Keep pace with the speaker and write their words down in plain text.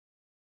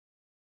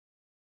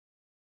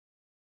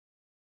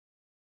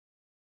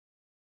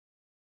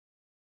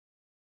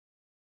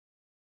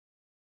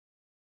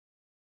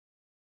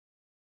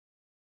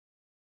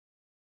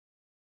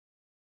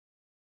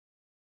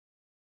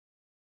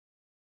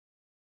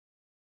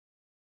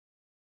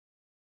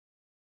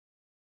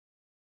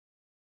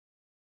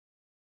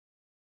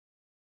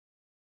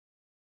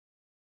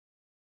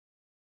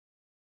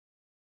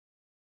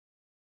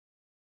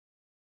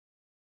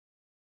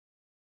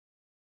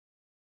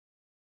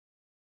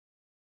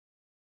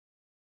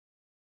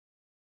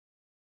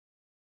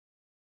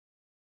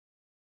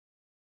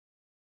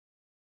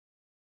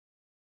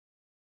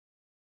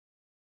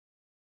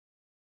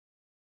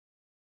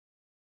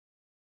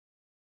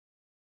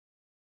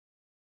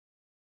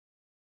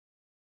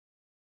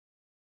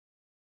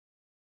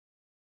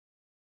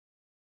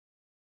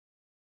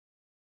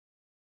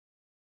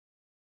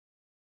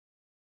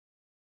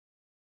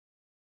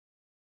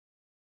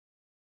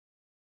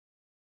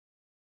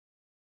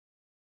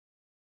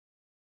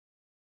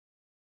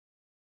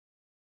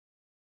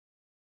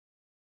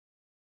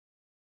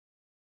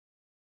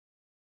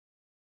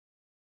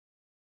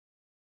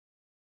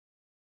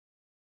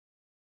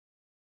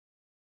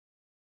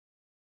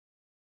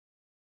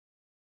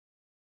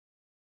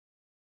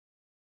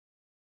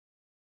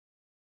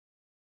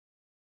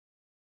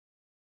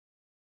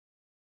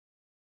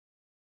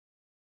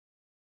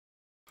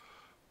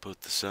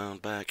Put the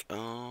sound back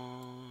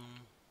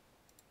on.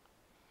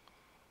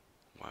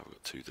 Why have we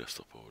got two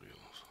desktop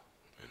audios?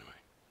 Anyway.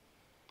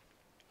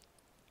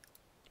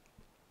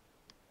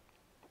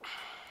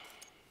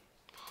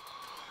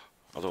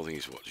 I don't think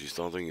he's watching. I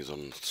don't think he's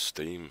on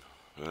Steam,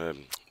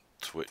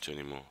 Twitch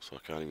anymore, so I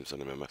can't even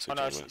send him a message. I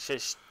know, it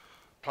says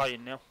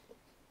playing now.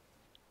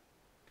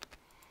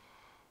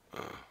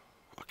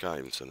 I can't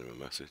even send him a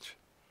message.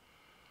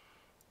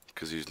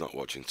 Because he's not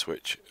watching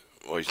Twitch.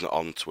 Or he's not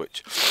on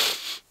Twitch.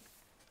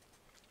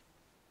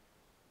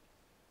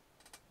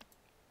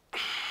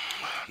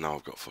 Now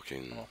I've got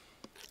fucking...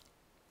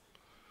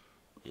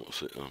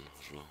 What's it on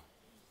as well?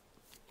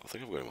 I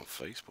think I've got him on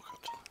Facebook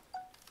actually.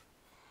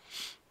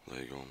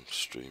 There you go, I'm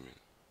streaming.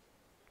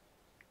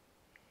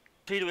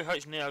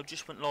 PWH now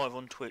just went live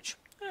on Twitch.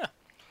 Yeah,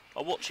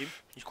 I'll watch him.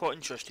 He's quite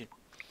interesting.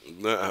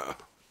 Nah.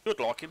 You'd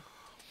like him.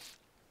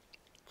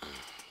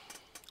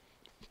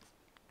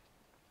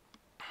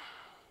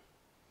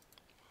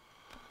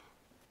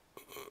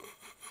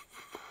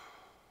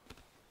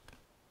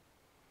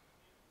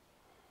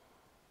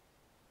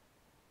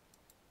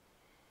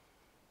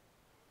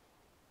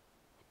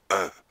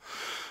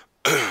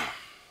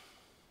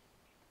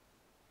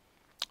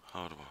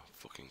 How do I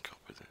fucking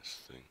copy this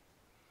thing?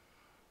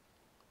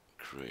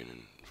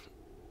 Creating.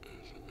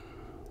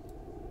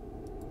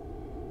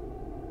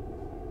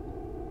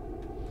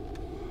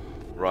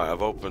 Right,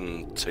 I've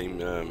opened Team.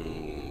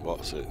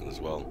 What's it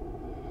as well?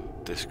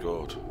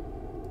 Discord.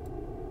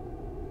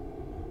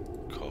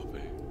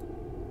 Copy.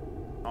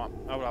 Alright,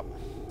 hold up.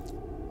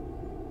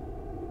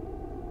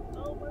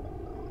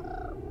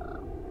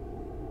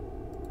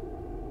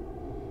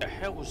 The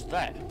hell was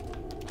that?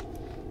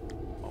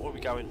 Right, where are we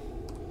going?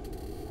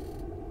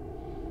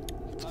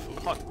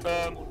 Right,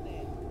 there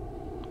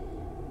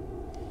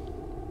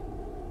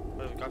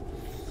we go.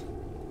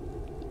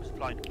 It's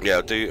playing. Yeah,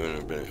 I'll do it in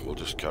a minute. We'll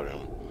just carry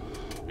on.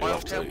 You'll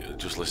have to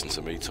just listen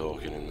to me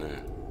talking in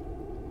there.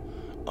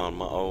 On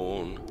my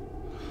own.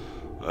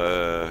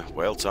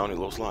 Whale Town, it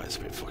looks like it's a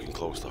bit fucking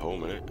close to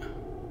home, innit?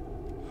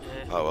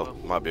 Yeah, Oh well,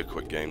 might be a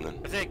quick game then.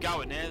 If they're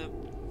going there,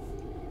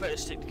 better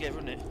stick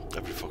together, innit?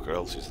 Every fucker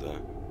else is there.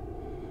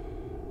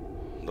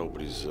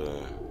 Nobody's, has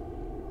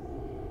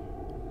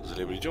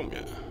anybody jumped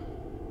yet?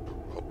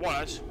 One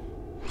has.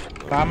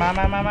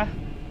 Ma.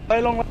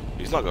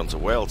 He's not gone to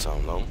Whale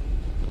Town though.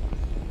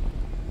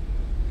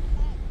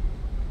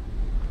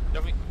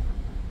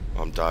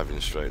 I'm diving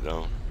straight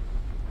down.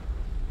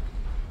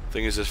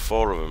 Thing is, there's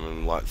four of them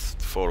and like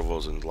four of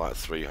us and like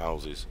 3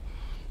 houses.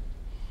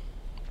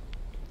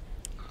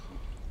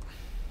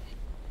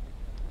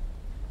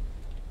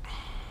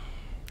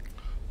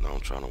 Now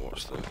I'm trying to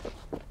watch the...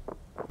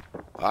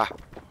 Ah!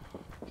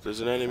 There's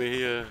an enemy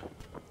here.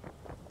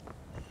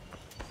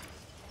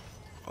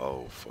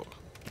 Oh fuck.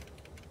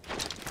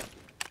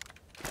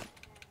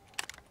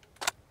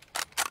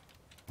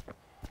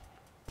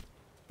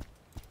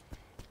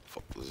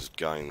 Fuck, there's a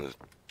guy in the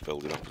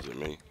building opposite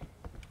me.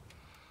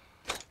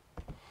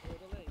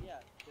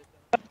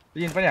 ได้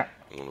ยินปะเนี่ย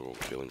I'm gonna go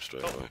kill him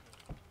straight away.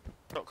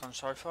 Shotgun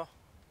so far.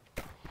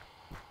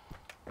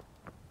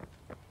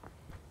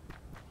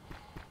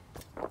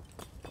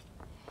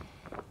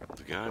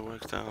 The guy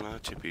works down our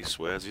chip, he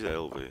swears he's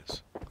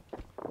Elvis.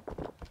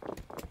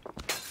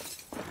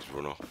 He's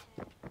run off.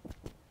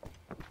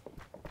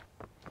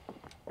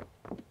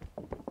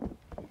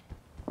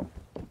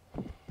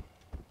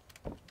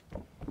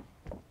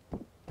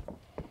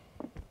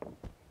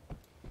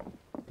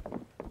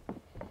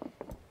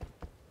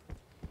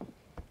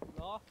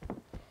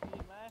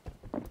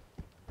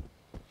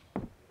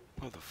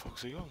 Where the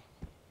fuck's he gone?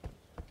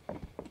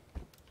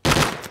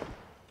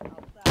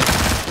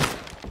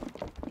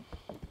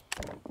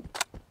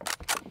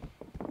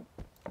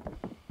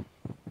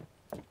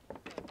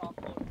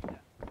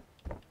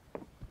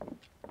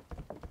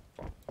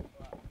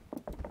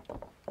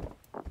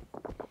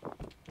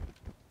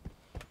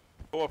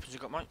 What weapons you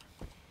got, mate?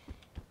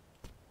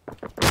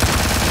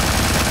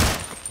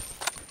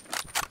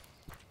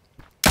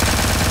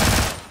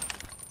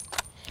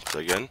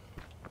 Say again?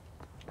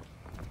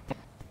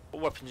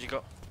 What weapons you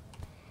got?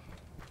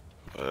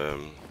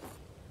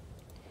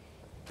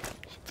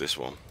 This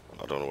one.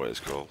 I don't know what it's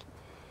called.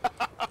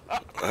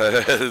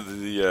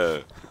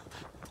 I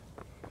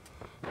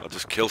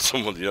just killed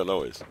someone, you don't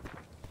know it.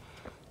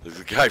 There's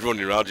a guy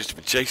running around, just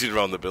been chasing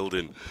around the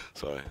building.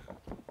 Sorry.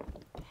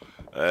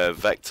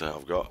 Vector,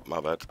 I've got, my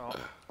bad. Oh.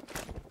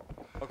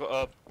 I've got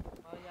a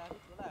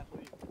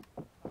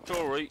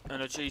RoE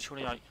and a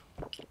G28.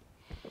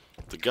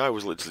 The guy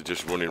was literally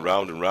just running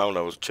round and round,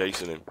 I was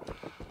chasing him.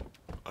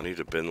 I need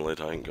a bin lid,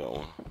 I ain't got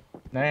one.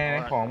 ไหน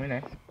ของไม่ไหน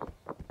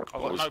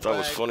That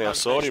was funny, I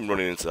saw him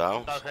running into the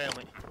house. No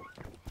helmet.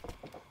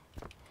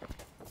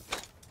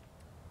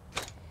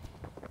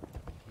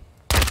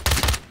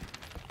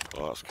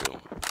 Oh, that's cool.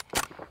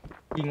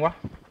 ยิงวะ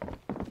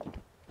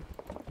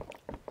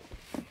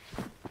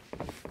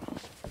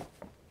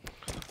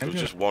There was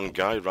just one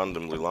guy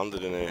randomly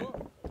landed in here.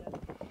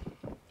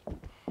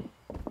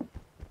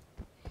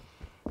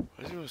 Why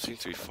does he seem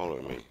to be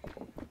following me?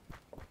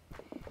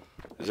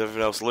 Is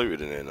everything else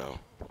looted in here now?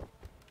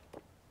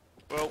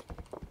 Well,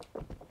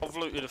 I've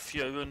looted a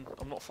few and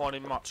I'm not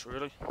finding much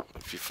really.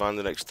 If you find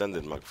an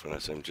extended mag for an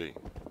SMG.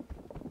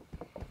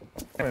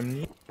 แบบ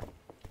นี้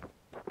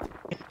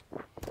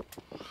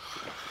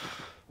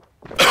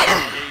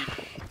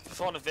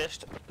Find a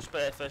vest, a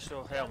spare vest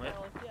or helmet,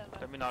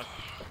 let me know.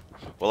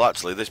 Well,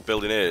 actually, this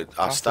building here,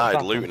 I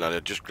started looting and I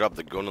just grabbed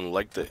the gun and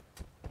legged it.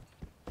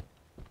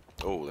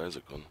 Oh, there's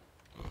a gun.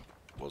 Oh,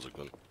 was a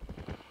gun.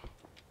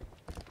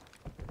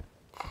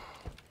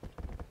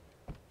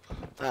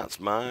 That's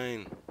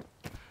mine.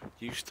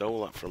 You stole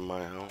that from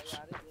my house.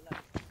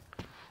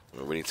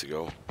 Well, we need to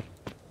go.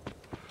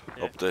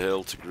 Yeah. Up the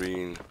hill to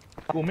green.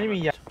 กูไม่มี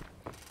ยา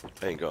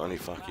Ain't got any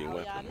fucking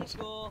weapons.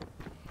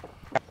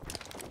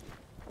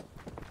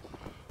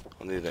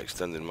 I need an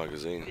extended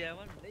magazine.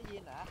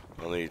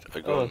 I need a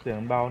เออ gun. เสียง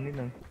เบานิด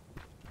นึง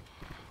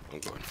I'm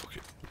going, fuck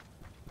it.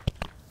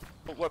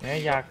 What แหม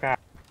weapon? ยากา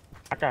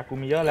อากาศกู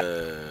มีเยอะแล้ว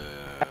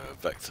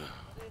Vector.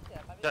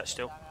 That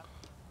still.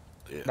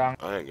 Yeah, Dang.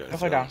 I ain't got Look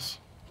anything down. else.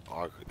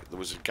 There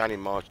was a gun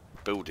in my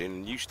building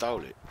and you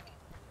stole it.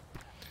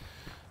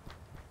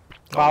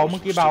 เบา I was เมื่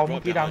อกี้ stood เบา right เมื่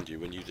อกี้ดัง behind you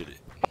when you did it.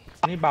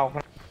 นี่เบาค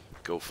รับ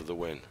Go for the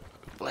win.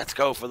 Let's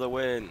go for the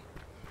win.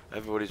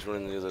 Everybody's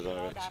running the other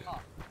direction.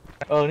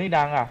 เออนี่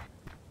ดังอ่ะ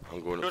I'm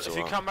going up If to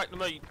you that. come back to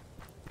me,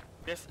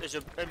 if there's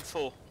a M4.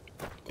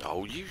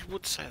 Oh, you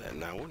would say that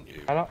now, wouldn't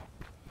you? แล้ว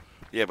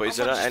Yeah, but is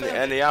there I'm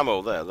any ammo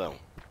there, though?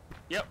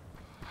 Yep.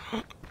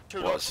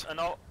 Two What's- lots and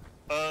I'll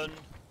earn.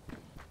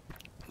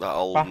 That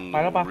old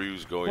Ba.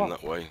 ruse going What?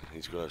 that way.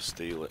 He's going to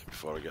steal it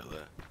before I get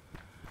there.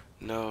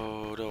 No,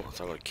 don't.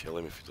 I'm going to kill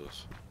him if he does.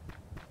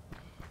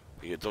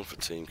 You get done for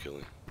team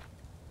killing.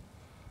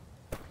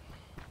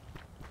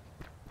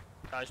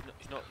 No,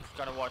 he's not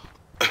going away.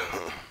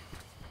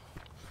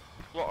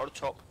 Right on the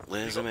top.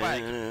 There's You a got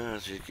bag?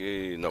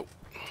 man. No.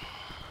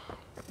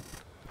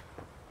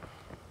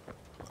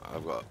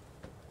 I've got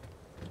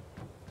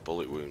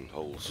bullet wound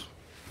holes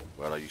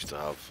where I used to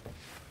have.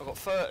 I've got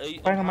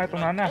 30. ไปทำไมตร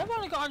งนั้นน่ะ I've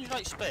only got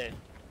 108 spare.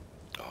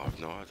 Oh, I've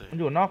no มัน idea.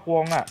 อยู่นอกว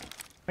งอ่ะ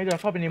ไม่เดิน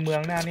เข้าไปในเมือ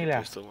งหน้านี่แหล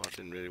ะ Pistol, I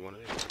didn't really want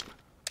it.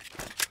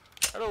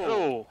 Hello.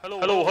 Hello. Hello.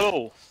 Hello. Hello.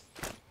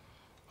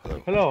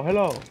 ฮัลโหลฮัลโห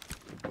ล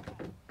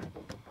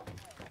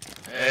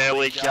There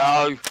we go.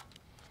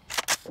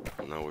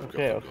 Now we've โอ got เ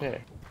ค the โอเค gun.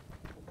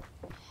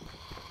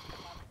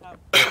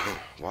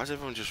 Why is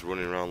everyone just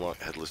running around like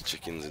headless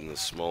chickens in the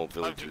small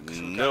village with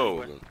no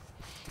gun?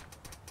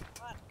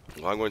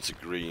 Well, I'm going to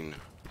green.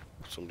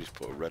 Somebody's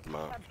put a red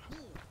mark.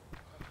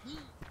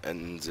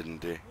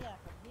 Enzindi.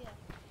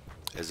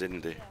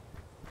 Ezindi.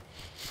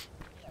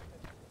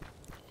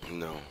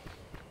 No.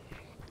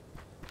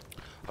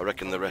 I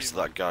reckon the rest of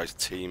that guy's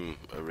team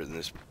are in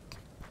this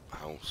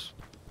house.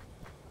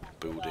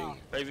 Building.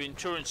 Either in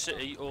Turin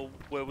City or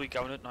where we're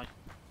going at night.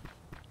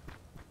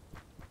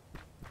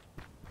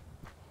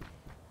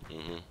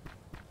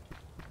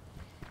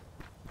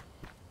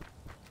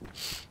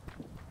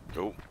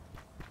 Oh.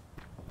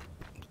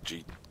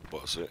 G,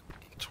 what's it?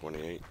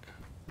 28.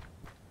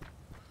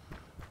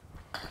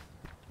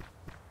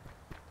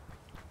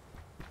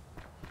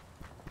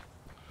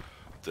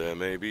 There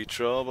may be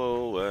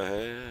trouble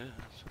ahead.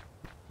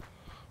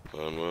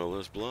 And well,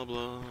 there's blah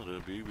blah da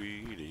bee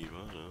bee dee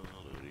ba da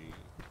da dee.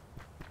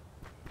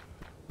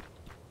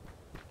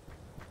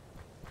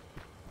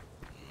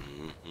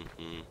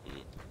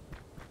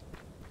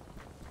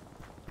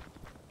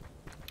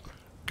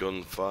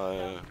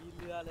 Gunfire.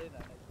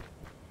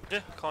 Yeah,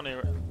 can't hear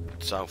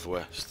it.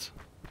 Southwest.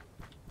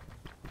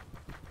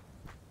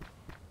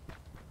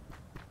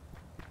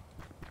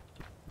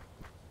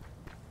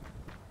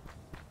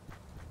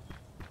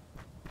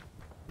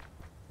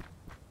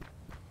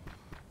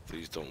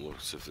 These don't look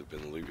as if they've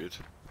been looted.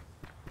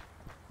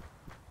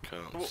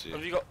 Can't What, see.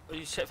 have you got? Are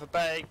you set for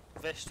bag,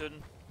 vest,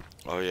 and?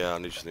 Oh yeah, I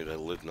just need a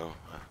lid now.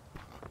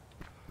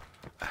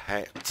 A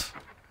hat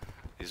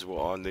is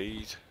what I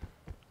need.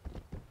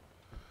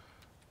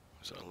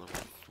 Is that a level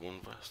 1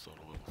 vest or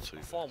a level 2 If I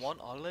vest? find one,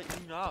 I'll let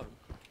you know.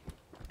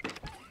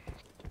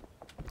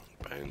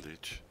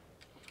 Bandage.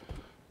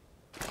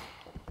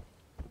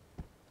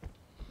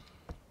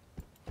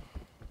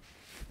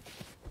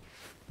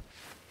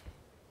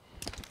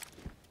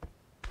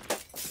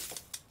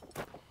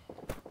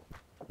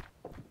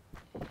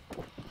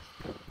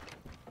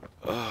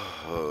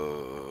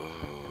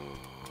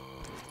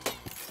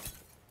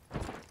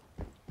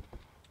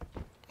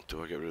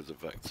 Do I get rid of the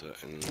vector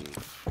in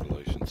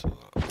relation to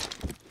that?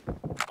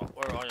 Oh,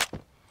 where are you?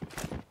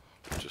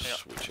 Just Yeah.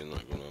 switching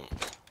that gun out.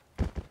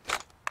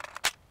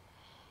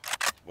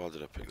 Why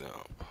did I pick that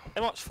up?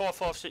 How much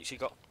 5.56 you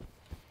got?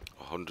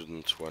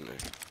 120.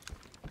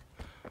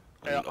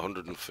 Yeah.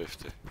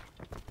 150.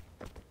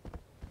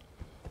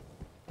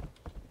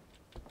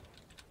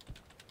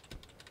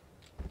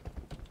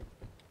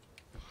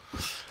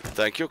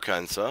 Thank you,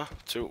 kind sir.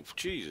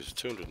 Jesus,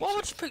 200. Why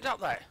would you pick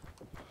up that?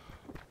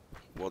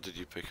 What did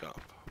you pick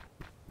up?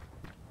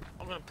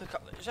 I'm going to pick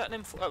up. Is that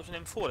an M4? That was an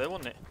M4 there,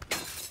 wasn't it?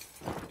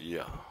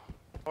 Yeah.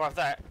 I'll have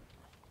that.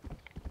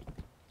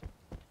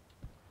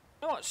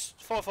 How much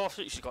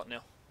 556 you got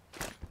now?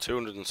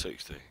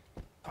 260.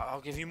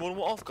 I'll give you more than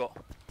what I've got.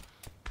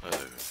 Do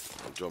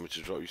you want me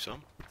to drop you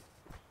some?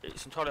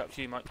 It's entirely up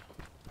to you, mate.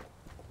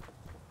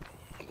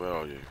 Where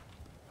are you?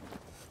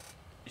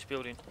 This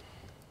building.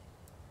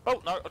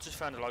 Oh no, I just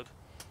found a load.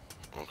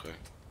 Okay.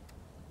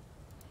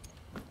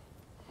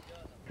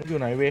 อยู่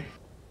ไหนเว้ย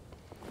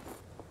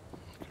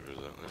Get rid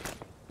of that there.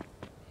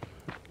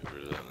 Get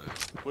rid of that there.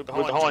 We're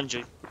behind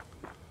you.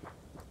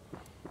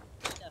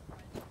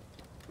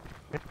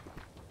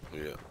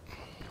 Yeah.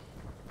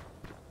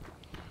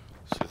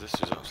 So this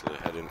is actually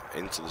heading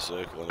into the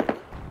circle, isn't it?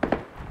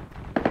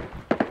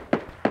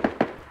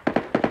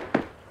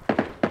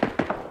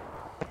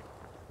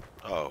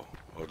 Oh,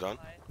 hold on.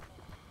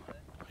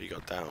 He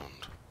got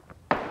downed.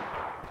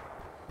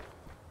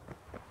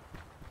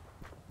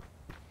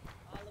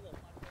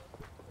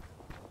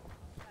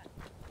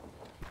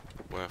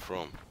 Where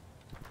from?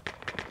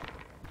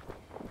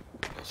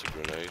 That's a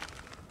grenade.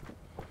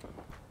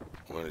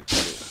 Where did you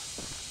get it?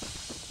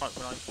 Right,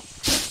 grenade.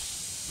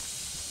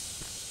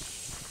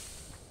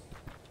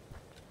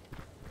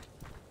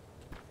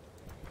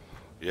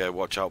 Yeah,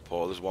 watch out,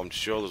 Paul. There's one.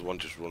 Sure, there's one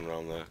just running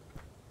around there.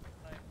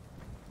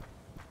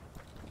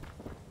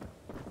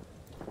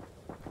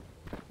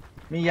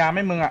มียาไหม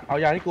มึงอ่ะเอา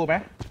ยาที่กูไหม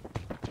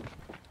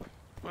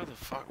Where the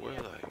fuck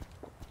were they?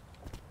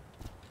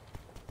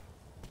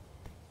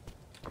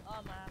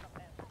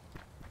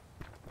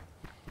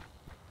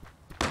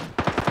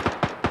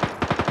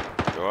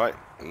 You alright?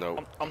 No.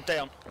 I'm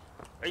down.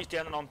 He's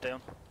down and I'm down.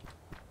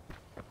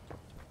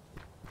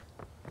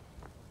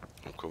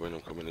 I'm coming.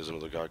 There's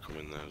another guy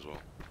coming there as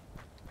well.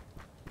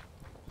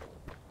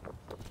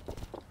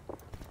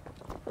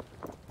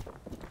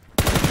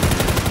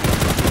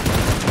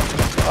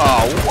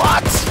 Oh,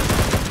 what?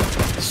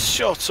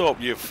 Shut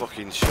up, you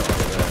fucking shot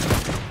there.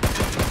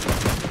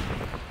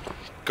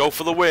 Go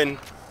for the win.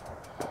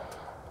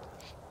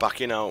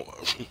 Backing out.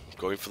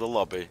 Going for the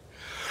lobby.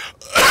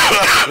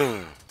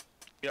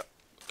 Yep,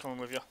 coming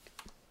with you.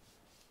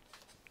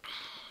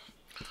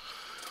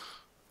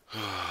 I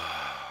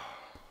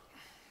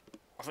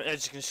think they're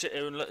just going to sit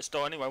here and let us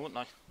die anyway,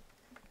 wouldn't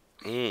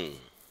they?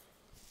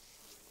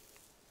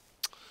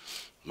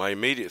 My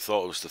immediate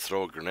thought was to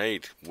throw a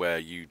grenade where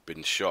you'd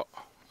been shot,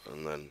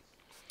 and then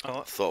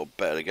I thought I'd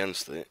bet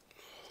against it.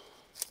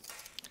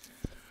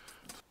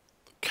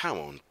 Come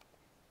on.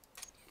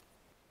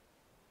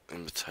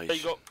 Invitation.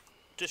 You got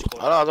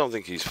Discord? I don't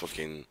think he's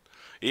fucking...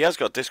 He has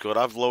got Discord.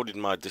 I've loaded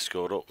my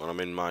Discord up and I'm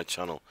in my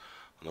channel,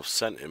 and I've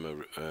sent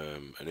him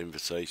an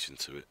invitation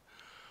to it,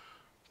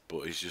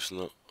 but he's just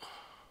not...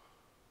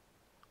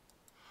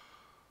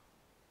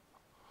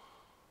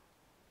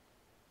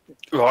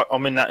 Right,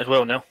 I'm in that as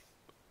well now.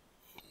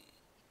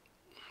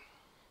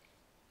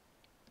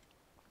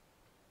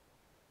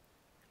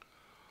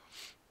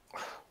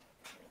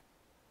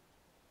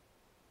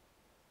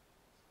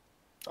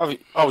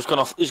 He's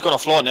gone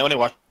offline now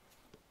anyway.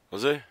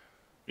 Was he?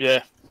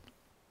 Yeah.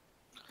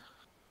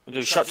 We'll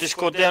do shut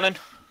Discord down then.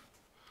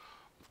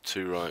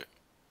 Too right.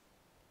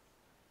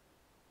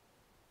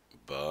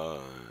 Bye.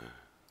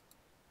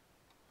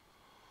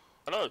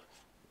 Hello.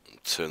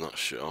 Turn that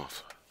shit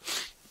off.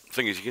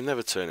 Thing is, you can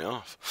never turn it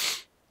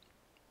off.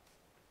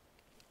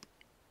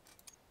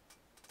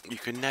 You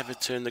can never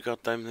turn the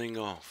goddamn thing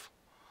off.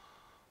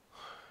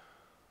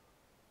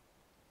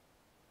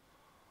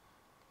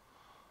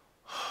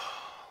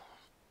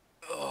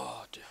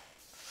 Oh dear.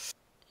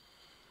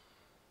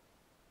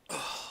 I'm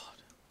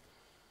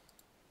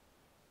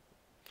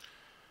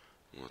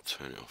gonna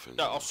turn it off in.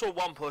 No, I saw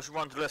one person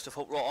run to the left. I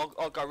thought, right,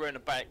 I'll go around the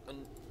back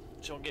and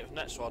try and get from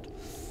that side.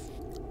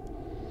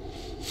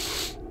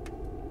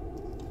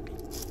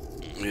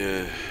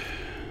 Yeah.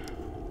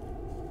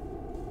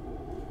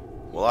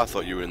 Well, I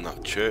thought you were in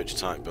that church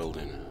type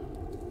building.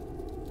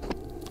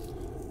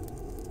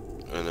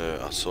 And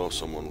I saw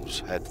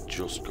someone's head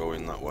just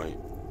going that way.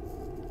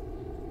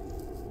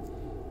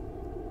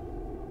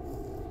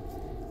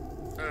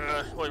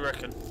 What do you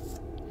reckon?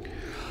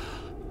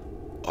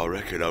 I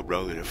reckon I'm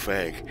rolling a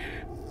fag.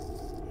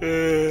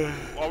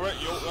 I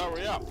reckon you'll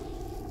hurry up.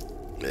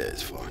 Yeah,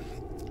 it's fine.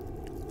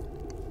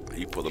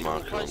 You put the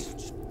marker on.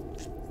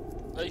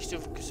 Are you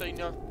still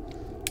Casino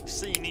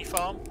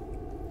Farm?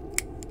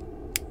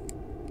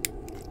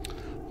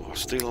 Oh,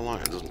 steal a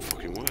light, it doesn't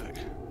fucking work.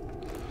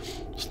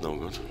 It's no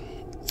good.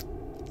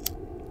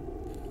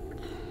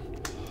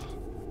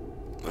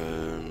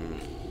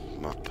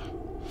 Map.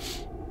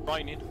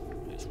 Raining.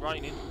 It's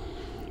raining.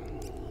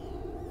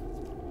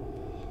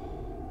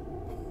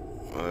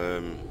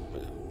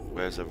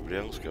 Where's everybody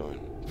else going?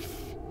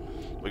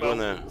 We're going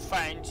there.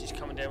 Fans is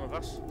coming down with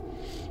us.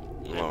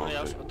 Oh, Everybody okay.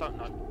 else, I don't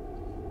know.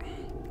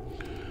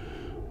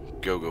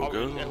 Go, go,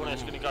 go. Everyone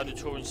else is going to go to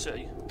Touring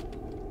City.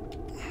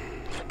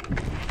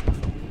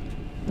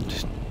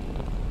 Just,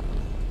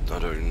 I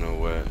don't even know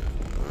where.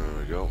 There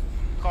we go.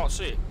 Can't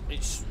see it.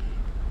 It's.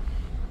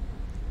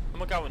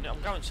 Am I going? I'm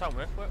going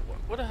somewhere.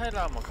 Where the hell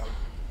am I going?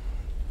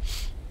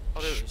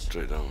 Oh, there it is.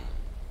 Straight down.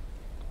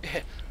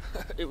 Yeah.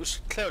 It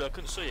was cloudy. I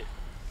couldn't see it.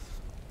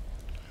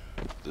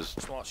 There's,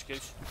 Smart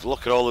excuse.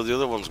 look at all of the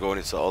other ones going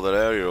into that other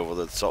area over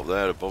the top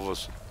there above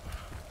us.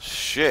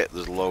 Shit,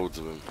 there's loads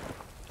of them.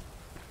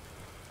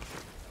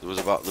 There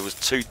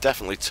was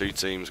definitely two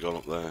teams going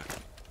up there.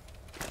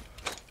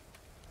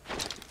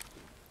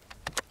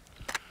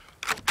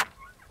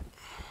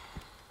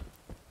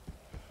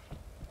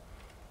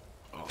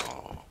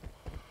 Oh.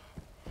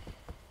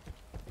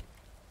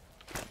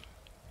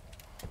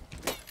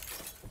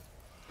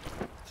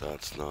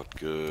 That's not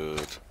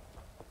good.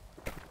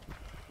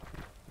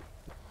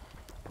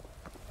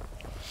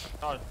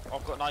 No,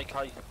 I've got an AK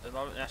at the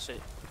moment, that's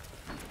it.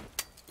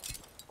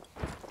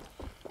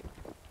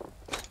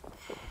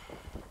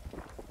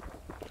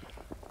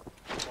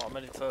 Right, I'm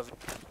heading further.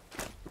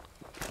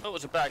 Oh,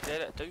 there's a bag there,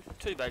 that'll do.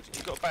 2 bags.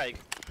 You got a bag?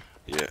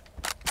 Yeah.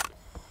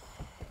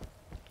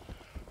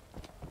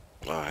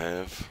 I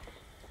have.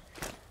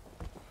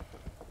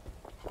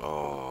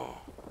 Oh.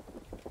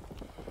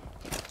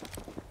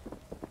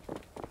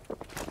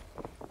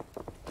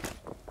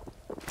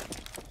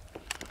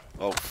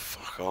 Oh,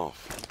 fuck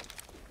off.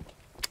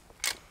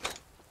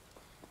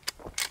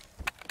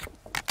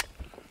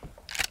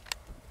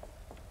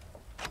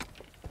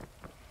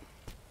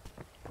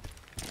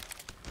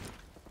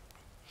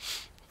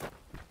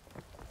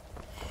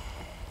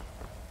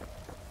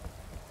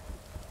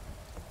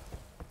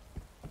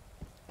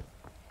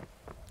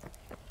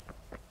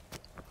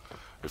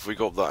 If we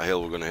go up that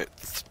hill, we're going to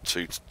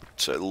hit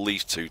at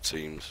least 2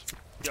 teams.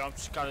 Yeah, I'm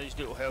just going to these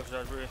little houses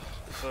over here,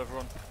 further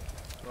on,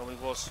 where we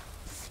was.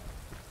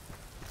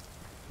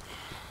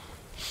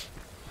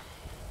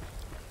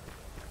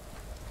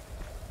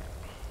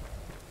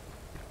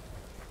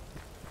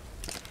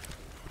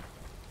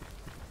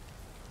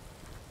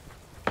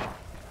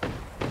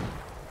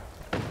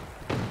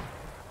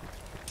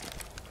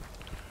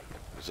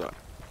 Is that...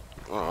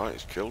 Alright,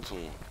 he's killed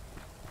someone.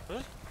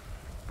 Really?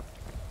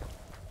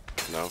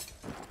 No.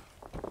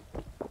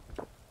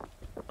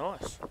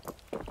 Nice.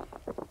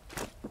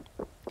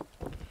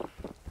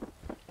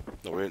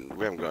 No, we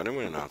haven't got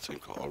anyone in our team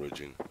called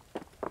Origin.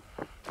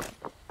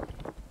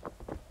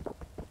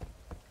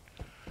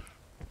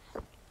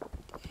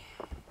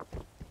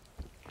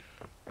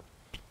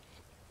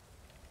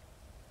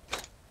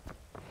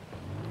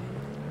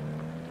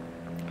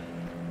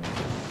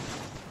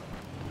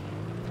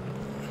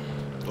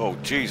 Oh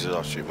Jesus,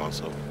 I'll shoot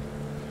myself.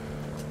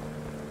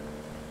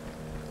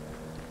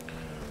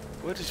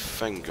 Where is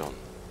Feng gone?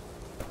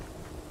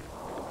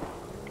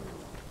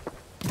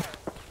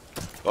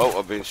 Oh,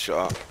 I've been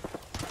shot at.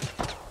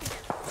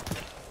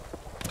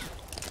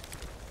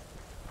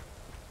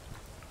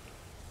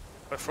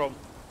 Where from?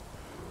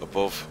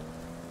 Above.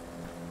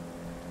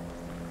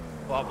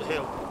 Well, up the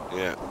hill.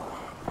 Yeah.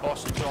 Oh, I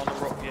see you on the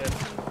rock, yeah.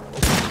 Oh,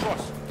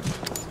 Christ.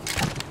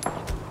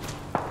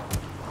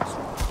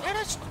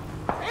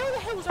 How the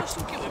hell was I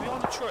still getting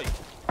behind the tree?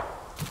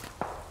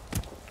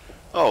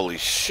 Holy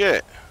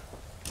shit.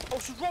 I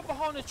was right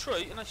behind the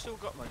tree and they still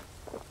got me.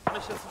 And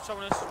they still from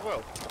someone else as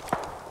well.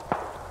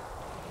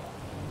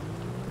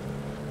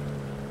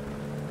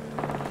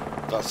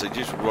 That's it,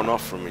 just run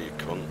off from me, you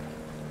cunt.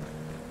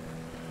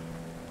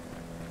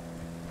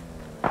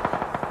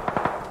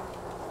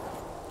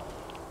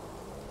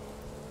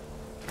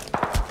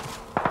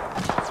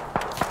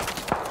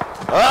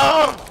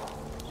 Ah!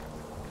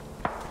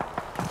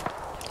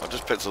 I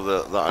just picked up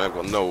that and I've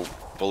got no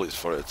bullets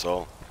for it at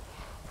all.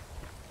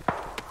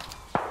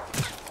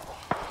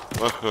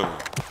 I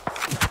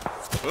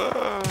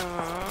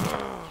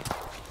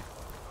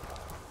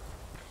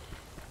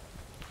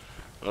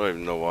don't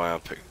even know why I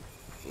picked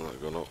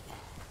that gun up.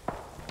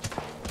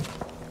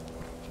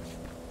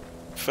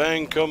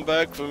 Fang, come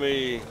back for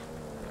me!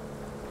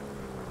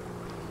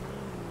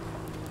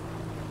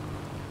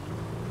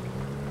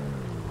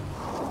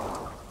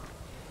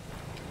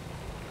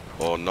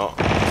 Or not.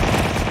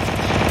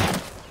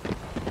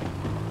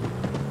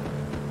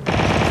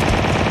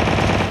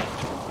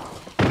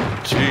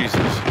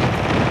 Jesus.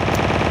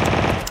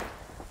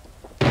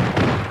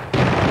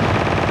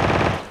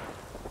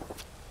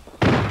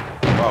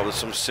 Wow, there's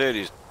some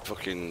serious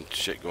fucking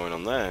shit going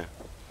on there.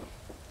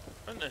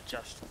 Isn't there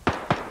just?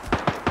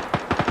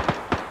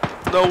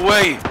 No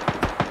way!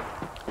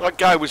 That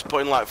guy was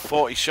putting like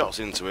 40 shots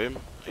into him.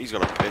 He's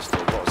got a pistol,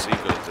 what's he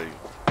gonna do?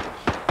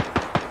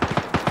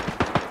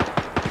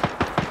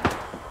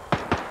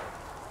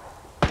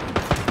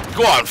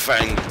 Go on,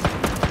 Fang!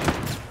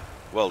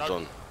 Well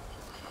done.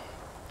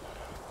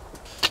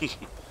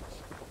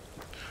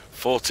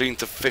 14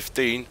 to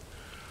 15.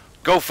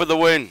 Go for the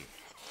win!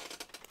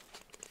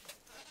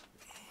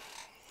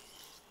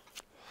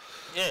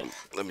 Yeah.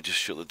 Let me just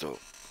shut the door,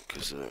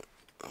 because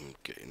I'm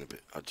getting a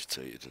bit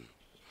agitated and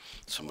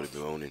somebody be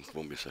moaning.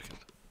 Won't be a second.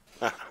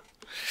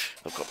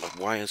 I've got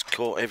my wires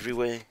caught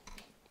everywhere.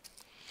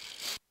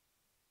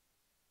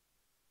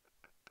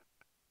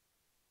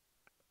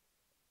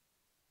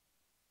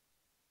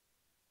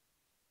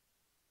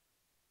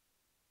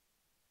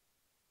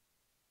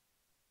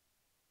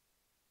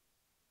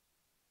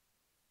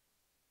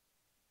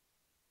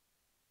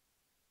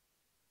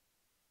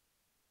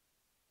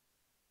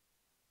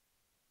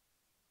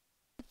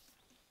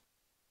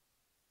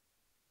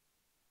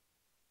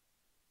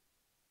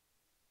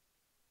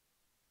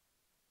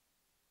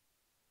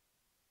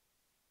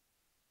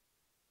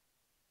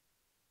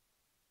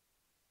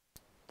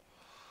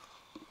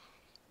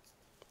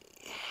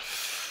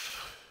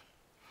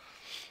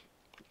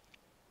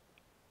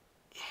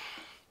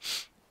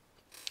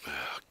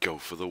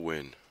 for the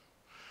win.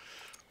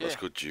 Let's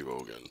Yeah. go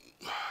duo again.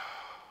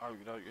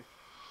 Okey-dokey.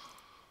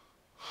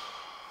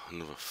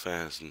 Another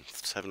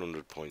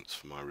 1,700 points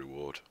for my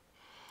reward.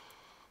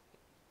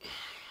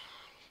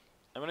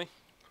 How many?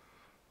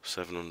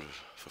 700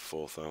 for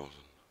 4,000.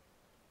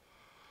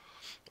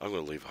 I'm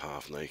going to leave her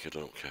half naked, I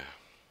don't care.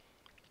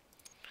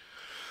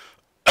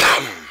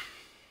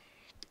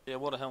 Yeah,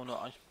 what the hell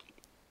not, eh?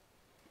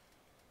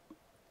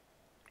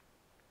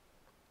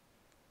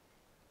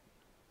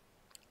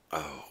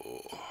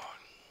 Oh.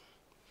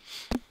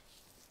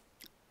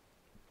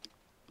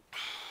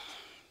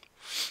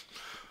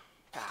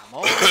 Come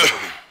on.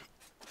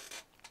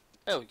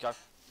 There we go.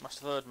 Must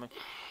have heard me.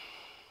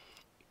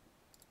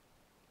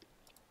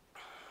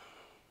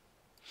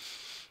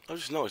 I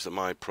just noticed that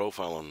my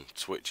profile on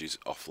Twitch is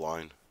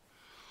offline.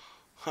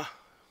 Huh.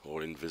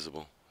 Or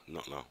invisible.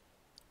 Not now.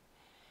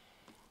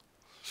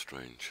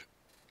 Strange.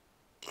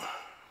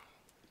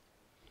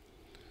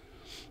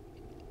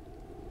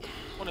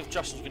 Wonder if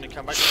Justin's going to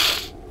come back.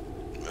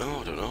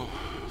 Oh, I don't know.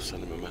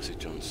 Send him a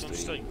message on Steam. On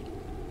Steam.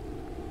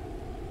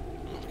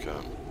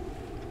 Okay.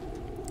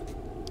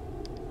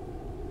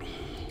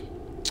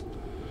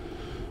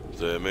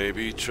 There may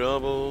be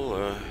trouble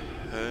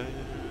ahead.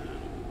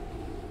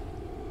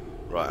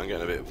 Right, I'm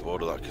getting a bit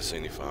bored of that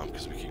Cassini farm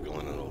because we keep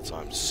going in it all the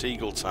time.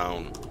 Seagull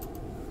Town.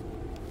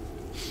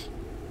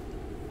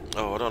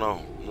 Oh, I don't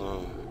know.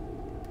 No.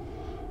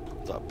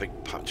 That big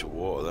patch of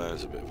water there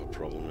is a bit of a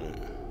problem, isn't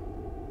it?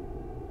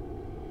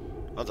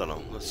 I don't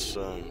know. Let's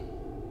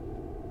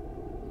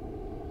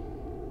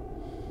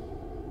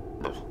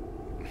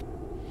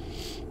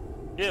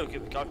Yeah, we'll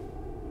give it a go.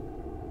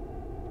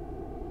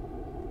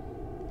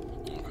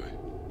 Okay.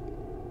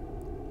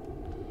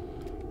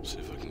 See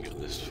if I can get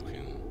this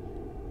fucking.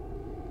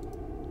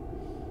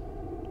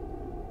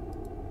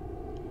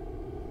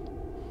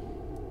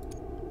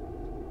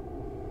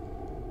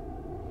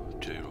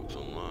 Jrok's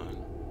online.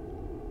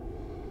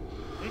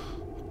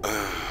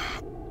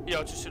 Yeah,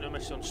 I'll just send a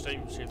message on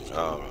Steam and see if it's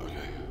Oh, right,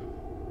 okay.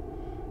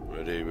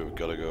 Ready? We've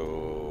got to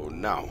go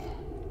now.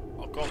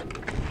 I've got it.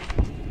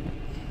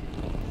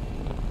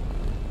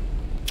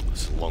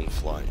 It's a long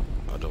flight.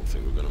 I don't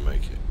think we're going to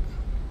make it.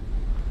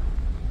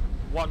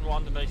 One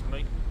underneath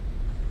me.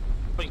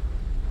 But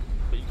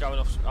you're going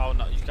off. Oh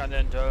no, you're going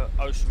down to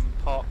Ocean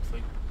Park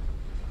thing.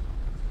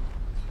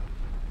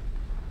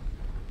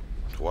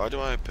 Why do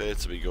I appear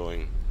to be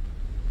going?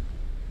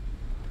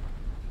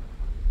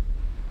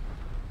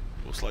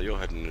 Looks like you're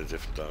heading in a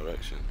different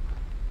direction.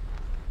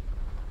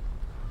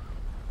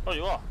 Oh,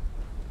 you are?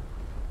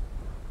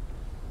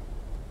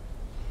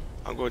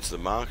 I'm going to the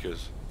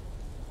markers.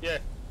 Yeah.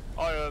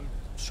 I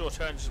short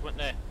turn just went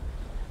there.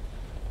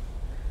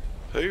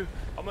 Who?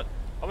 I'll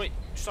meet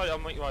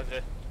you over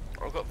there.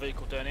 I've got a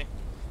vehicle down here.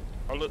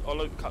 I'll loop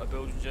a couple of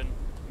buildings and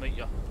meet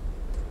you.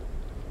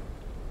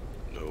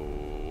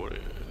 No, it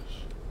is.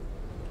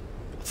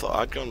 I thought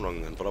I'd gone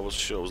wrong then, but I was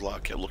sure. I was like, I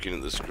kept looking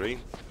at the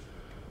screen.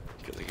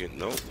 Kept thinking,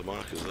 no, the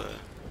marker's there.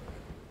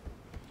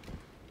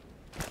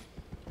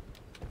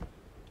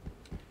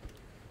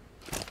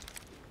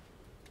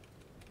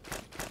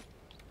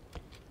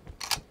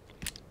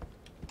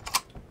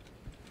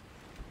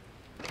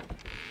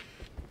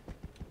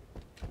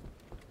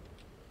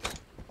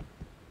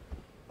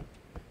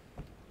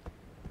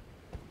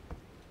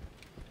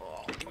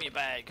 Oh, give me a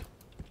bag.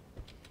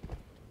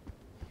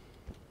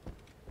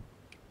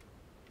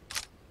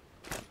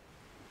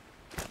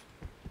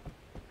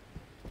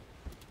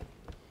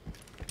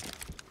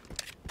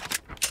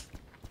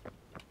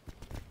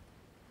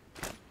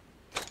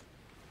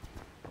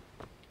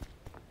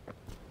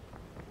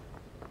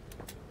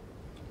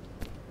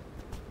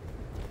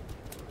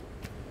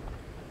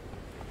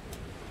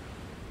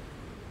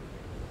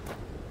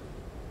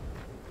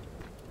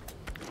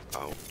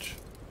 Ouch.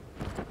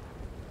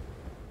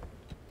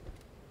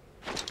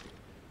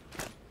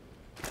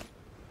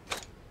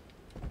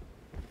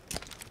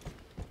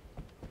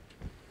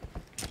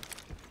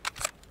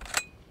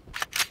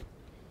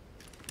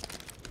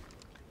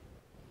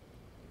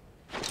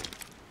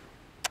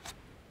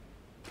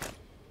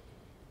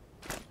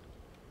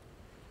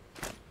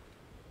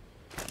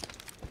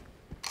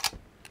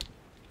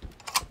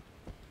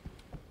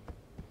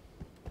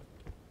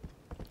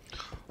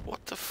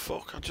 What the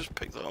fuck? I just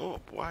picked that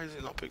up. Why has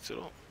it not picked it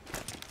up?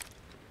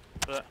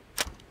 But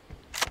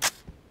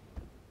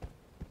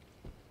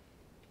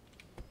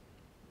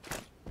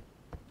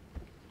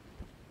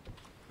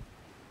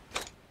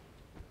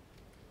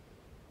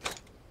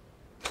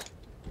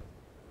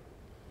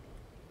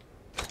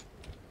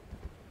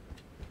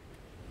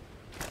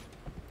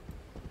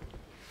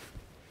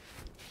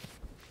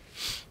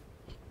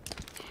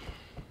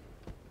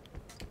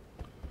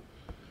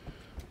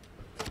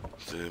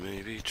There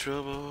may be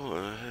trouble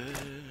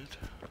ahead.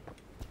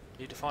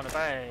 need to find a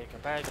bag, a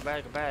bag, a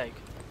bag, a bag.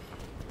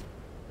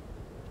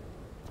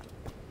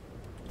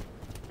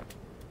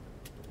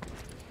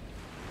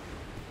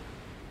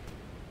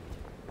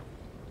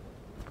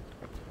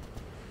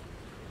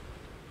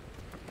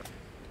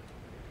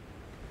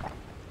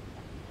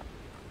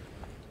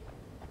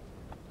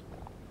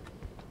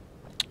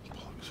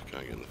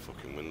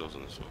 fucking windows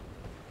on this one.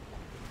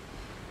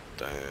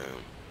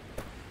 Damn.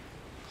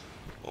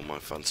 All my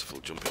fanciful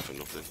jumping for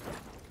nothing.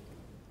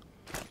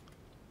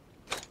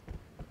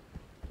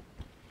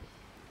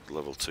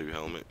 Level 2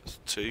 helmets.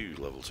 2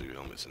 level 2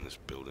 helmets in this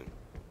building.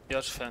 Yeah,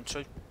 that's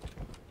fancy.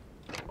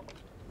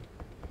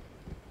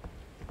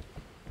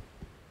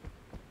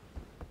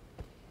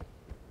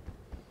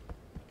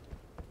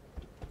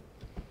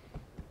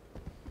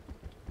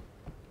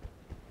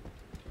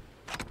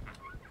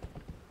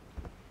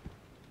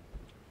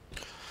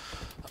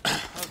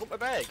 I got my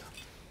bag.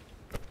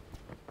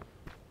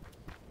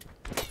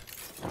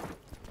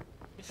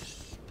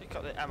 Let's pick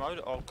up the ammo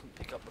that I couldn't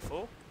pick up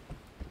before.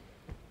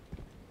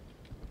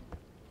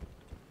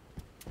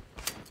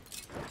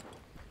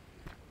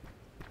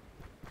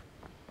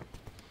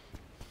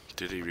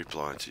 Did he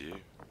reply to you?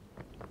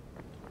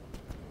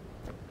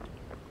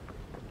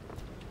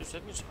 Just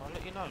let me try, I'll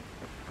let you know.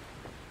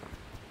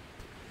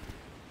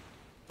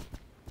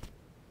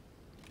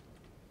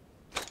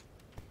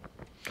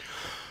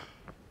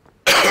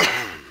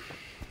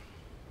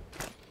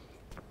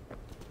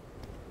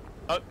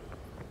 Oh.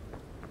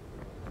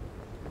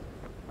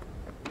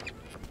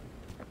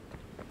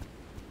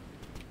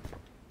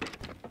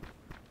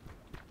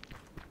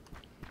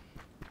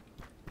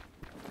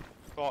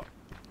 Right.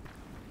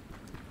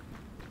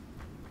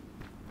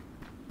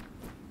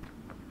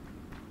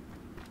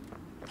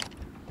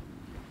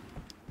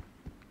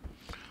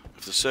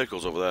 If the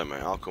circle's over there,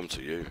 mate, I'll come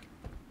to you.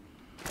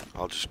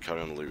 I'll just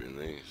carry on looting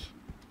these.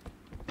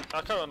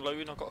 I'll carry on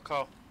looting, I've got a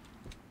car.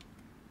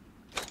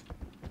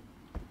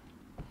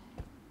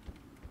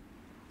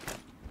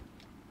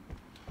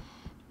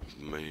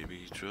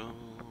 Maybe try.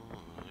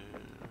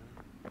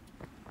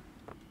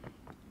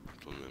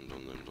 Done them.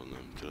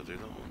 Did I do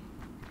that one?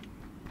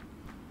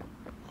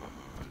 I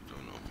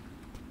don't know.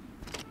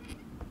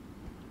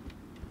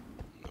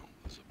 No,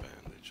 there's a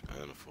bandage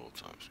and a 4x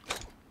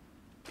score.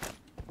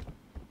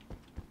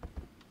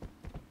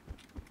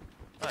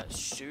 That's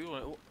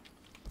Stu.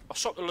 I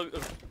shot the loot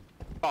of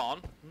barn,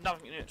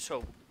 nothing in it at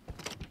all.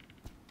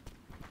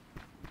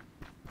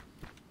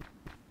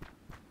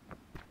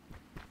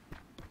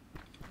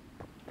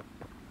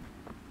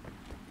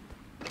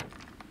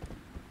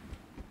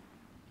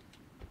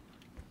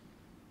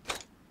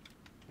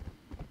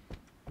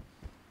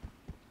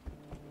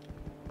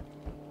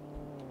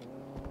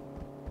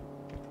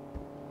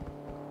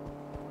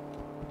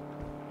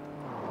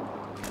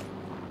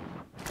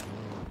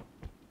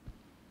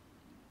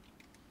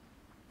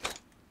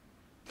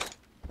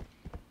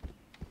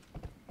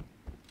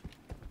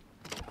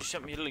 You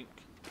sent me a link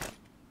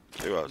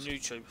Who on has?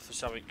 YouTube for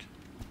something.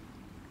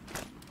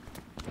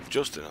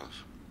 Justin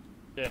has.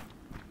 Yeah.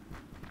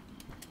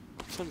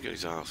 Tell him to get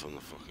his ass on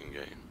the fucking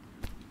game.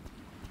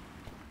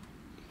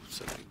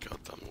 Sending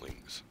goddamn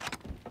links.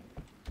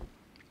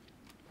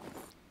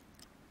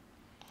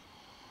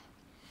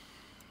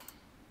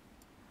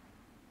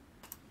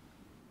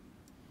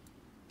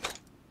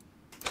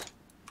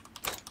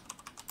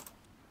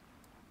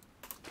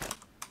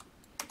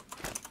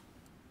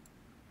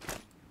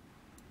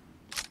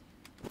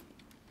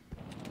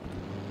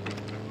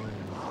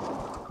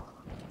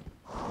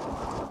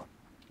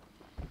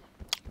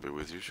 Be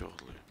with you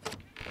shortly.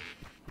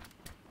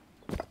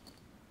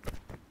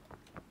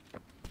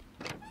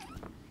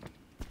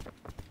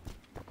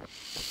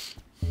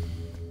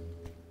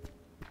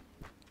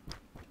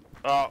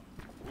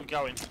 We're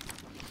going.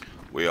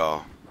 We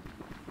are.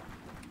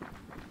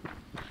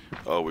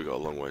 Oh, we got a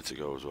long way to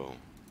go as well.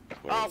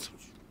 Wait. Oh,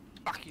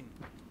 fucking.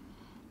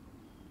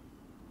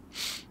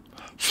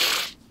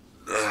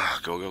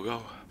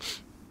 Go.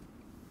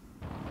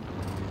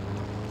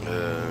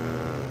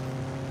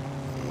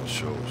 I'm not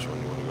sure which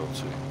one you want to go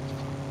to.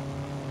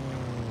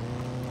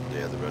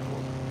 Yeah, the red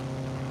one.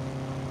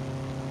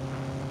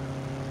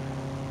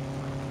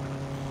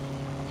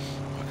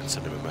 I can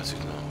send him a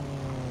message now.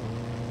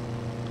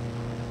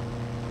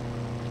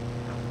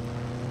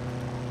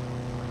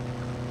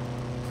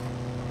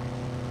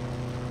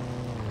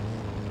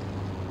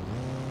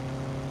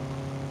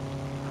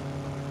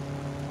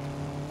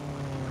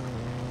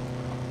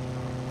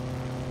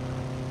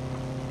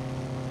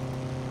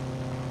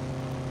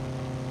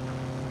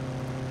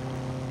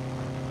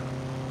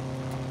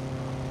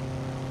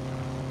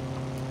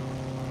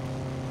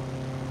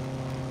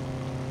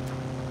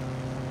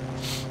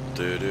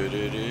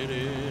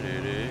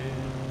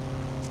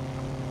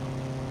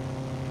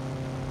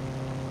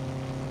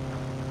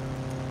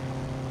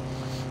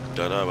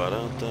 I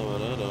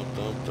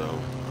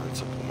need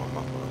to put my map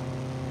on it.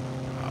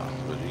 Ah,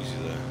 really easy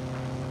there.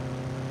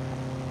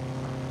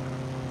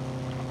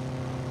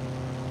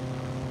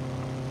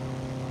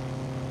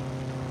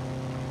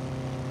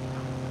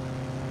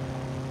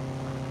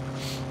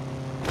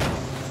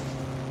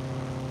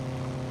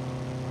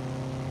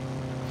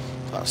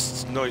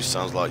 That noise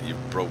sounds like you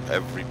broke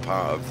every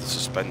part of the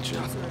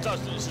suspension. It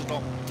does, this is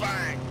not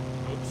bang!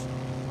 Oops.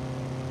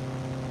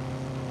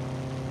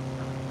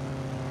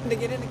 To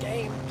get in the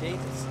game,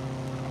 Jesus.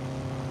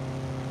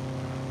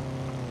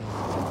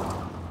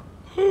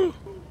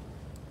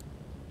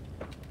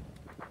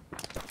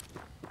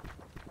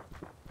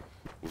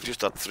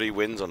 just had 3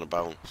 wins on a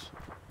bounce.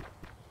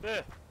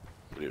 Yeah.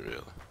 Did it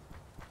really?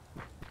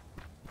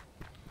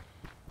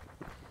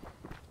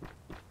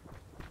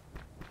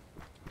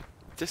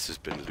 This has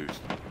been loose.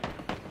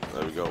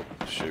 There we go.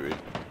 Shooting.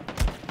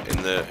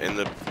 In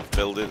the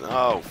building.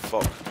 Oh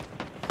fuck.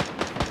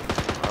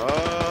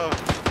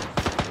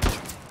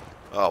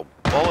 Oh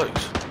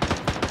bollocks.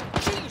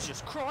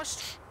 Jesus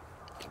Christ.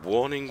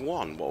 Warning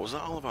 1. What was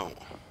that all about?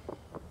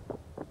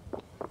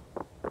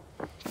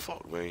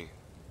 Fuck me.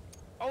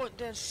 I went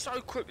down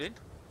so quickly.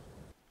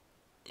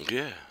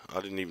 Yeah, I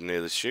didn't even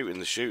hear the shooting.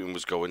 The shooting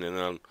was going in,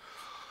 and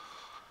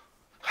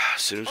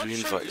as soon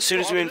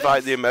as we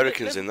invite the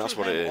Americans in, that's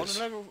what it is.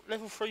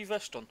 Level 3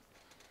 vest on.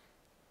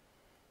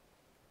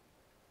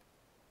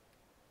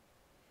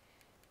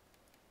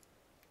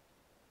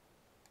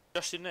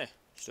 Just in there,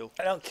 still.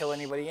 I don't kill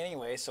anybody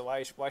anyway, so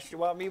why should you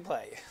want me to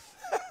play?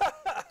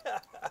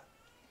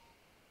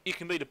 You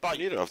can be the bait.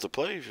 You don't have to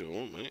play if you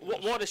want, mate.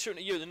 Why are they shooting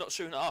at you? They're not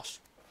shooting at us.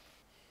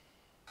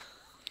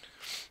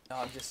 No,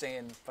 I'm just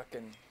saying,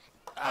 fucking.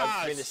 I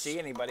don't need to see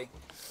anybody.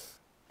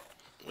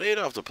 Well, you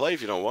don't have to play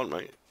if you don't want,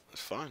 mate.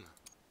 It's fine.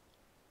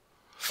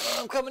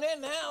 Well, I'm coming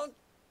in now.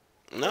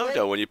 No, Right.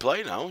 don't. When you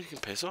play now, you can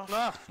piss off.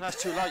 Nah,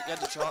 that's too late. You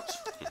had the chance.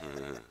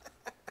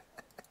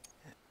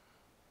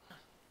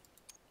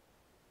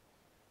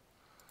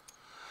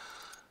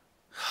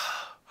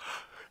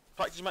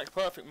 Practice makes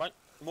perfect, mate.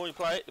 The more you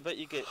play it, the better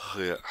you get.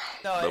 Yeah.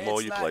 No, The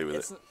more you play with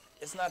it.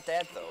 It's not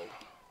that though.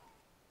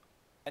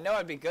 I know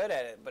I'd be good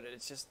at it, but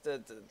it's just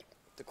the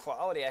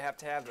quality I have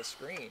to have the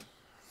screen.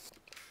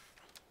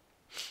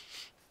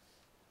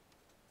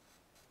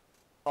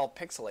 All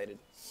pixelated.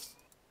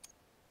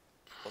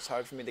 It's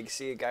hard for me to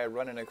see a guy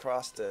running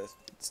across the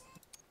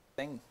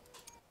thing.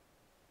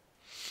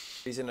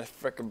 He's in a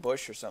frickin'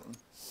 bush or something.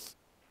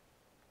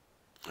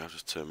 I've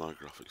just turned my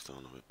graphics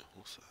down a bit.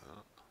 What's that?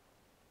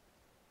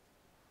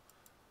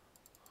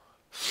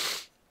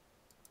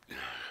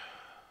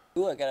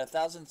 Ooh, I got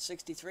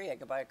 1,063. I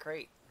could buy a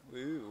crate.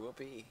 Ooh,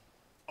 whoopee.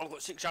 I've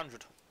got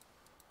 600.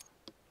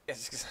 Yes,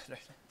 600.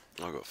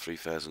 I got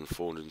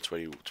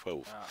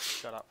 3,412. Ah,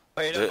 shut up.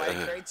 Oh, you don't buy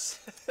crates?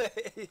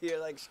 You're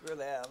like, screw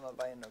that. I'm not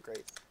buying no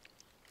crates.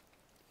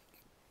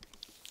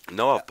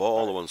 No, I've bought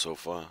all the ones so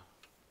far.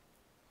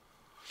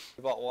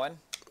 You bought one?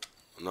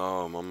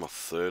 No, I'm on my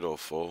 3rd or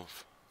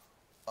 4th.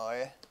 Oh,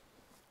 yeah?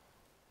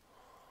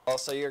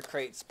 Also, your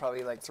crate's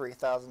probably like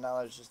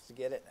 $3,000 just to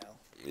get it now.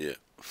 Yeah,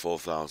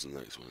 4,000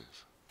 next one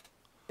is.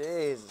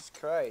 Jesus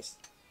Christ.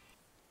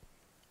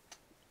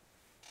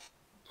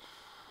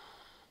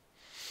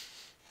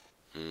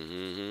 And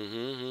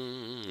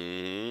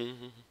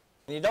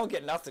you don't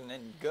get nothing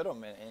good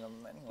on them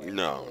anyway.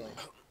 No.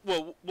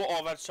 Well, what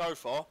I've had so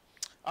far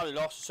only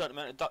lasts a certain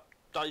amount of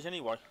days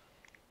anyway.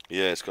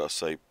 Yeah, it's got to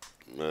say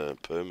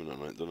permanent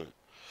on it, doesn't it?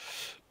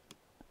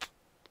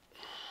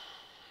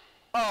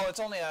 Oh, it's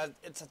only a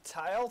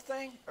tile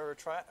thing or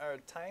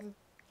time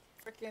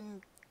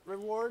freaking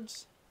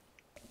rewards.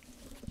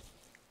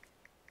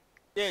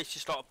 Yeah, it's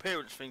just like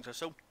appearance things,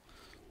 that's all.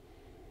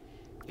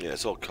 Yeah,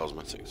 it's all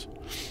cosmetics.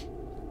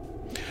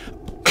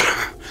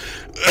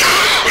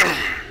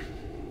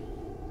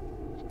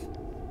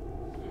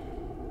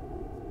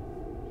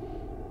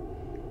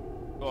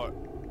 Right.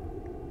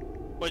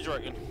 Where do you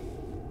reckon?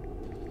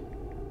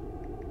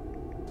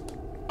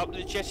 Up to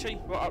the jetty,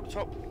 right up the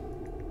top.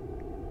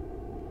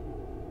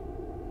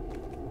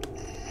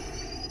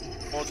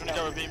 Or do you want to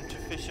go with him to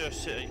Fisher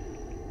City?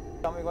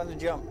 Tell me when to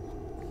jump.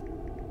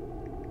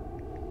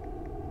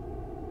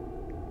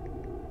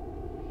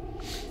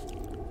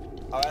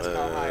 Oh, that's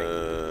not high.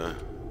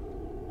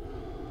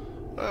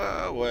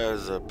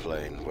 Where's the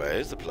plane? Where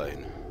is the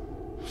plane?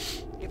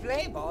 You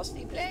play, boss,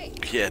 you play.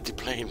 Yeah, the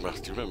plane, boss.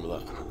 Do you remember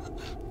that?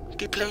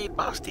 The plane,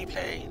 boss, the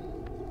plane.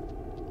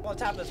 On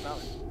top of this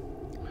mountain.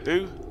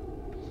 Who?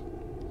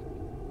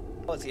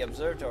 Oh, it's the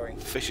observatory.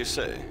 Fisher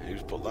City.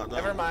 Who's put that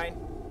down? Never mind.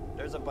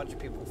 There's a bunch of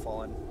people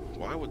falling.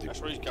 Why would they?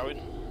 That's where he's going.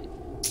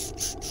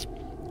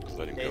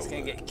 Let him Yeah, go. he's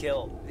gonna get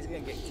killed. He's gonna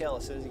get killed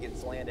as soon as he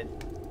gets landed.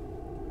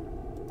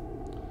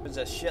 There's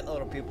a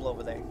shitload of people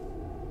over there.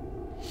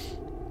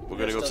 We're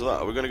gonna go to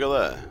that. Are we gonna go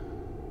there?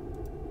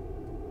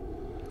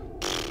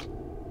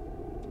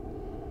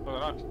 I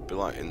don't know. Be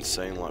like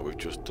insane, like we've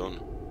just done.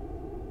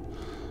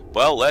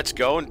 Well, let's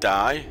go and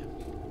die.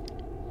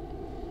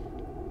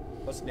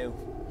 What's new?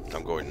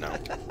 I'm going now.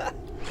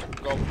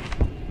 Go.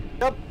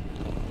 Yup.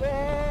 I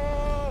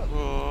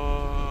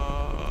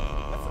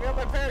forgot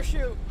my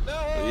parachute.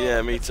 No.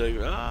 Yeah, me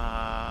too.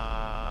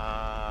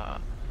 Ah.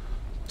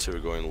 2 are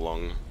going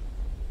long.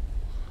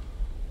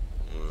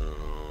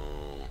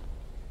 Oh.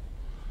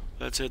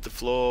 Let's hit the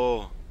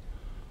floor.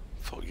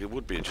 Fuck, it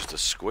would be just a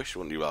squish,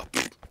 wouldn't you?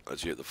 Like,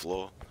 as you hit the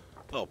floor.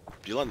 Oh,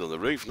 you landed on the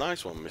roof.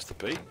 Nice one, Mr.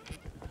 P.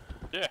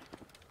 Yeah.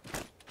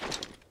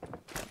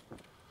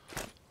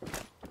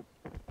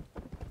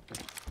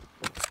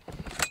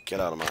 Get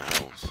out of my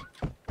house.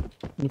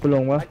 มีคนล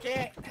งวะ I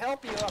can't help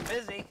you. I'm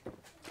busy.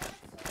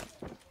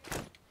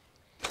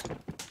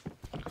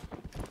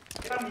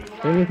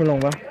 เฮ้ยมีคนลง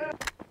ปะ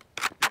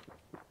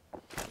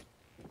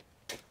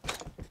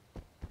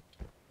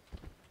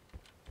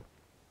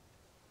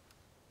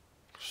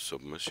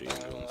Submachine gun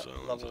silencer.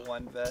 Level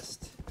 1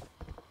 vest.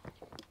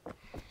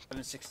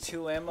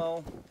 7.62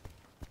 ammo.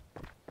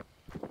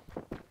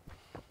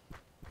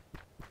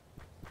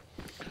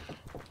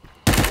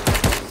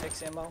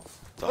 Ammo.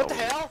 What the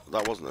hell?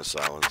 That wasn't a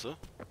silencer.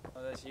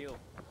 Oh, that's you.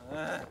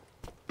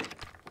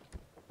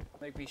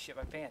 Make me shit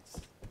my pants.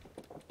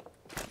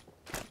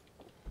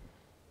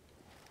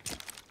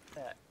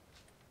 That.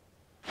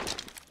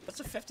 What's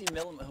a 50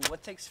 millimeter?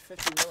 What takes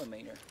 50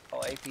 millimeter? Oh,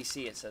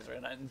 APC it says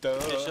right now. Duh.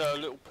 It's a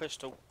little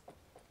pistol.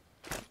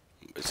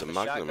 It's a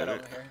Magnum, isn't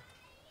it? Here.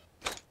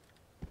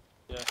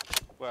 Yeah.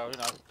 Well, you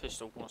know,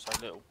 pistol. When I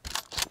say little.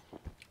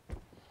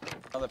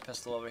 Another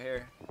pistol over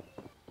here.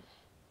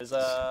 There's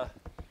a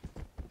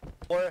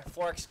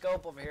 4x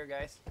scope over here,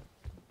 guys.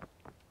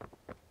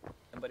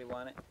 Anybody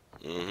want it?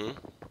 Mm-hmm. You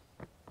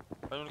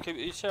want to keep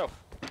it yourself?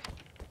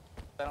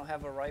 I don't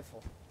have a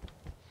rifle.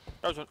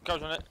 Goes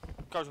on it.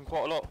 Goes on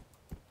quite a lot.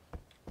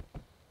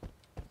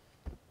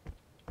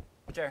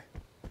 There.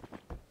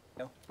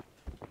 No.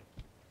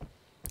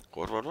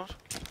 What? Right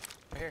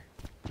here.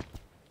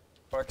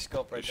 4x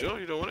scope right You sure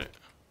you don't want it?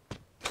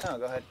 there. No,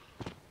 go ahead.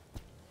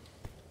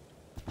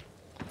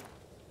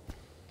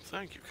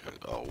 Thank you, Ken.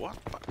 Oh, what?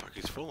 Backpack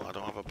is full. I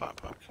don't have a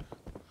backpack.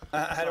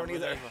 I don't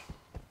either.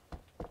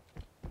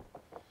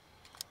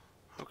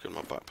 How can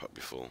my backpack be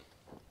full?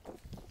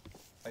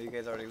 Oh, you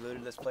guys already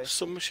looted this place?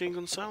 Submachine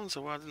gun silencer.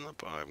 Why didn't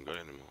I? I haven't got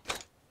it anymore.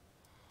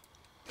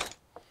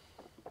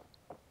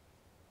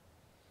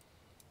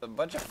 A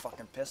bunch of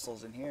fucking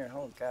pistols in here.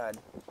 Oh god.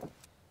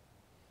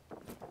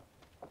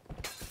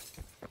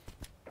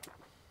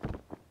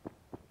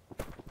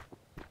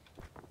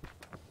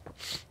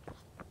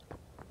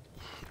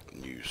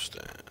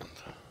 Newsstand.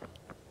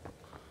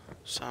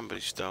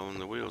 Somebody's stolen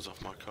the wheels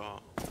off my car.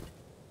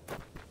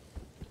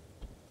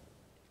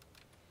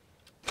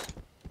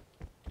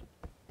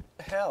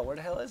 Hell, where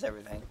the hell is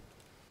everything?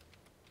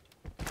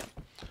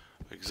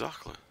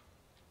 Exactly.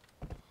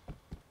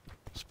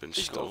 It's been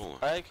He's got stolen. a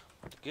bag.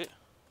 Get.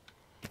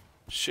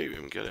 Shoot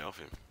him, get it off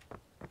him.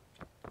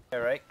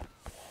 Alright.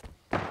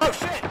 Oh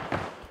shit!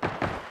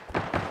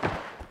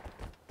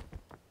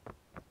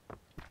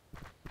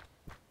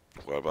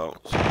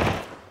 Whereabouts?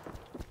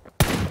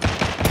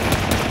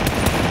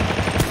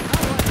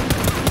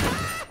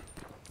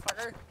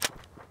 Fucker.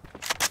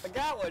 I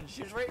got one.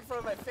 She was right in front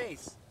of my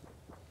face.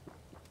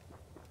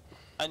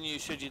 And you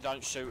said you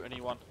don't shoot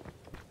anyone.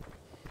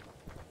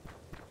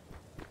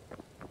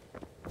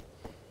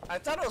 I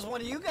thought it was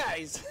one of you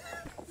guys.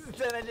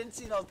 Then I didn't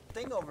see no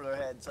thing over their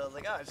head, so I was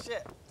like, oh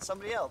shit,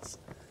 somebody else.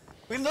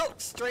 We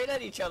looked straight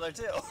at each other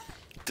too.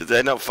 Did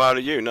they not fire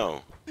at you?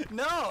 No.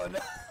 No.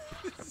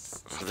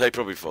 They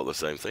probably thought the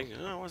same thing.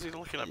 Oh, what's he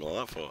looking at me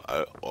like that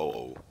for?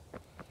 Oh.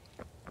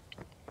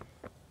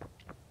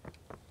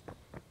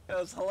 It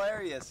was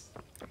hilarious.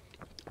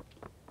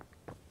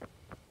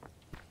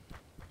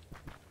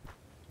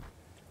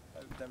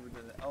 I've never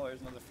done that. Oh,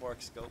 there's another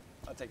 4x scope.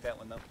 I'll take that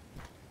one though.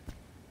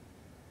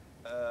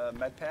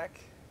 Med pack.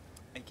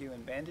 Thank you,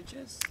 and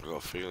bandages. I got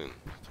a feeling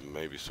there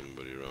may be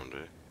somebody around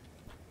here.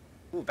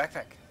 Ooh,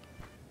 backpack.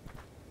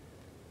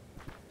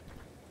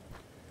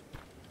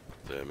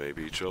 There may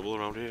be trouble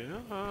around here.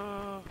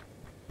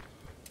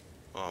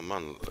 Oh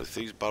man, if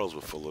these barrels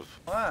were full of...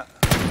 What?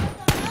 Does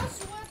the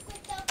mouse work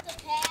without the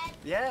pad?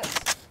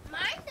 Yes.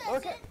 Mine doesn't.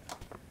 Okay.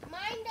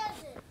 Mine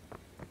doesn't.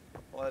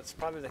 Well, it's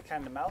probably the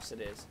kind of mouse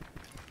it is.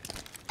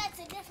 That's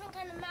a different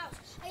kind of mouse.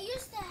 I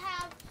used to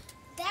have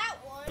that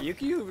one. You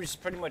can use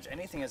pretty much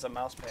anything as a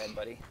mouse pad,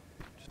 buddy.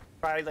 Just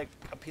probably like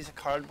a piece of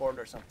cardboard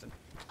or something.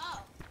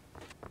 Oh.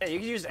 Yeah, you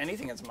can use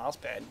anything as a mouse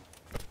pad.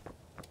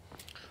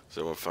 Has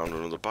anyone found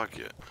another bag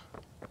yet?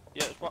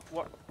 Yeah, it's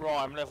what?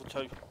 Right, I'm level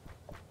 2.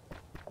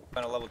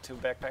 On a level 2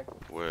 backpack.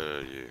 Where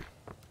are you?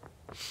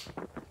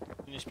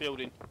 In this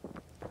building.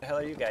 Where the hell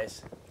are you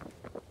guys?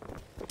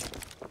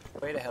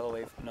 Way the hell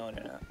away from... No,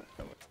 they're not.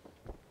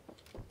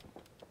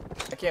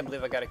 I can't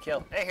believe I got a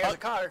kill. Hey, here's a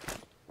car.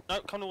 No,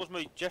 come towards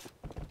me, Jeff.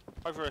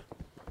 Over here.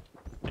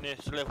 In here,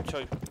 it's a level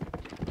 2.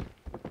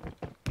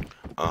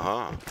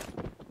 Aha.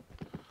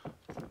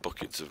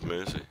 Buckets of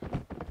mercy.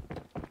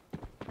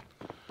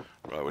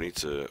 Right, we need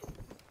to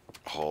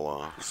haul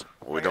ours.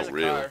 Well, we Here's don't a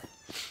really.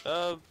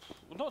 Well,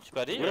 not too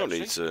bad here, We don't actually.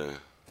 need to.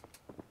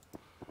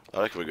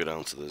 I reckon we go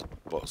down to the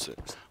what's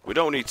it? We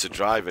don't need to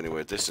drive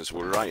anywhere distance.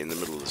 We're right in the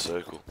middle of the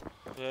circle.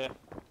 Yeah.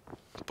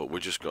 But we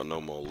just got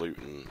no more loot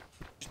and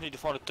Just need to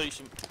find a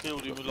decent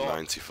building with like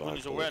 95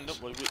 windows all round, bullets.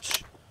 don't we?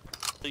 Which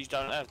these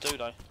don't have, do they?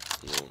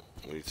 no,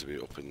 we need to be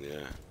up in the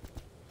air.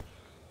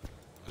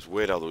 It's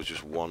weird how there was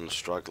just one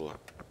straggler.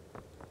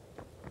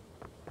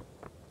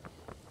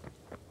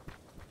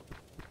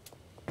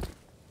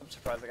 I'm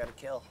surprised I got a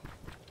kill.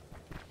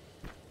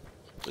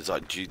 Is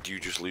that do you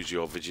just lose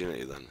your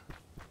virginity then?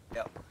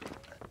 Yep.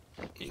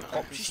 He No.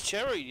 popped his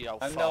cherry, the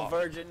old I'm fart. no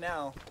virgin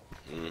now.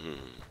 Mhm.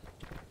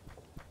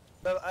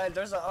 But,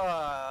 there's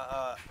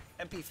a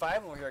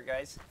MP5 over here,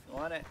 guys. If you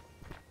want it.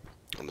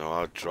 No,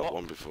 I dropped What?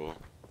 one before.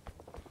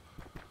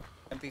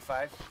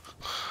 MP5.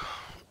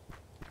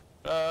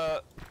 No,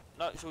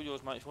 it's all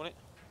yours, mate, if you want it.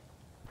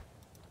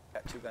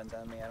 Got 2 guns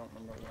on me. I don't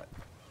remember what.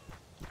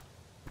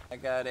 I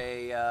got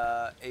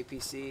a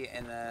APC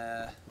and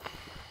a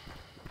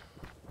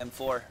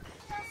M4.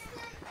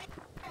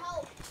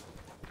 Help.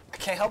 I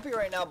can't help you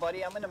right now,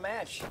 buddy. I'm in a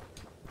match.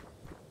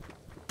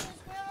 Because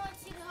Grandma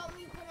wants you to help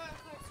me put on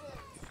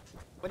cartoons.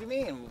 What do you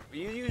mean?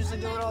 You usually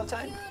do it all the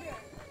time. Computer.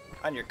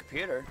 On your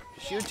computer.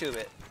 Just YouTube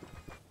it.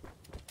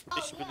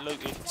 This has been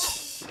looking.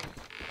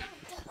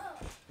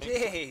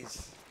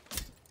 Jeez.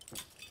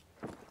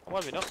 Oh,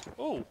 maybe not.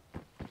 Oh.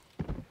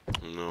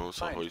 No, it's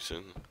Fine. a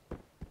hoisin.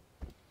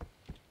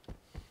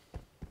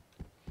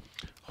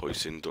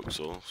 Hoisin duck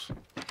sauce.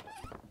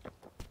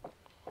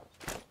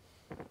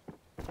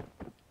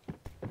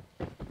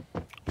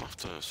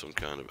 After some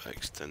kind of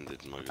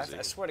extended magazine.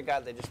 I swear to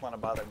God, they just want to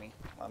bother me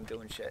while I'm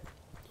doing shit.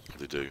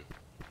 They do.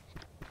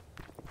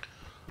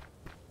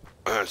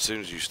 As soon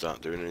as you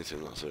start doing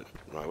anything, that's it.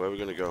 Right, where are we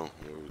going to go?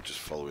 We're just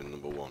following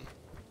number 1. What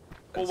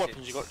Let's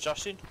weapons see. you got,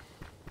 Justin?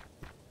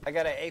 I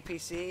got an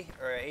APC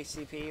or an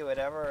ACP,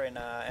 whatever, and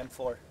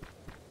M4.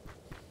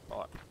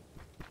 Alright.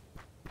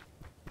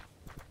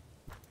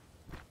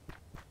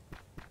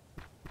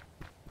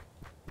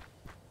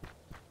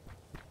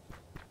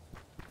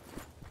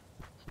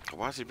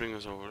 Why does he bring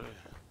us over here?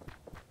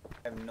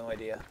 I have no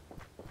idea.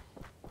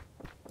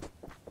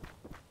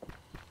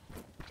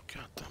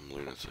 Goddamn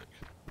lunatic.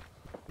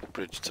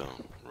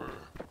 Bridgetown.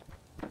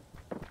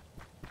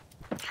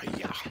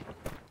 Hiya.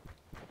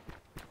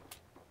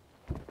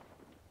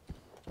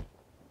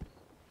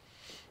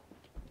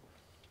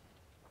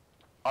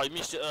 I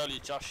missed it earlier,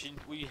 Justin.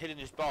 We hid in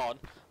this barn,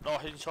 and I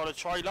hid inside a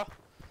trailer.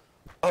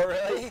 Oh,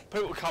 really?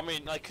 People come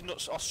in, they could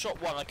not. I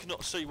shot one, they could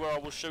not see where I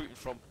was shooting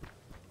from.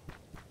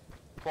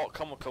 Quite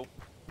comical.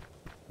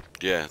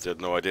 Yeah, they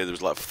had no idea. There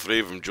was like 3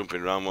 of them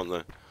jumping around, weren't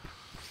there?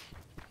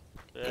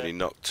 Yeah. And he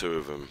knocked 2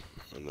 of them,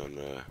 and then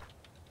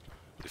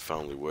they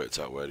finally worked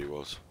out where he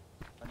was.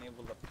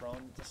 Unable to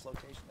prone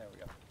dislocation. There we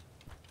go.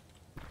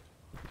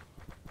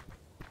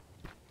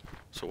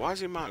 So why does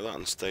he mark that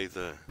and stay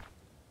there?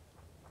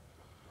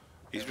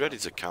 He's ready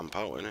to camp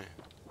out, isn't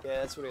he?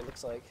 Yeah, that's what it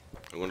looks like.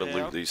 I'm going to Yeah.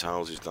 loot these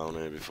houses down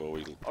here before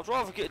we... I'd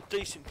rather get a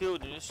decent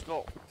building. It's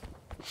not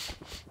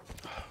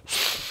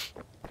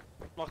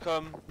like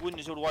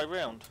windows all the way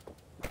round.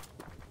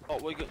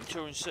 Like we got in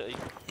Turin City.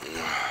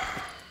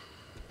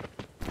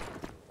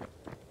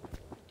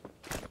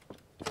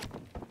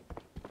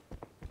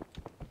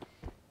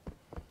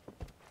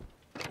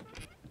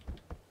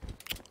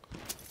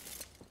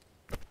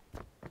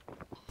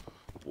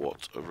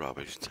 What a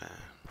rubbish town.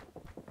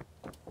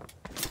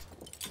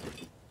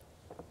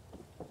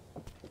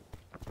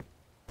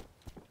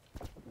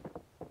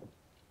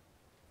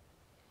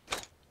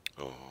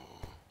 Oh.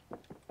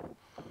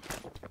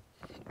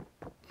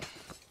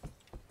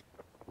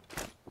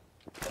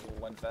 Level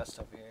 1 vest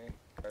up here.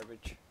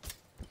 Garbage.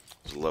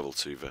 There's a level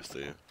 2 vest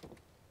here.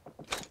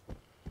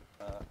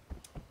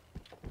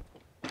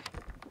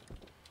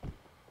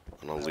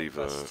 And I'll leave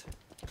a... vest.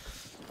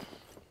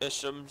 There's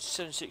some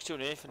 762 in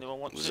here if anyone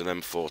wants There's it.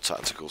 an M4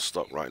 tactical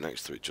stock right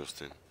next to it,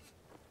 Justin.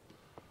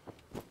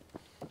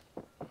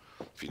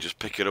 If you just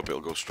pick it up, it'll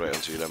go straight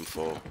onto your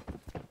M4.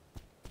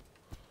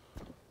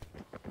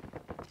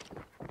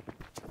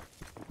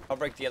 I'll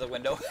break the other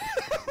window.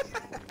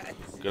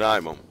 Good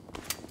night, Mum.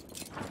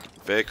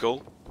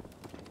 Vehicle.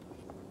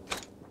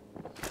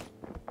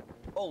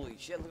 Holy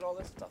shit, look at all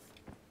this stuff.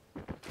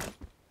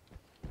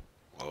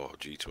 Oh,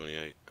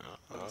 G28.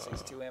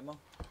 6.2 ammo.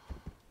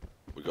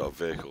 We got a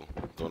vehicle.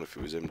 Don't know if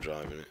it was him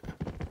driving it.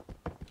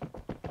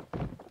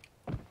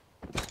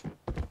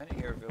 I didn't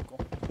hear a vehicle.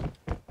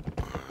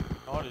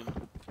 No, I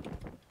didn't.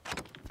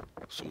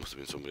 So must have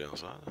been somebody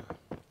else out there.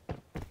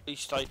 He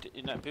stayed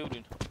in that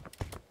building.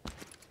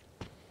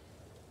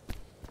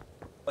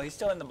 Oh, he's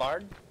still in the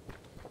barn?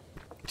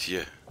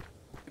 Yeah.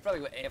 He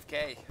probably went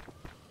AFK.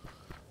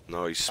 No,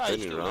 he's No, he's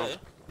spinning still around. there.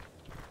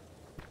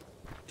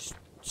 He's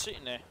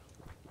sitting there.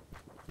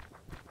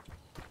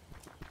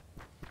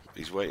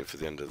 He's waiting for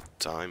the end of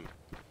time.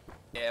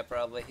 Yeah,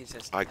 probably. He's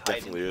just I hiding.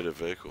 definitely heard a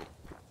vehicle.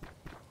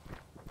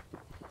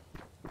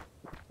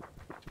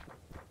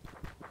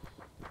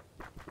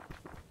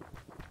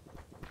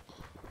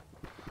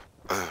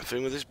 The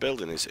thing with this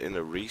building is in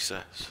a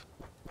recess.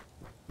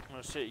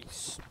 I see.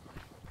 He's...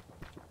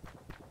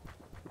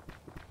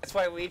 That's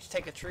why we each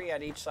take a tree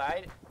on each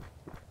side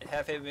and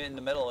have him in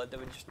the middle, and then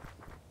we just...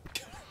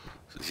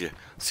 Yeah.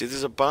 See,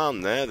 there's a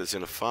barn there that's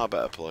in a far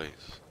better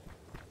place.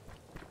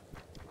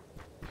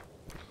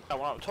 That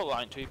one up top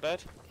that ain't too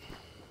bad.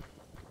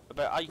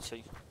 About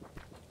 80.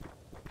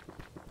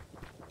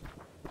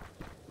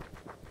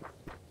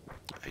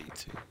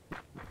 80.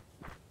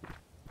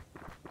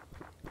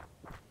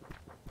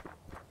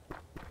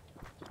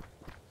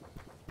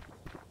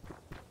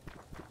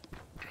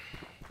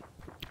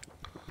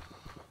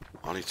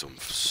 I need some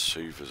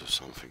soothers or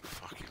something.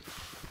 Fucking.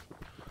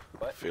 I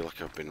What? feel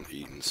like I've been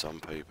eating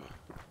sandpaper.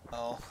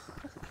 Oh.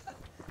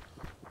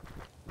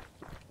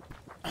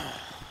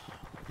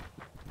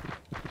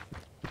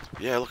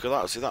 Yeah, look at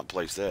that. See that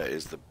place there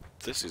is the.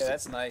 This is. Yeah,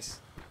 that's nice.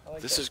 I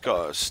like This that. has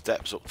got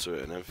steps up to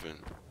it and everything.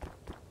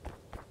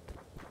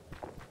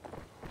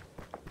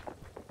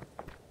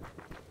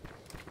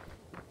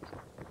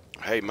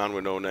 Hey man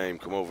with no name,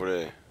 come over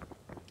here.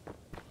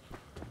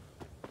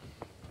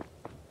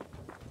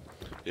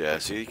 Yeah,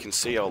 see, you can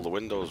see all the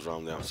windows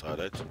around the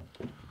outside edge.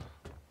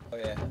 Oh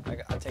yeah,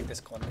 I'll take this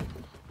corner.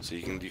 So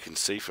you can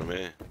see from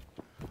here,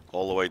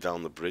 all the way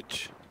down the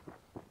bridge.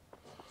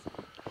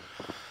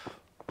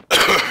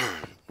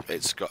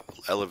 It's got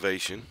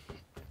elevation,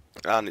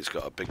 and it's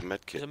got a big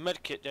med There's kit. a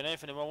med kit down here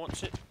if anyone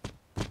wants it.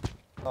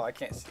 Oh, I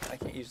can't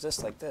use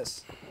this like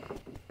this.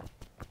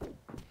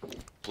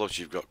 Plus,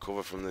 you've got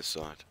cover from this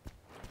side.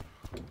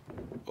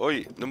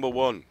 Oi, number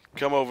one,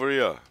 come over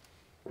here.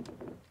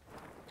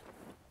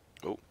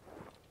 Oh,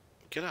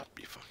 get up,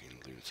 you fucking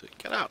lunatic!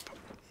 Get up.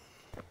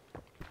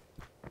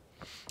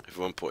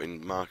 Everyone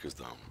putting markers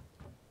down.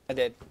 I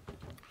did.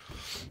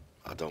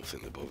 I don't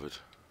think they're bothered.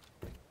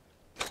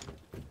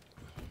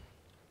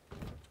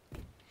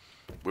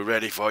 We're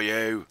ready for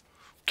you.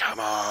 Come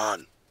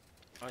on.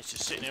 Oh, he's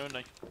just sitting here, isn't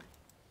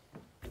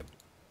he?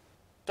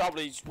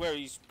 Doubly's where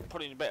he's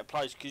put in a better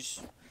place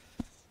because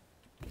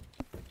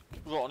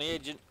we're right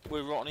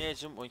on the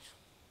edge, aren't we?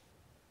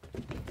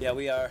 Yeah,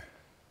 we are.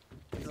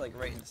 He's like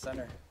right in the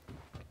center.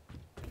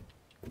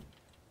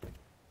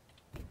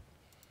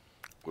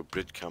 We're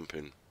bridge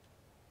camping.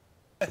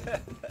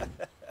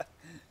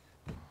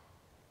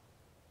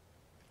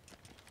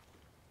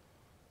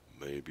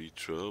 Maybe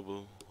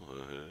trouble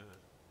ahead.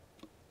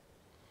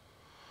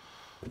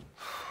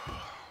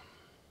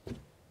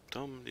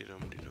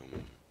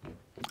 Dum-de-dum-de-dum.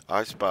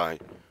 I spy,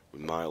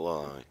 with my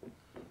lie,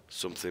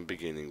 something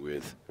beginning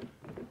with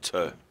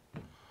T.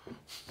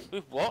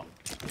 With what?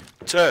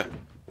 T.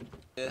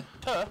 Yeah.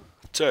 Her?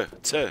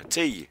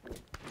 T.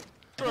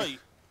 3.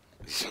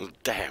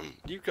 Damn,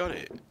 you got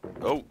it.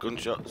 Oh,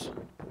 gunshots.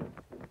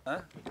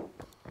 Huh?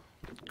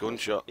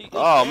 Gunshot. He-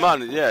 Oh yeah.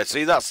 man, yeah,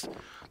 see that's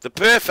the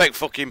perfect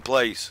fucking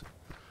place.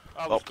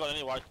 I was gone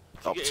anyway.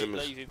 If you get him,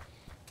 Optimus. leave him.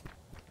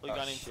 We're Oh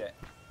going in. shit.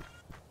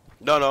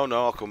 No,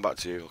 I'll come back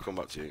to you.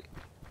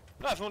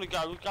 No, if you want to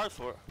go, we'll go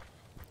for it.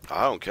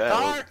 I don't care.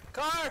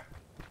 Car!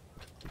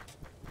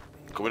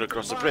 Coming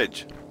across the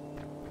bridge.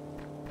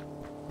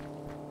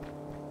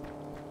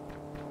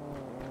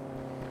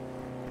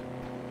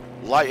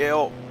 Light it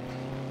up.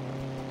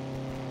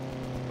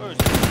 Where is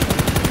it?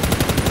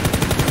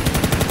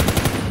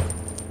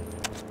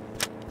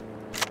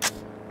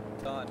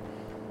 Done.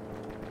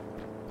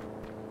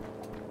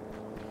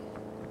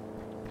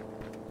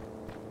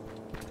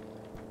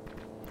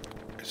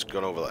 It's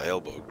gone over that hill,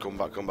 but come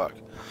back.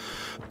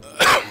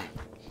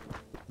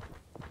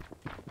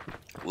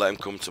 Let him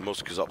come to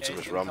us, because Yeah, Optimus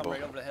he's gonna Rambo. come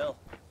right over the hill.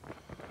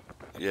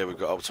 Yeah, we've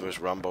got Optimus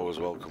Rambo as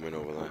well coming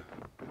over there.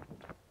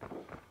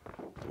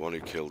 The one who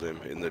killed him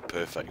in the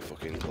perfect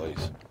fucking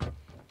place.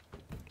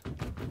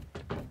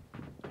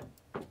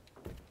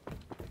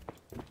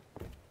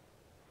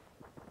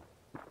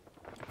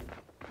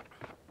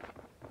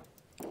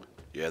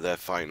 Yeah, they're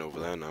fighting over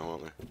there now,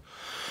 aren't they?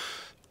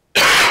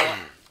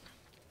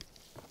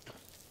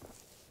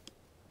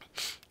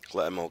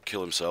 Let them all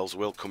kill themselves.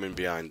 We'll come in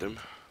behind them.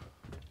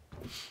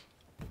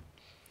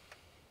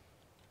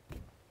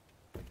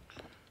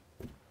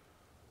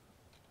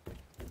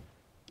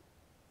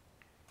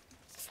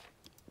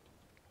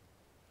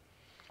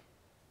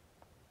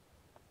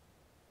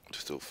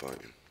 Still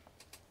fighting.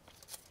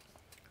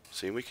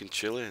 See, we can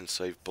chill here and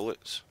save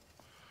bullets.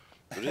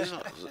 But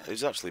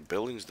there's actually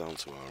buildings down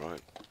to our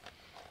right.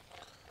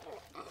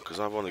 Because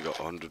I've only got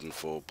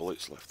 104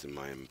 bullets left in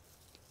my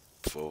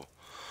M4.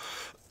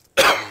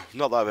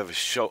 Not that I've ever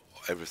shot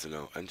everything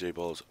out. NJ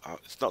Balls.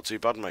 It's not too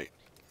bad, mate.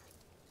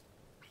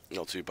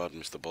 Not too bad,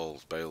 Mr.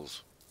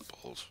 Bales.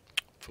 Balls.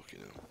 Fucking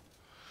hell.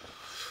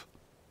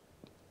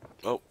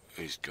 Oh,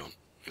 he's gone.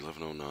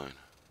 11:09.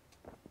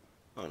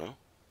 Oh no.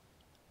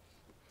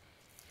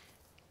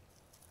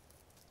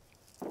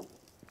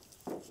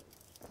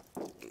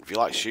 If you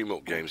like shoot 'em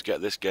up games,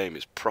 get this game.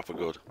 It's proper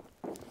good.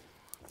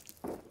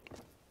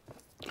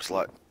 It's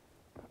like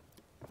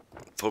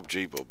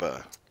PUBG but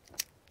better.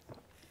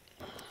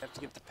 Have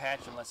to get the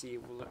patch unless he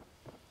will.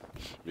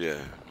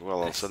 Yeah.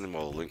 Well, I'll send him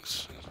all the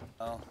links.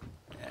 Oh,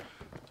 yeah.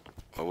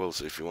 I will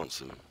see if he wants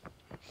them.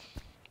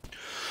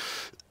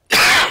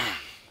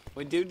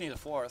 We do need a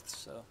 4th,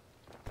 so.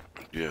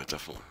 Yeah,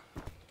 definitely.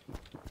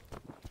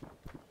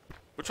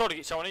 We're trying to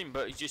get someone in,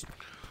 but he's just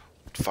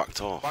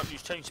Fact off. won't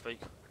use TeamSpeak.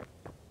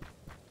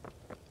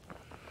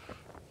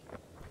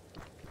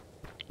 For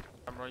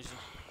some reason.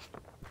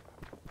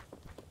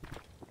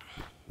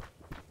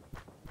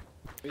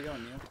 Where you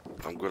going, Neil?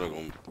 I'm gonna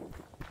go.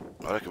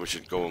 I reckon we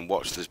should go and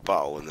watch this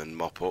battle and then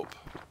mop up.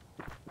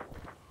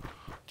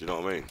 Do you know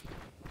what I mean?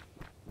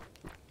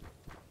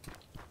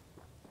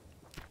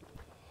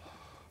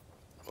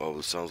 Oh,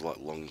 this sounds like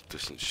long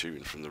distance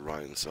shooting from the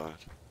right hand side.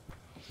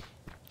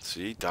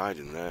 See, he died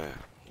in there,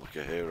 like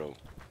a hero.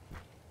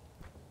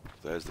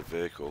 There's the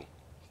vehicle.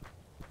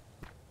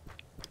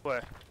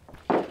 Where?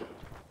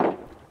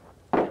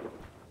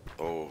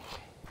 Oh,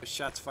 There's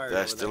shots fired they're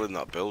over still there. in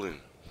that building.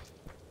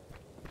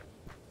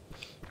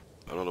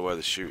 I don't know where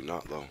they're shooting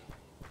at though.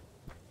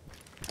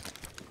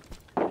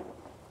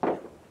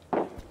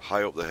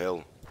 High up the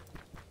hill.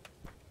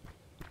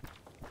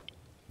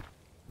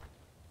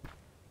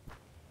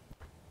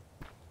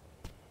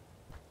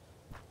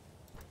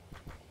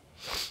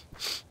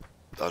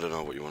 I don't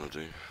know what you want to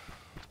do.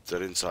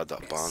 They're inside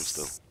that barn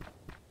still.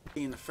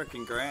 In the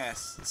freaking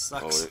grass. It Oh,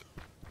 sucks. That's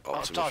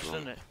Optimus dodged, wrong.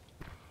 isn't it?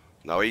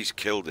 Now he's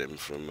killed him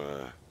from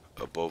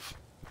above.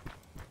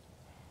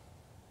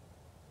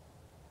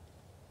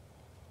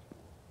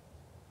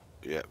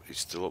 Yep, he's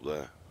still up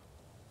there.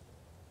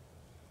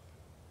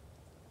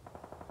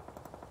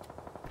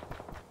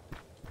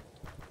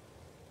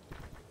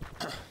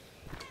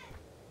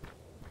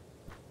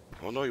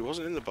 Oh no, he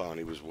wasn't in the barn,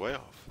 he was way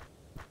off.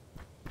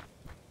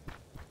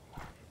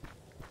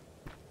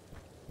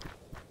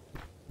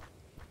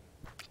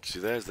 See,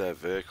 there's their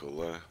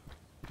vehicle there.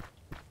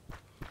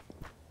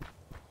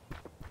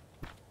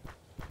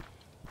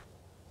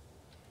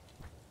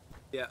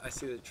 Yeah, I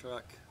see the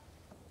truck.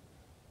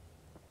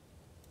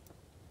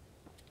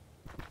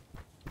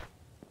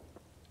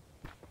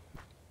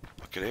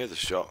 I can hear the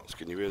shots.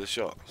 Can you hear the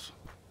shots?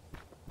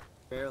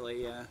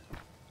 Barely, yeah.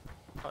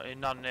 Not in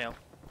none now.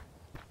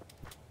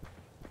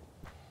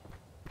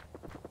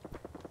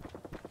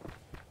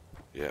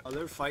 Yeah. Oh,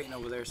 they're fighting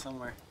over there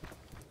somewhere.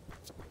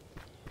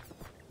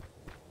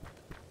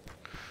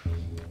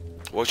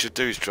 What we should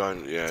do is try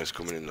and... Yeah, it's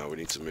coming in now. We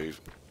need to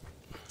move.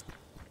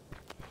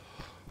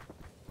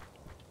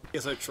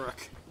 Here's our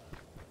truck.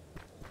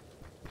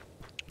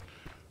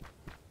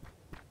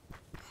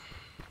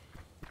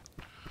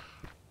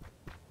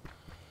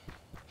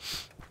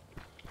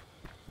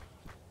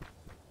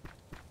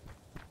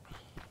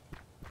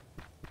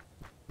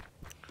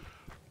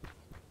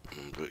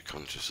 I'm a bit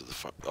conscious of the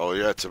fact... Oh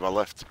yeah, to my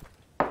left.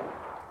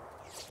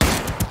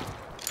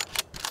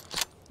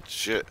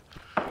 Shit.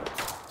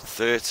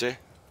 30.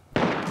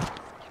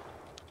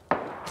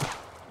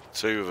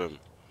 2 of them.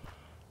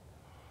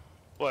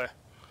 Where?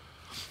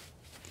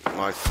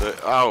 My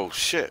oh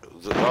shit!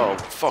 Oh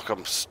fuck!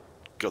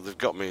 They've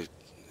got me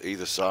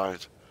either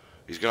side.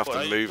 He's gonna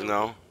have to move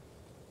now.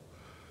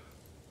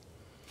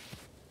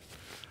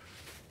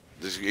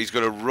 He's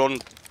gonna run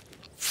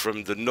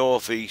from the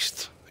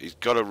northeast. He's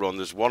got to run.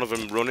 There's one of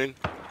them running.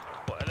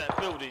 What, in that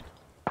building?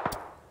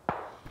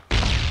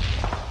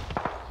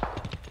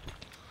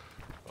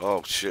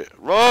 Oh shit!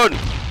 Run!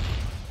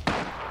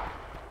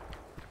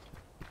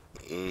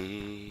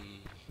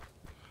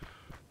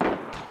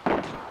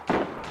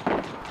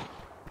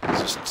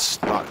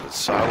 Just not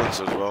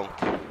silence as well.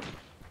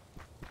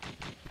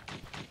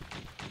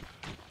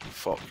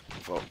 Fuck!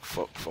 Fuck!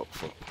 Fuck! Fuck!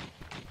 Fuck!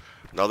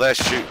 Now they're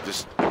shooting.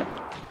 This.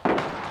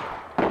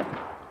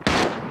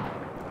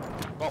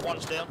 Right,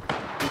 one's down.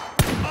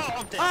 Oh,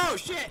 I'm down. Oh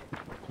shit!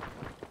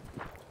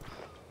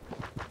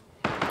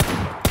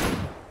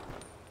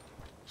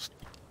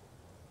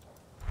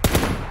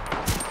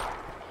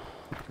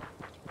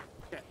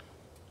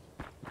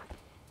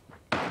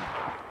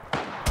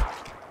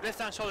 Left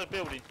hand side of the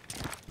building.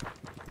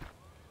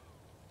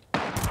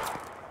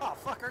 Oh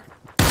fucker!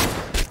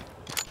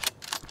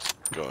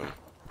 Go.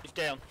 He's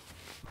down.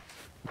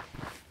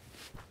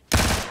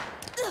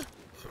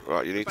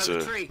 Right, you need By to.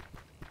 the tree.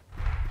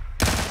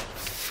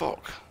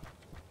 Fuck.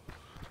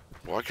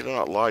 Why can I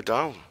not lie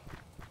down?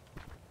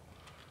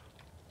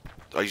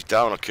 Oh, he's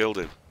down, I killed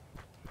him.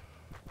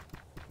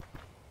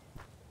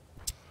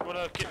 You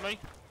wanna get me?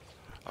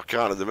 I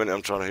can't at the minute,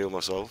 I'm trying to heal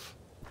myself.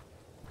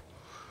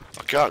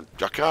 I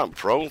can't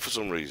prone for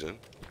some reason.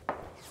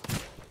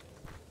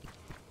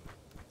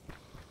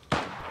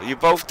 Are you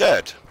both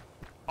dead?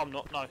 I'm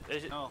not, no.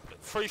 There's No.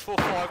 3, 4,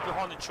 5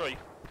 behind the tree.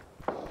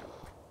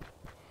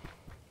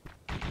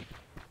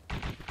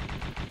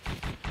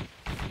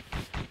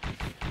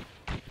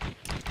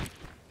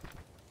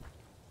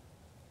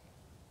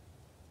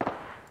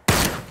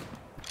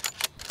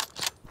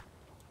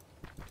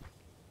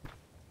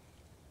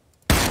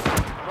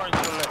 Running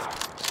to the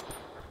left.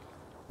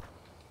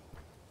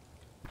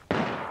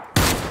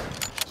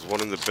 There's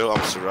one in the build,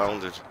 I'm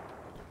surrounded.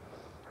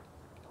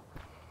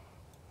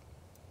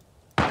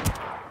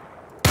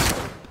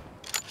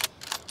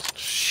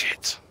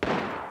 Shit.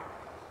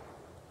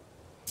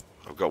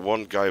 I've got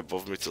one guy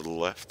above me to the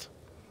left.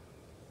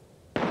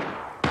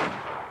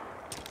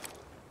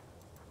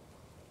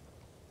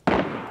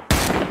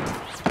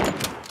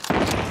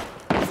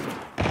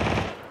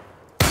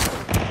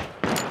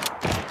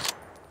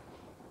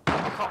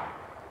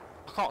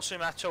 I can't see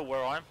him at all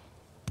where I am.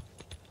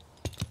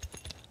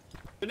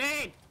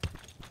 Grenade!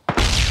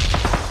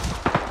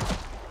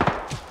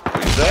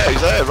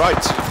 He's there,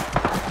 right.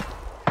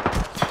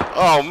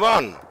 Oh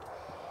man!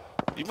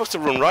 You must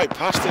have run right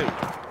past him.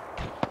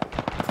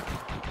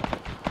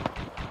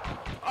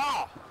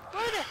 Oh!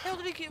 Where the hell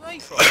did he get me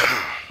from?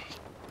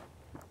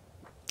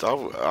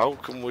 How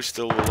come we're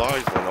still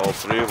alive when all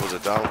 3 of us are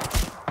down?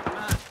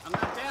 I'm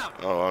not down.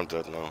 Oh, I'm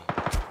dead now.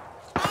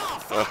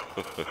 Oh,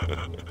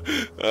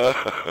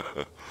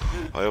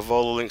 I have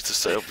all the links to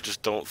set up, I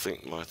just don't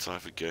think my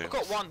type of game. I've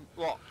got one,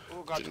 what?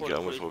 We'll go Didn't to get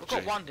on with I've PUBG.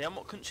 got one down,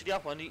 I couldn't see the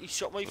other one. He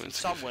shot me from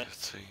somewhere.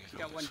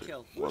 got one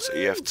kill. What's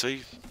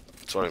EFT?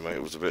 Sorry mate,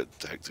 it was a bit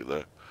hectic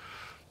there.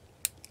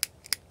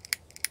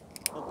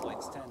 Whole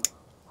points 10.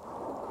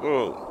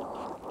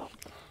 Whoa.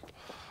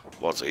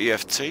 What's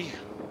EFT? EFT,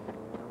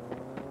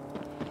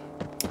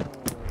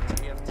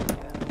 yeah.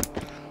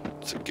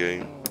 fucked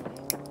again.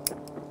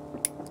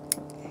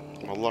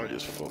 My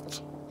lighter's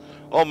fucked.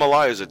 All my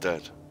lighters are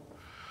dead.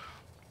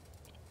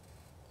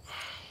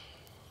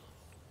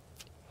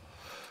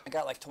 I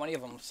got like 20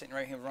 of them sitting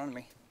right here in front of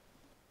me.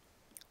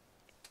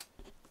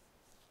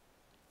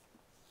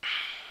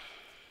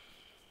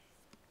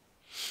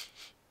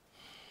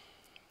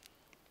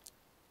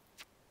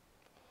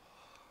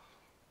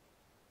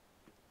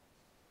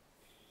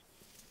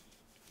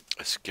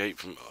 Escape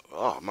from...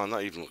 Oh man,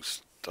 that even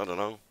looks... I don't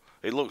know.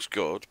 It looks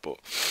good, but...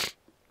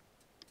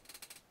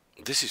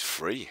 This is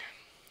free.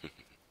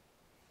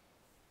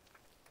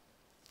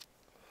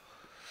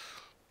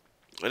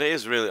 And it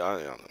is really...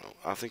 I don't know.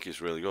 I think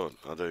it's really good.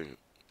 I do.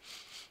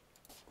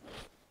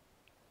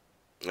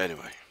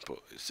 Anyway, but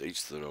it's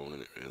each to their own,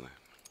 isn't it, really?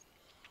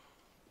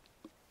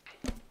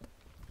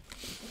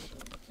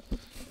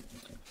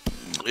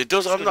 It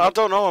does... I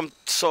don't know. I'm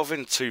sort of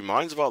in two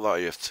minds about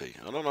that EFT.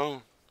 I don't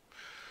know.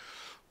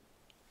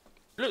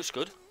 Looks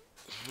good.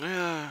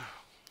 Yeah.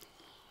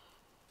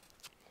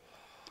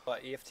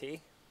 What, EFT?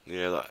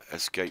 Yeah, that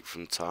Escape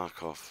from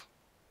Tarkov.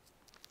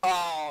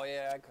 Oh,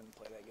 yeah, I couldn't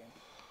play that game.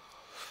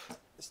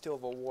 It's too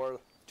of a war,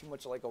 too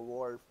much like a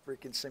war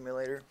freaking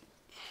simulator.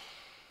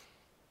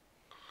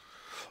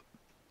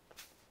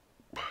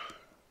 I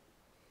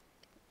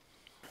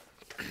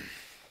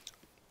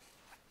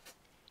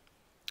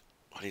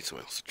need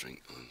something else to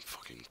drink than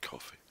fucking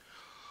coffee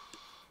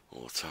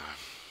all the time.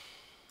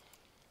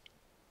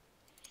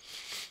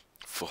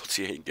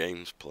 48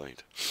 games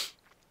played.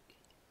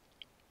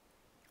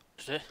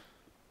 Is it?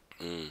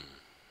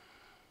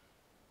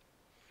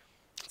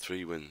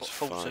 3 wins, What,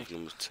 5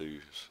 number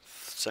 2s,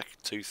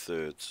 2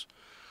 thirds,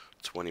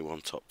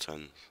 21 top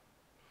 10s,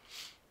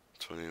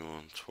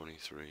 21,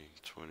 23,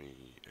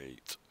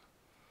 28,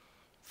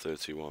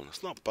 31.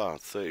 That's not bad.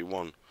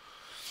 31.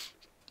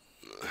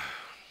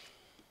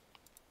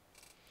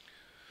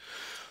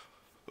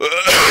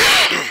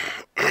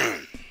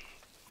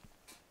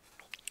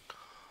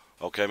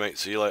 Okay, mate.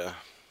 See you later.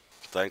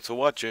 Thanks for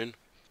watching.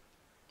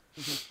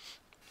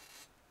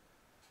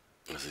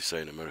 As they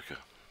say in America.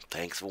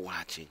 Thanks for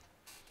watching.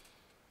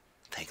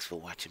 Thanks for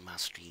watching my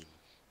stream.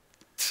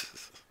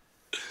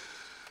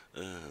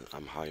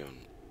 I'm high on...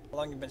 How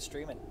long you been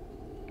streaming?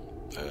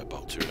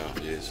 About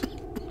 2.5 years.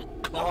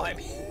 No, I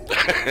mean...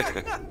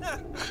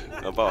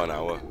 About an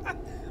hour.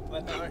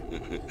 1 hour?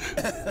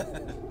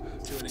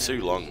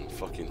 Too long.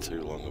 Fucking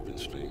too long I've been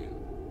streaming.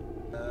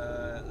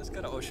 Let's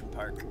go to Ocean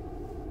Park.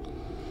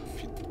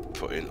 If you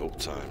put in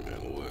uptime,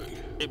 it'll work.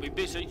 It'll be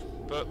busy,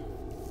 but...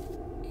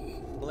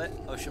 Will it?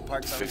 Ocean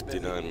Park's always busy.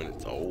 59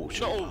 minutes. Oh,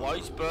 Not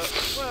always,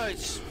 but... Well,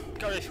 it's...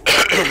 Alright,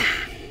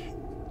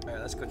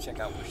 let's go check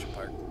out Ocean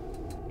Park.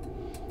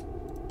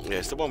 Yeah,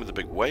 it's the one with the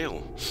big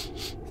whale.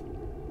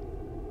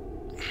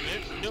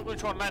 You're not going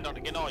to try and land on it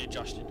again, are you,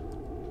 Justin?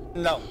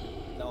 No.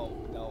 No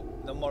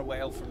more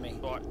whale for me.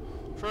 Right.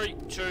 3,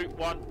 2,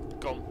 1,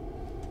 gone.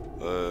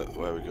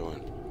 Where are we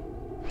going?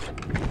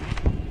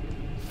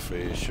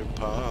 Fisher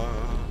Park.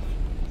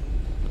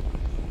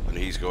 And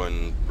he's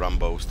going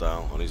Rambo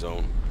style on his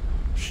own.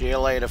 See you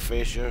later,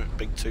 Fisher.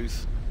 Big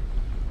tooth.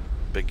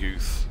 Big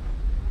youth.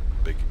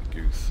 Big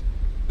goose.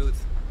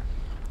 Booth.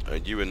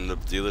 You and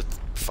the other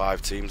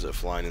 5 teams that are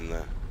flying in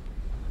there.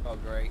 Oh,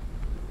 great.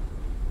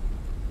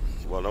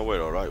 Well, no,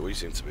 we're alright. We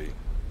seem to be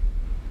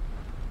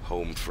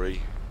home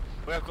free.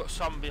 We have got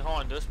some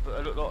behind us, but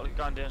they look like they're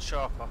going down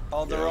sharper.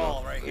 Oh, they're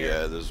all right here.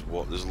 Yeah, there's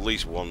at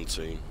least one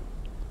team.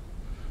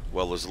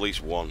 Well, there's at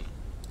least one.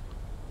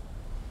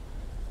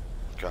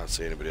 Can't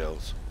see anybody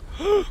else.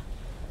 I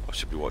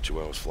should be watching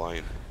where I was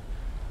flying.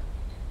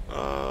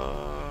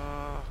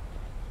 I'm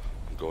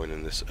going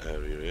in this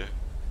area here.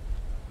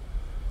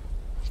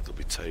 There'll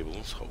be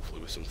tables,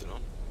 hopefully with something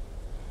on.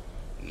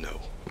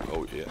 No.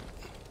 Oh, yeah.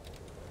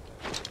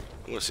 I'm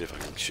gonna see if I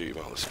can shoot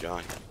him out of the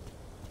sky.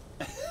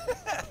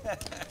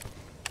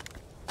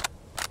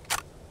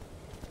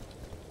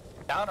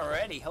 Down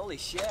already, holy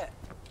shit.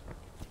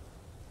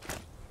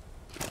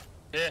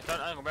 Yeah, don't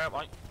hang about,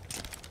 mate.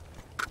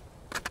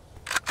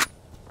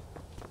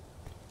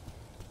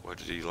 Where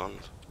did he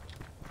land?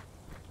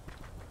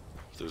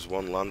 There's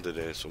one landed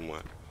here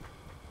somewhere.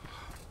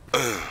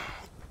 Level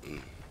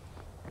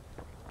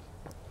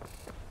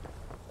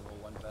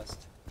 1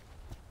 vest.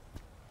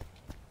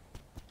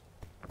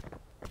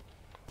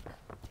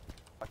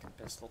 Fucking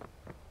pistol.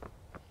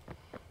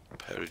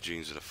 Pair of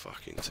jeans and a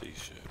fucking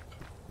t-shirt.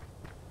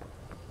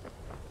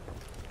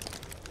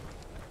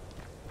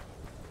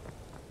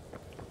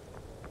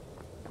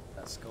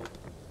 That's scope.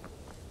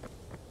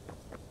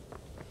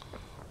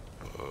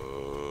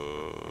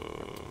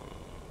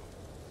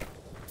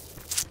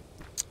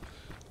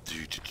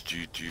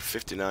 Do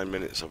 59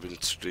 minutes. I've been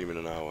streaming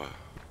an hour.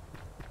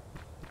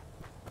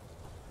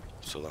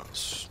 So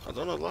that's... I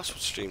don't know, the last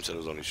stream said I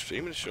was only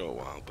streaming a short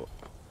while, but...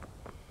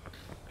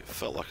 It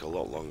felt like a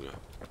lot longer.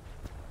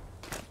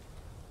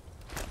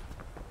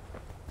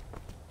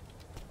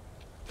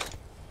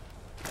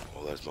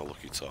 Oh, there's my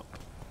lucky top.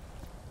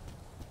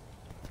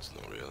 It's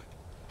not really.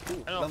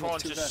 Ooh, And I'll level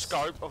find 2 just vest.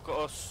 scope. I've got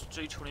a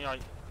G28.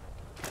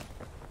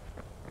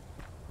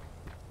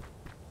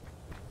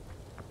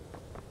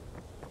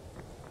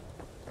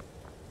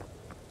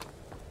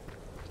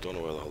 Don't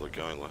know where that other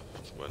guy left.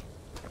 Went.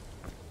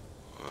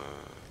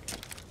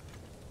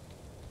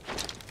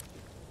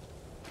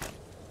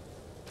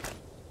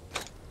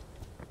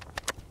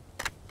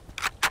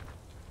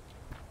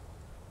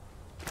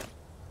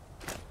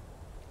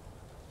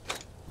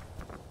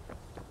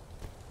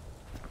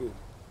 Ooh,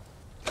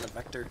 got a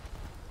vector.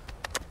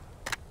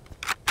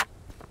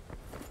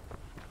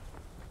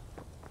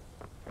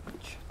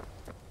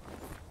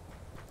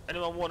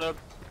 Anyone want a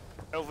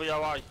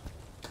LVOA?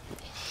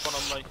 One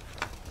on me.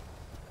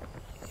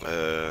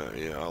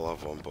 Yeah, I'll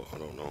have one, but I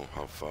don't know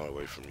how far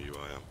away from you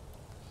I am.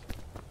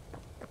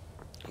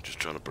 I'm just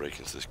trying to break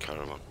into this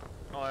caravan.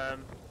 I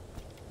am.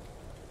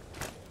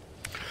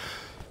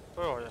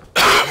 Where are you?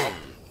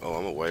 Oh,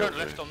 I'm away Turn over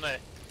left here. on there.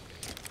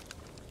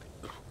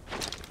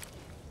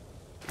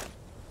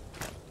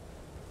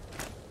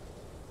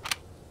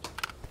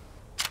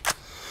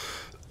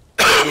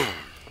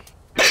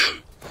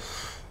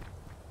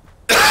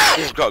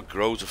 I've got a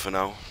Grozer for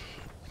now.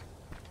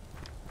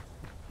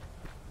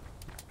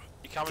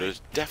 You coming?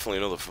 There's definitely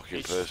another fucking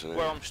He's person where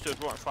here. I'm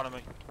stood, right in front of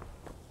me.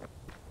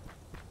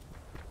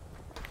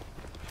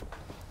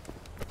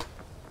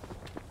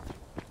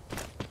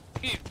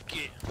 You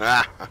get.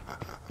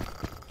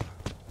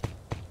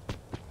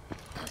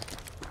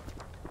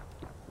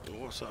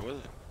 What's that with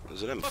it?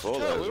 There's an Must M4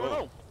 there tell, as we were well.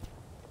 all.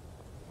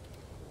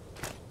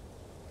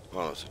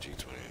 Oh, no, it's a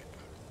G28.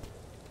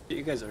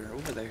 You guys are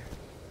over there.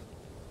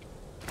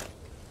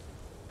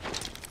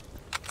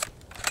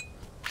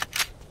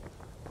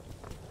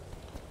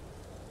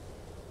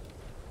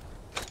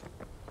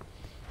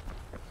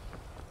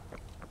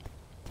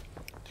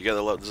 You get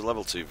there's a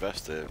level 2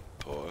 vest here,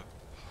 Porter.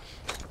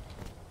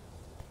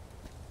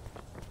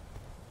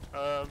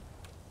 Got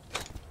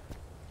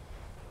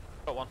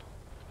one.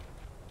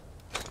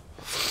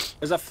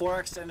 There's a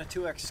 4x and a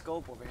 2x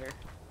scope over here.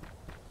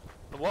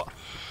 The what?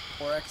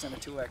 4x and a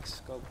 2x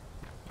scope.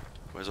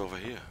 Where's over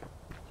here?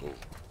 Oh,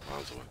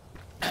 miles away.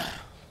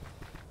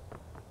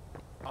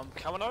 I'm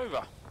coming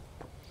over.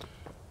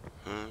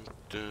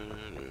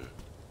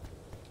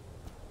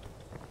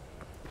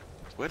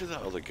 Where did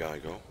that other guy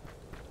go?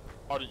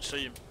 I didn't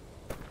see him.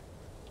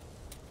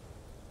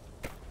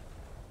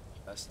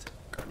 Best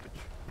garbage.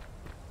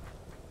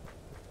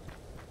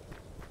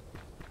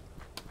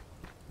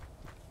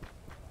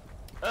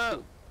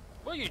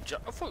 Where are you,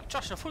 Justin? I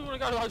thought you want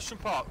to go to Ocean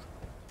Park.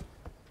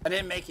 I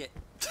didn't make it.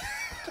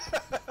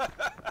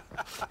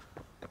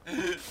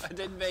 I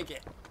didn't make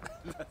it.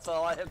 That's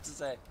all I have to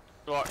say.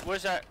 Right,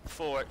 where's that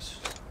 4X?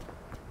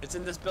 It's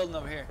in this building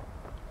over here.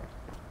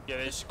 Yeah,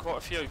 there's quite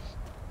a few.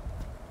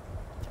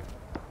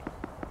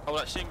 Oh,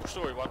 that single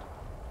story one?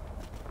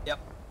 Yep.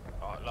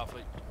 Alright,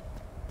 lovely.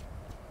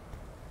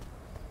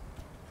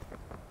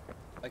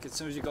 Like as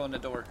soon as you go in the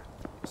door,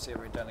 you see it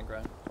right down the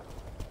ground.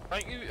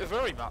 Thank you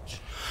very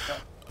much.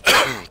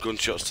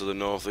 Gunshots to the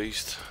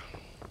northeast.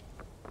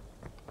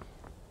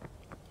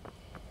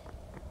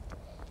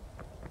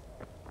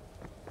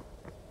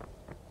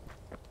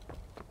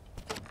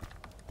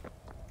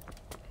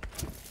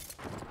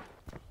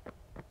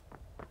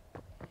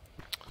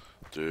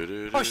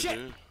 Oh, shit!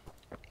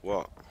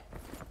 What?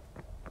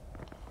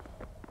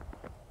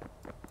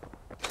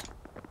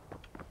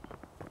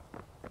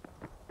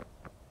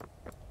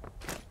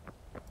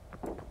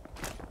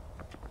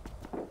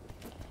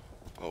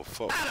 Oh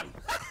fuck. Adam!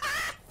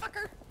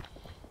 Fucker!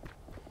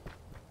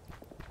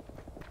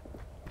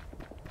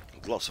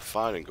 There's lots of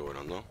firing going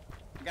on though.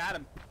 Got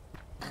him.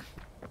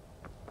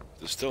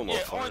 There's still more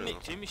Yeah, I firing.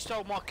 nicked him, he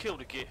stole my kill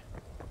to get.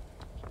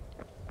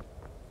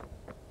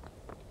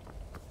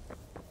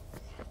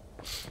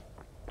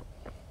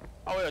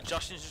 Oh yeah,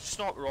 Justin's a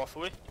sniper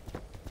rifle, eh?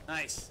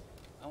 Nice.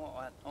 I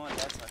want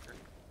that sucker.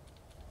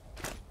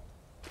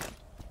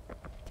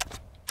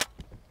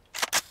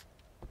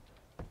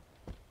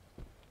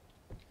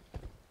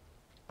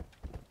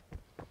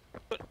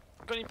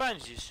 Got any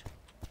bandages?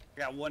 I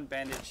got one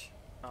bandage.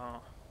 Oh.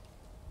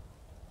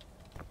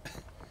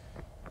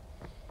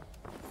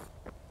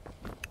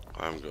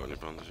 I haven't got any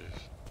bandages.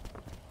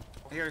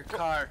 I hear a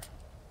car.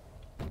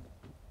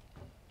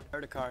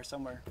 Heard a car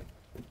somewhere.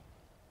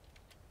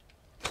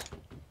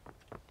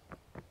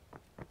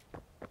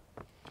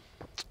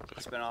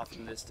 It's been off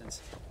in the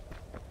distance.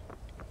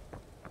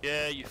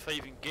 Yeah, you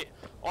thieving git.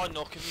 I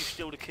knock him, you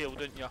steal the kill,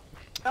 didn't you?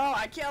 Oh,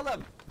 I killed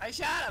him! I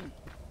shot him!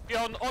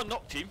 Yeah, I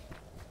knocked him.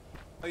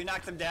 Oh, you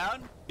knocked him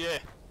down? Yeah.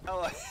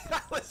 Oh, I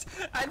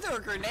threw a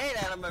grenade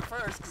at him at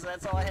first because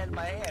that's all I had in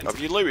my hand. Have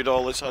you looted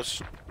all this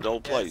house, the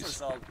whole Yeah, place? this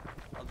is all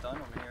done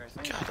over here, I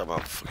think. God,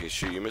 I'm fucking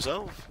shooting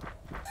myself.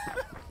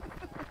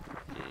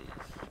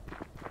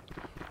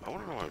 I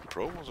wonder why my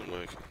pro wasn't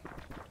working.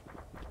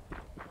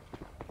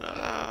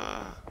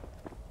 Ah.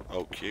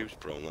 Oh, Q's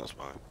prone, that's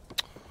why.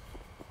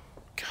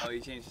 Oh,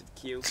 you changed it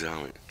to Q?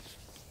 Damn it.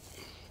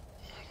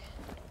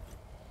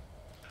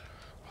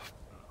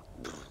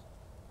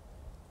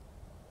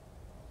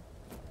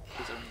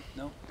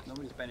 No,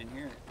 nobody's been in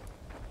here.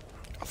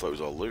 I thought it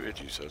was all looted,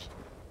 you said.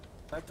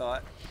 I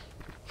thought.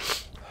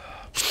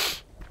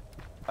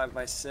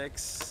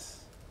 5x6.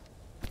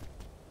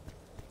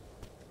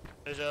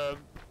 There's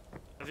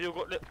have you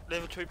all got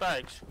level 2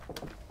 bags?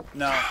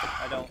 No,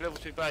 I don't. Level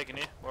 2 bag in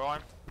here, where I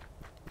am.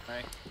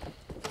 Right.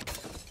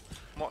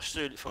 Might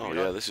steal it from Oh you.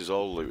 yeah, though. this is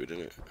all looted,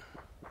 isn't it?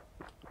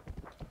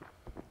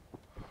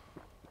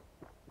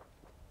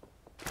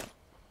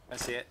 I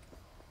see it.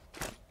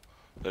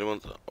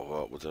 Anyone?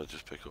 Oh, what did I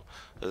just pick up?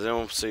 Has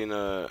anyone seen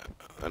an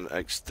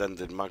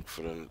extended mag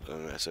for an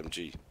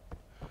SMG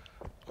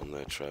on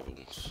their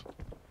travels?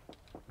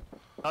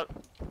 No.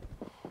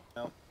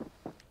 No.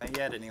 Not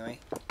yet, anyway.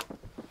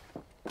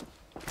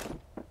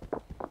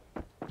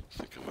 I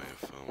think I may have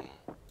found one.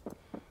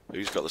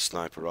 Who's got the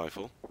sniper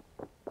rifle?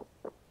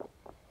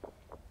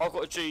 I've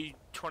got a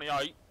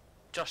G28.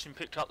 Justin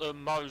picked up the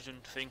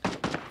Mosin thing.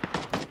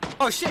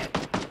 Oh shit!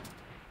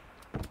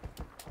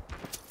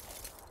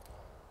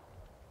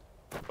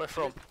 Where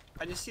from?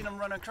 I just seen him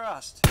run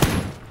across.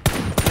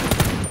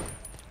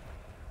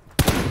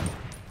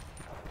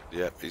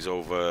 Yep, he's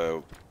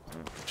over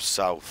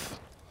south.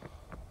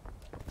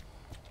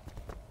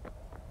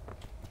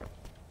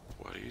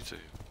 What do you do?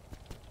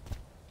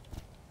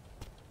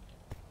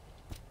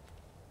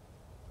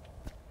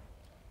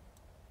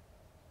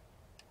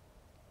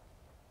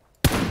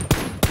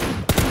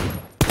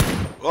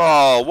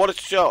 Oh, what a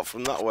shot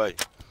from that way.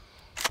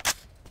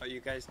 Oh, you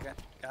guys got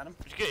him?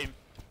 Did you get him?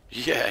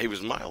 Yeah, he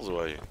was miles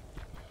away.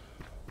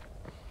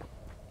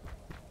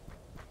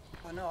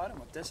 Oh no, I don't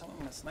want this. I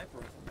want a sniper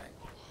rifle back.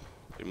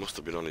 He must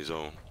have been on his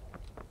own.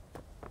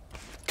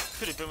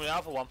 Could have been with the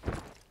other one.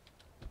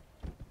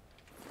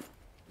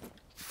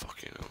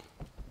 Fucking hell.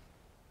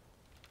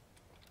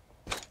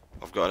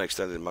 I've got an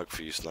extended mag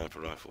for your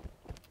sniper rifle,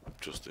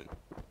 Justin.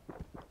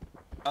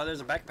 Oh,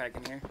 there's a backpack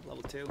in here,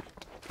 level 2.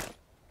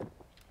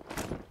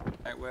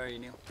 Alright, where are you,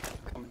 Neil?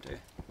 I'm coming to you.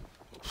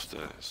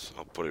 Upstairs.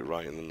 I'll put it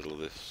right in the middle of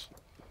this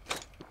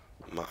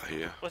mat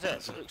here. What's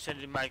that?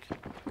 Extended mag.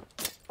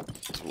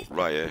 It's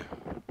right here.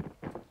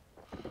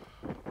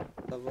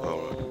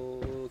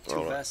 Level 2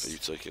 Alright, vest. are you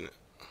taking it?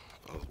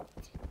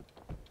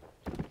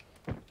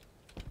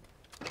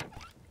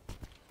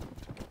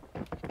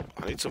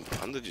 I need some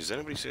bandages.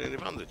 Anybody seen any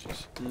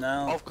bandages?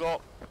 No. I've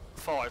got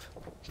 5.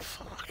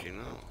 Fucking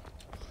hell.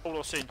 All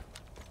I've seen.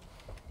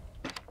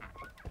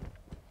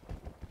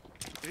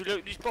 Have you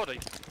looked at his body?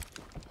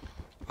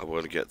 I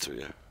want to get to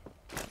you.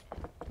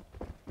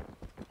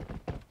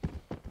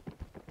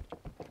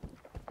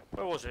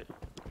 Where was it?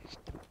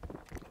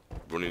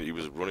 Running, he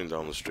was running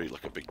down the street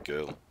like a big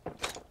girl.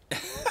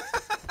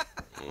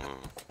 Oh.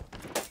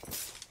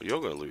 You're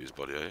going to loot his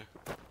body, are you?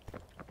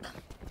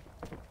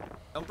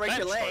 Don't break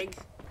your Thanks, leg.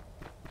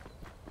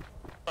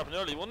 Happened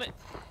early, wasn't it?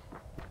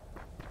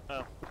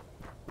 Oh.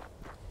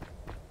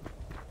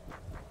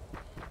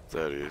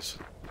 There he is.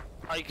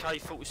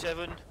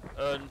 AK-47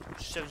 and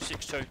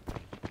 7.62.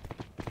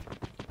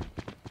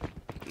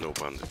 No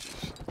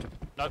bandages.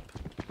 Nope.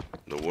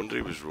 No wonder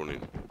he was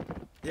running.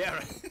 Yeah,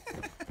 right.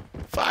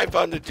 5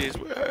 bandages!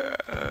 Yeah.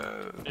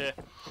 Right,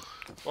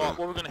 where are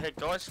we going to head,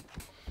 guys?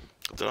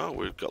 I don't know,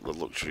 we've got the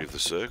luxury of the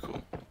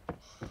circle.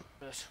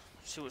 Let's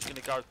see what's going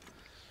to go.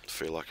 I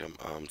feel like I'm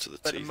armed to the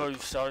Better teeth.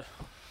 move, so.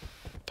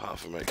 Apart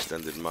from an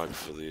extended mag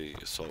for the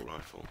assault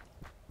rifle.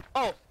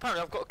 Oh,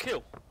 apparently I've got a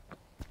kill.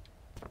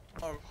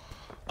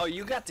 Oh,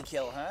 you got the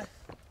kill, huh?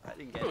 I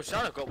didn't get Oh, it.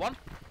 son, I've got one.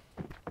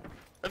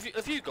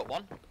 Have you got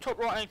one? Top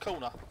right hand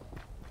corner.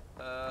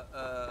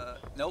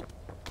 Nope.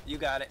 You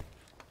got it.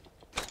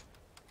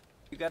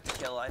 You got the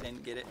kill, I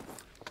didn't get it.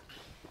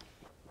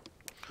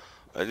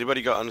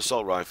 Anybody got an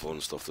assault rifle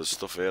and stuff? There's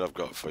stuff here I've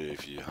got for you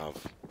if you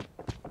have.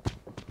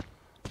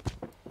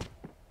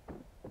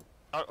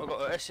 I've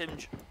got an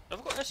SMG.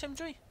 Have I got an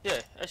SMG? Yeah,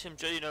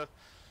 SMG, you know.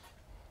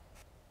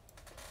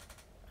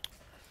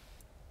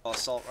 Oh,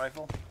 assault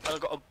rifle? And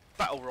I've got a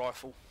battle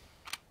rifle.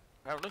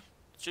 Apparently.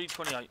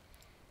 G28.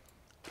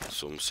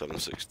 Some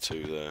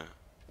 7.62 there.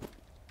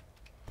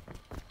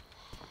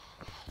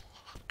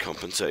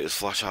 Compensators,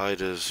 flash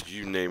hiders,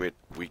 you name it,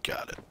 we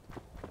got it.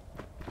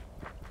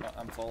 Oh,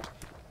 I'm full.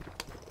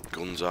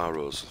 Guns,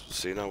 arrows.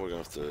 See, now we're gonna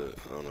have to.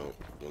 Oh no,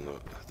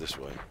 this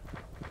way.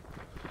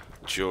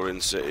 Turin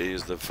City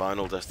is the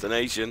final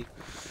destination.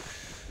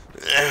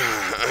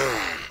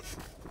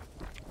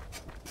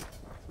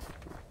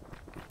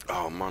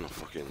 Oh man, I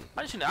fucking.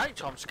 I ain't seen the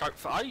 8x scope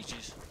for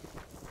ages.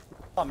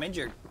 Oh, I'm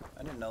injured.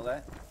 I didn't know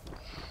that.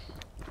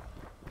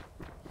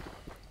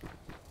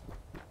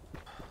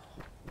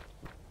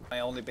 My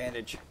only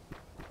bandage.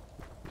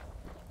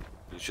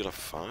 You should have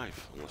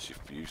 5, unless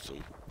you've used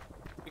them.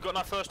 You got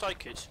no first aid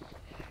kits?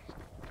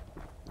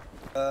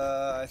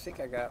 I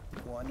think I got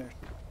 1 or...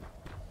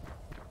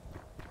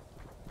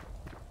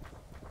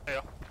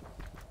 Yeah.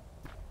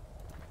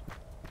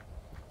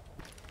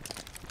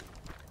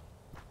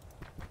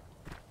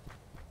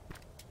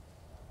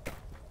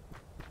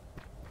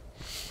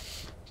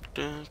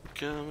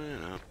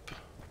 Coming up.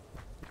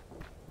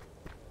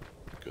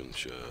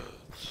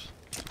 Gunshots.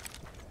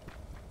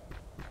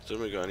 Has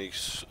anybody got any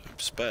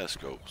spare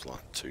scopes,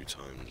 like 2 times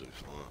or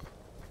anything like that?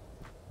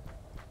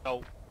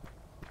 No.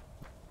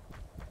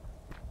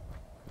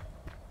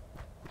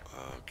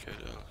 Okay,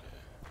 okay.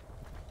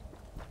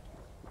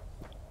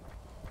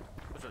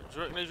 Do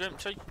you reckon these are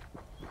empty?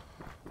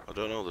 I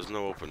don't know, there's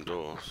no open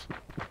doors.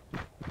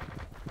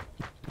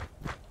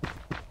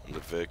 And the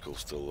vehicle's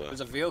still there.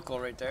 There's a vehicle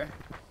right there.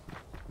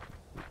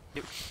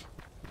 Yep.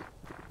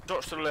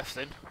 Shots to the left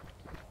then.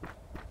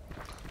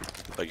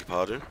 Beg your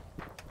pardon?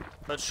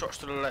 Heard shots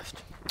to the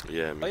left.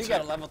 Yeah, me Oh, you too.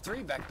 got a level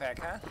 3 backpack,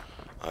 huh?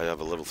 I have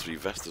a level 3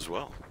 vest as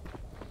well.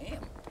 Damn. I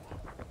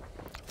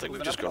think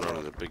we've just gone around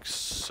in a big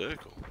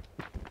circle.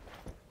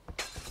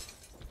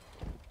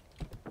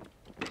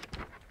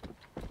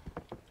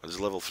 There's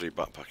a level 3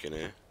 backpack in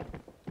here.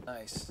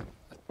 Nice.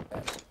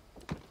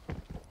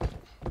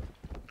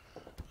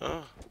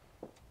 Ah,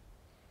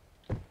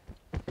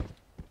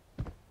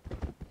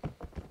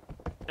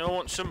 You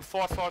want some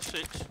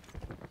 5.56?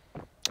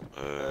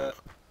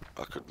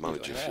 I could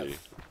manage a few.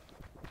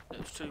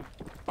 There's 2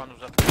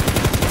 bundles up.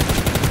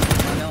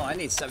 I know, I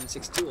need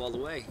 7.62 all the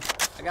way.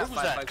 I got What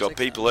was that? 5.56. Got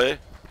people here?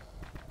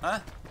 Huh?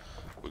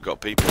 We've got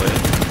people here.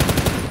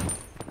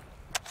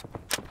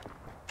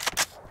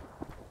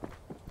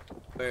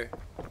 Where?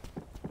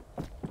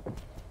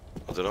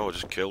 I don't know, I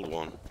just killed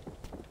one.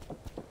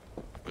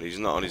 But he's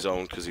not on his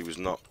own because he was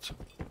knocked.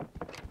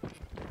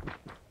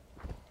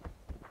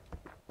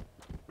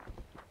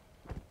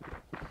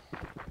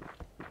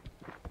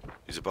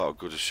 He's about as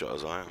good a shot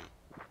as I am.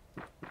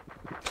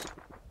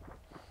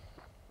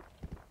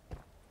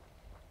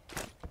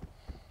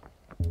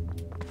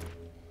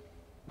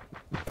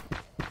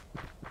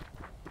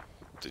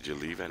 Did you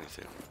leave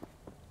anything?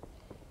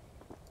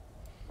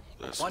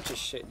 There's Bunch of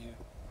shit in here.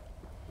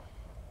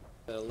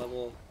 The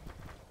level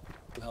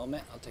 2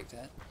 helmet, I'll take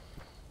that.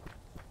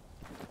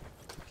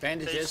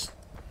 Bandages.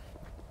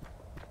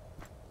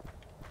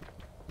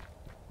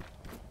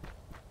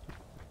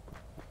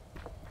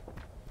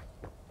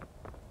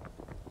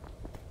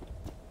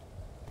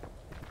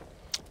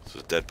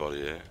 there's a dead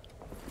body here.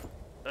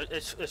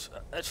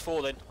 It's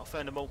 4 then. I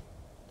found them all.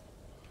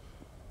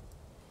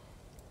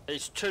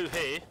 There's 2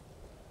 here.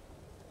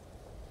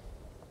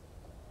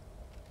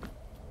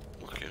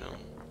 Fucking hell.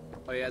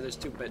 Oh yeah, there's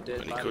 2 dead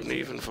And he bodies. couldn't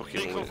even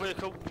fucking Vehicle, live.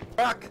 vehicle.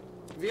 Rock!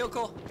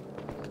 Vehicle!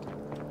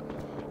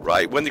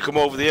 Right, when they come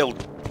over the hill,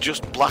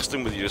 just blast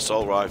them with your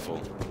assault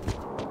rifle.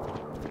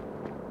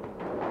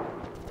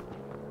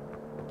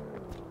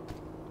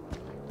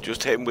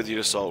 Just hit them with your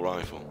assault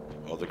rifle,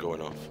 or they're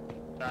going off.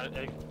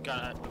 They're going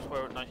out.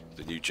 Where aren't they?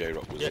 The new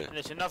Jrok was Yeah, it. and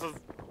there's another.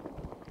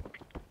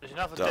 There's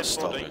another That's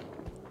dead body. stopping.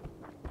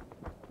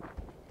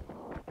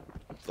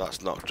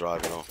 That's not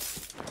driving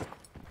off.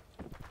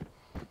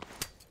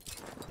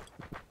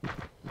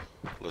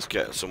 Let's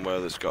get somewhere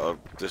that's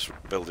got this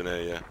building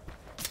here, yeah.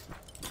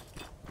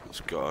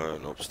 It's got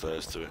an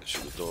upstairs to it.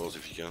 Shut the doors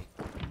if you can.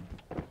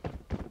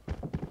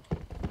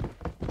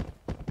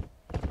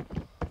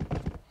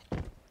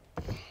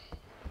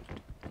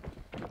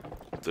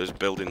 There's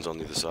buildings on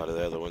the other side of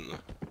there though, isn't there?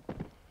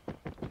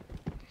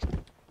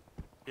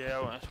 Yeah,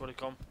 well, that's what it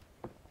gone.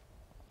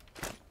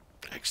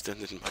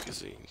 Extended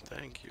magazine,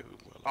 thank you.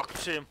 I can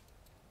see him.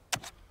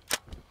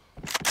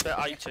 They're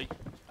 80.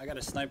 I got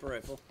a sniper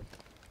rifle.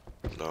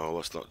 No,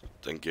 let's not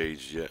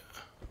engage yet.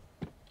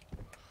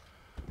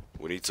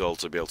 We need to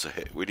also be able to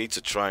hit. We need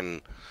to try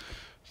and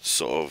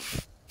sort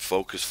of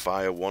focus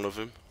fire one of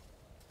them.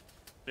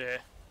 Yeah.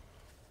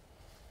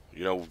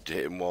 You know,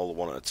 hit them all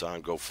one at a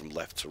time, go from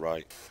left to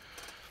right.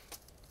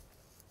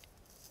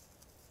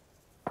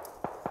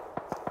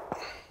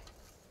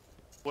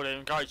 Well, they're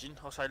engaging.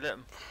 I'll say let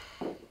them.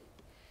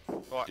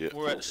 Right, Yeah.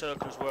 we're at the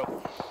circle as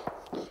well.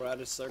 We're out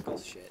of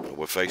circles, shit.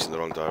 We're facing the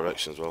wrong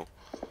direction as well.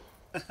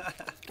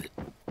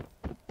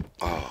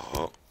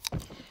 Oh.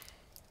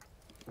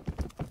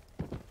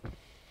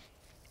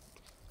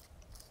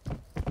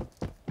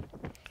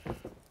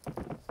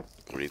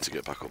 We need to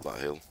get back up that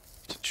hill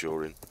to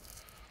Turin.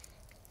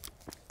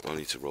 I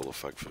need to roll a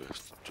fag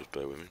first. Just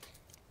bear with me.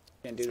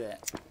 Can't do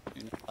that.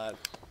 You're not allowed.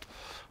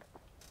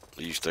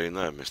 Are you staying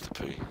there, Mr.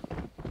 P?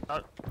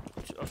 I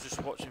was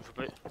just watching for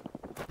a bit.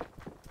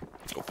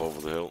 Up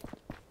over the hill.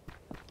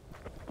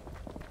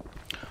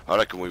 I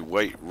reckon we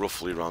wait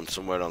roughly around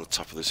somewhere around the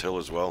top of this hill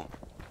as well.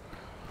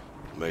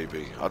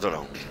 Maybe. I don't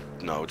know.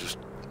 No, just...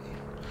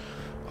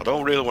 I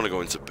don't really want to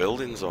go into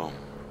buildings or...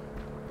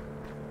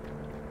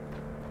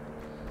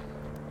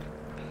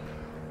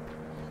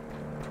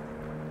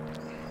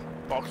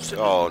 But I can see,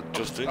 Oh,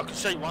 Justin. I can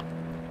see one.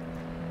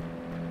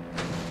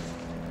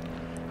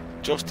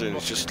 Justin,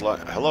 it's just like,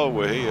 hello,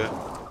 we're here.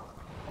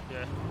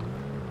 Yeah.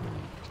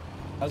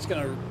 I was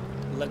gonna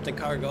let the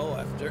car go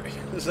after.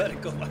 Just let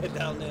it go by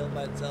down the hill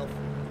by itself.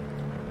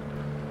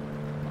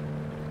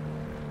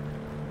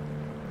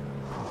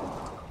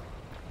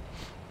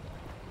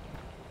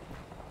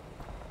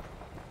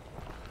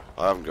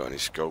 I haven't got any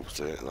scopes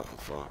to hit that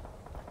far.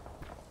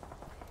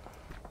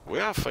 We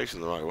are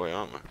facing the right way,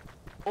 aren't we?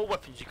 What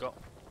weapons you got?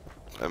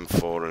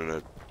 M4 and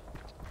a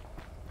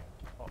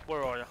Oh,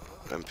 where are you?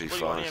 What do you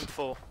got on the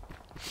MP5.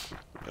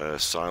 M4?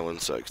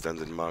 Silencer,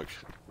 extended mag.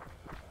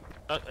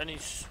 Any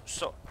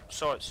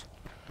sights?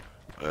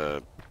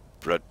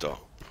 Red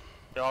dot.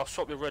 Yeah, I'll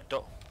swap your red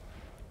dot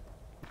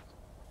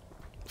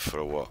For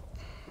a what?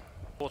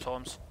 4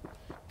 times.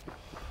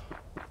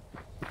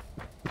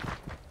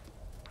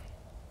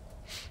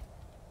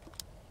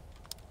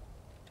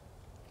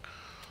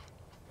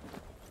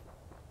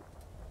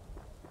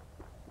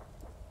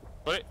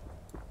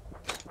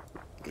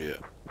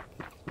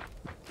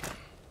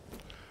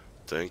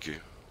 Thank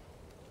you.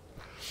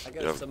 I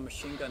got Yeah. some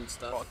machine gun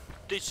stuff. I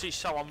did see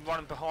someone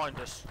running behind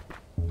us.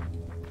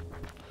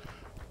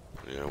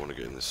 Yeah, I want to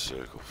get in this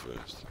circle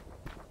first.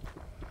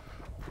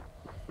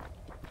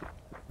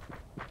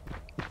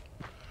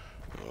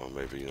 Oh,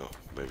 maybe not.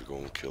 Maybe go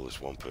and kill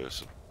this one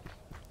person.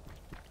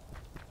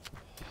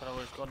 I don't know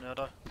where he's gone now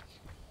though.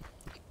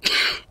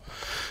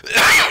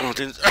 I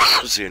didn't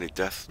see any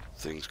death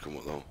things come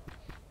up though.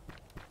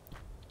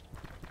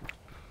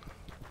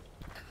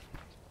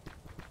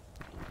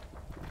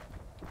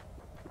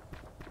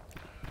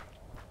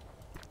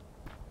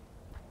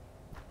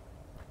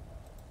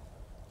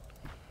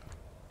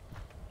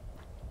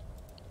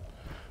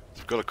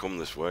 They've got to come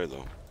this way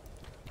though.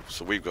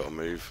 So we've got to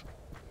move.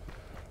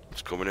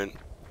 It's coming in.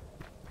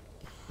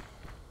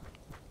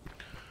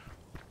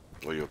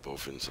 Well, you're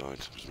both inside.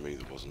 It was me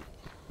that wasn't.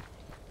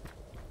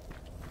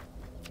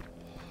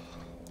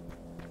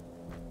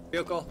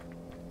 Vehicle.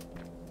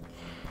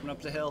 Coming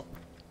up the hill.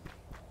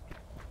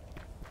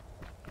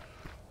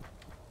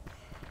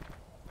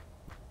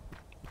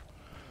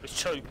 There's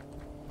two.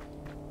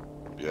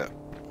 Yeah.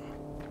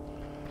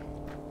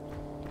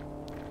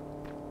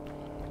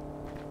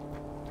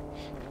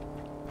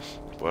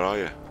 Where are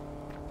you?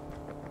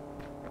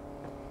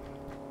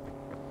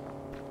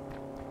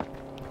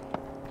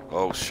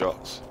 Oh,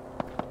 shots.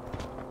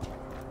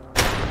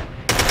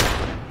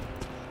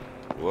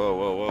 Whoa,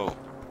 whoa, whoa.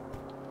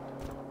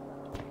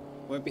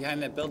 We're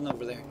behind that building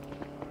over there.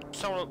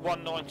 Someone at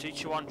 190,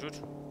 200.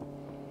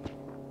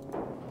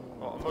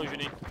 Oh, I'm moving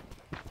in.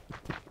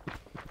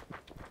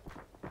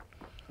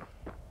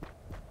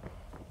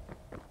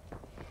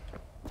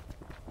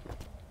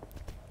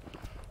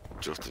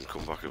 Justin,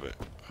 come back a bit.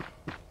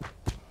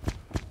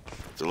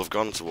 They'll have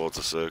gone towards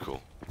the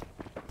circle.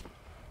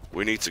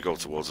 We need to go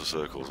towards the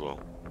circle as well.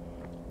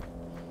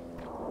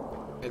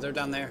 Hey, they're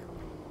down there.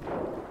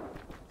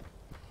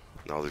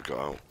 Now they've got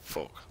out.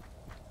 Fuck.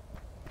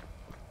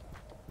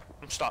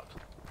 I'm stuck.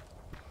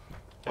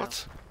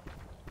 What?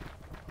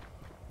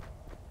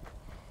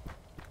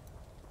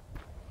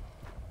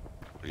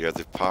 Yeah,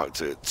 they've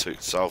parked it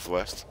to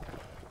southwest.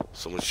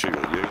 Someone's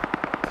shooting at you.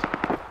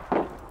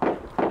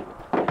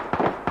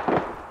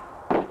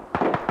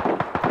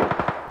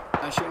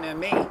 Not shooting at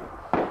me.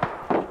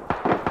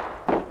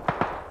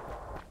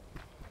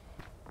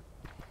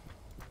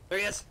 There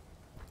he is.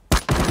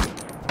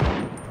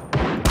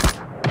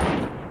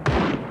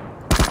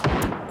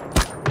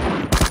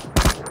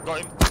 Got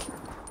him.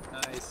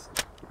 Nice.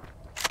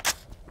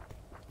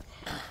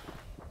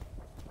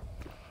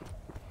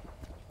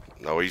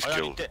 No, he's I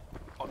only killed.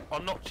 I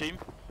knocked him.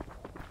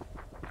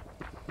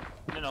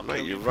 Then I Mate,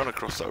 killed you him. ran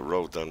across that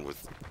road then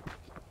with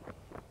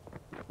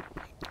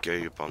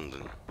gay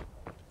abandon.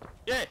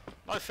 Yeah,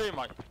 no fear,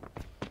 mate.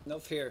 No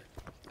fear.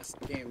 That's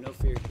the game. No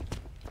fear.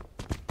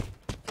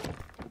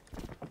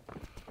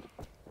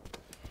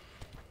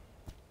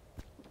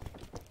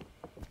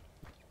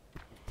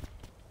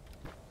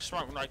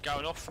 Smoke grenade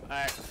going off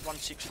at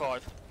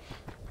 165.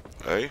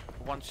 Hey?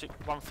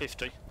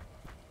 150.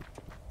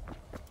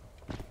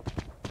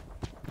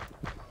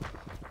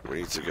 We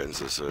need to get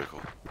into the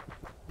circle.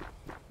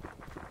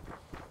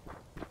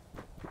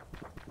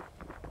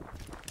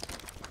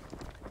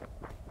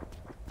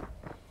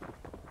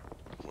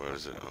 Where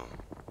is it? Oh,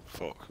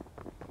 fuck.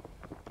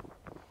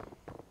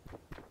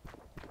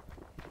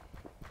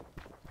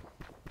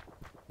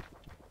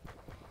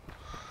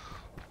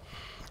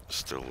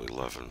 Still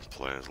 11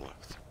 players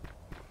left.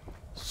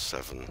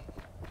 7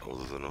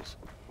 other than us.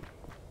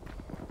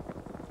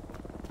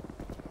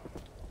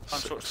 I'm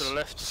sort of to the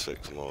left.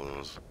 6 more than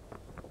us.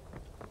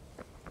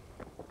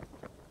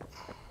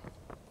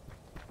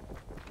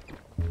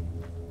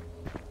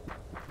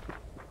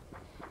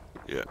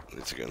 Yeah,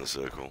 need to get in the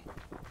circle.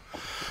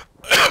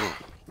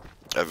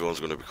 Everyone's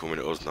going to be coming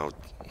at us now.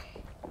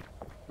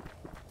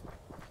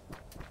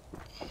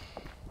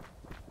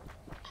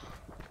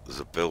 There's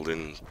a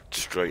building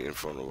straight in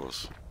front of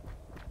us.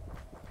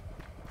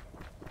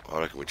 I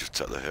reckon we just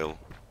take the hill.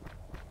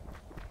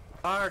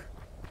 Car.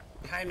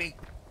 Behind me.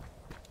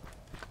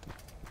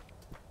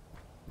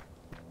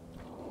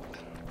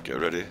 Get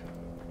ready.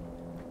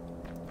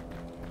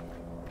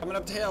 Coming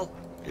up the hill.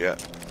 Yeah.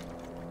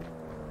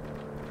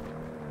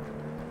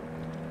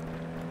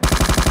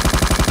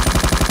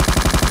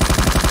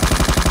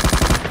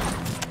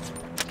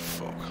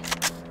 Fuck.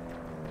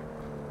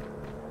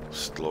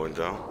 Slowing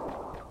down.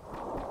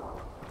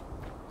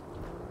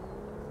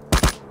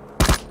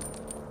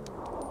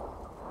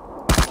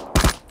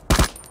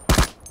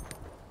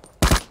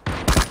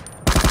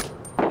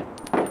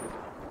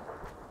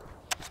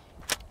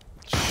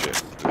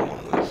 Shit, didn't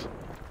want this.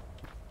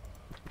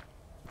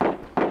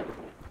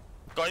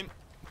 Got him.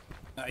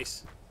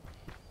 Nice.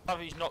 No,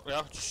 he's knocked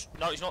now.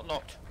 No, he's not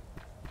knocked.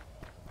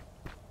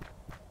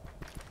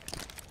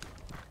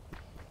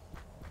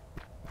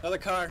 Another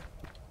car.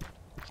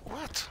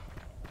 What?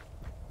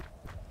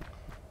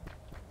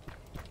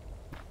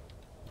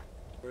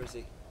 Where is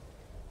he?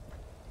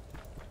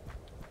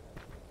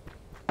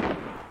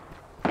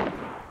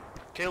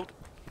 Killed.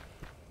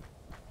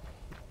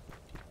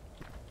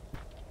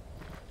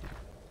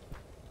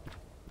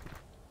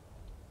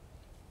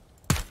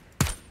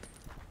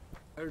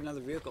 Heard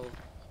another vehicle. Here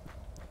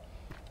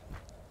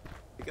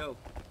we go.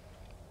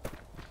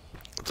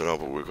 I don't know,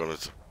 but we're gonna...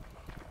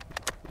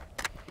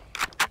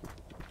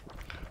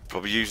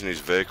 Probably using his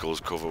vehicle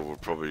as cover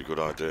would probably be a good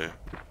idea.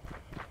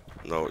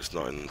 No, it's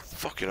not in...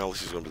 Fucking hell,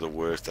 this is gonna be the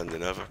worst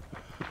ending ever.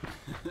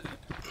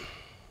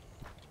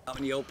 Out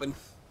in the open.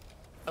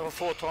 Have a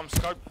 4x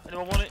scope.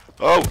 Anyone want it?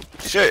 Oh,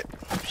 shit!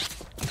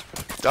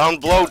 Down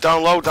low,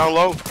 down low, down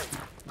low.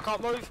 Can't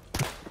move.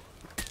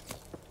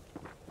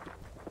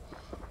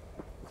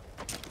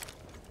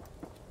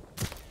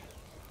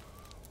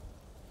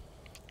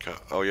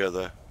 Oh yeah,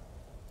 there.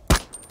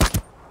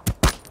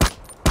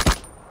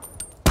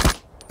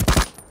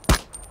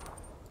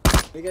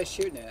 What are you guys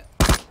shooting at?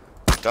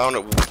 Down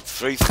at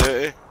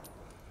 330.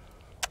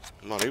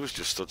 Man, he was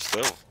just stood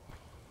still.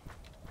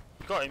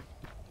 Got him.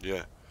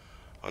 Yeah.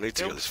 I need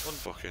to Killed? get this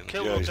fucking...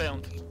 Killed yeah, or he's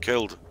down?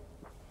 killed.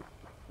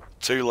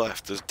 2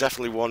 left. There's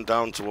definitely one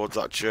down towards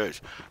that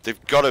church.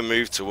 They've got to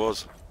move to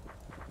us.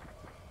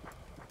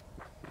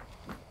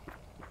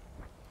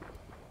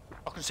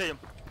 I can see him.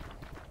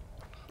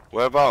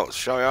 Whereabouts?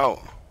 Shout it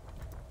out.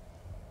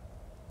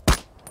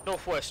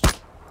 Northwest.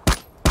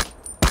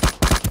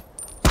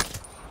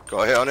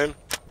 Got a hit on him.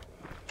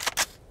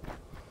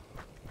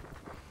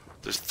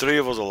 There's 3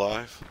 of us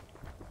alive.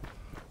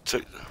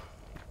 2.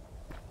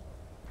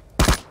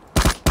 I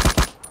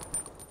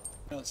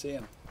don't see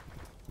him.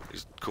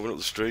 He's coming up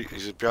the street.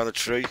 He's behind the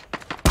tree.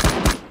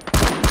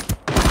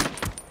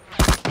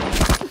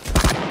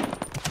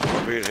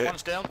 Being hit.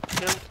 One's down.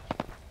 Killed.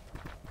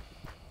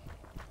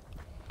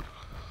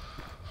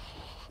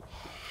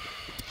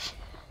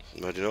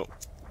 Imagine up.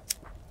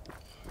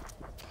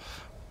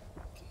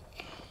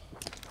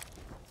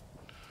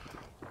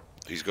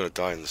 He's gonna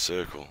die in the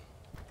circle.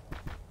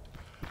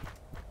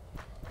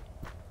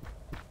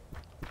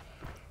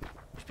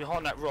 He's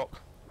behind that rock.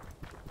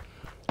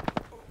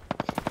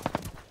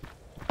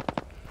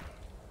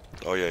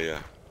 Oh yeah,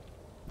 yeah.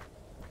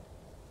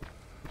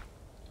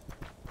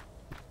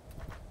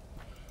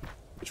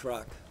 Which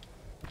rock?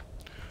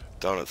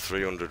 Down at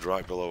 300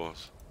 right below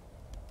us.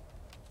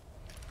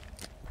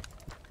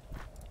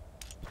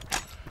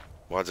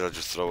 Why did I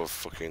just throw a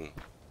fucking...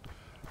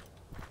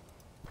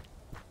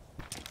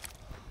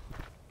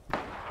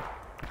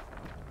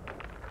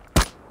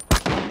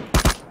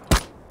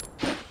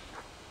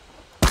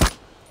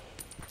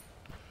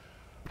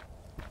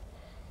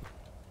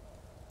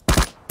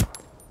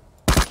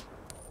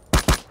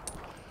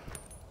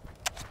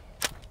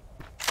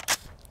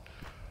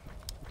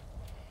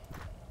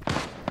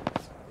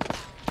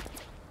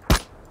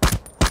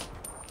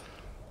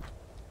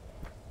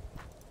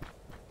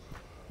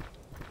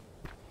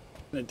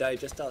 I'm gonna die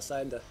just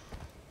outside the...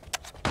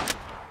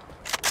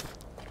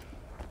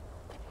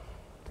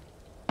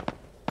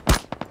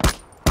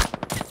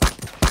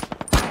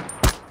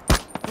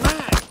 Come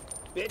on!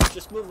 Bitch,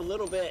 just move a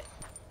little bit.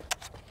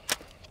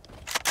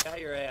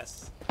 Got your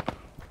ass.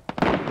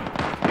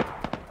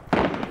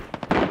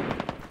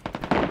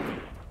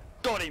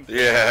 Got him.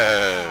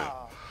 Yeah!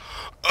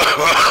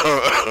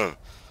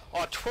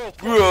 Oh, 12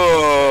 points.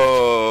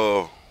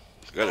 Whoa!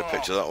 Got a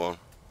picture of that one.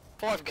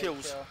 5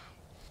 kills.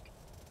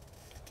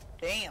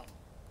 Damn.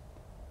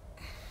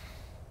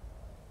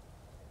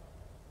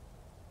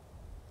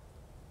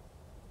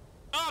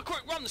 Ah,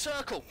 quick, run the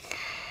circle.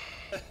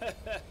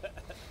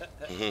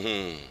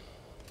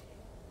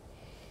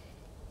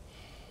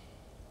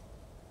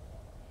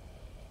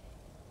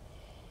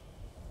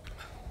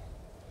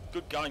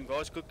 Good game,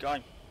 guys. Good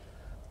game.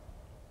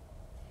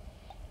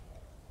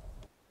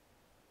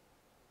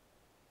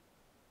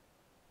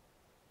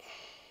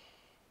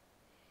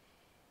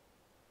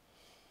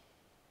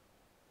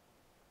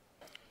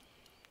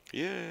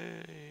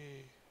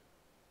 Yay!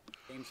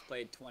 Games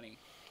played 20.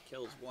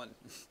 Kills 1.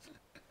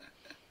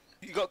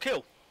 You got a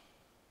kill?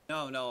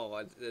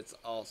 No, it's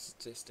all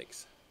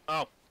statistics.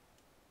 Oh.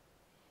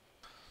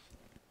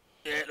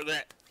 Yeah, look at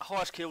that.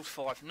 Highest kills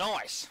 5.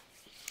 Nice.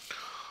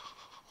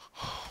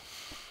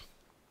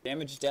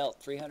 Damage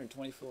dealt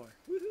 324.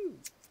 Woohoo!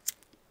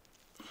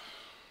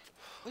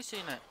 Where's he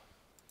in that?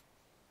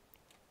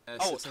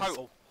 Oh, Assistance-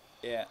 total.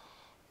 Yeah.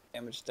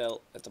 Damage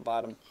dealt at the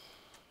bottom.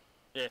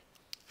 Yeah.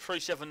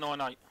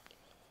 3798.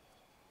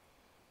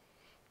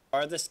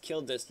 Farthest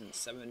kill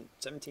distance,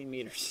 17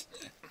 meters.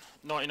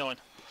 99.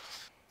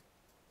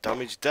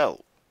 Damage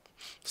dealt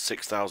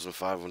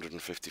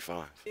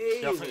 6,555.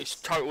 Yeah, I think it's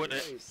total, isn't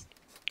it?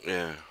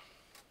 Yeah.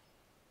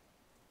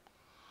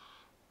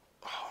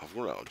 Oh, I've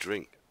run out of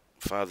drink.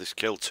 Farthest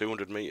kill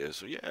 200 meters.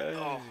 So yeah.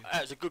 Oh,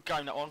 that was a good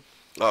game, that one.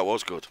 That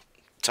was good.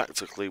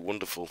 Tactically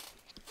wonderful.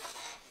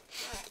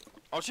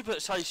 I was just about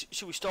to say,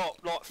 should we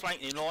start like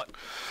flanking like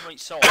from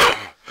each side?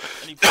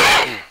 And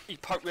he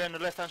poked round the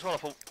left hand side. I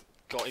thought,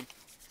 got him.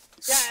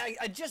 Yeah,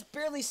 I just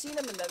barely seen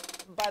him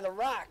by the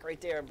rock right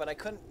there, but I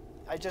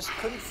just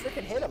couldn't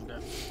freaking hit him.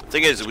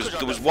 Thing is,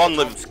 there was one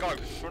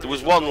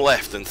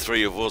left and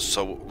 3 of us,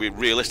 so we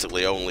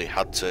realistically only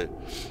had to.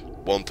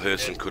 One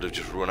person could have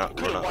just run out.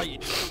 Could have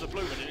waited until the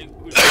blue one and it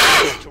was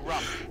to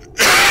run.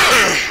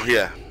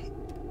 Yeah.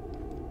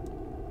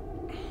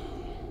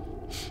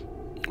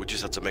 We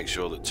just had to make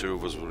sure that 2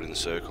 of us were in the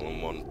circle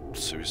and 1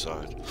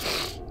 suicide.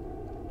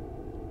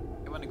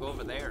 You want to go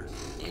over there?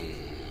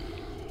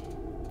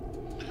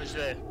 Who's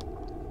there?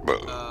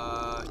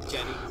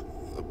 Jetty.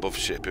 Above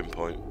shipping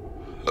point.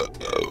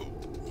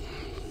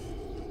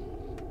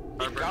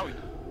 Keep going.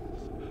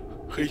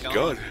 He's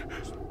gone.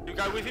 You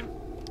go with him?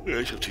 Yeah,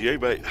 it's up to you,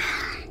 mate.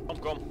 I'm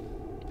gone.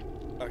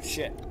 Oh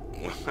shit.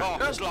 Oh,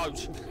 there's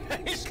loads.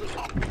 There's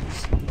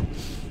loads.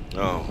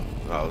 Oh,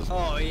 that was...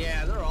 Oh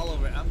yeah, they're all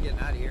over it. I'm getting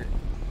out of here.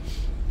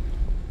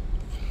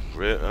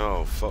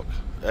 Oh, fuck.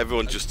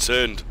 Everyone just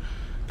turned.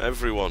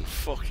 Everyone.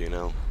 Fucking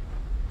hell.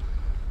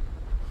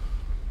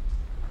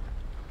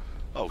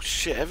 Oh,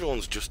 shit.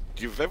 Everyone's just...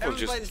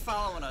 Everybody's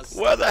following us.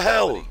 Where the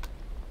hell?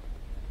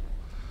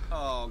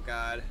 Oh,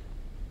 God.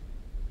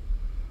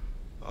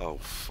 Oh,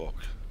 fuck.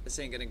 This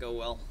ain't gonna go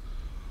well.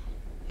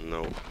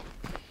 No.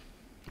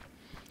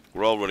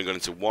 We're all running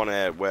into one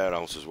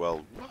warehouse as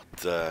well. What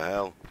the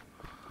hell?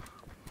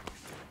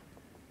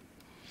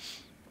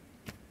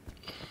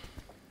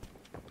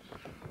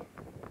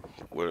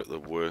 We're at the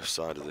worst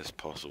side of this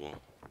possible.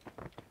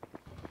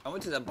 I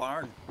went to the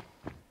barn.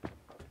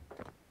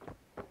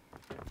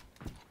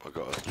 I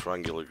got a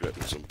triangular grip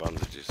and some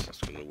bandages. That's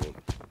gonna work.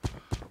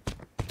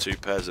 2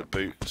 pairs of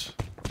boots.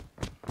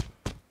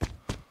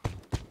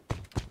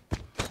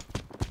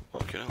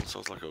 Fucking hell,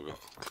 sounds like I've got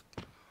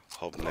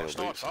hobnail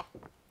boots.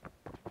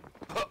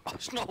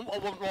 It's not what I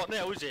want right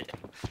now, is it?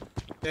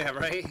 Yeah,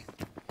 right?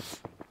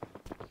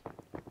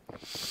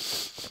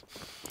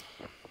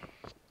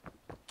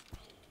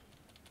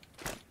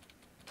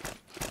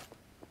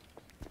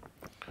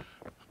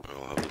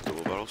 I'll have a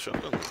double barrel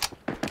shotgun.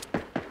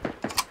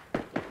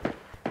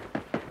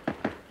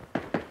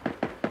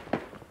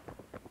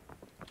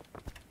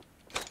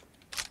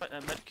 Take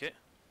that medkit.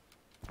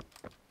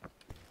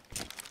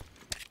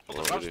 Well,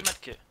 What's the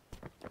medkit?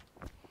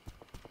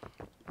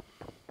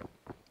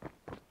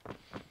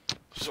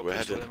 So we're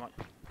heading.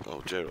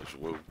 Oh, Jrok,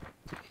 well.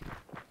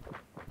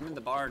 I'm in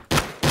the barn.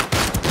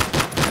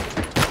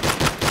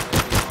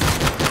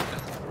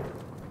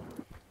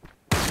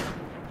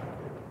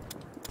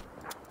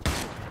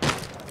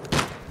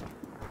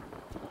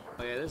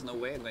 Oh yeah, there's no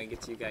way I'm gonna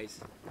get to you guys.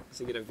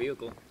 Unless I get a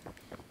vehicle.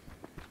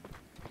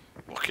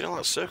 Fucking hell,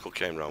 that circle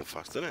came round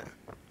fast, didn't it?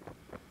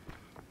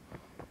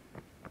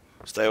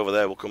 Stay over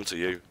there, we'll come to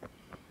you.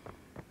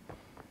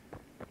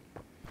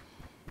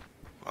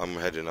 I'm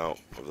heading out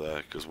of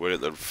there because we're at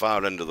the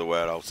far end of the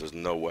warehouse. There's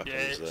no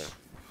weapons there.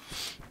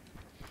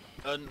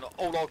 And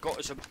all I've got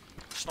is a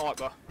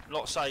sniper.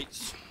 Like I say,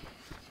 it's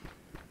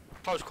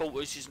close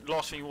quarters is the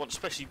last thing you want,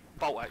 especially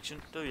bolt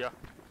action, do you?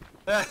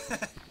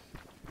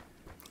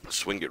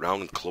 Swing it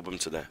round and club him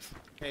to death.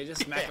 Hey,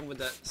 just smack him with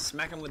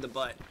the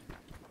butt.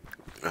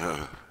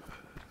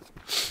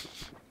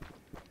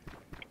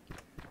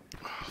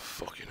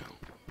 Fucking hell.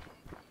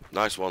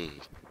 Nice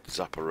one,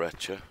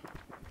 Zaporecha.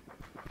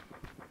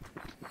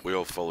 We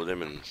all followed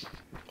him and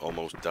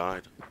almost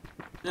died.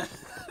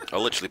 I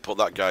literally put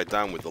that guy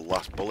down with the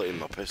last bullet in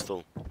my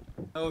pistol.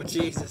 Oh,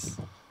 Jesus.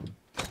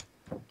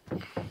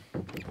 Oh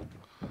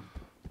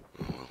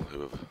well,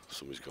 whoever,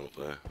 somebody's gone up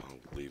there,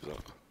 I'll leave that.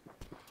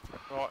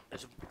 Right,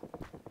 there's a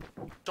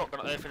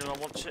shotgun up there if anyone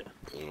wants it.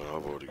 No,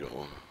 I've already got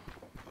one.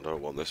 I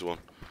don't want this one.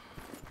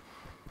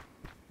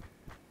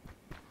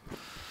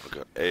 I've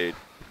got 8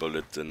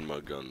 bullets in my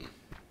gun.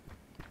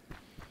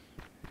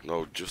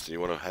 No, Justin, you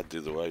want to head the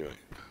other way, mate?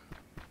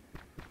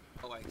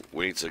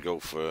 We need to go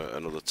for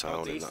another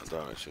town in that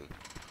direction.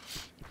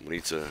 We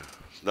need to...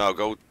 No,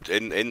 go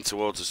in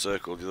towards the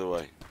circle the other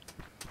way.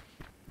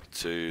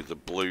 To the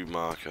blue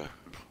marker.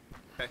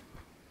 Okay.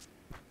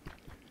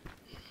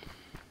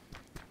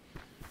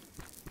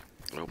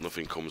 I hope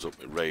nothing comes up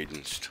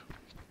ranged.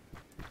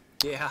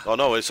 Yeah. Oh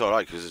no, it's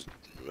alright because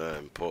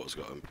Porter's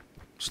got a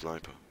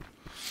sniper.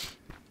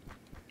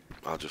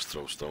 I'll just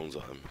throw stones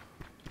at him.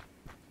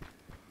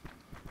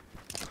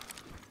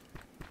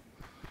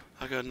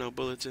 I got no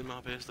bullets in my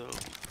pistol.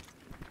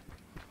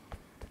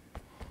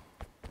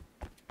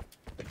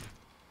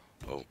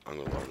 Oh, I'm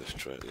gonna land this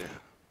trail,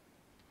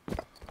 yeah.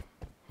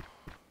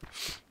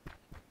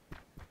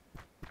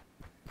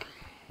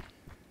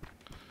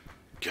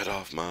 Get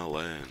off my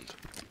land.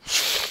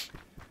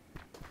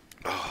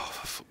 Oh,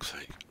 for fuck's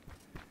sake.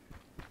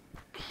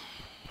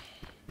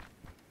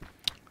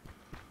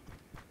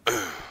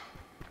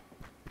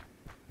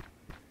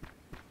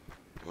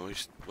 Well,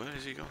 where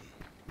is he gone?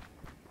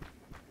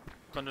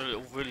 Gone a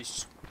little really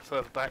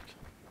further back.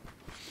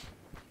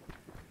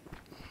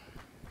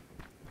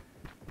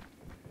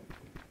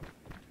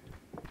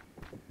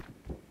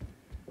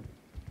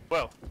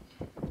 Well.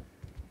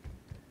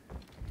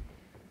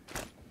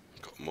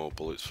 Got more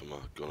bullets for my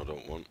gun I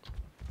don't want.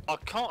 I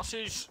can't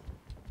see who's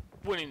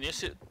winning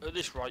this at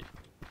this rate.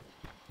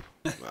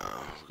 Nah,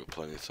 we've got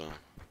plenty of time.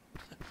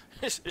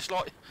 It's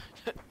like,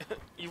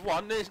 you've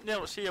won, now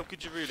let's see how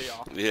good you really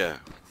are. Yeah.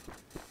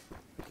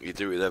 You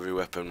do it with every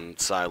weapon,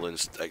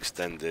 silenced,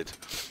 extended,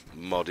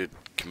 modded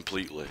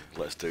completely.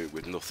 Let's do it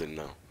with nothing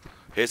now.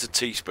 Here's a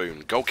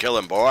teaspoon. Go kill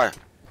him, boy!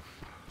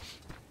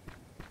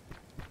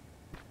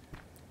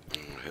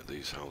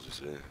 these houses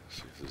here,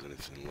 see if there's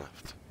anything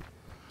left.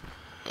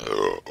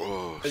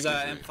 Oh, There's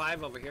a excuse me.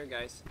 M5 over here,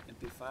 guys.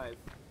 MP5.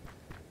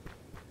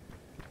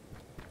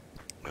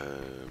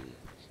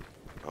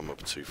 I'm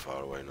up too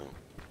far away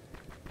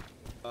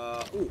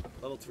now. Ooh,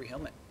 level 3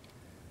 helmet.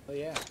 Oh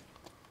yeah.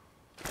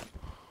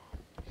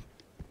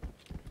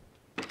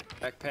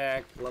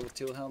 Backpack, level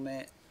 2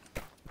 helmet.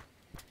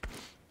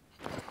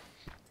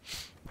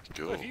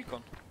 Go. Where have you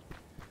gone?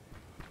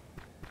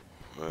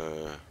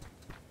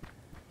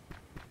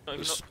 No,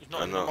 There's- he's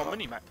not I even know, on my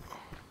mini-map.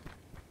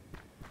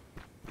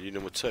 Are you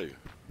number 2?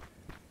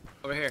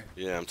 Over here.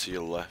 Yeah, I'm to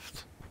your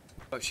left.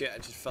 Oh shit, I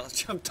just fell and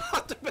jumped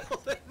off the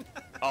building.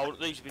 Oh,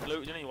 these have been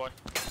looted anyway.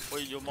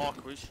 Where your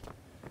marker is.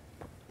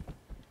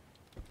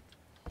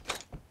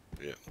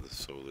 Yeah,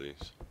 there's all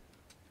these.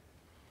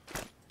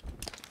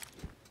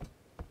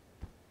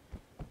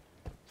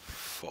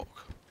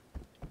 Fuck.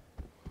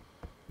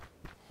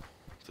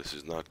 This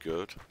is not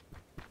good.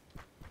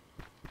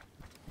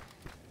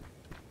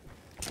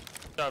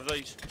 Have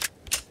these.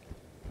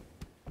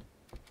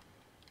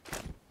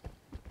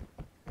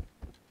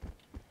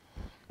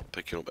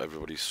 Picking up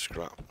everybody's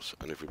scraps,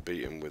 and if we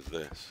beat him with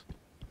this.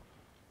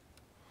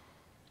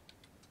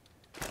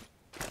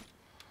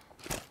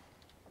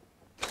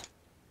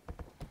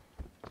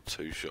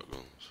 Two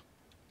shotguns.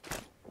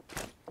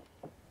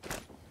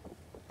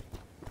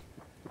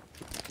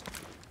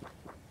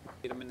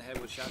 Hit him in the head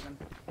with shotgun.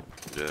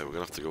 Yeah, we're gonna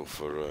have to go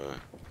for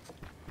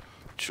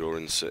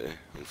Turin City,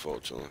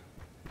 unfortunately.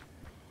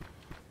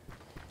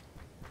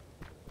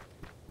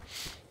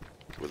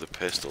 With a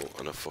pistol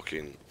and a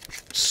fucking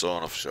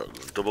sawn-off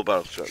shotgun, double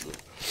barrel shotgun,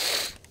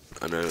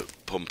 and a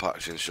pump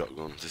action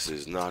shotgun. This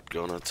is not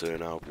gonna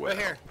turn out well.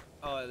 Right here.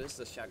 Oh, this is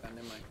a shotgun.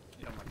 Never mind.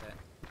 You don't want that.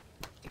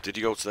 Did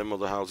you go to them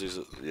other houses?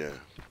 Yeah.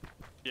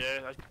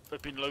 Yeah,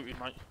 they've been looted,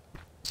 mate.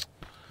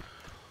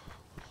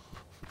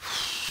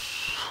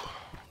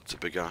 It's a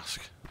big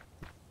ask.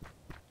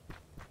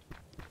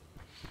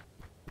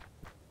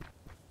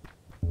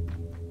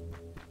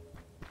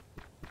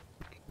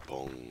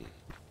 Bong.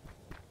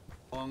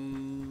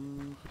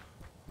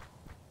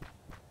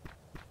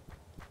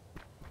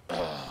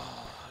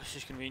 This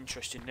is going to be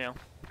interesting now.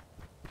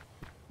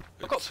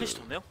 I've got a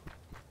pistol now.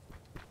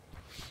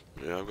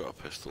 Yeah, I've got a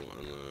pistol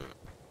and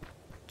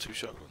 2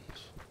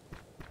 shotguns.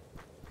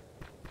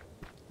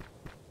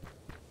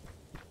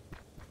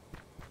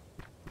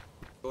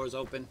 Doors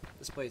open.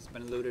 This place has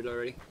been looted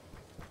already.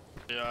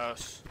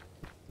 Yes.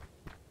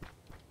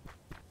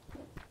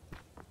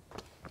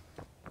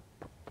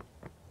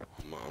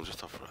 Man, I'm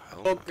just after a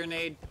Oh, helmet.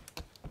 grenade.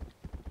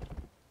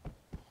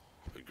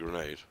 A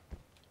grenade?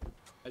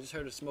 I just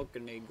heard a smoke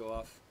grenade go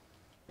off.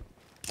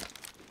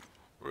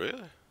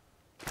 Really?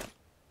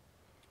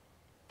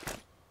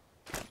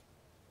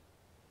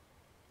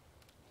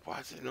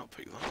 Why did it not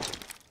pick that up?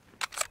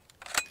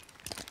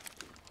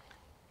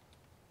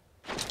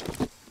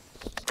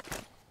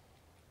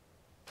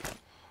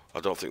 I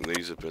don't think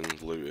these have been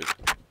looted.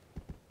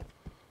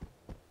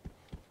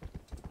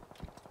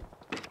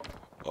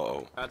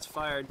 Uh-oh. That's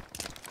fired.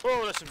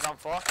 Oh, there's some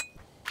gunfire.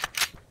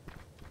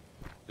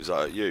 Is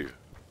that at you?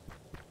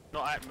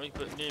 Not at me,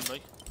 but near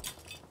me.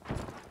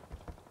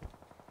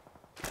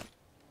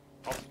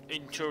 I'm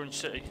in Turin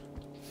City.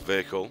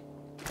 Vehicle?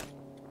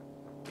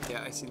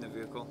 Yeah, I seen the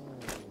vehicle.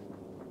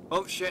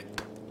 Oh shit.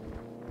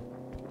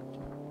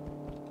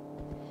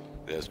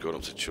 Yeah, it's going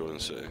up to Turin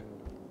City.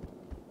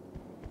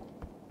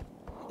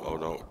 Oh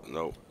no,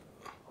 no.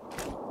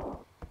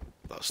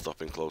 That's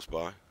stopping close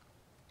by.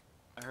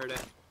 I heard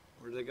it.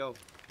 Where'd they go?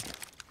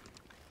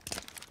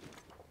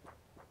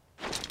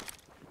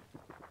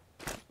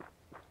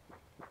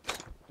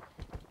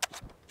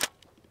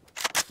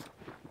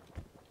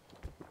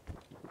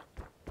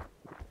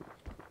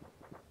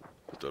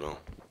 Don't know.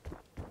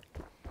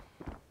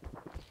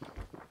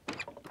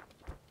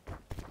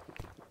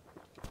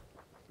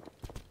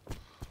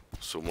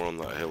 Somewhere on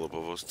that hill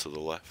above us to the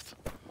left.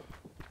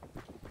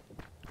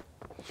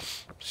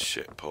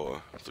 Shit,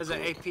 Porter. There's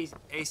an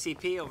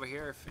ACP over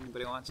here if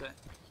anybody wants it.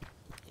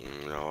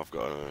 No, I've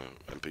got an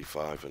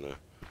MP5 and a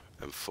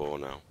M4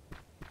 now.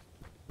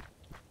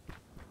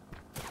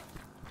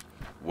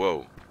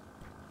 Whoa.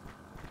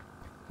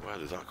 Where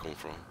did that come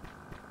from?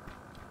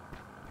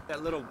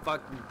 That little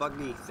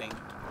buggy thing.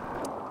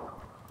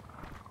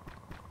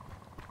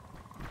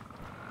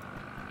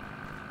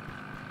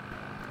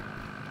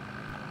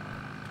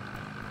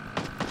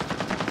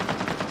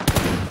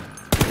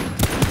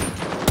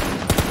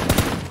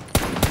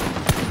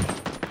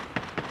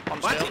 I'm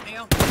What? still.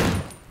 Neil?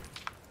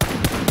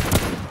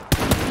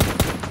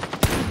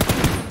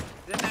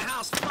 In the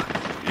house, fuck.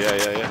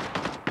 Yeah.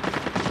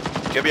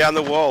 Get behind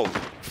the wall.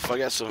 If I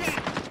get some.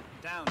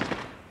 Down.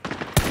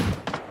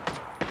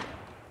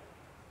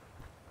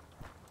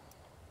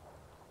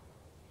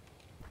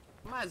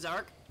 Come on,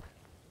 Zark.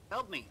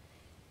 Help me.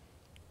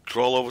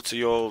 Crawl over to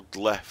your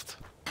left.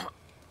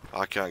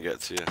 I can't get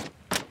to you.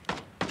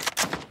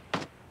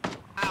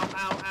 Ow,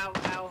 ow, ow,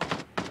 ow.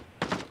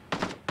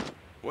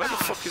 Where the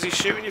fuck is he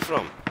shooting you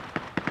from?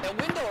 That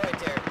window right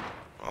there.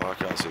 Oh, I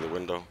can't see the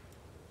window.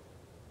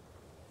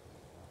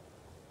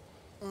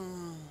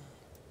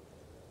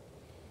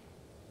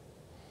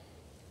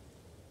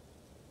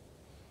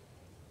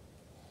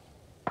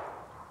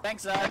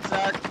 Thanks, Zach.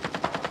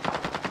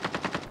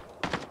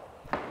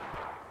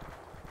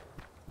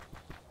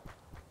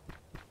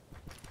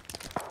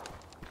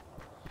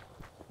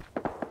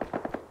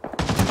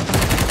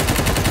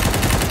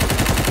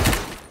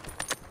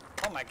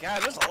 Oh my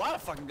god, there's a lot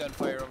of fucking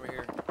gunfire over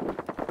here.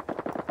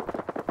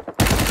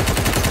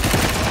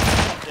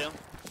 Down.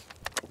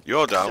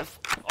 You're down.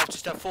 I've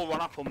just had 4 run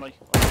up on me.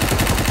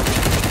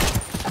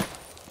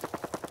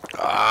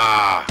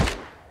 Ah!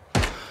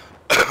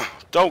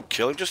 Don't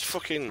kill him, just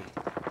fucking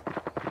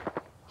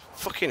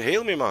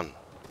heal me, man.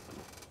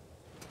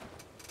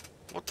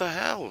 What the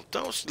hell?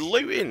 That was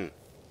looting.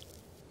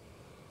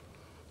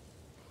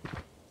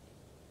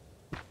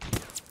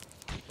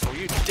 Oh,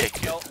 you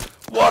dickhead.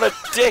 What a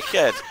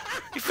dickhead.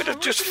 You could have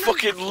just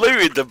fucking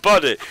looted the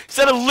body.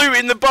 Instead of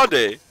looting the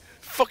body,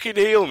 fucking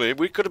heal me.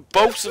 We could have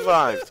both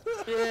survived.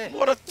 Yeah.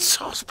 What a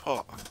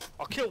tosspot.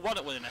 I killed one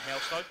that was in the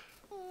house though.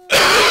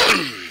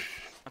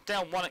 I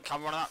downed one that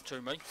come running up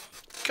to me.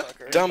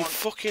 Damn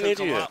fucking Two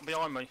come idiot. up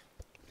behind me.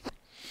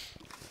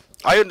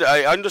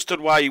 I understood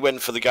why he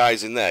went for the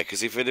guys in there,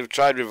 because if he'd have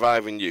tried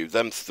reviving you,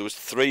 there was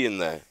 3 in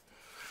there.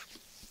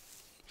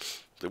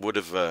 They would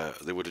have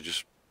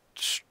just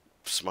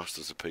smashed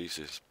us to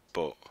pieces.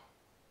 But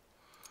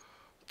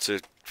to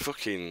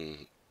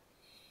fucking,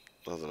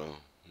 I don't know,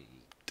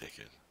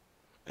 dickhead.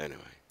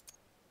 Anyway,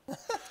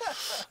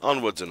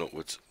 onwards and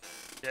upwards.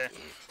 Yeah.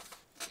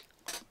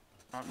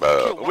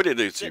 We didn't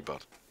do too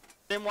bad.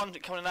 Them ones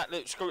that come in that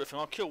little scooter thing,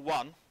 I killed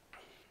one.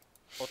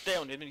 I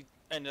downed him and he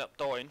ended up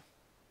dying.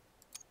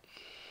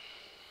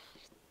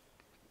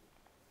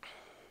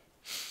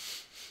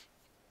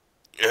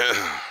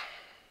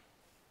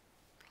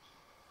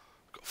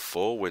 Got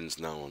 4 wins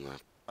now on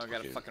that. I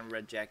got a fucking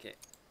red jacket.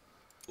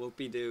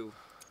 Whoopie-doo.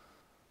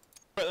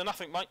 Better than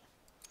nothing, mate.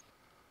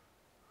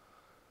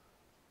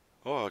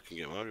 Oh, I can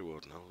get my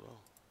reward now as well.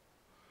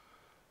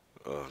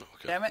 Oh no,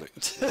 okay. Damn it.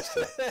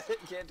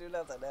 Can't do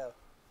nothing now.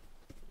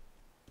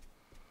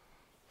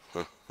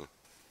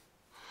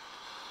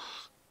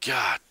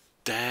 God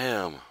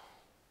damn.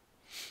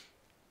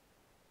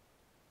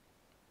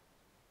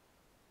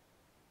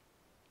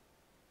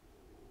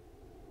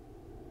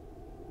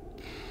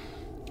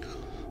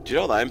 Do you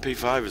know that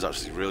MP5 is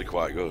actually really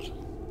quite good?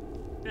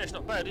 Yeah, it's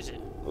not bad, is it?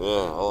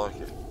 Oh, I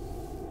like it.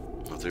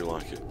 I do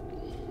like it.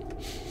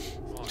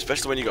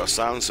 Especially when you got a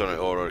silencer on it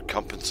or a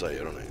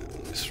compensator on it.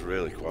 It's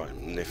really quite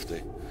nifty.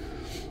 Do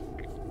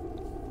you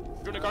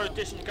want to go to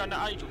this and go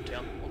into Angel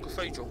Town or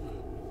Cathedral?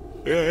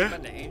 Yeah, I'm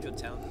in the Angel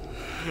Town.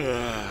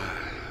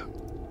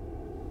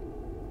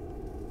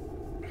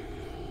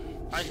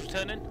 Angel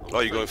Town in?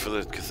 Oh, you're going for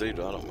the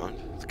cathedral? I don't mind.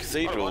 The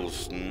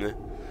cathedral's... Nah.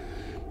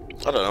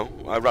 I don't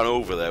know. I ran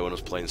over there when I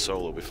was playing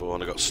solo before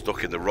and I got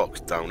stuck in the rocks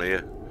down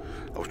here.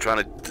 I was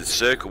trying to... The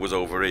circle was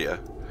over here.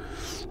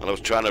 And I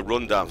was trying to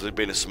run down because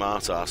being a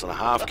smart ass, and I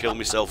half killed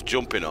myself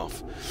jumping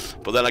off.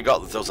 But then I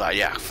was like,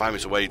 yeah, find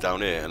me a way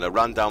down here, and I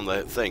ran down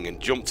the thing and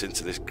jumped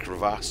into this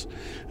crevasse,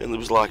 and there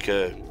was like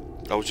I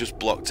was just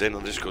blocked in.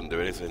 I just couldn't do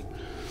anything,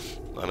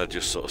 and I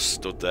just sort of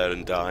stood there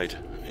and died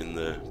in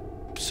the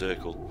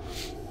circle.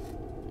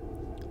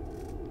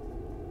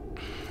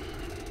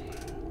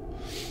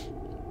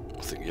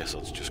 I think yes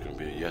odd's just going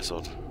to be a yes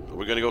odd. Are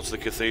we going to go to the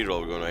cathedral? Or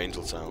are we going to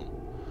Angel Town?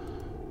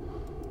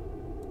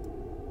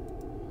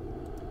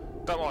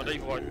 Don't mind,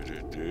 either way.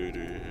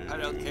 I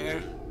don't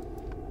care.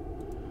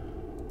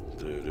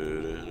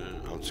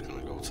 I'm just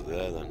gonna go to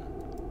there then.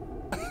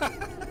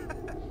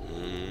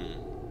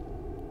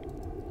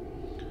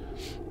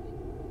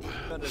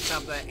 Go to the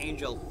top of that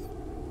angel.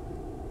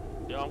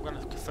 Yeah, I'm going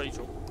to the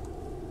Cathedral.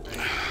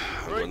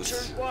 I'm 3, going 2,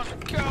 to 1,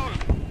 go!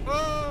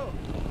 Oh!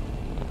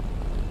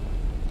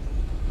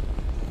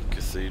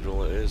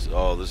 cathedral it is.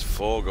 Oh, there's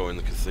 4 going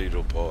the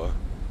cathedral, Porter.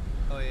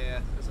 Oh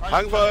yeah.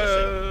 Hang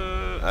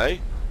fire!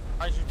 Hey?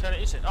 Angel Town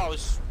it isn't. Oh,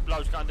 there's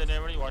loads going down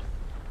there anyway.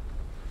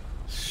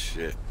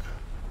 Shit.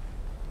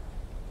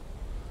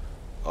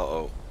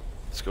 Uh-oh.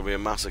 It's gonna be a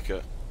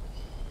massacre.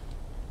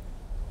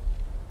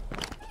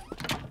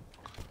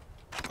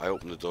 I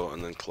opened the door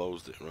and then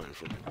closed it right in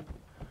front of me.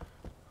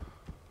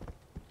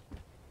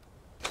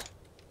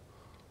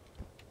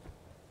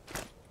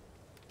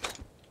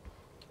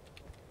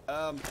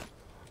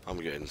 I'm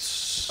getting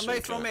somebody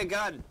throw me a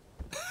gun.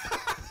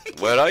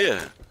 Where are you?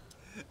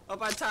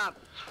 Up on top.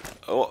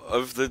 Oh,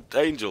 of the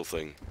angel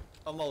thing?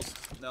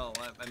 Almost. No,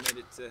 I made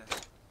it to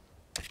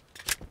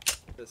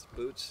this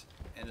boots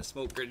and a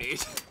smoke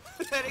grenade.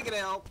 That ain't gonna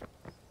help.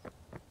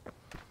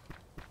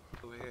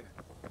 Over here.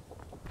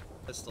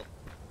 Pistol.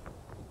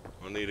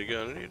 I need a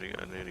gun, I need a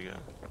gun, I need a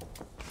gun.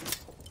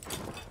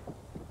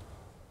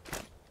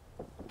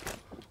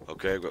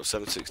 Okay, I've got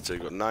 7.62,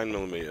 got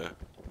 9mm,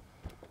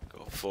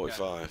 got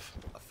 45.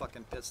 A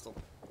fucking pistol.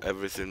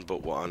 Everything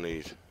but what I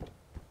need.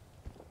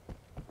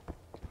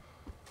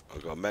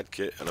 I've got a med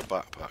kit and a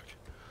backpack.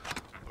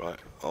 Right,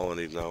 all I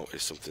need now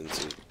is something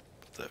to...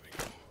 There we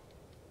go.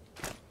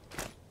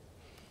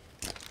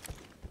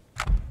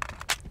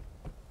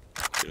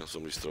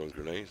 somebody's throwing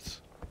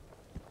grenades.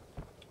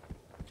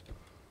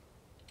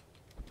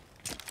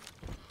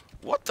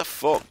 What the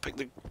fuck? Pick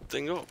the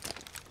thing up.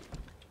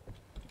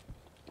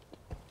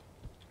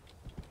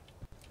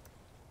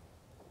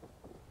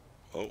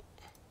 Oh.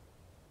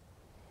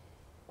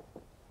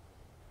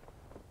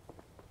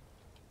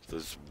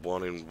 There's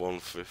one in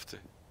 150.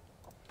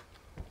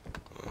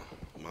 Oh,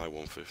 my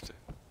 150.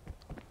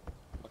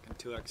 Fucking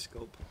 2x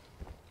scope.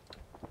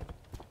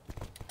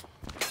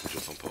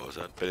 Jump on Porter's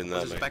head. Been in there,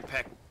 There's a mate.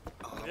 backpack.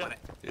 Oh, I want it.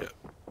 Yeah.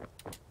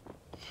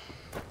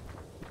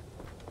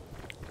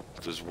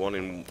 There's one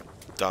in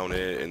down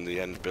here in the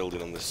end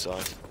building on this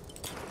side.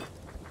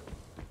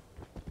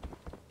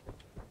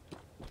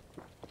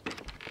 Do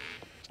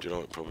you know,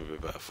 it'd probably be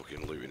better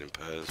fucking looting in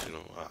pairs, you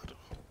know?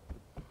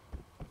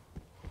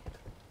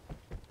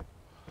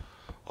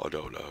 I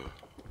don't know.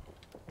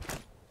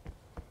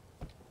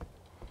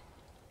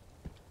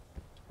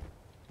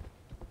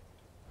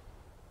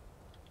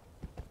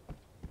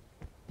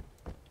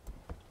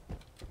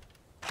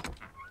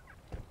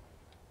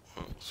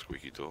 Oh,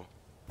 squeaky door.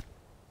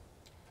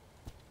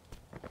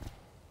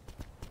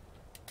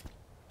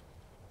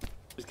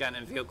 Just get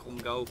in vehicle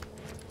and go.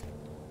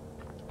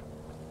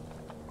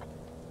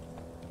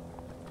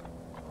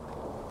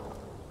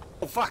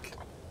 Oh fuck!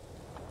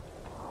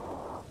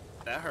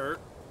 That hurt.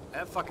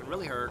 That fucking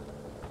really hurt.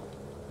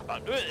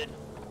 Don't do it then.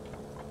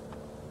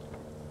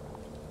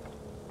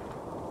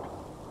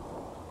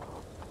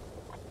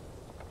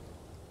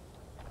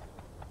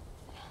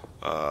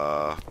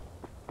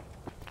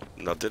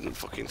 No, didn't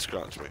fucking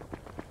scratch me.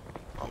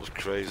 That was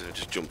crazy. I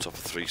just jumped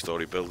off a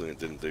 3-story building. It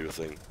didn't do a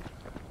thing.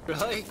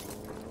 Really?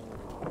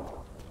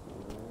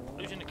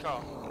 Who's in the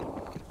car?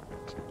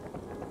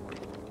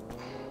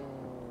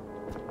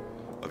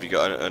 Have you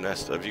got an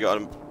have you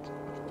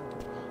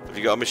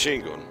got a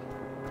machine gun?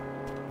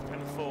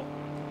 And 4.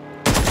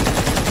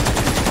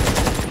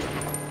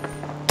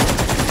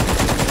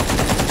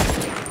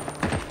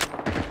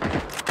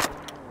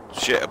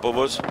 Shit above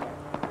us.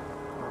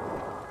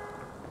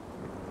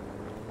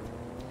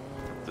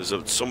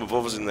 There's some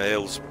above us in the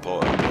hills,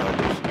 Porter.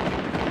 Behind us.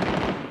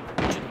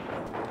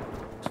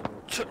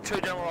 Two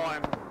down where I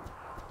am.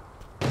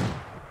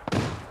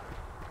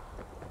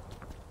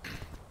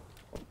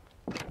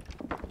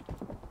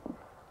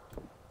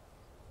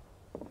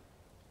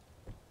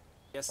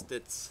 Yes,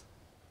 it's.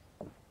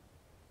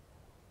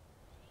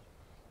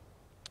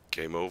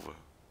 Game over.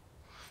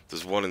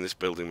 There's one in this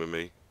building with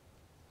me.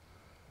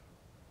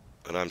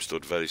 And I'm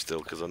stood very still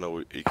because I know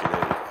he can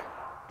hear it.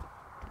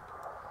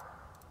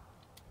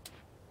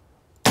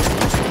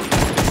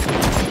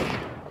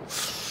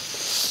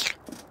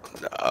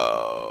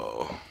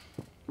 No.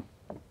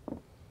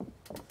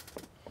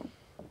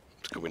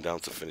 It's coming down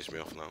to finish me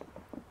off now.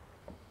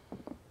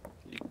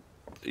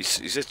 Is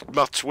this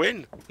my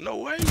twin? No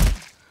way.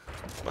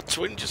 My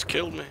twin just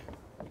killed me.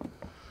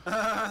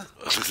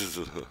 It's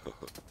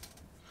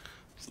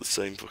the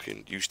same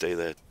fucking. You stay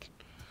there.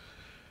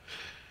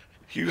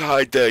 You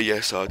hide there,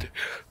 yes I do.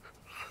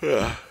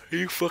 Yeah,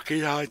 you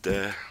fucking hide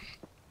there.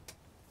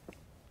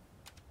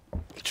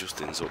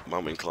 Justin's up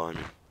mountain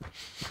climbing.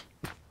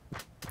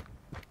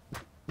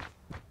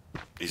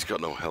 He's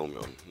got no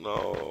helmet on.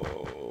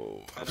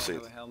 No. I don't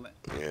have a helmet.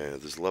 Yeah,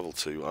 there's level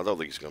 2. I don't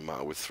think it's going to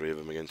matter with 3 of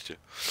them against you.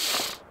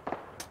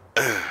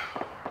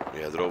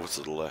 Yeah, they're over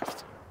to the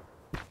left.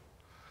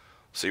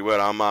 See where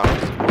I'm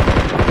at?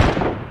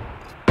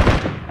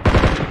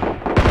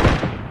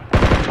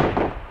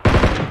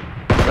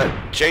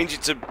 Change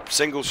it to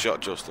single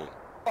shot, Justin.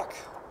 Fuck.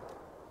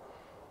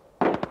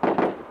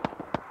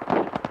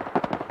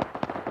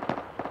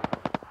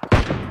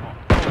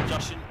 Oh,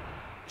 Justin,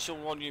 it's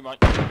all on you, mate.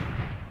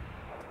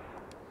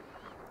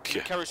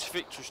 Yeah. Carry us to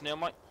victory now,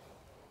 mate.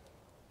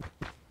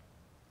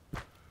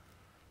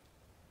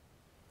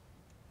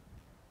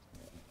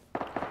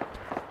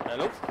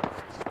 Hello?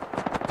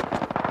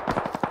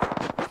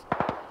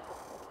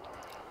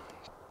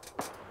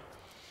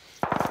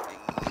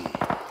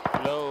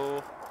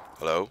 Hello?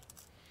 Hello?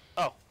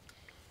 Oh.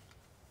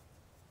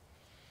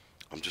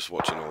 I'm just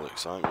watching all the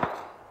excitement.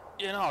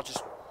 Yeah, no, I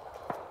just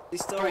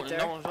He's still thought right that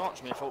there. no one's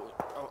answering me. I thought,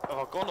 have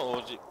I gone or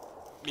is it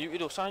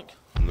muted or something?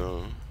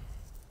 No.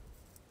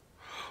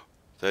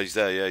 There, he's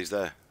there, yeah, he's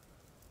there.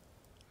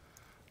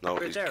 No,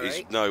 Right there,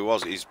 right? no, he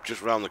wasn't. He's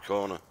just round the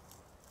corner.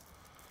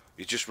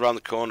 He's just round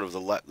the corner of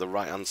the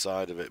right-hand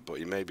side of it, but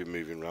he may be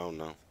moving round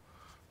now.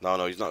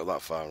 No, he's not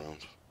that far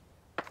round.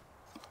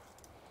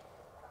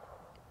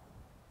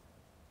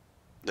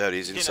 There he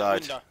is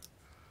inside.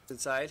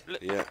 Inside?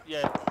 Yeah.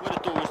 Yeah, where the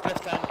door is,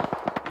 left hand,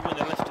 you in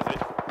the left of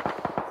it.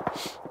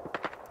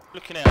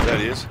 Looking out. There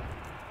he is.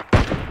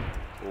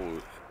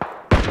 Oh.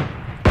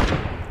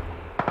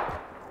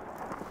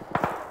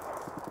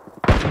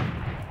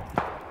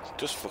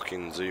 Just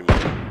fucking zoom in. Man,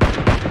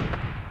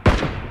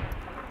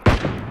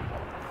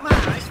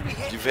 I should be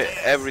hitting You've hit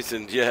this.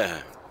 everything,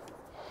 yeah.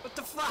 What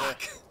the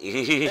fuck?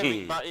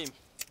 Everything but him.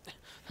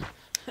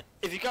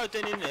 If you go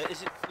down in there,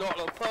 is it like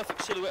a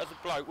perfect silhouette of the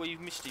bloke where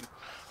you've missed him?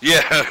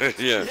 Yeah,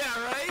 yeah.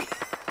 Yeah, right?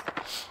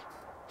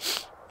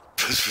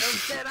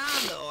 was dead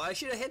on though. I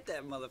should have hit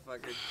that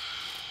motherfucker.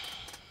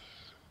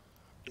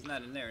 He's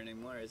not in there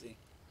anymore, is he?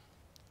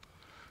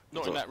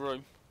 Not in that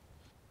room.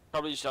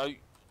 Probably so.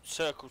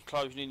 Circle's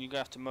closing in, you're going to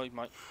have to move,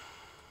 mate.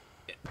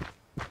 Yeah.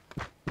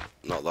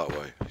 Not that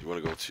way. You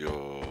want to go to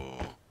your...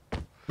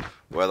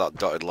 where that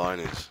dotted line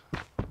is.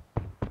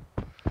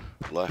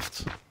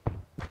 Left.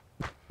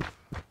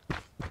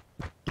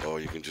 Or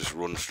you can just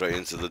run straight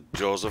into the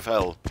jaws of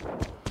hell.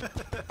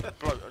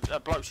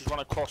 That bloke's just run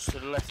across to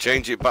the left.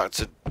 Change it back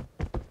to...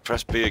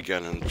 press B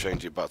again and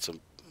change it back to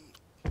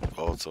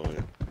auto.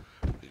 Yeah.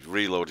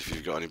 Reload if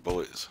you've got any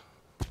bullets.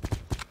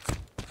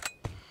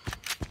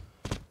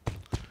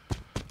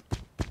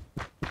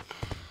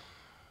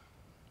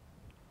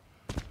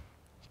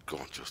 Go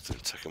on, Justin,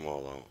 take them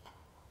all out.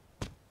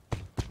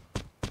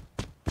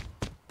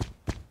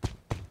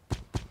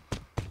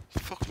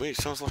 Fuck me, it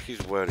sounds like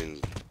he's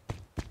wearing...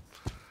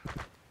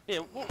 Yeah,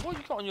 what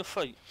you got on your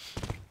feet?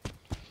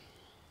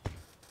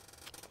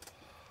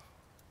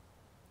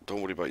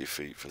 Don't worry about your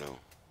feet for now.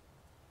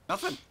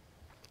 Nothing.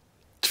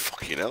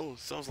 Fucking hell,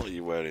 sounds like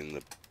you're wearing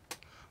the...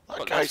 That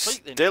Got guy's nice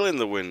feet, then. still in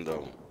the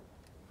window.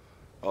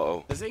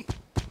 Uh-oh. Is he?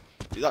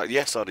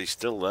 Yes, Odd, he's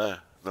still there.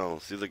 No,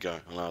 it's the other guy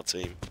on our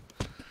team.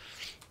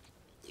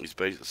 He's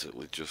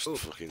basically just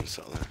fucking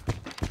sat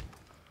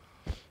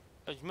there.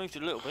 He's moved a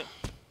little bit.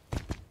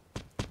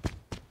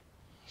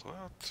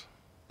 What?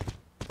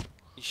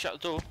 He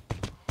shut the door.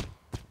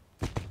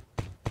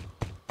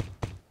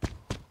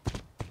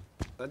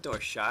 That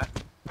door's shut.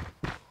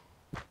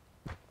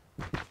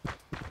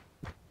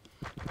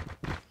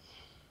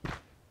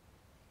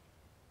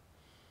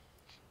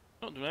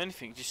 Not doing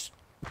anything, just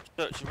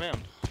searching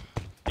around.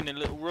 In a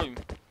little room.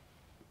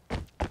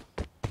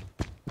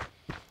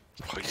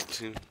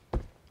 Waiting.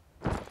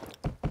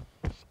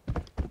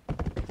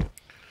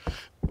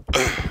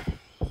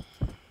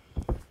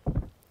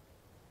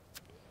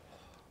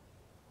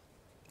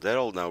 They're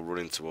all now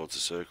running towards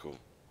the circle.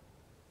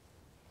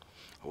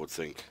 I would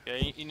think. Yeah,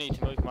 you need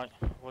to move, mate.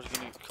 Otherwise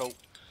you're going to get caught.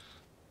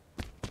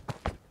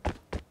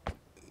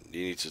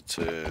 You need to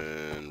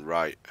turn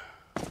right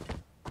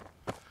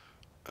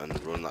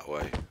and run that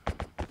way.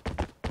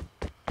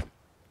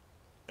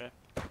 Yeah.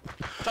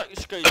 Take your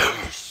ski,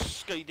 just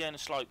ski down the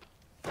slope.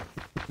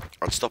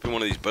 I'd stop in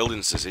one of these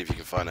buildings to see if you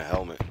can find a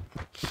helmet.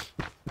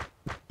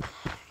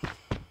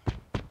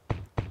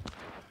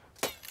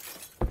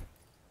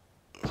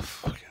 Oh,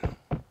 fucking hell.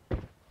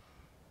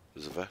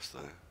 There's a vest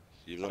there.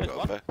 You've not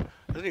got a vest.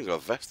 I didn't even got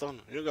a vest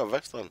on. You don't got a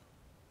vest on.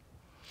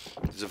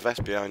 There's a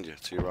vest behind you,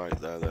 to your right.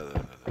 There.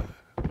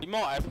 He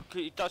might have,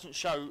 because it doesn't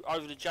show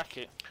over the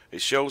jacket.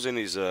 It shows in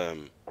his,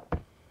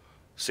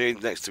 see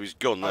next to his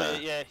gun there. Oh,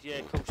 yeah,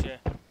 of course, yeah.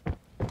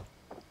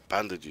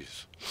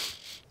 Bandages.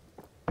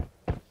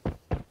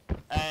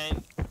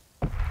 And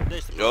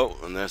there's the... Oh,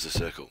 and there's the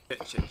circle.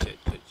 Shit.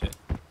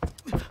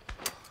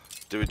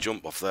 Do a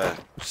jump off there.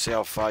 See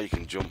how far you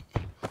can jump.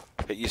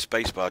 Hit your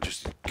spacebar,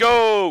 just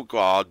go! Go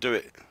on, do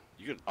it.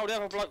 You can... Oh, the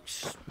other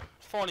bloke's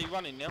finally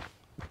running now.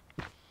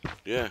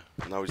 Yeah,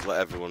 now he's let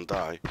everyone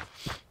die.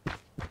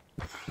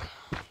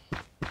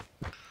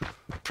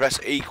 Press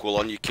equal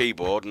on your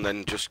keyboard and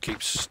then just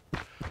keep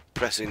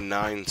pressing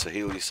 9 to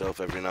heal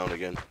yourself every now and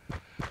again.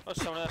 Oh,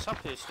 someone else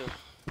up here still.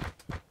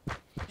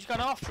 He's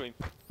going after him.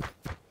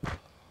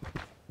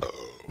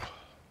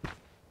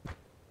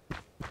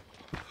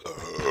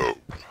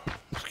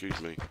 Excuse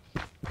me.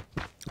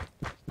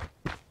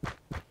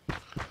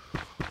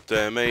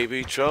 There may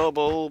be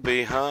trouble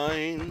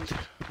behind.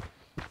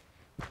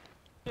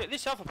 Yeah,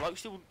 this other bloke's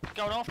still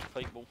going after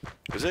people.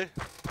 Is he?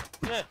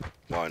 Yeah,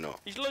 Why not?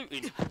 he's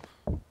looting.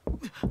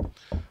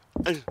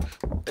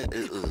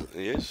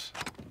 He is.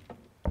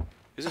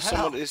 Is there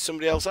someone? Is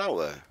somebody else out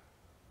there?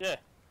 Yeah.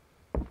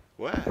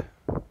 Where?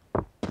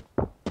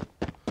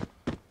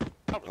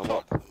 Up the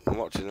top. I'm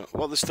watching it.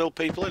 What? There's still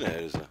people in here,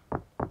 is there?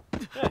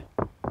 Yeah.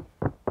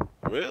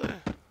 Really?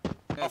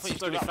 I think he's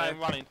still up there and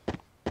running.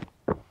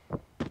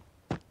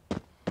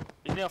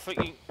 He's now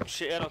thinking,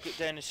 shit, how do I get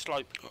down this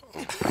slope?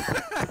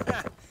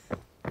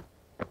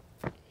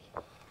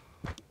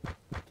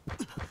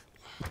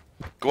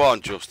 Go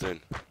on,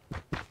 Justin.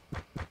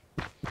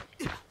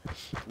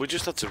 We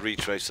just had to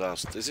retrace our...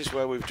 Is this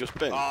where we've just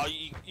been? Oh,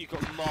 you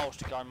got miles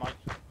to go, mate.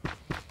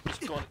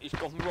 It's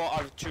gone right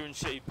over Turin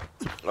City.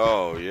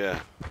 Oh, yeah.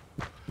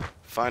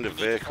 Find a You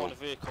need to vehicle. find a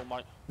vehicle,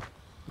 mate.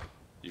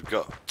 You've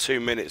got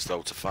 2 minutes,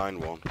 though, to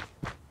find one.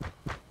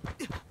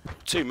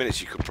 2 minutes,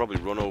 you could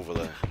probably run over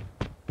there.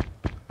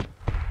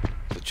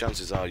 The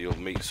chances are you'll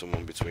meet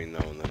someone between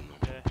now and then.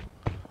 Yeah.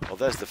 Oh,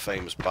 there's the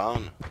famous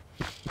barn.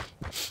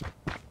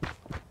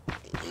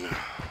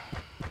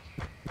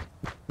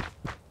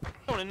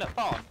 Someone in that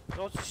barn. I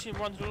was just seeing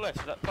one to the left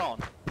of that barn.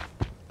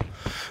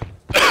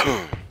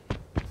 I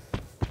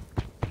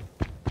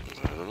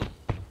don't know.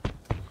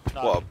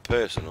 No, What, a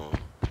person or...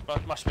 but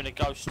it must have been a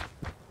ghost.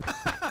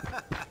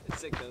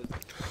 It's a ghost.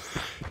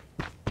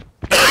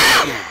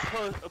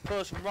 A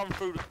person run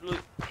through the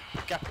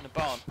gap in the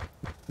barn.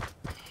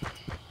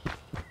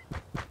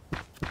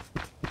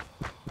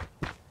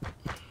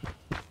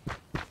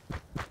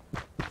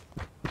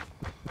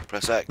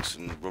 Press X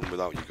and run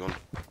without your gun.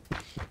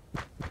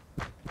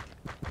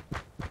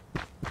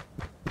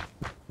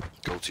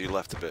 Go to your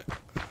left a bit.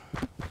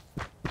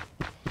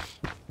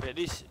 Yeah,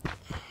 this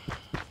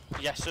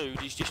Yasud,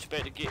 he's just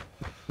about to get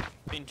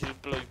into the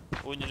blue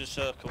or into the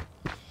circle.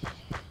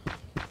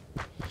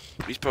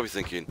 He's probably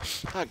thinking,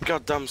 that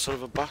goddamn son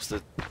of a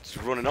bastard is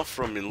running off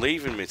from me and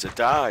leaving me to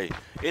die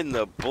in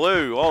the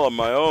blue all on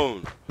my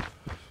own.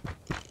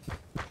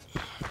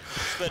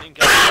 Spending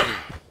gun.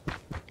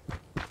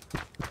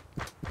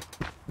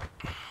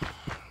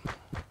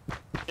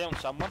 Down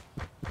someone.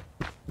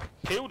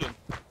 Killed him.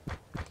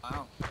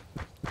 Wow.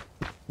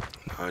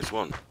 Nice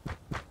one.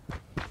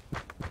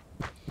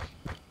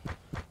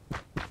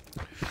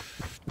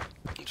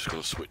 I'm just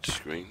going to switch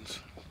screens.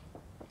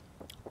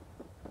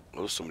 Oh,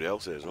 there's somebody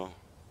else here as well.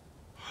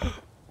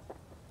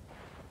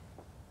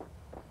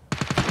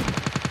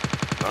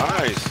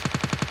 Nice.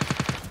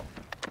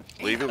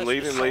 Leave him,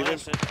 leave him, leave him.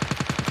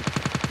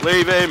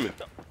 Leave him!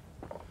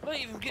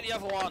 Leave him, get the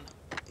other one.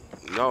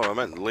 No, I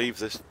meant leave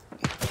this.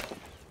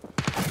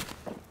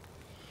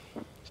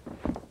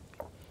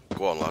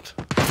 Go on, lad.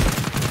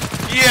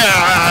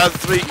 Yeah!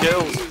 3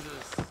 kills!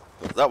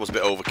 That was a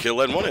bit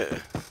overkill then, wasn't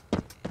it?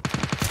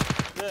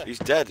 Yeah. He's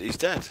dead, he's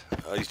dead.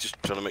 He's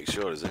just trying to make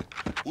sure, is he?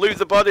 Loot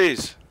the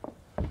bodies!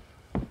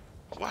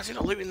 Why is he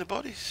not looting the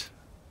bodies?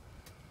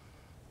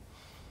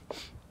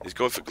 He's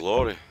going for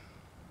glory.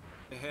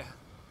 Yeah.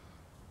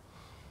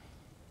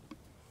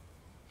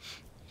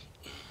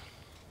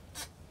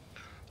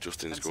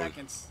 Justin's 10 going.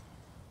 seconds.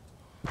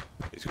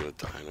 He's going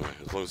to die anyway.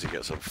 As long as he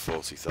gets up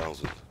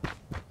 40,000.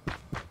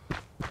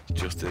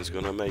 Justin's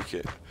going to make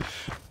it.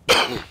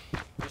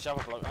 This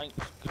other bloke ain't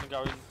gonna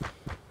go in.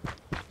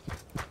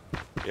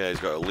 Yeah, he's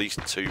got at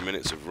least 2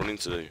 minutes of running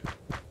to do.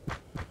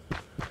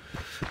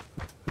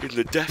 In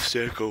the death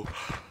circle.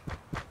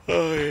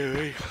 Oh,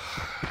 yeah.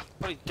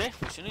 Well, he's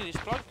deaf, isn't he,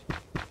 this bloke?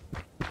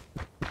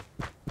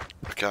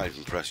 I can't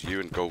even press you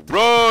and go,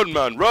 run,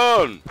 man,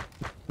 run!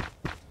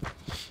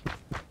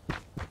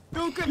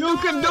 You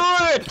can do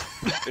it!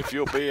 If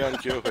you're being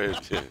cured.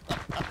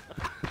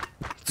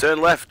 Turn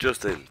left,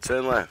 Justin.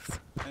 Turn left.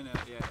 I know,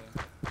 yeah.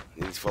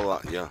 You need to follow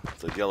that, yeah.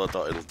 The yellow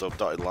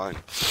dotted line.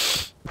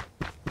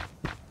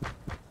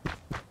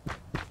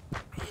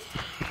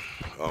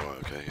 Oh, right,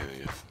 okay,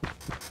 yeah.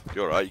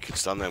 You're right, you can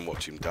stand there and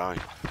watch him die.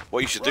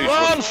 What you should do is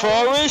Run,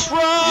 Forrest, run!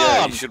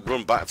 Yeah, you should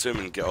run back to him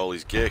and get all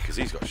his gear, because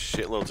he's got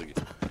shitloads of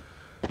gear.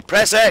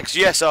 Press X,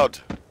 yes, Odd!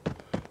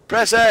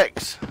 Press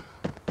X!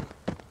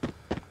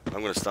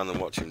 I'm going to stand and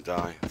watch him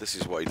die. This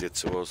is what he did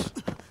to us.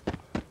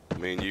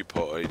 Me and you,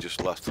 Porter, he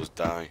just left us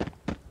die.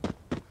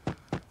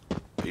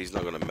 He's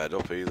not going to med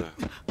up either.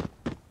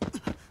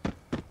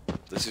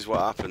 This is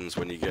what happens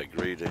when you get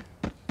greedy.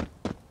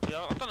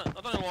 Yeah, I don't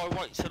know why I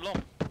waited so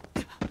long.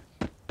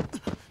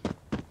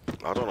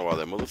 I don't know why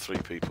them other 3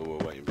 people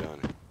were waiting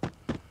behind him.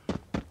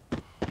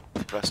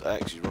 Press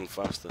X, you run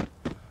faster.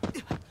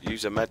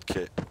 Use a med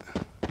kit.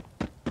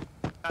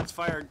 That's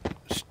fired.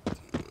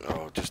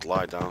 Oh, just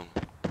lie down.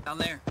 Down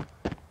there.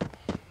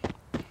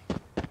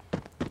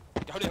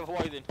 Go the other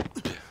way then.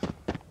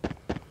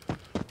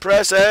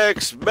 Press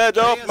X! Med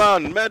up,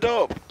 man! Med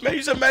up!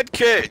 Use a med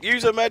kit!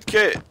 Use a med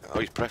kit! Oh,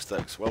 he's pressed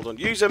X. Well done.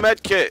 Use a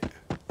med kit!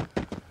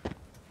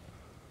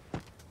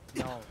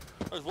 No.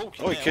 I was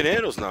walking Oh, he now. can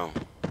hear us now.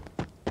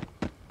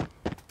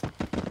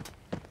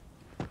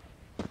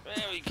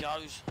 There he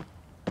goes.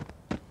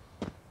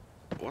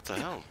 What the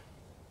hell?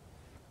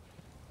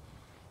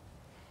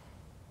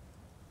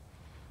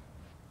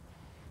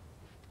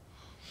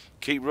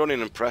 Keep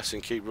running and pressing,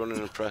 keep running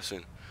and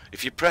pressing.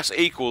 If you press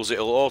equals,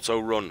 it'll auto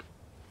run.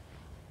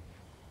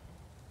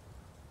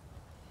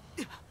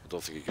 I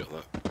don't think you got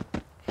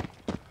that.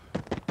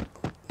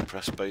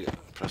 Press space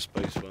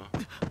bar.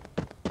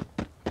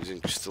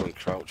 He's still in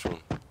crouch run.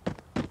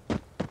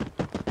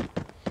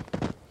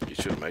 You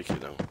should make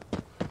it now.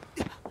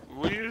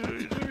 What are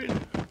you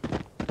doing?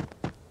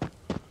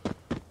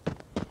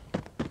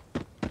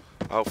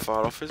 How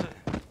far off is it?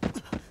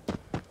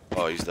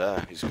 Oh, he's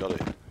there. He's got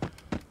it.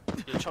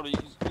 Yeah, Charlie,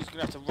 he's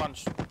gonna have to run.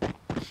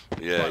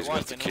 Yeah, Right, he's going to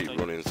have to then, keep isn't he?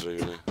 running through,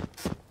 isn't he?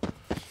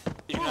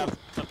 He's gonna have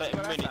about a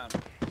minute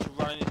to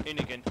run in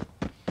again.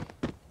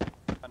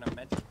 On a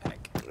med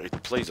pack.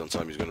 Please don't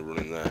tell me he's going to run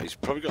in there. He's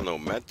probably got no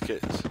med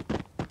kits.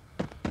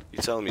 You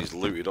tell me he's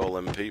looted all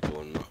them people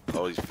and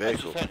all his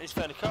vehicles. He's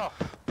found a car.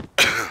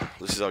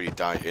 This is how you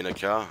die in a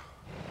car.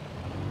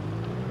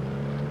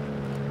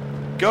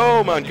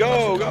 Go, man,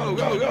 go, go,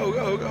 go, go,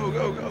 go, go,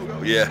 go, go,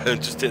 go. Yeah,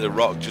 just hit the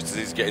rock just as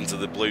he's getting to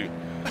the blue.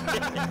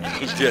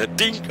 Yeah,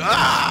 dink.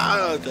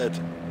 Ah, dead.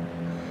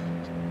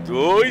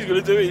 Oh, he's going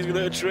to do it. He's going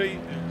to hit a tree.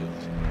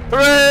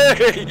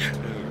 Hooray!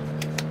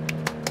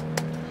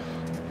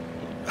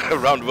 A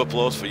round of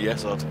applause for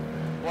Yes Odd.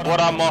 What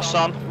up, my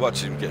son?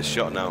 Watch him get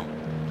shot now.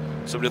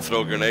 Somebody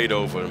throw a grenade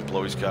over and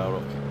blow his car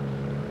up.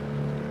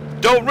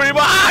 Don't run him!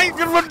 Ah, he's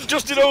going to run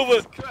Justin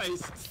over!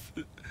 Christ.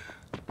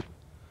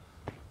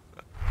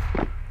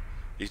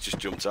 He's just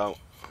jumped out.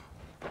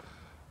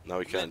 Now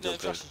he can't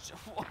jump in.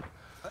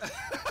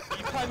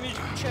 You play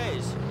musical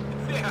chairs?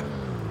 Yeah.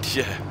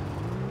 Yeah.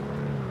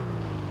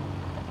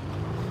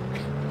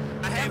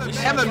 I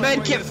have a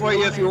med kit for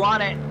you if you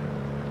want it.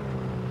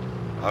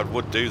 I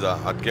would do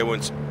that. I'd go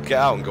and get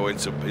out and go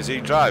into. Is he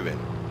driving?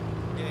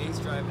 Yeah, he's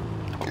driving.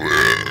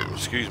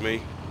 Excuse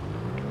me.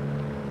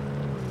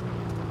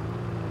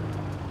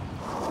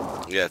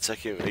 Yeah, take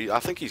him. I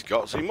think he's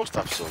got. So he must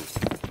have some.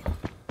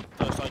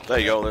 There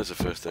you go. There's the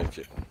first aid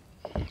kit.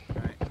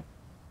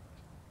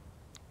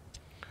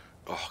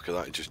 Oh, look at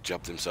that, he just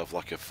jabbed himself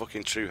like a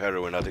fucking true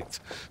heroin addict.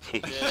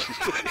 Yeah.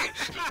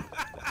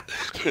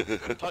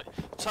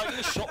 Taking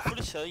a shot for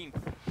the team.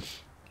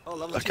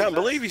 Oh, I can't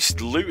believe he's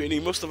looting. He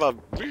must have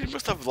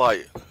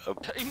like a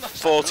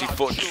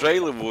 40-foot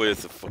trailer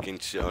worth of fucking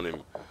shit on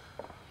him.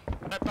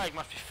 That bag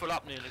must be full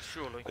up nearly,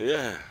 surely.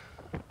 Yeah.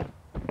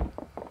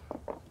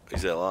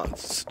 He's there,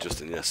 lads.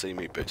 Justin, yeah, see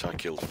me, bitch. I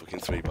killed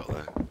fucking 3 back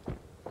there.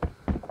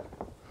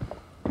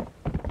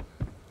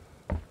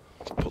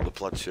 Put the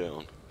plaid shirt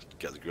on.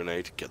 Get the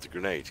grenade, get the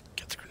grenade,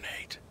 get the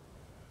grenade.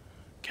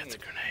 Get the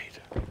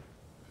grenade.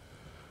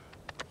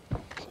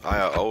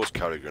 I always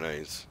carry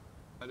grenades.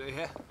 Oh, do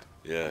you?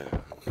 Yeah,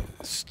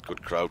 it's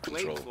good crowd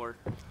control. Wait for.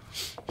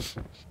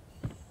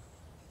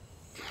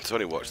 It's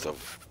only watched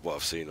what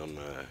I've seen on,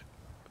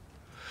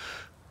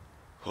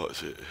 what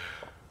is it?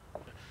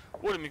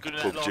 Would have been good in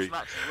that last PUBG.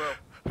 match as well.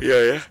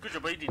 Yeah, yeah. Good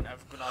job he didn't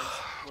have grenades.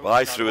 Well,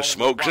 I threw a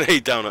smoke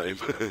grenade down at him.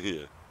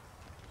 Yeah.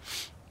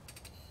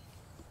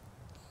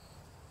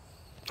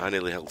 I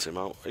nearly helped him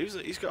out.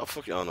 He's got a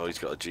fucking. Oh no, he's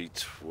got a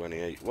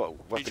G28.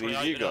 What weapon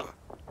have you got?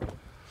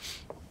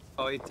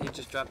 Oh, he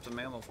just dropped some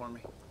ammo for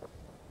me.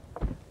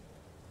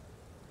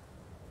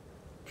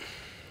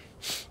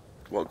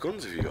 What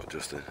guns have you got,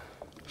 Justin?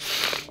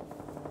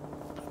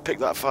 Pick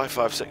that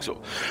 5.56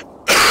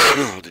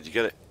 up. Did you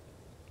get it?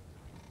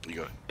 You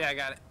got it. Yeah, I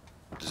got it.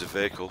 There's a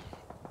vehicle.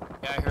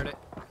 Yeah, I heard it.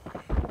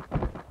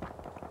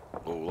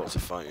 Oh, lots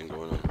of fighting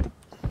going on.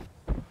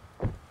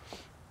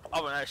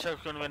 Oh, and that shell's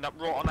going to end up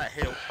right on that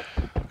hill.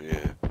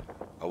 Yeah,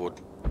 I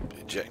would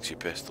eject your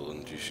pistol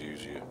and just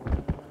use your.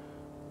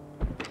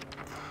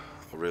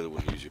 I really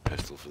wouldn't use your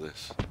pistol for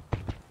this.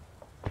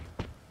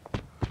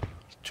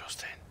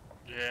 Justin.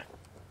 Yeah.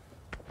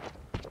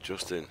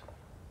 Justin.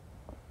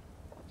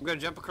 I'm gonna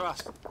jump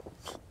across.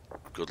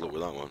 Good luck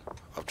with that one.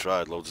 I've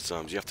tried loads of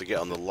times. You have to get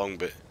on the long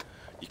bit.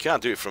 You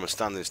can't do it from a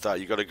standing start.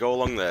 You got to go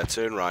along there,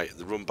 turn right,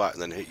 run back,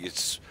 and then hit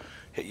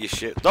your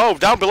shit. No,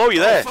 down below you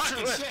there.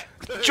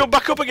 Jump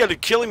back up again and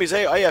kill him. He's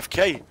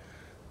AFK.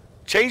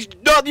 Change.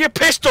 Not your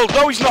pistol.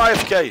 No, he's not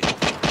AFK.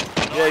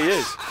 Yeah, he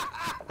is.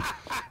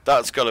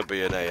 That's got to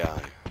be an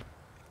AI.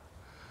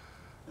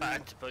 That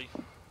had to be.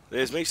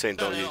 There's me saying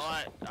don't use.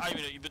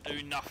 Aiming at you but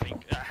doing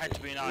nothing. That had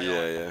to be an AI.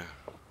 Yeah, yeah.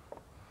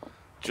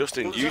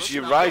 Justin, Well, use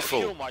your I've got a rifle.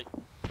 kill, mate.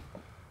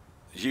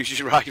 Use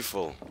your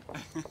rifle.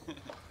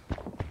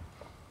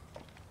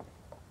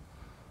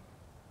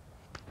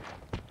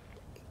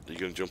 Are you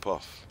going to jump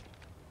off?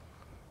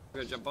 I'm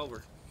gonna jump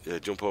over. Yeah,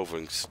 jump over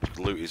and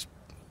loot his.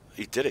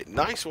 He did it.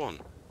 Nice one.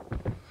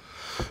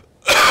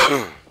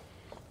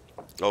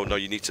 Oh no,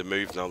 you need to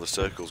move now. The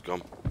circle's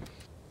gone.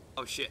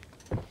 Oh shit.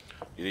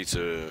 You need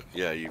to.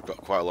 Yeah, you've got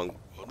quite a long.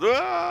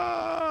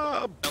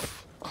 Ah!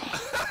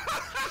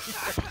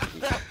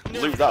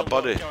 Loot that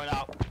body. Going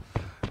up.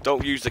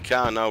 Don't use the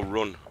car now.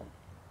 Run.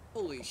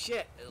 Holy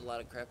shit! There's a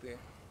lot of crap here.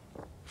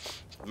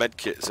 Med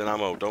kits and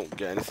ammo. Don't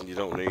get anything you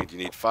don't need. You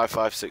need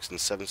 5.56 and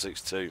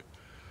 7.62.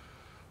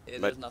 Yeah,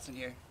 there's nothing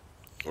here.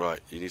 Right,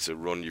 you need to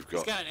run. You've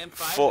got. He's got an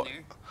M5 four.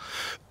 in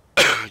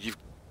there.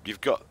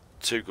 You've got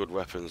 2 good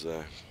weapons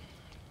there.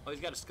 Oh, he's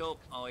got a scope.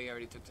 Oh, he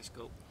already took the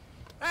scope.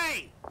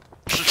 Hey!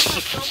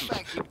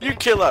 You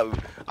kill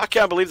that. I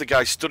can't believe the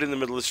guy stood in the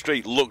middle of the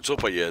street, looked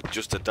up at you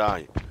just to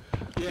die.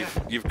 Yeah.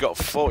 You've got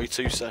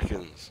 42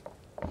 seconds.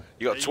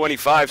 You got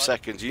 25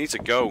 seconds. You need to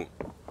go.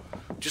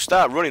 Just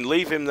start running.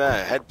 Leave him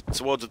there. Head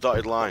towards the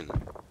dotted line.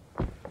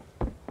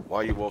 Why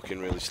are you walking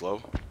really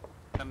slow?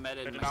 I'm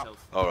medding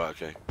myself. Oh, right,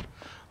 okay.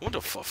 I wonder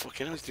what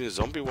fucking hell he's doing a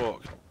zombie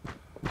walk.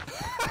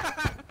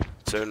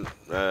 Turn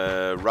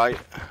right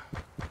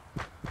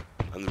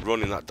and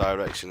run in that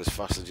direction as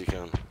fast as you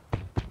can.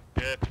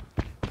 Yeah.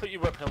 Put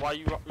your weapon away.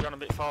 You run a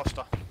bit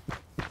faster.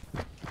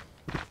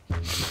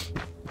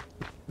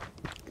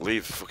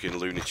 Leave fucking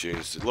Looney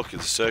Tunes. Look, the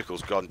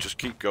circle's gone. Just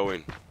keep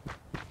going.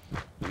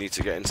 You need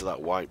to get into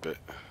that white bit.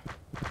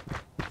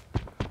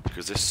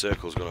 Because this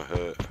circle's going to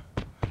hurt.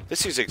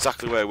 This is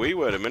exactly where we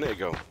were a minute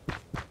ago.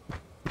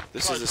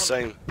 This is the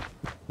same...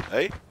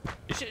 Hey?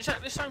 Is it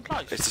exactly the same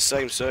place? It's the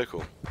same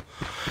circle.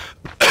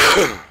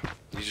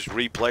 You just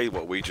replay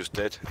what we just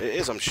did. It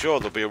is, I'm sure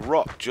there'll be a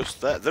rock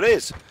just there. There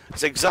is!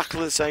 It's exactly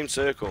the same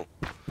circle.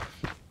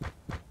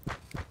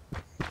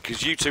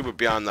 Because you two were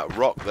behind that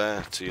rock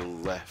there to your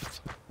left.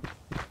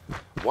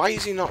 Why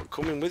is he not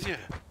coming with you?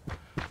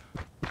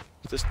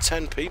 There's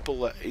 10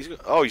 people there.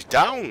 Oh, he's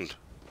downed.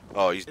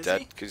 Oh, he's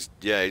dead. Cause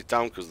yeah, he's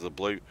down because of the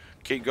blue.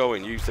 Keep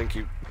going. You think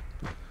you?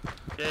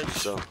 Yeah.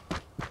 So,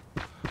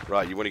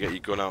 right, you want to get your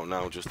gun out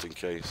now just in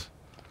case.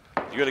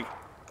 You gotta.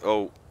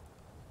 Oh.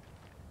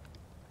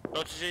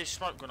 Oh, did you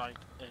smoke grenade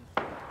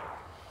in?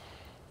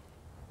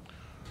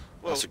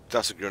 Well,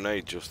 That's a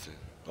grenade, Justin.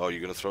 Oh,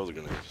 you're gonna throw the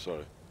grenade.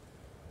 Sorry.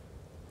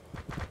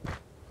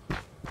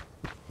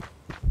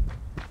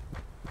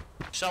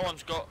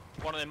 someone's got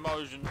one of them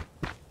mows and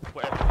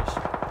whatever it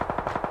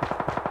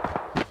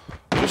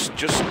is.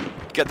 Just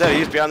get there.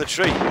 He's behind the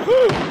tree.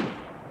 Oh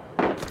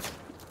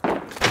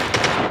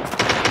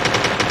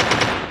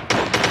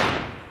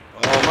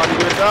man, you're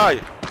gonna die.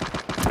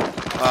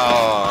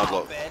 Oh, hard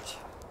luck. Bitch.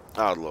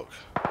 Hard luck.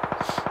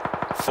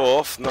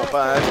 Fourth, not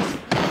bad.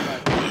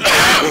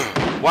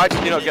 Why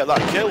did you not get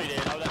that kill?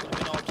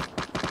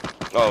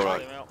 Oh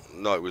right.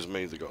 No, it was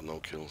me that got no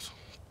kills.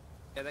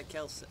 Yeah, that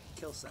kill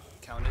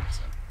counted.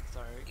 So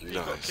sorry.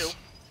 Nice.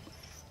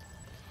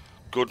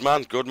 Good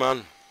man, good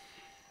man.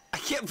 I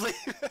can't believe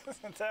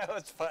that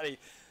was funny.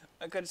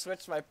 I couldn't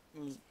switch my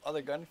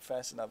other gun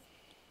fast enough.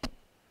 I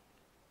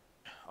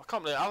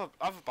can't believe other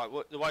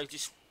bloke the way he's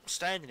just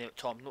standing there at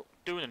time, not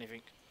doing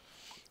anything.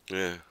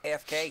 Yeah.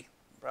 AFK,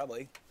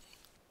 probably.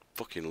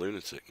 Fucking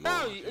lunatic.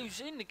 No, he was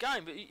in the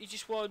game, but he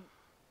just wasn't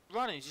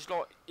running. He's just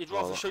like, he'd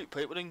rather shoot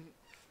people than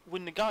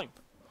win the game.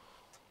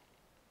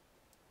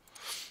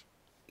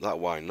 That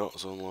why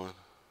not's online.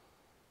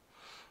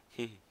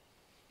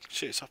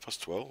 Shit, it's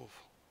 12:30.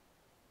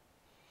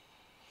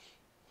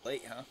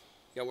 Late, huh?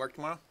 You got work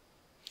tomorrow?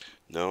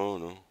 No,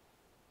 no.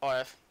 I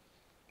have.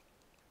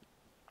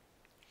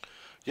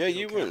 Yeah,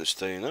 you weren't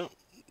staying up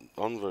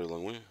on very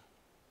long, were you?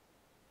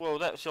 Well,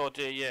 that's the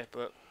idea, yeah,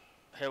 but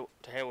to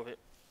hell with it.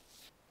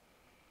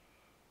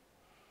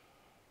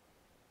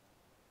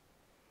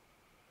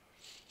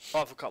 I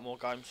have a couple more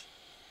games.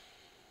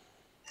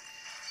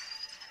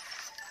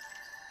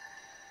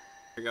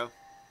 There you go.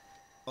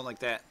 Going like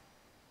that.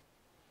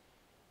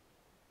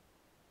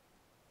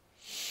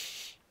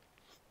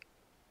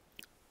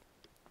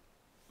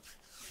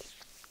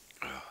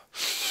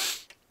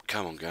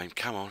 Come on, game,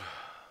 come on.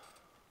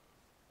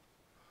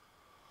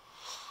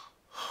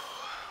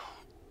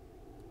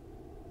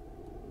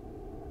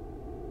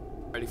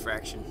 Ready for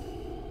action.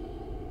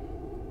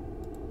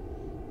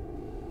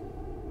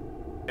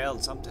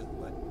 Failed something.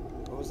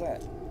 What was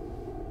that?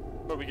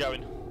 Where are we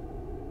going?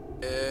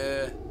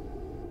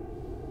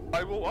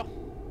 High water?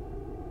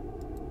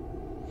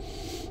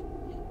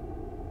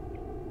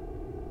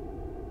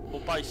 Or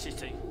Bay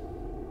City?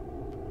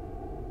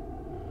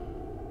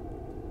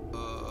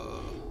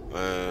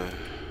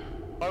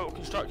 Boat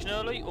construction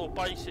early or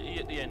Bay City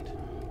at the end?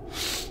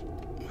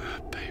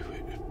 Bay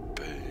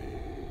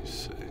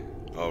City.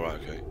 Oh, right,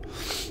 okay.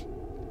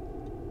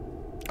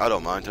 I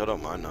don't mind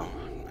now.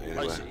 Anyway.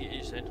 Bay City it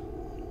is then.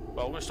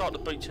 Well, I'm going to start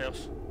at the beach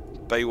house.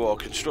 Baywater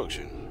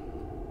Construction.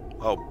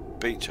 Oh,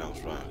 beach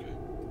house, right, okay.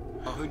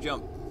 Oh, who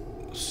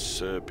jumped?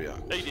 Serbia.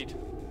 He did.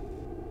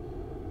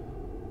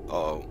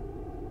 Uh-oh.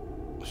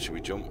 Should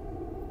we jump?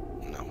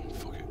 No,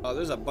 fuck it. Oh,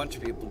 there's a bunch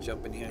of people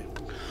jumping here.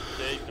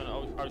 Yeah, he's going to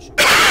ocean.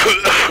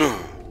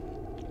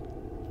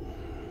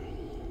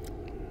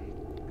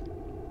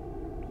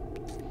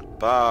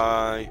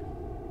 Bye.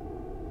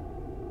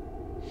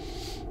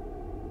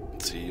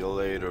 See you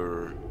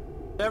later.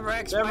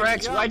 Rex,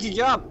 why'd you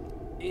jump?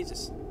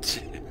 Jesus.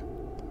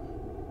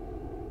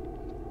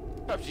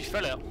 Perhaps he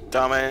fell out.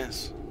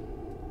 Dumbass.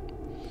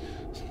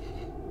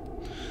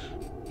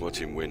 Watch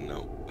him win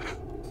now.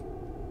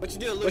 What you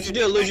do?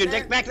 Lose your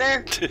dick back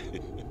there?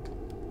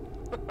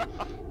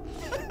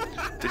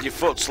 Did your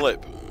foot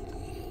slip?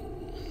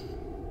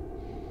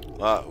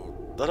 I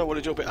don't want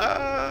to jump in.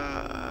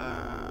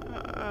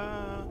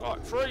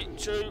 Right, 3,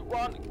 2,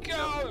 1,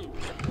 go!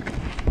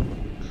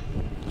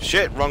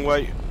 Shit, wrong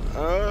way.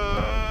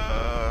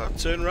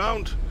 Turn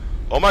round.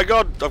 Oh my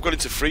god, I've got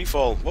into free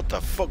fall. What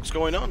the fuck's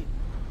going on?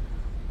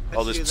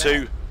 Oh, there's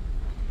two.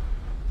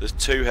 There's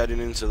two heading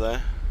into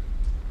there.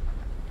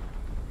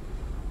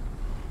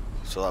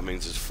 So that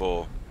means there's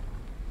 4.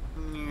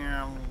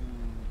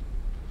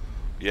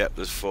 Yep,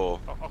 there's 4.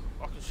 I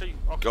can see.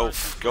 Go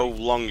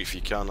long if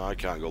you can. I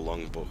can't go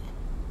long, but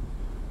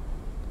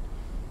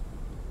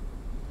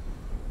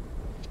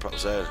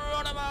perhaps there.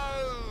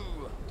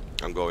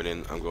 I'm going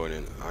in.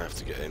 I have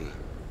to get in.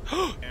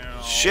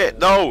 Shit!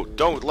 No!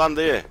 Don't land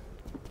here.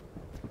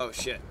 Oh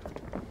shit.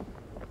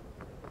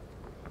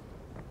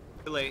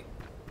 Too late.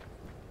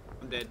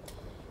 I'm dead.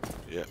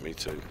 Yeah, me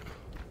too.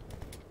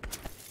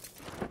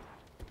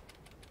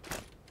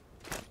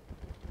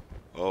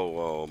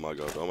 Oh my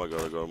god, oh my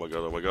god.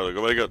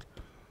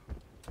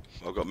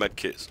 I've got med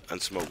kits and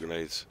smoke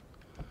grenades.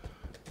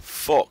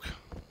 Fuck.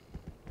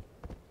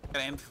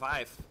 Got an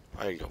MP5.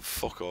 I ain't got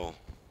fuck all.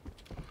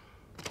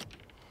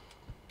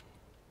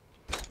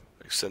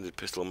 Extended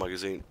pistol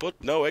magazine, but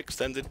no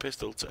extended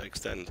pistol to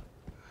extend.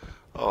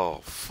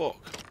 Oh fuck.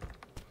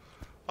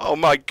 Oh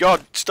my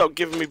god, stop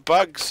giving me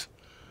bags.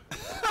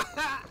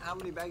 How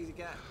many bags you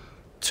got?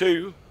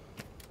 2.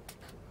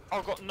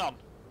 I've got none.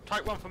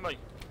 Take one for me.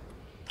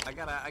 I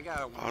got I'd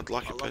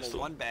like a level pistol.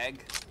 1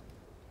 bag.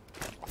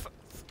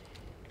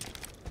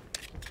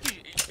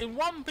 In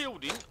one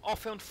building, I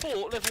found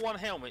 4 level 1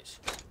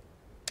 helmets.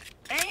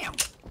 Damn!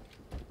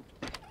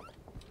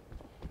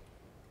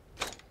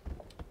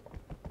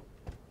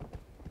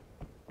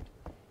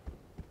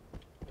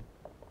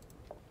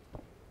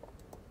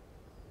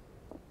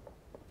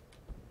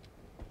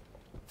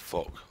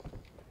 Fuck.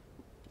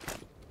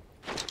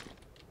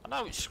 I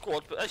know it's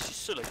squad, but that's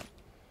just silly.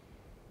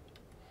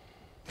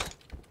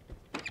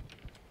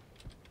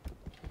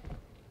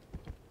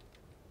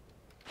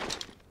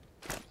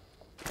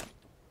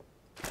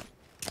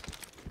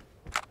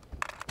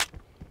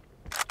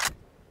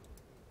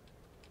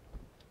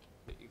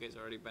 You guys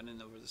already been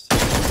in over this.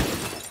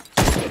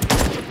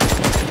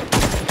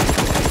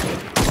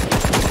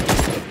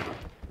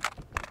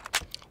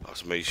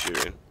 That's me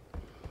shooting.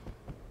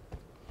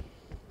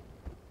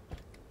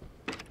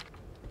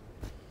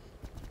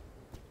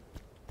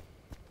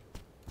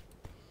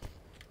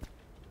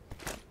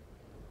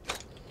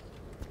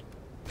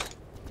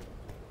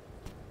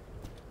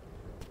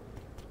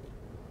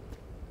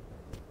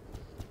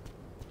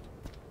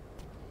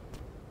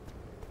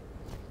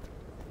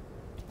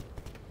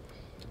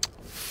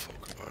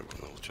 Fuck, I've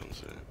got no chance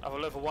here. Have a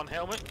level 1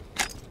 helmet.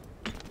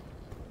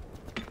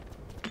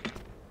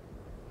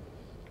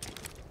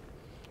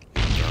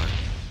 Die.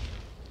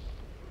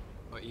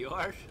 What, you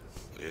are?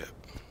 Yeah.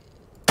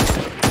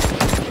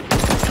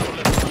 Have a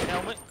level 1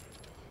 helmet.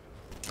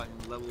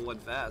 Fucking level 1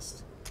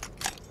 fast.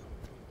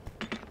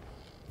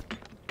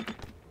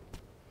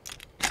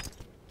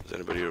 Is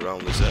anybody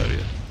around this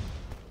area?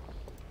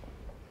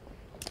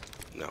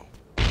 No.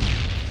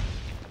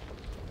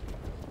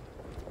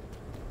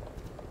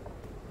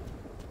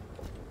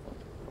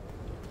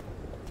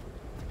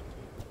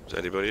 Is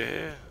anybody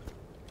here?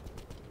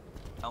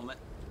 Helmet.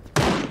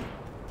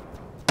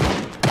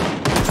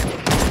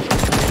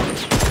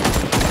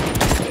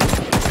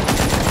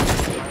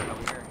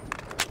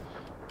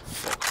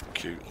 Fuck,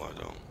 cute, lie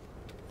down.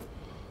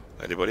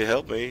 Anybody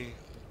help me?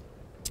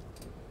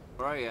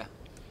 Where are you?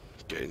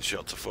 Getting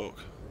shot to fuck.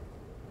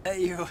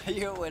 Hey,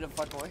 you're way the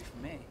fuck away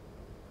from me.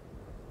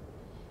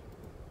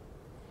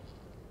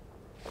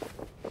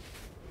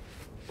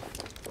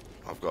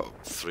 I've got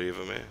 3 of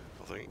them here,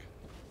 I think.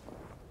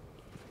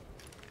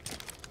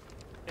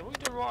 Yeah, what are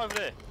you doing right over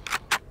there?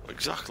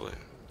 Exactly.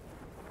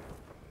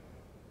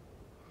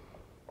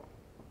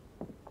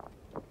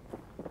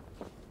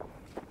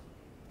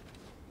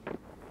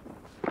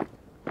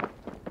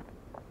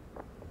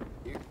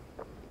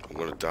 I'm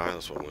gonna die,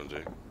 that's what I'm gonna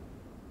do.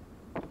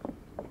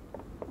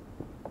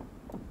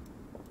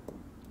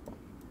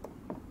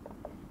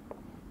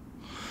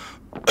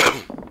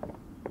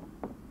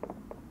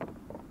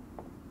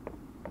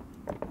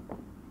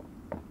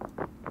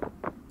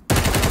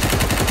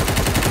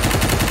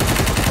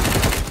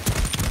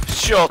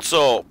 Shut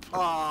up!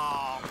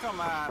 Oh,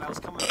 come on, I was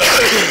coming.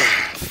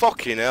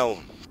 Fucking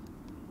hell.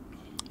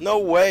 No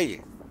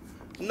way.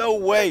 No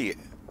way.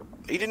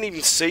 He didn't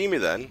even see me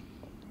then.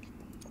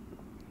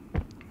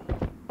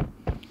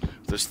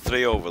 There's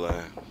 3 over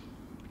there.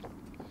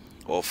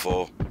 Or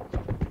 4.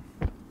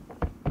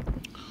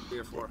 3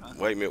 or 4, huh?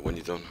 Wake me up when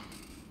you're done.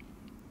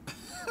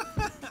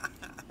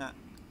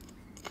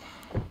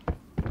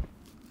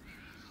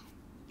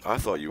 I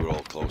thought you were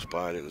all close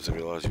by. I didn't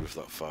realise you were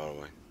that far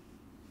away.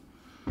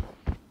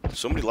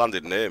 Somebody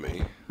landed near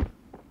me.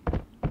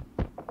 It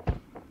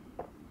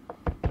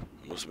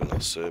must have been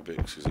that Cerbix,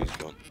 because he's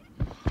gone.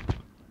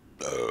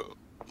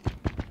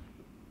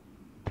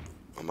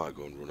 I might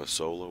go and run a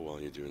solo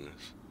while you're doing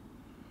this.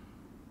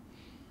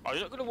 Are you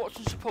not going to watch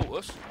and support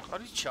us?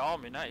 That is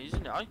charming, that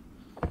isn't it, eh?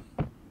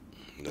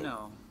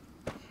 No.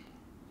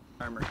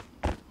 Armor.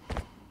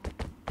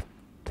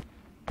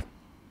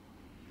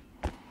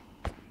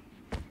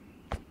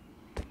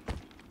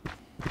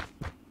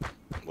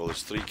 Well,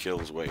 there's 3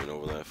 kills waiting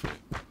over there for you.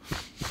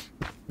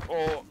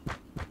 Or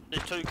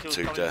there's 2 kills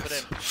 2 coming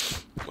deaths. for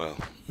them. Well,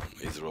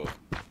 either or.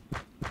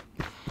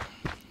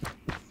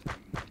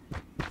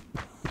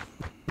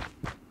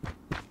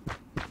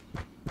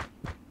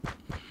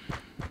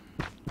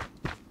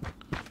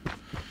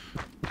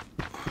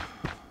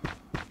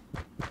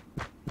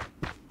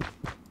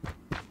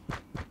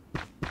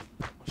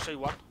 I see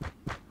one.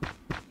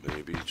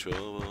 Maybe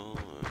trouble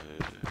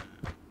ahead.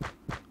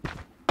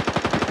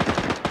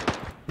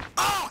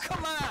 Oh,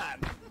 come on!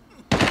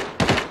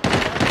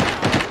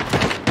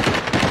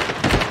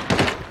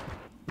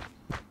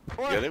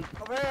 Get him?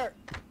 Over here!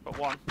 Got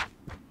one.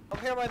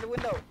 Over here by the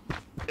window.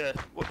 Yeah.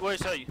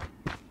 Where's he?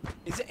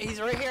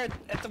 He's right here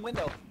at the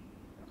window.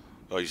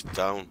 Oh, he's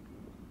down.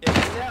 Yeah,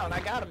 he's down. I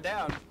got him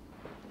down.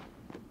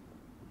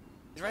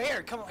 He's right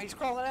here. Come on, he's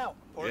crawling out.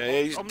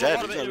 Yeah, he's I'm not dead.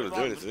 one of He's not it, going to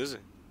do you're anything, is he?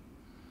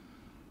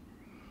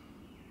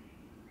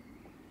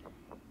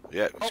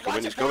 Yeah, Oh, he's coming,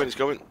 watch he's it, coming, Bert. he's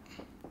coming.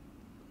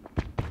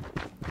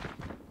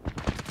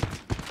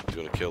 He's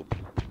going to kill.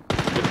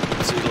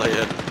 See you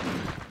later.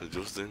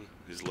 Justin,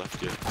 he's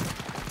left you.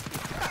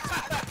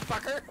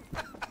 Fucker.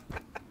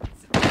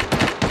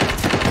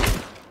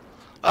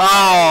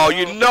 Oh,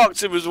 you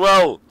knocked him as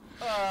well.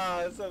 Oh,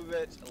 that's a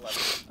bitch.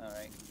 11.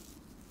 Alright.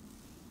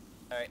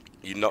 Alright.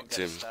 You knocked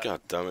gotta him. stop. God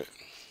damn it.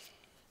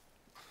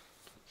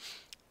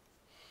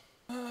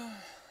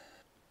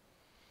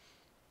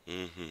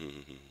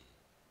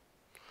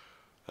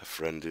 A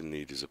friend in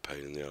need is a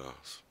pain in the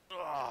arse.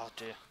 Oh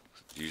dear.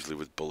 Usually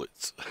with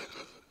bullets.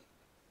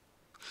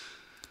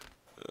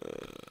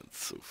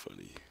 It's so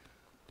funny.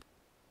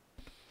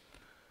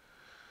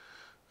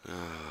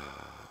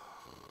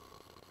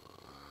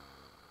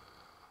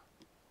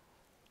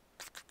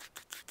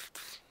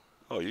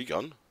 Oh, you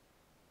gone?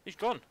 He's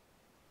gone.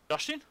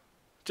 Justin?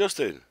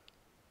 Justin?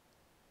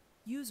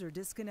 User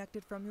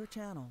disconnected from your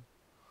channel.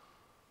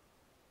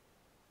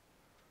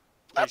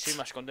 He must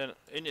have gone down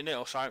internet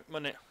or something,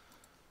 wasn't it?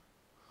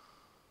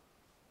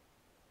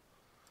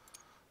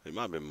 It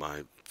might have been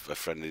a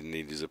friend who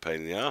needed a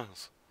pain in the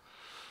arse.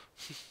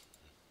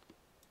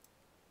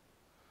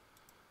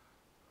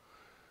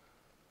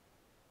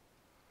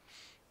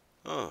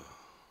 Oh.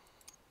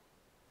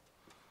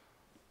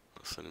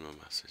 I'll send him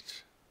a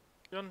message.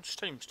 You on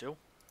Steam still?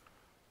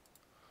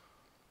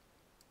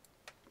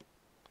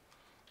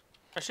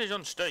 It says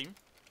on Steam.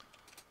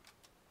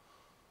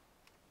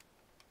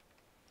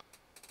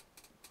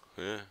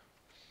 Yeah.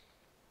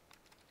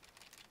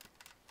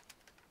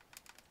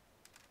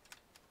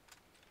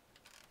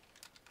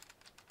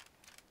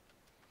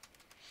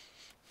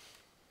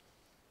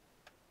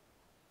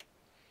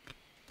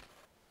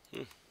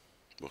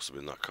 Must have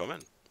been that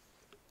comment.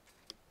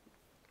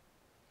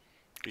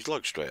 He's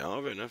logged straight out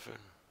of it, nothing.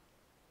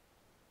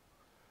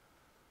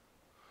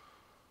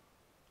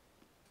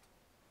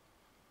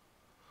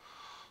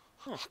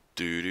 Huh.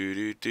 Do do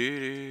do do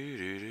do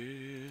do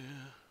do.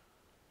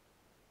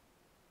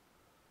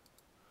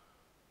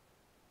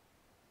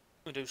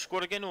 We do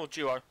squad again or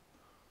duo?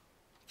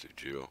 Do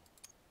duo.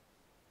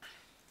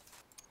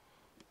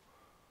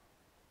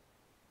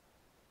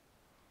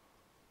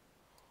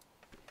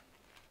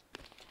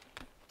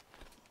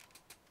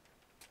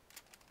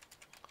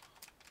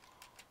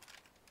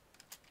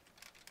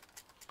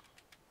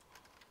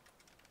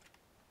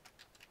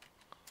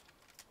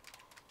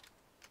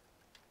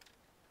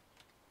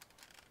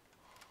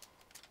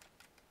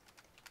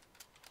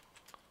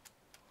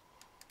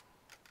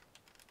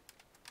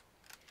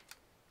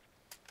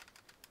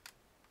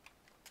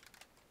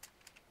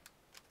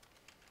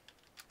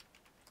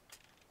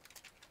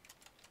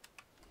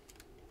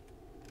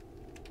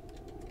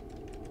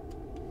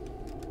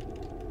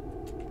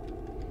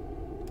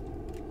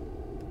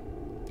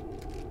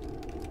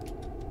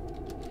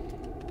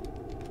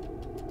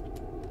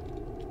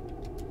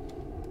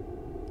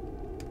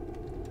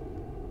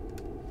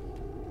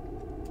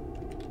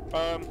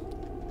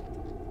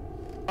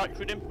 Right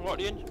with him, right at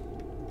the end.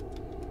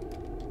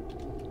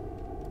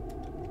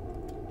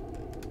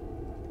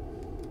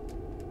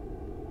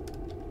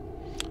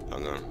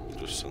 Hang on,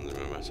 just send him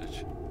a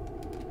message.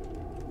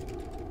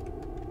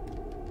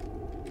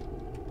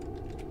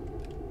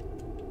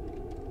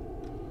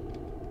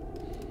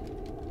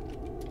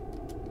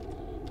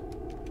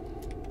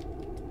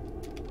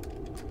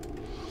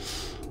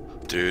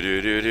 Do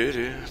do do do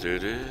do do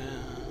do.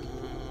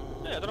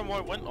 Yeah, I don't know why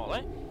it went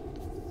like that.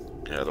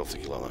 Yeah, I don't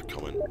think you like that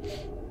comment.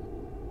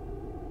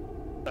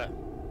 There.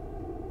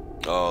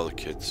 Oh, the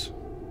kids.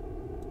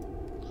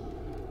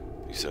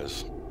 He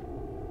says.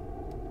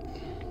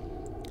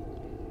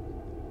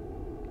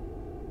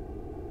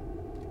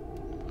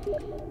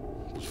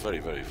 It's very,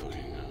 very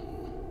fucking.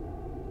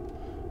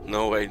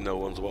 No way, no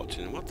one's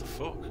watching. What the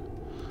fuck?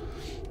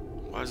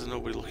 Why is there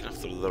nobody looking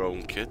after their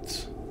own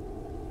kids?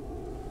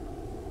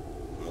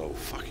 Oh,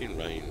 fucking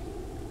rain.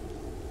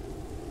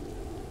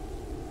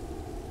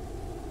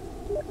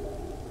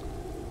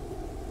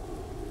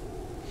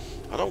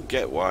 I don't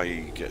get why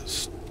he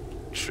gets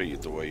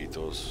treated the way he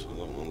does. I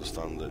don't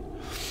understand it.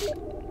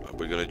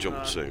 We're gonna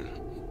jump soon.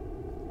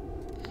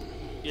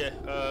 Yeah,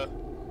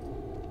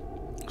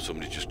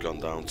 Somebody's just gone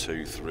down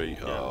 2, 3. Yeah.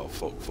 Oh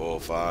fuck,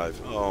 4,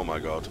 5. Oh my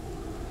god.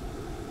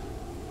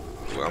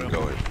 Where I'm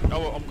going.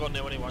 oh, I'm gone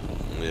now anyway.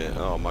 Yeah.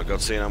 Oh my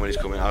god. Seeing how many's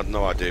coming, I had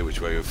no idea which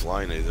way we were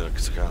flying either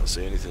because I can't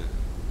see anything.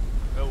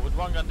 Well, with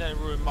one going down to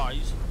Ruin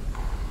Maze,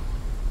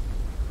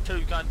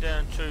 2 going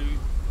down to,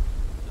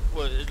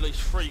 well, at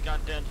least 3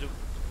 going down to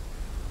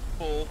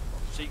 4.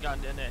 See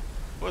going down there.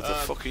 Where the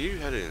fuck are you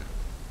heading?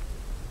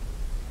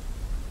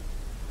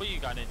 Where are you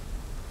going in?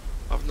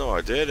 I've no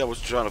idea. I was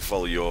trying to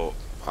follow your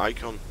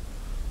icon.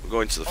 We're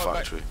going to the Oh,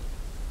 factory.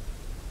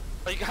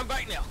 Are you going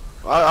back now?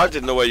 I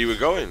didn't know where you were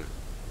going.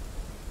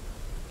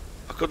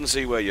 I couldn't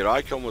see where your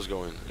icon was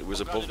going. It was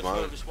above the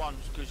mine. furthest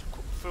ones because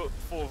 4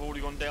 have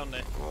already gone down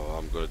there. Oh,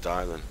 I'm gonna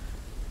die then.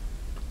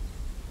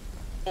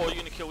 Or are you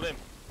going to kill them?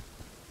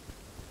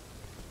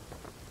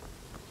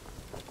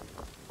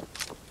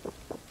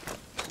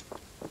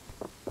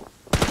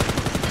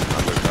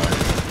 I'm gonna die.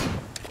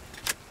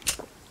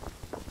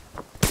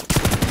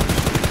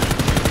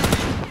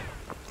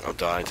 I've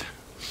died.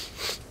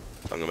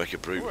 I'm gonna make a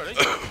brute. Oh, really?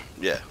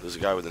 Yeah, there's a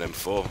guy with an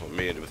M4 and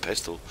me with a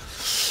pistol.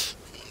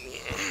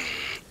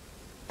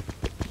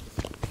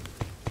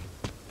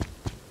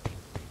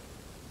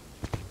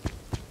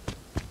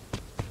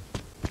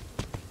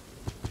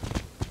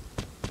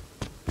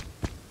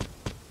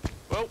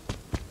 Well,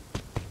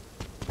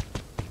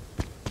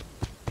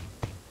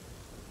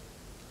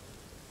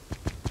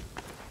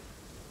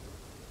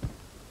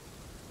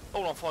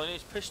 all I'm finding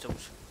is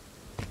pistols.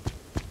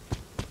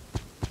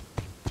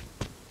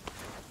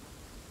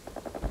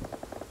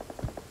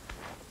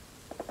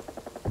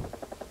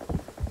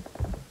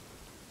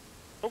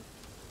 Oh,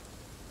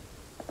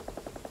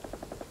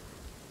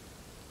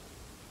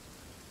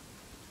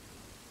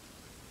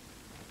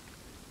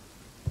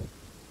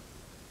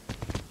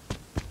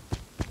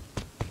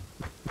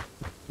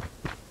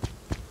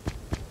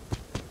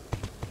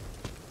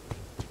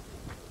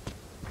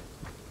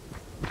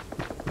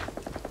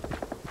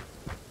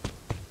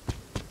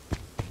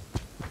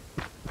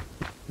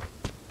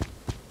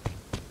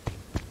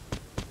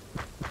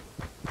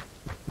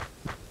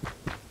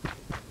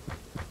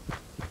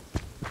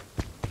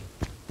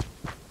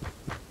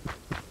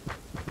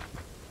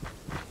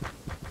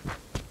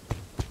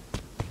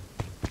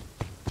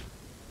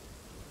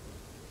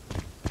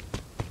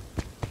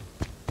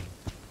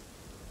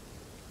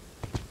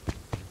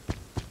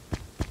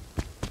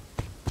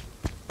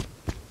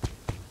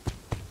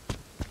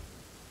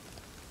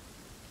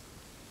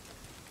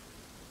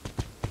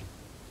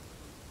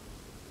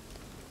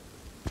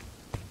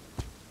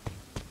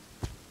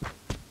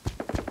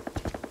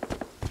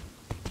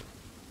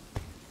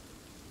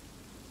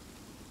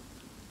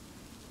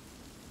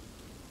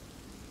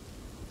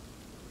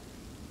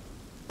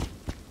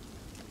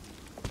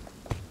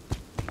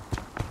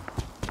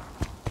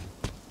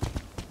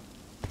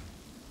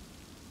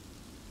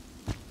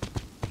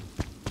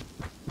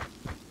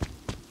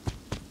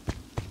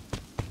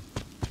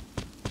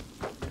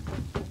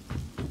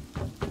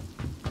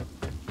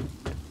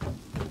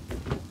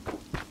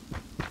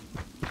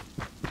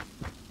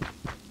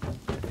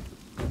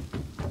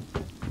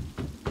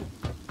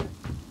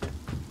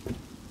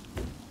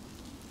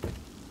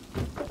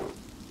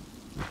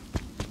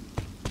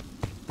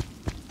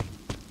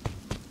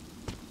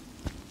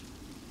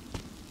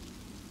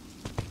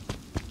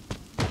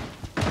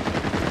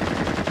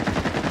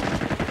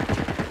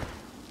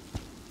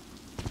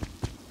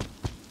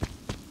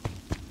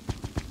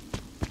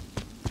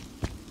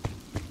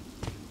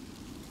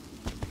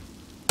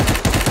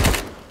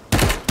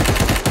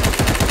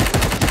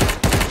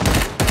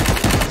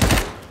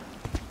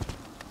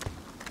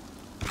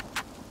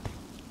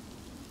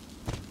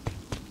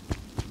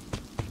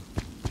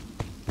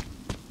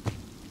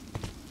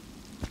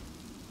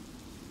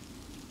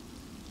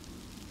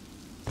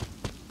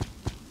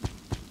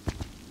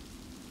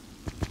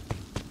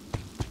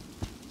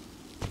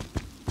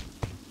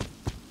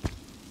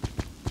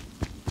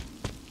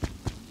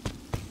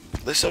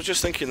 This I was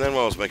just thinking then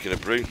while I was making a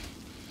brew.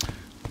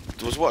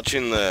 I was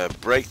watching the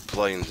Break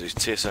playing his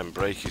TSM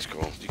Break he's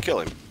called. Did you kill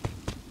him?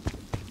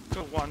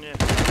 Good one, yeah.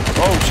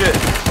 Oh shit!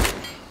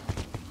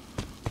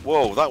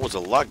 Whoa, that was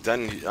a lag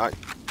then.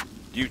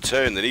 You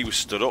turned and he was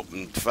stood up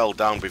and fell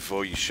down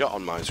before you shot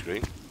on my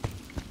screen.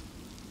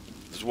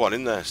 There's one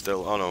in there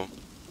still. Oh no.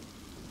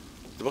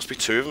 There must be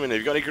two of them in there.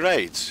 Have you got any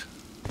grades?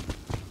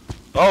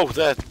 Oh,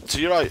 there,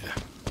 to your right.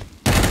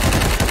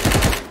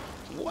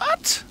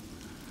 What?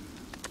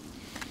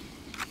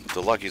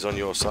 The lag is on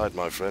your side,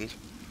 my friend.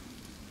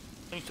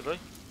 Seems to be.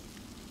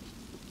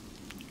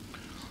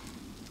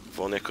 If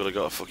only I could have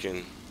got a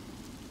fucking...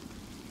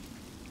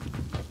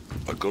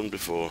 a gun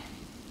before.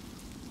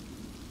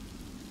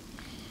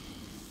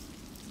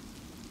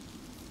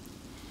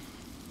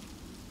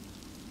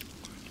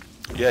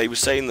 Yeah, he was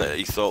saying that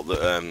he thought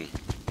that, there's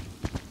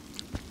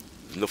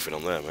nothing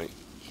on there, mate.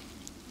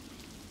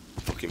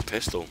 Fucking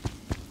pistol.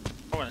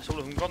 Oh, and it's all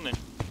of them gone then.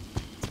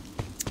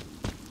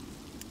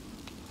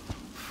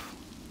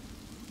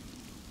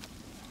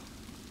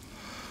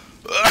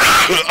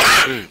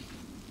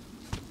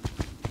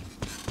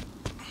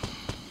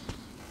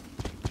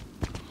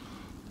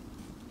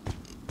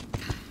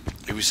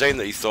 He was saying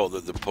that he thought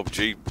that the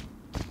PUBG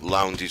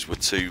lounges were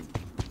too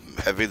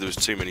heavy, there was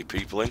too many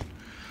people in.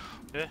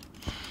 Yeah.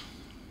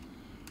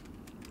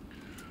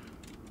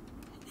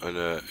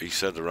 And he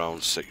said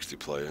around 60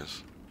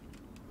 players.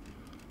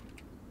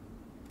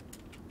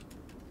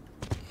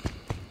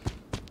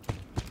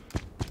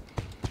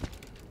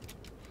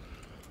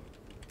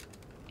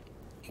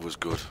 Was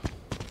good.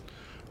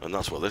 And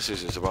that's what this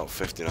is, it's about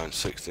 59,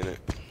 60, isn't it?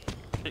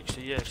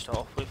 60, yeah, to start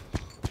off with.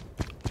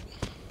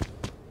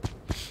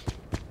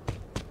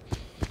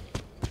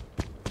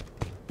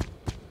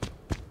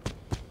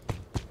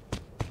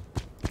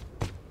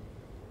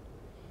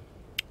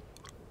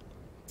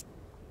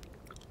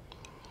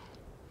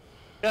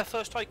 Yeah,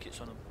 first aid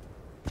kits on them.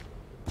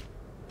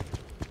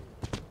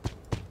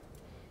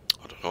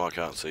 I don't know, I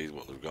can't see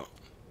what they've got.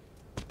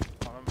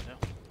 I remember now.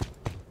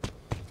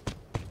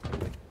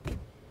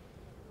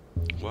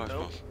 Why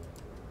No. not?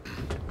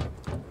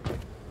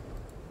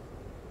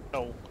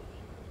 No.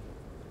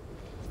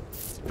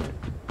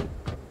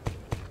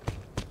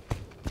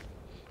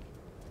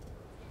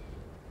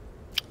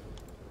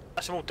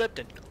 That's them all dead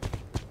then.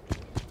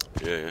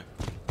 Yeah, yeah.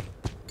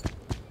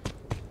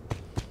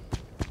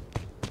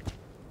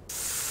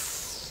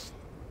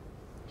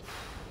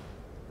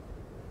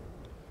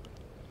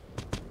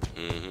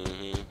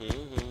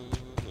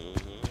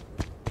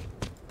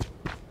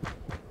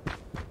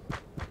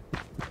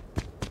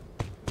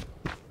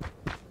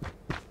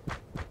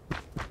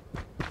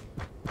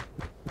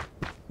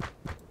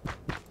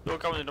 You're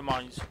going into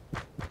mines.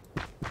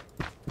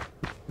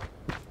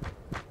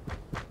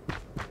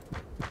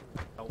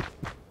 No.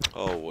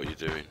 Oh, what are you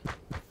doing?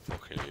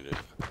 Fucking idiot.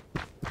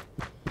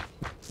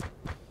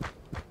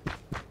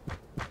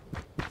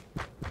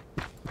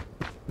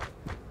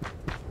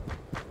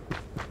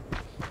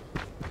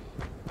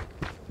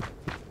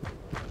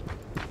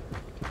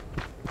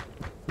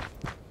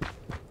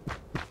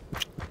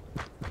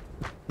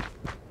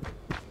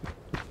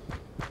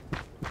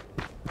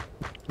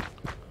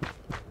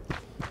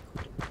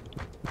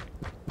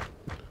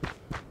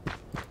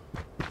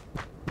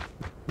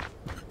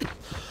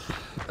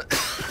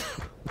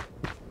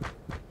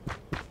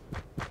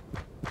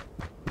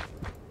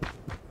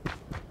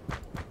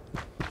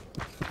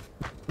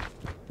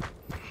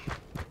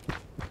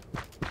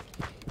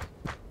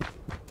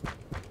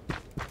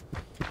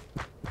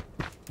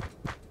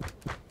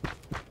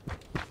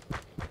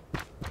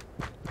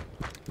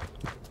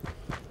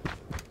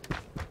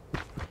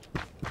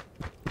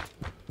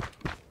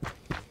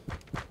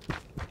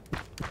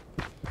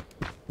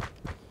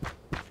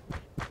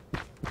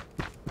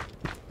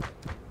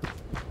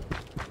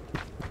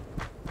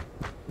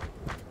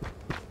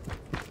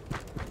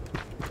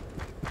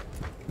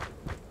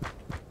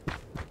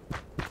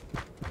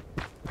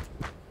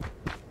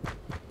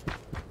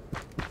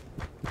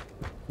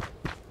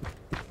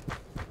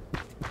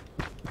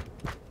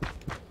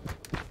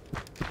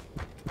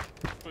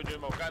 We're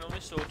doing more going on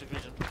this or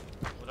division?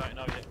 We don't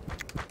know yet.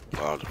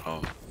 I don't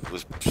know.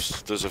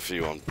 There's a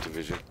few on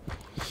Division.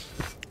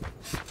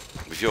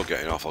 If you're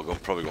getting off, I'll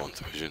probably go on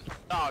Division.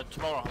 No,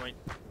 tomorrow, I mean.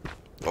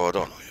 Oh, I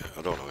don't know yet.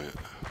 I don't know yet.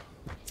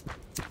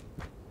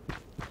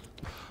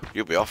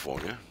 You'll be off,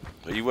 won't you?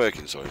 Are you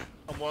working, sorry?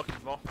 I'm working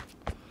tomorrow.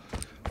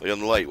 Are you on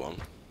the late one?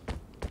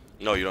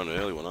 No, you're on the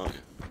early one, aren't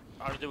you?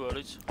 I only do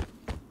earlies.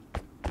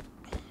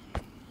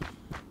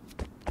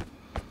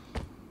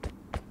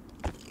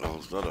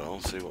 I don't know,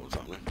 I'll see what was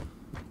happening.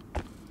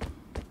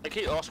 They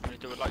keep asking me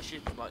to do a late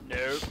shift. I'm like,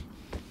 no.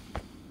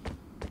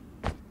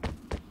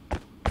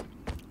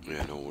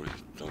 Yeah, no worries.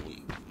 I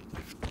wouldn't,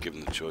 if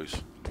given the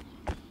choice,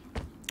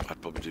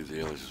 I'd probably do the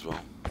earlies as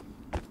well.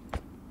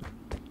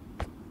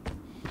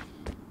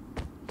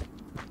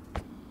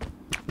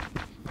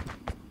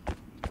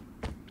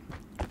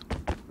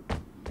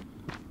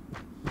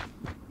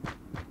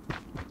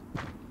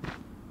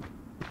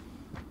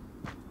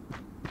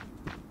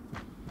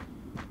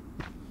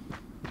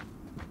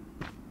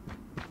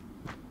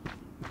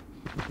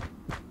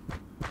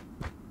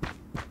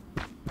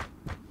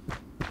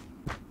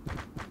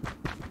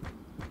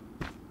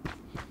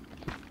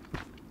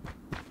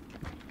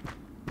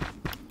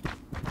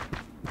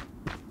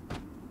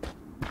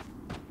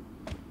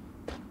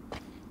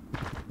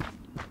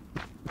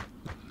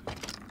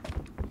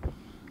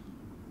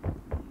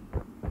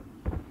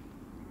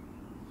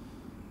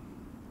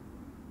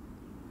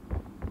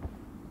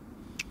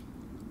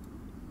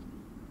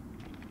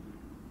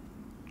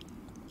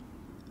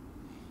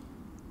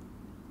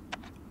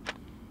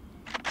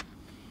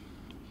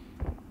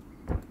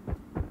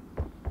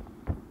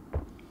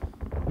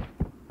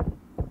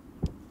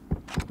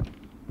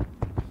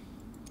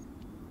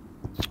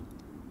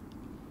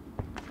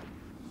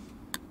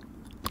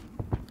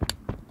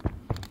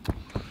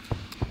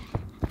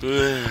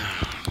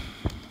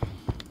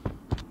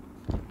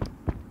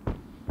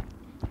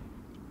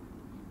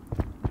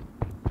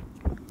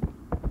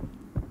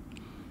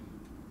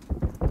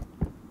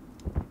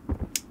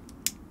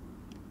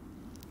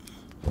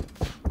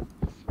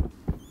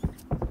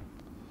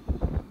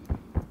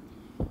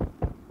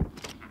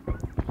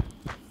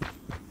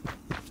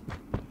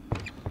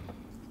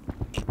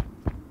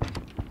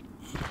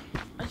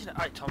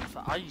 wait times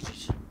for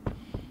ages.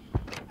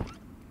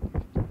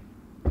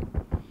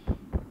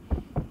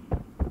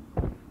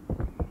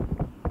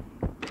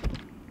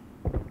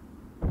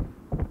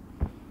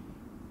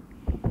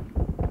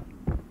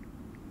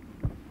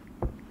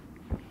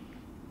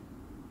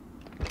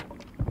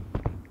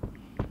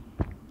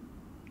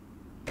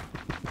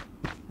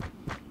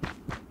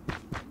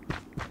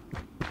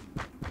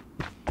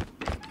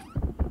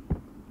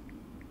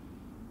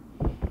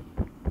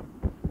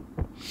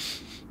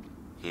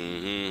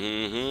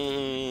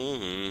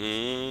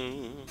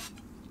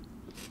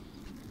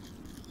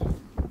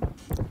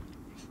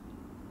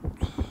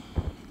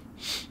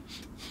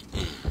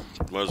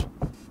 I was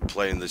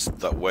playing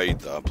that Wade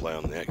that I play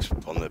on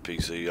the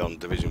PC on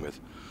Division with.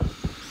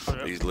 Oh,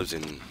 yeah.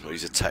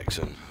 He's a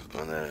Texan,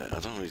 and I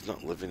don't know, he's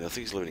not living. I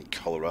think he's living in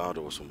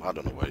Colorado or something. I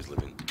don't know where he's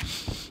living,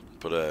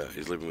 but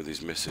he's living with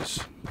his missus.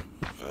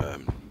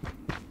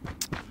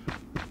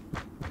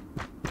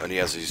 And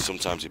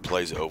sometimes he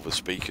plays it over the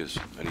speakers,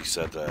 and he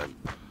said,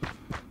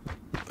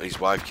 his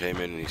wife came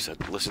in and he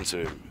said, listen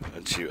to him,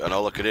 and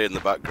all I could hear in the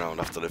background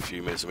after a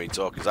few minutes of me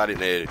talking, because I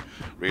didn't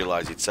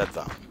realise he'd said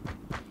that,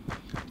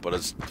 but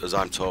as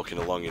I'm talking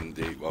along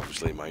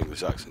obviously in my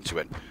English accent, she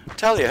went,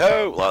 tell you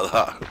ho, like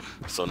that.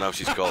 So now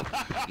she's called,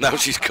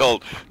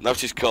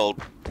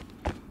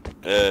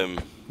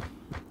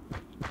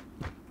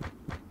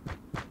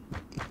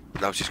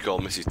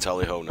 Mrs.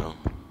 Tally Ho now.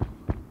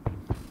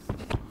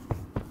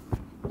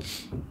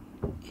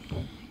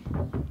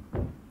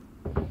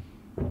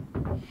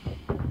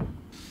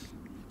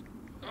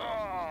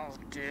 Oh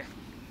dear.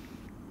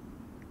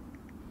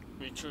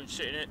 We're touring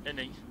city in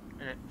it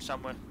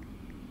somewhere.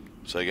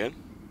 Say again?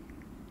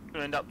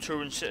 We'll end up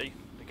touring city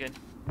again.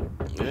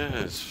 Yeah,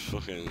 it's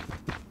fucking...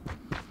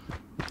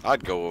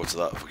 I'd go over to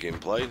that fucking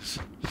place.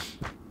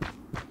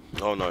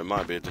 Oh no, it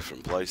might be a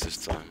different place this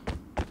time.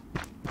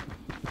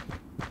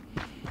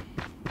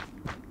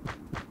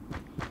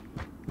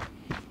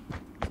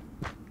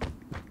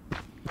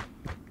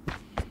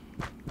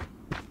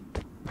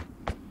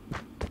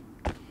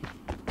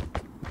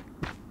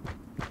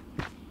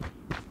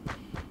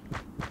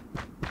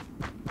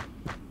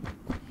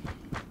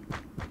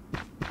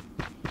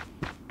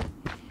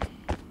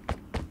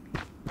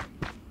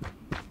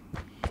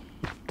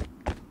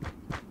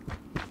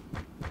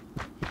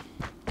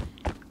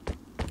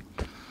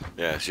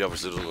 Yeah, she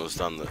obviously doesn't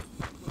understand that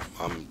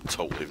I'm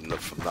totally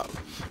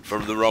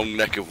from the wrong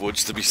neck of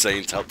woods to be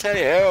saying, tell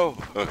you how.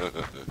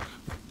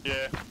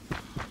 Yeah.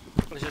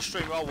 There's a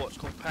streamer I watch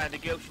called Panda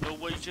Girl, she's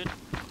Norwegian.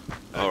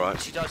 Alright.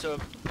 She does an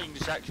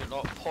English accent,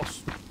 like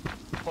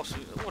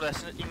possibly. Oh,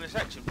 that's an English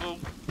accent. Well,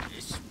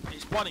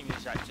 it's one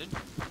English accent.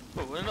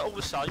 Well, they're not all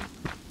the same.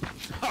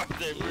 No,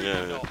 they're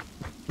really not.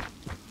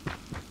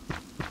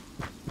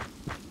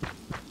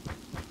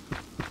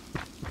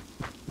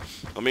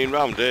 I mean,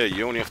 round here,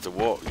 you only have to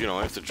walk, you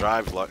have to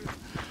drive like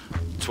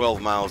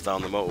 12 miles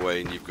down the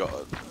motorway and you've got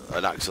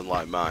an accent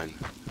like mine.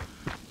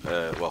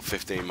 Well,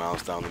 15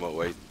 miles down the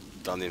motorway,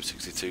 down the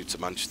M62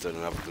 to Manchester, and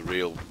have the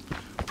real,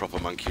 proper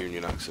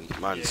Mancunian accent.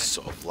 Mine's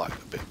sort of like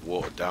a bit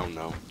watered down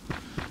now.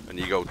 And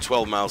you go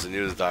 12 miles in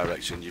the other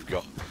direction, you've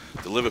got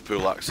the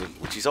Liverpool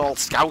accent, which is all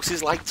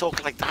Scousers like,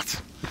 talking like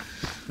that.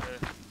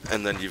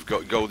 And then you've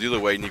got go the other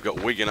way and you've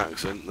got Wigan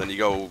accent. Then you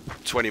go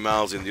 20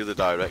 miles in the other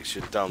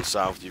direction, down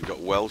south you've got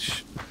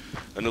Welsh.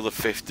 Another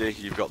 50,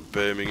 you've got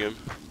Birmingham.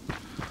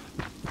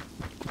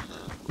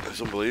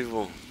 It's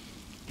unbelievable.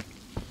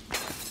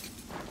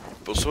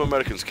 But some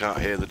Americans can't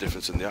hear the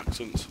difference in the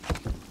accents.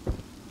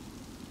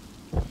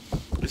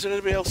 Is there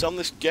anybody else on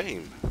this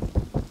game?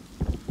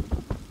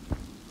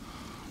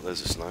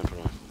 There's a sniper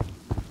rifle.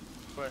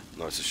 Where?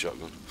 No, it's a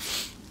shotgun.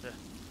 Yeah.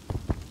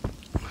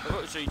 I've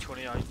got a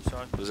G28,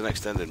 so... There's an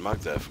extended mag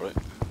there for it.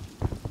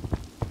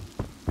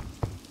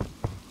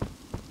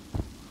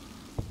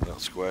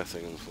 That square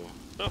thing on the floor.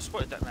 I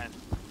spotted that man.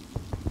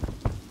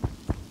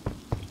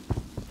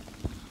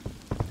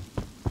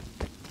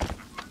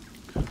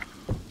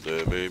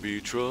 There may be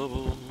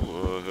trouble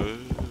ahead.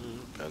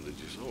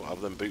 Bandages. Oh, I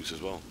have them boots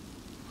as well.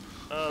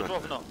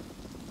 Rather not.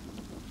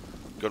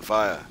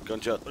 Gunfire.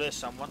 Gunshot. Well, there's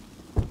someone.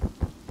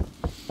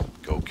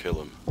 Go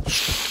kill him.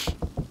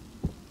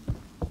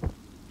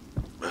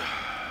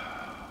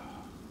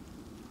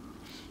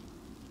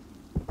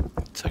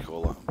 Take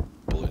all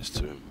that bullets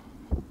to him.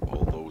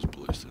 All those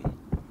bullets to him.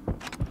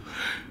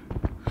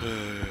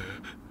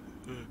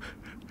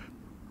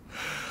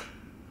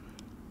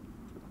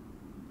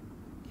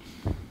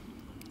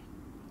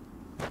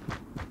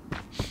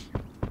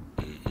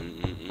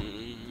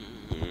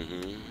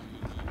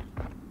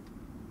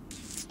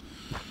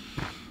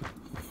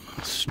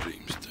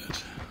 Stream's dead.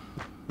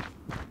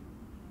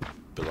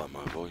 Bit like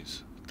my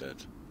voice, dead.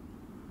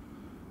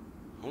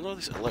 I wonder how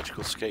this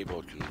electrical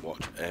skateboard can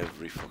watch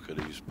every fucker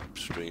who's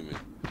streaming,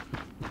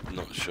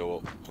 not show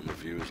up on the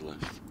viewers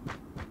list.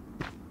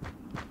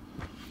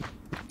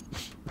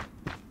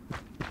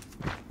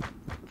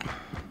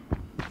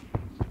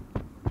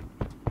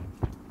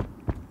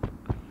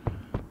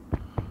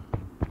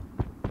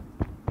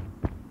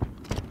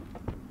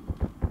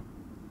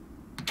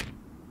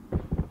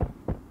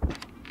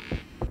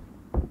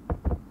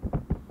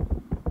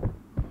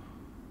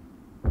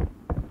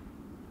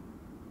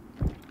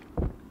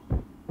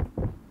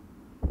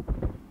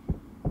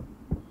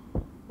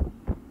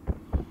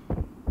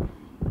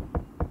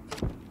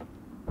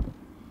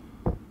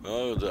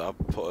 Oh, I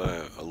put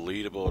a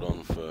leaderboard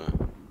on for...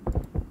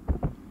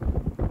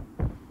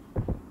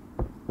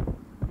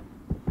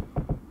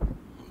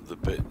 the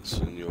bits,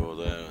 and you're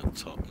there at the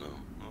top now.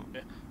 Oh.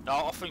 Yeah.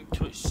 No, I think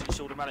Twitch, it's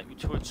automatic with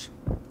Twitch.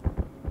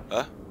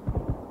 Huh?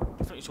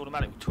 I think it's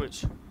automatic with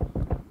Twitch.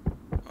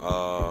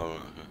 Oh,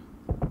 okay.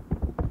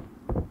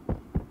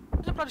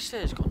 Where's the bloody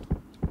stairs gone?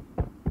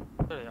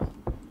 There they are.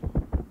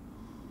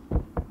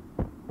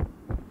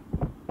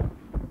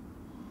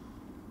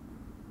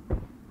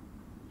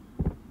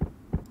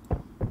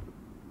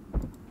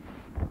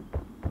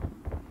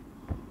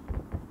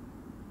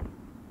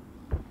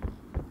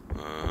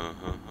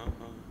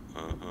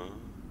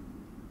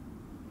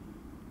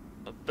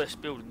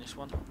 Best building this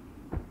one.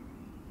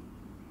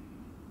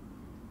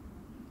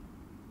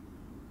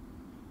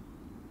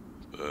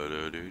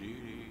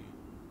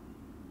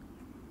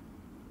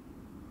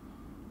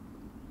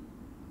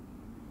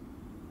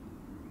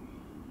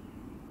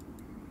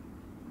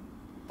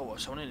 Oh,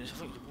 what's on in this? I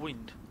think it's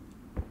wind.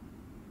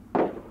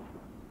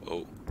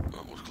 Oh,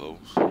 that was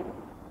close.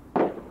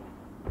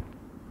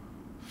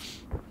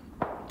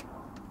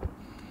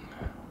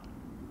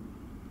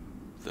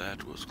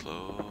 That was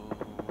close.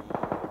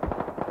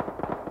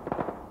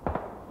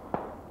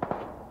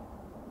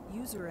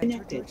 User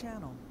entered your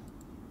channel.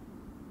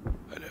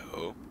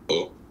 Hello.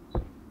 Oh.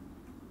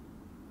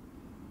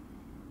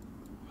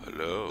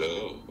 Hello.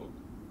 Hello.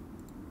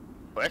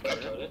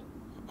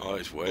 Oh,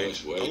 it's Wade.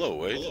 Hello,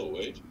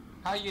 Wade.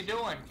 How you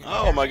doing?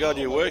 Oh my God,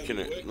 you're working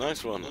it.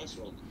 Nice one.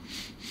 So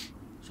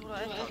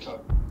what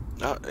echo?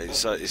 No,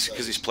 it's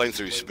because he's playing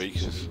through his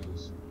speakers.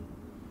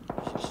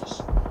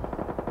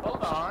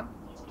 Hold on.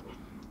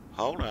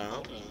 Hold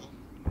on.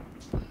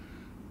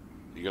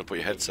 You gotta put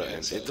your headset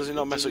in. Does it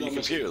not mess up your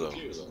computer though?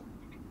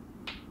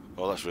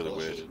 Oh, that's really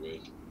weird.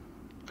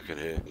 I can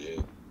hear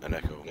an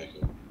echo.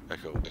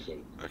 Echo.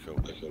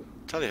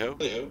 Tally ho.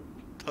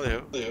 Tally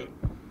ho.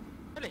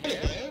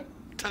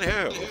 Tally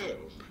ho.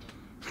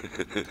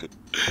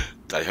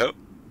 Tally ho.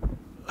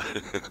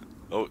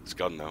 Oh, it's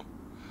gone now.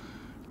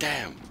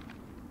 Damn.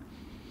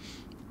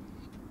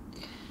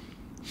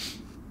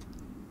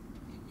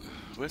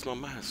 Where's my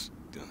mask?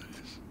 There it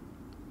is.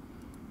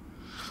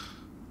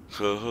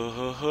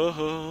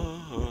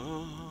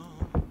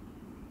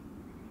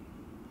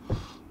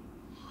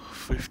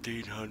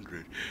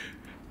 1500.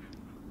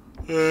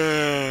 I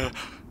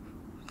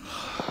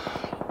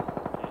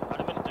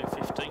only meant to do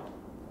 15.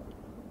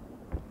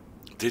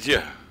 Did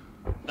you?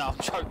 No, I'm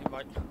joking,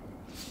 mate.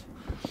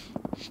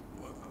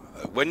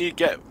 When you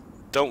get,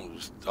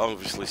 don't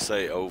obviously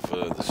say it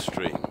over the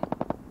stream.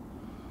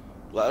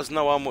 Let us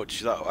know how much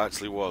that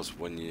actually was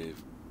when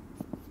you've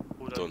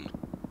done.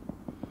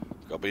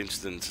 I'll be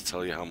interested to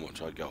tell you how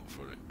much I got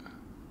for it.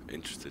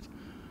 Interested.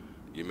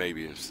 You may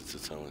be interested to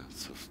tell to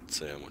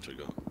say how much I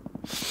got.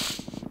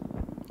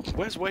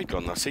 Where's Wade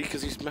gone now? See,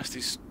 because he's messed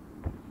his...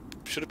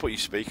 Should have put your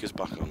speakers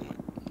back on, mate.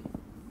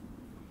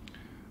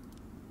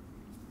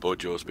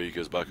 Put your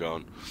speakers back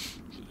on.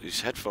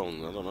 His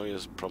headphones, I don't know, he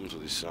has problems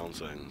with his sound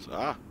settings.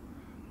 Ah!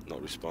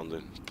 Not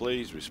responding.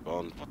 Please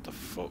respond. What the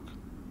fuck?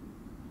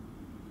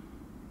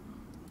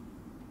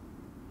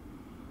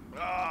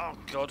 Oh,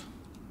 God.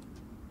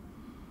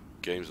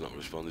 Game's not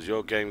responding. Is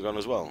your game gone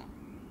as well?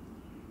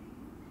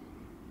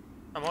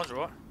 Oh, mine's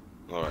alright.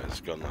 Alright,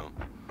 it's gone now.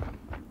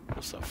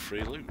 What's that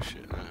free loot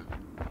shit there?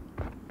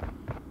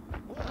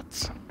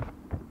 What?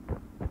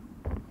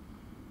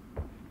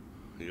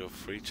 Your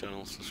free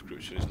channel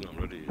subscription is not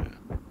ready yet.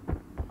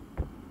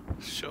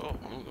 Sure,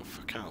 I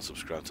can't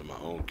subscribe to my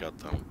own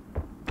goddamn.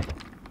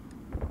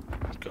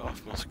 Get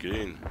off my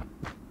screen.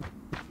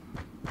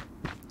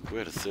 We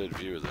had a third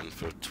viewer then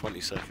for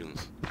 20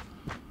 seconds.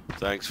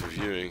 Thanks for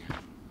viewing.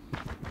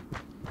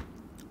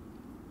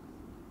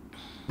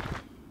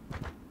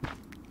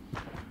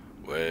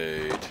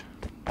 Wait.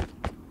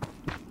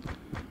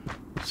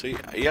 See,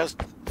 he has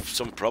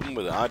some problem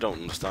with it. I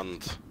don't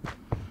understand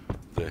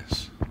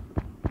this.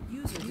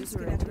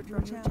 User entered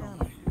your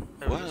channel.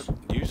 What?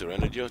 User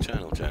entered your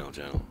channel.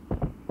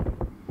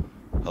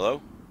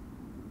 Hello?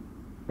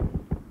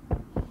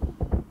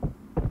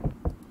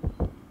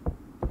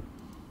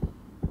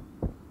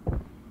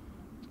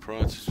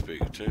 Prior to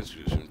speaker,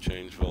 transcription,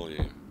 change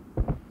volume.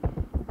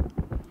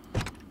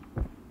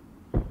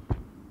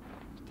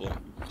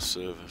 Block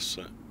server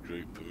set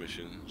group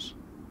permissions.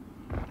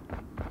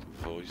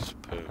 Voice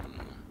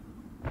permanently.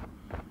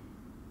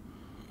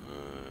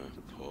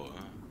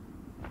 Porter.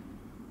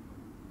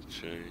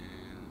 Change.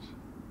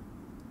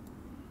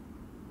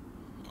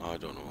 I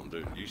don't know what I'm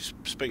doing. You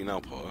speak now,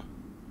 Porter.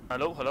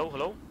 Hello.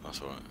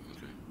 That's alright,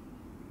 okay.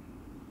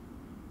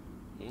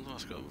 I wonder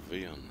what's got a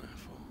V on there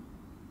for.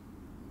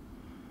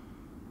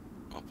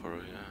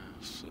 Operator,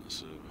 set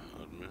server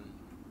admin.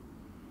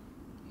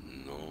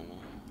 Normal.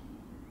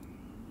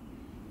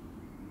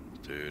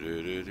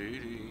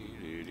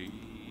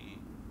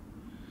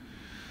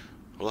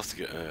 We'll have to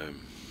get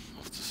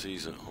off the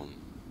season on.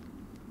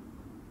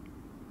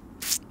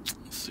 Let's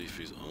see if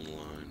he's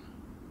online.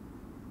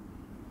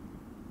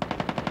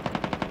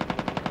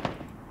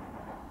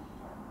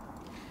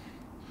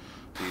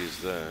 He is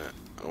there.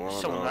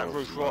 Someone on that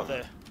roof right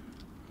there.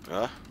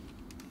 Huh?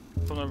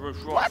 Someone on the roof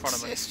right in What's front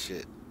of me. this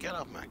shit? Get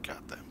off my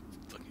goddamn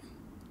fucking...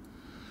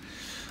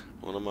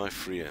 One of my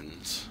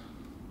friends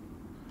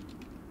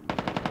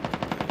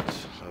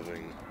is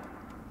having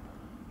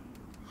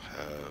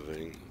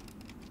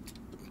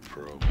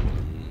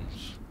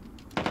problems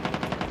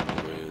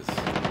with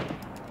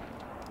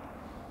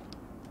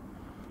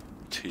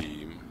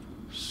team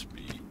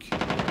speak.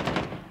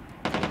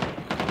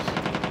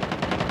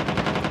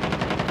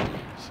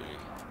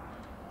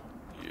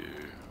 You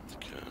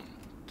can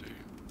do.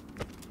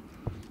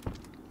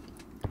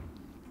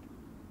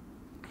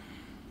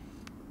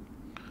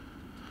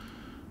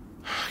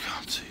 I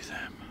can't see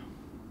them.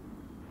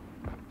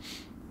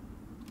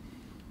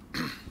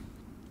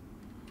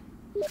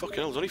 Fucking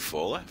hell, there's only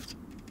 4 left.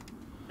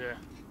 Yeah.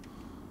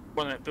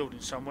 One in that building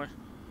somewhere.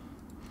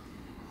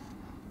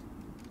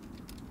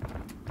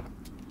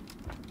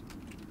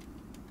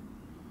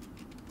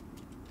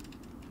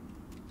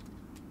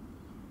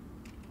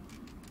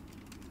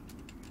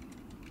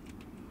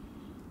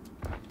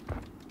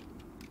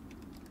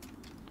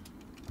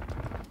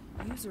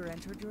 User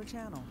entered your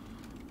channel.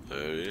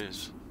 There he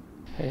is.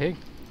 Hey.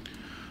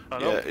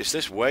 Hello? Yeah, it's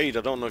this Wade.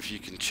 I don't know if you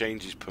can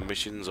change his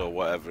permissions or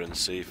whatever and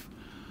see if...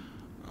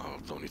 Oh, I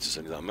don't need to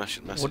send you that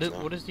message now.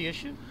 What is the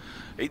issue?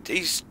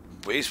 It's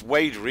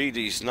Wade Reed.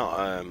 He's not.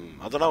 I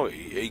don't know.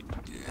 He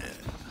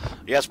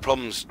has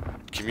problems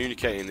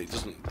communicating. It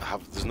doesn't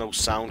have. There's no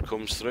sound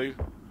comes through.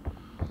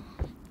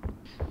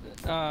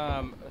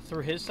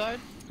 Through his side?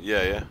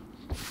 Yeah, yeah.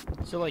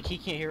 So like he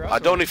can't hear us? I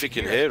don't know if he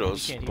can hear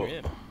us, we can't but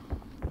hear him.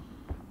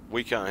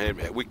 we can't hear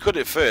him. We could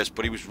at first,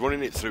 but he was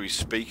running it through his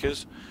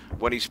speakers.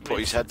 When he's put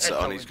his headset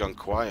on, he's gone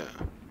quiet.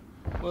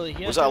 Well, he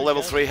has Was that a to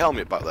level adjust- 3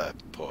 helmet back there,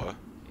 Porter?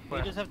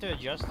 He just have to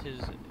adjust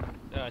his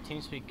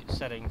TeamSpeak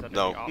settings under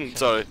No, the options.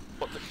 sorry.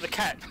 What, the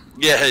cat?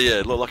 Yeah, yeah.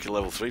 It looked like a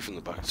level 3 from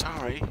the back.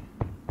 Sorry.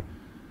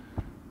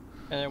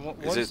 And then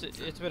Is once it-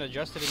 it's been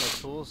adjusted in the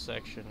tools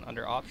section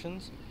under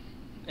options,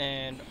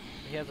 and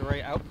he has the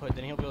right output,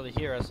 then he'll be able to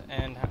hear us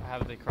and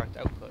have the correct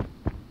output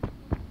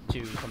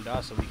to come to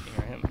us so we can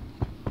hear him.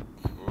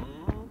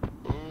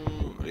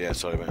 Yeah,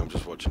 sorry mate, I'm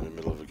just watching in the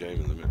middle of a game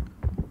in the minute.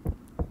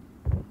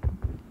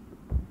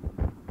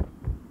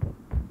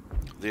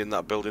 Are they in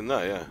that building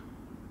there, yeah?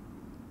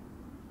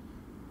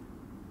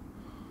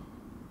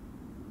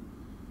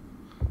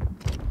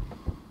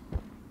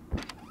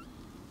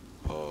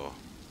 Oh.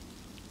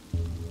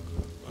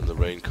 And the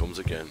rain comes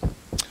again.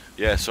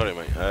 Yeah, sorry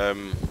mate.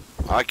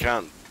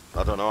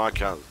 I don't know,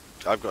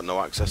 I've got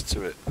no access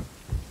to it.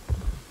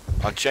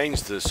 I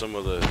changed some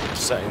of the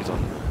settings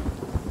on there.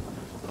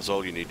 That's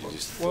all you needed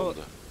is the Well,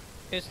 thunder.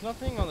 it's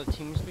nothing on the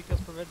TeamSpeak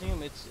that's preventing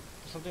him, it's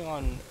something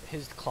on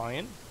his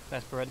client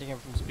that's preventing him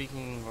from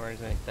speaking or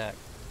anything like that.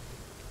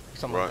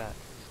 Something Right. like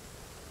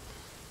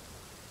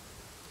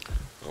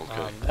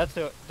that.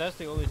 Okay. That's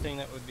the only thing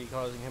that would be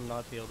causing him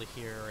not to be able to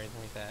hear or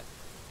anything like that.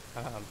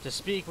 To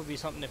speak would be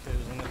something if it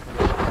was in the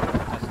permissions.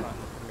 That's not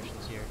in the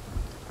permissions here.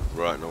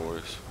 Right, no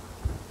worries.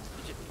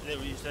 There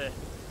he is there.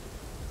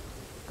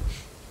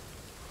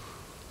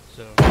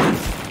 So.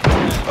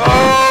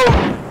 Oh!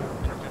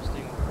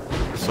 Interesting.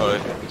 Sorry.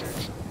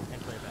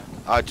 And play back.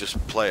 I just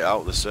play it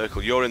out the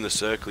circle. You're in the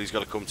circle, he's got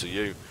to come to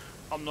you.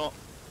 I'm not.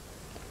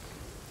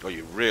 Oh,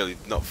 you're really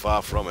not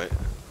far from it.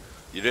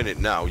 You're in it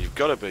now, you've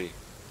got to be.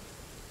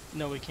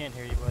 No, we can't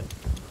hear you, bud.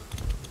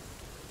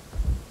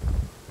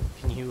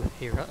 Can you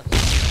hear us?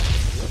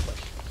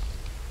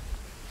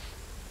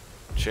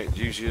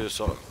 Use your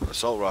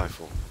assault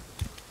rifle.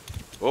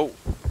 Oh!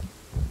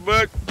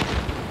 Back!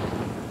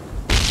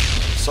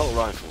 Assault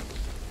rifle.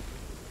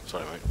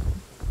 Sorry, mate.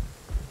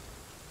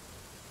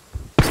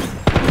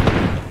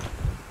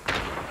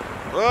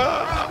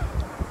 Ah!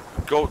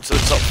 Go to the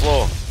top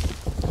floor.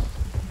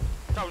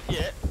 Oh,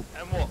 yeah.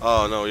 And what?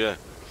 Oh, no, yeah.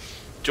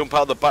 Jump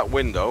out the back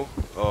window.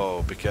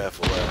 Oh, be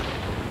careful there.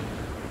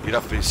 You'd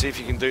have to see if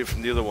you can do it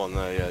from the other one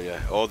there, yeah,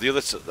 yeah. Or the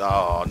other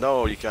oh,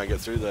 no, you can't get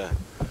through there.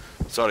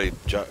 Sorry,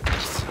 Jack.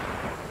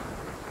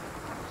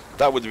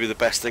 That would be the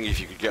best thing if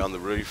you could get on the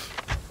roof.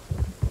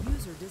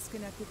 User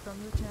disconnected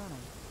from your channel.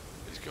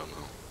 He's gone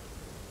now.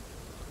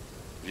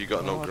 Have you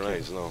got no okay.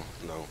 grenades? No,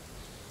 no.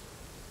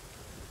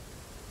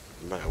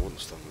 Mate, I wouldn't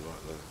stand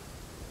right there.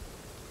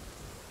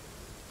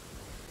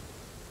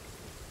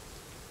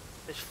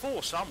 There's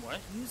 4 somewhere.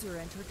 User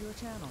entered your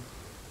channel.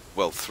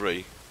 Well,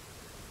 3.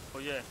 Oh,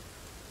 yeah.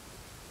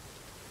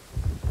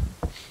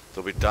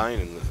 They'll be dying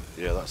in the...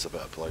 Yeah, that's a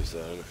better place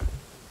there, isn't it?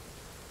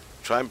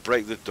 Try and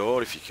break the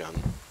door if you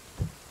can.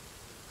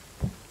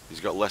 He's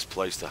got less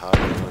place to hide.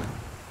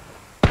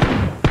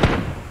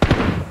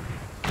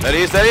 There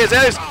he is, there he is,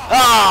 there he is!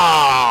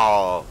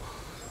 Oh!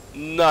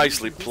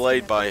 Nicely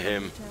played by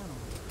him.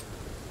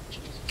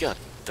 God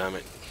damn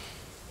it.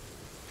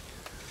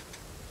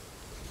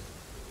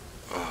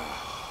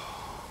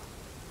 Oh.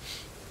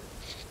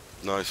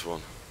 Nice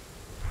one.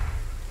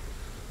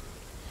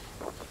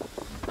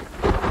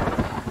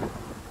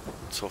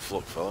 Tough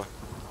luck, fella.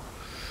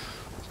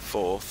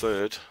 4,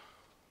 3rd.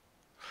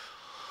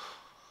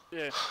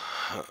 Yeah.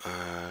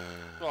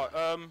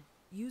 Right,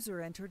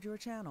 User entered your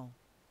channel.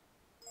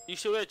 you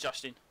still there,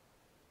 Justin?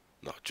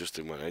 Not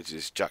Justin went edge,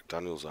 it's Jack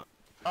Daniels. That.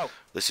 Oh.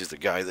 This is the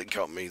guy that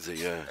got me the.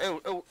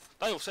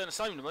 They all sound the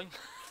same to me.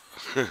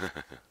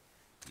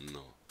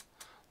 No.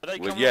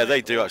 Well, yeah,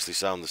 they do actually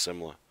sound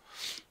similar.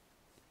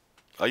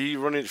 Are you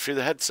running it through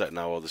the headset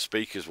now or the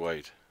speakers,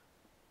 Wade?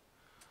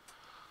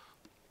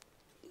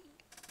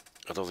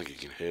 I don't think he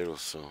can hear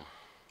us, so.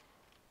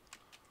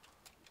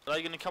 Are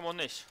they going to come on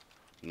this?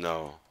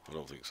 No, I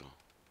don't think so.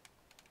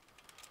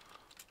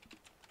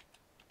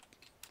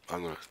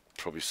 I'm going to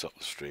probably stop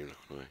the stream now,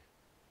 anyway.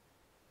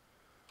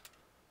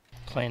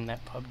 Playing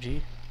that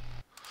PUBG?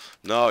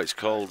 No, it's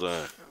called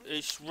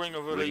It's Ring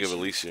of Ring of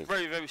Elysium.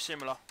 Very, very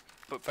similar,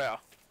 but better.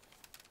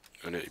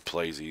 And it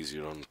plays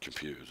easier on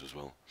computers as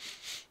well.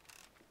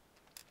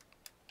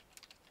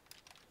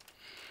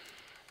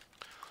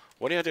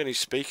 When he had any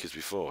speakers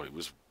before, it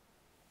was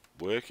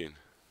working.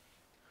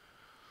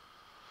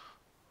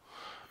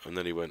 And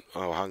then he went,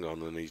 oh, hang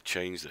on, and he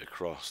changed it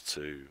across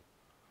to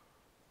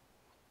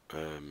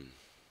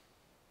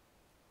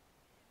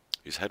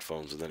his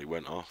headphones, and then it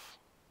went off.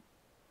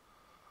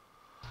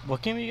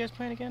 What game are you guys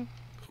playing again?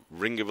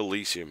 Ring of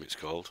Elysium, it's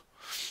called.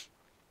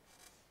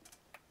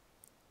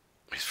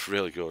 It's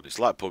really good. It's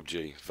like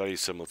PUBG, very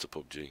similar to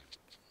PUBG.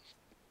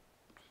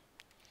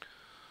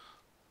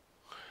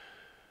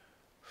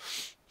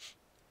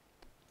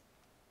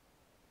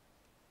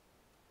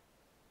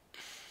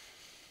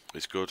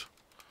 It's good.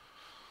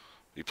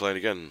 You playing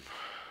again?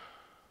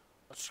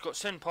 I just got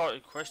send party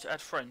request,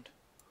 add friend.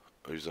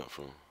 Who's that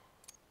from?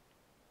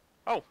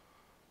 Oh.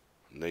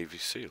 Navy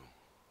SEAL.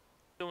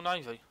 Still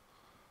Navy.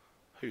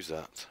 Who's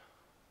that?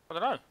 I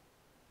don't know.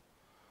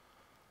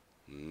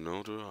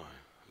 No, do I?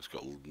 It's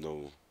got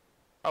no.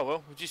 Oh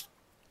well,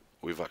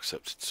 We've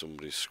accepted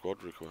somebody's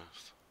squad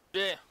request.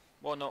 Yeah,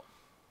 why not?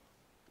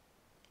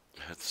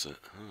 Headset,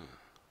 huh.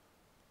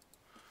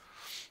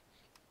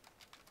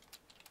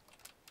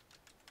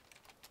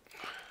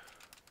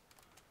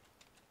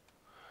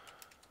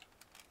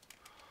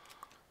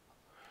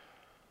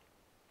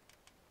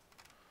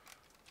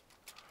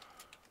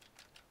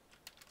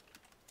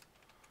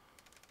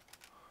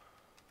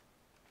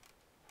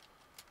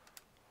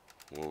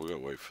 Well, we gotta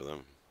wait for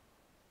them.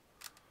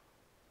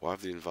 Why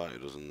have they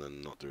invited us and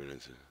then not doing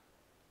anything?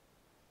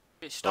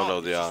 Oh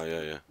no, they are,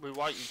 yeah. We're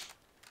waiting.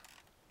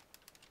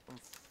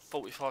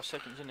 45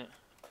 seconds, isn't it?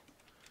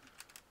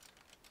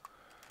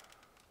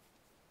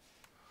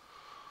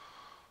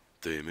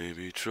 There may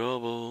be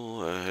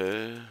trouble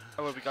ahead.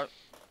 Oh, where we go?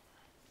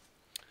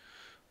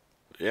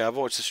 Yeah, I've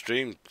watched the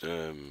stream,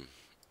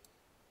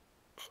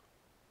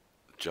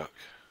 Jack.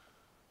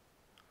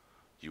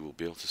 You will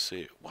be able to see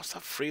it. What's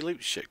that free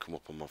loot shit come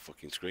up on my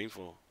fucking screen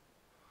for?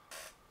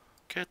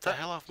 Get the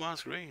hell off my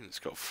screen. It's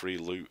got free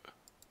loot.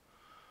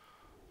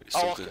 It's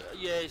something.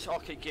 Yeah, I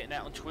keep getting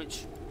out on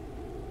Twitch.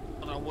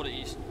 I don't know what it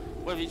is.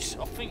 Whether it's,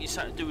 I think it's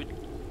something to do with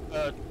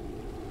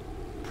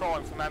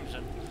Prime from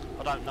Amazon.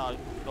 I don't know,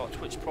 like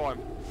Twitch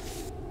Prime.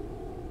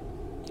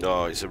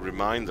 No, it's a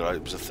reminder.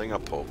 It was a thing I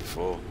put up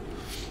before.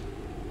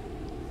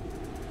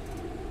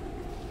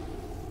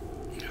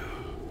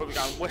 Where we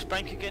going? West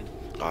Bank again?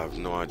 I have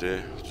no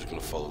idea. I'm just gonna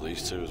follow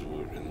these two as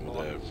we're in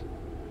their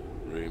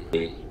room.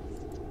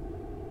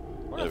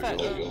 There we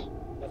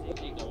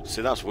go.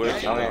 See, that's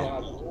working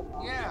now.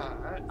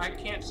 Yeah, I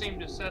can't seem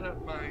to set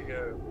up my.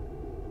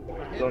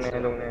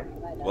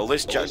 Well,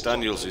 this Jack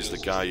Daniels is the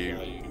guy who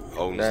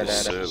owns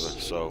this server,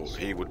 so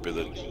he would be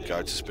the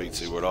guy to speak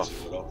to. We're off.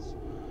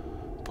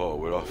 Porter,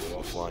 we're off.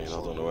 We're flying. I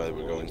don't know where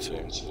we're going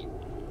to.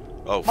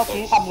 Oh,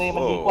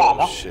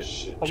 oh shit.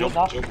 Jump.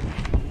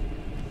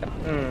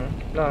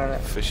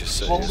 Fisher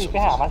City. วงบีบไป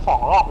หามัน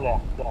2 รอบเลย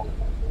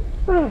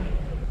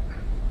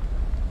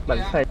มัน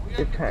ใส่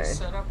จุดไข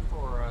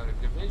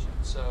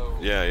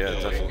Yeah,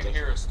 definitely.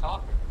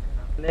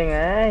 ได้ไง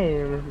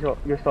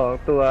อยู่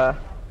2 ตัว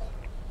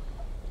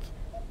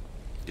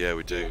Yeah,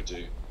 we do.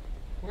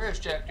 Where's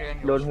Jack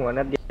Daniels? โดนหัว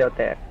นัดเดียวแ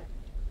ตก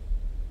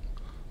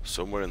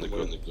Somewhere in the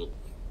good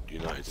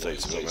United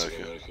States of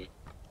America.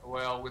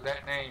 Well, with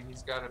that name,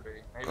 he's got to be.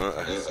 Maybe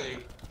Tennessee.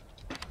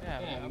 Yeah,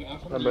 I'm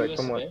from ระเบิด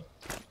ก็หมด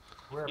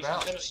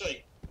Whereabouts?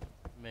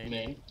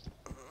 Maine.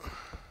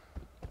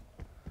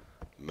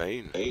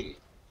 Maine?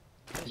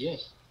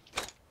 Yes.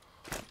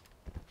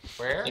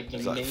 Where?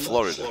 Is that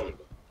Florida?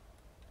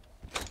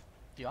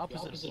 The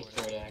opposite of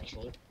Florida,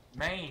 actually.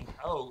 Maine.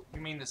 Oh,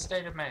 you mean the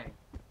state of Maine?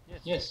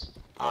 Yes.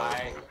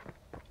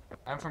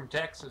 I'm from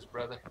Texas,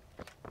 brother.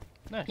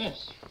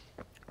 Nice.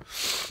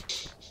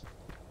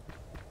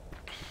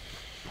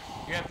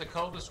 You have the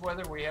coldest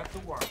weather, we have the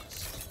warmest.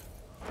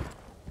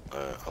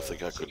 I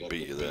think I could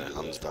beat you there,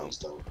 hands down.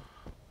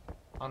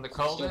 On the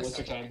coldest?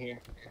 Winter time here.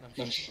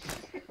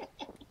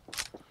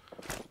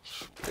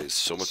 It's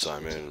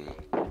summertime here.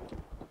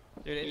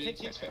 Dude, it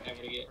takes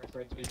forever to get for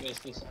it to be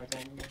basically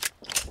summertime here.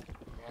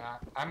 Yeah,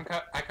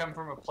 I come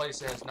from a place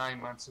that has 9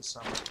 months of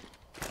summer.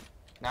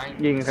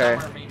 9 ยิงใคร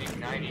summer meaning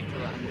 90 to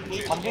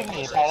 100. มันวิ่งห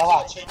นีไปแล้วอ่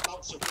ะ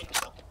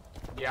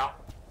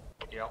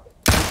Yep.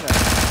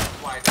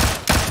 Why?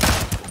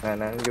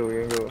 อยู่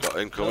ยังอยู่ Got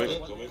incoming.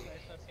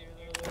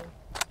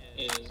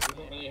 Is we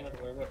don't really have to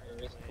worry about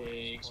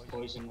earthquakes,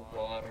 poisoned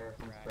water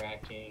from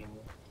fracking,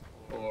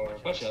 or a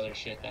bunch of other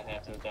shit that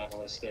happens down in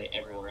the state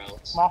everywhere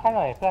else. มาให้ห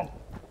น่อยเพื่อน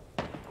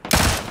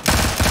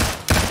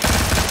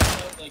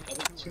Like I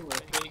think 2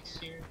 earthquakes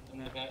here, and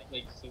they've had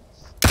like since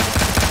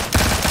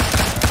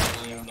I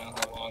don't even know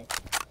how long.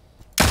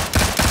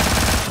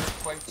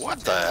 What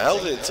the hell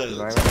did it say?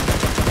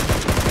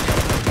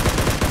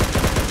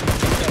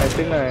 ไอ้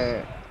ติ๊กไหน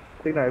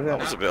ติ๊กไหนเพื่อน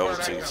That was a bit over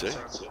TNT.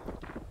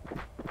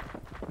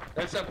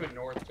 That's up in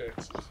North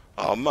Texas.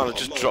 Oh man, I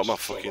just dropped my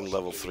fucking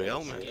level 3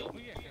 helmet.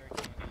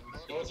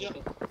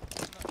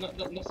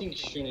 Nothing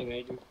extremely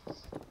major.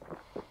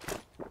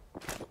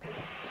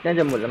 น่าจ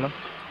ะหมดแล้วมั้ง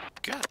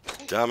God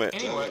damn it.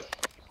 Anyway,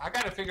 I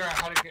gotta figure out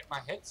how to get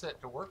my headset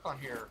to work on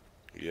here.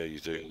 Yeah, you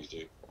do.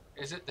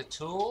 Is it the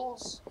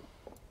tools?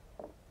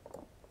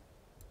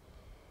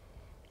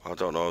 I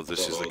don't know.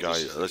 This is the guy.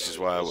 This is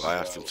why I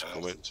asked him to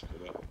come in,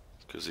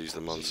 because he's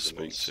the man to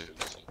speak to.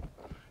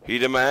 He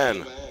the man.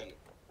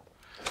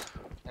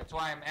 That's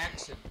why I'm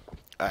axing.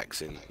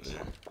 Axing.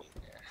 Yeah.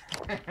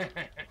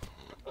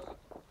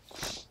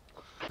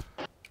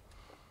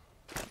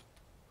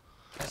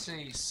 Let's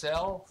see,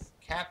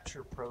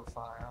 self-capture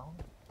profile,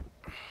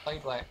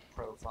 playback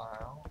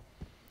profile.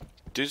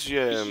 Does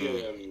your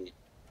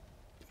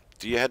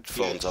do your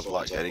headphones have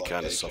like any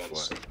kind of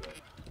software?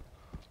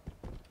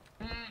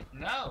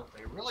 No,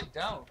 they really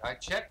don't. I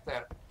checked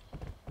that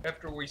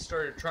after we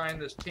started trying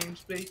this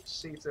TeamSpeak to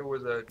see if there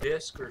was a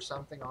disc or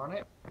something on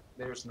it.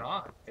 There's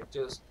not. It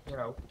just, you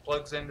know,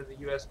 plugs into the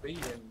USB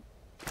and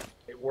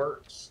it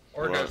works.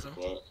 Or Right. doesn't.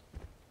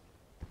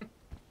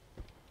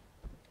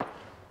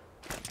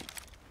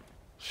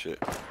 Shit.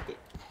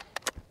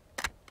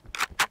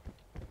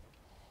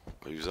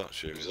 Who's that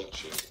shooting?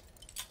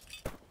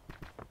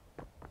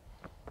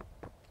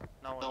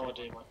 No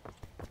idea.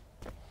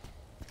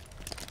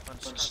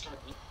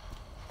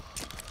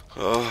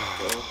 Oh,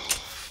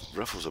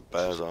 ruffles a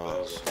bear's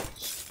ass.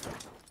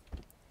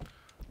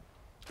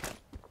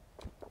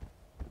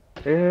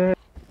 เอ๊ะ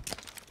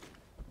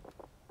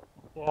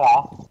เหรอ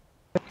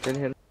เ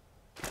ห็น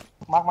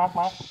มาร์ค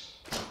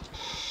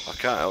I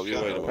can't help you,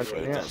 Wade, I'm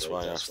afraid. That's why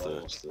I asked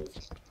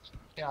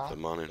Yeah. the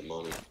money.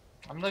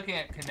 I'm looking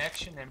at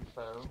connection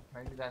info.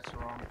 Maybe that's the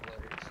wrong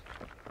place.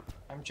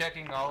 I'm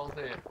checking all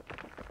the,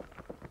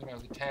 you know,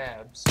 the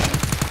tabs.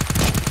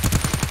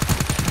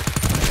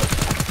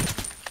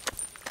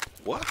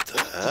 What the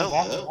hell?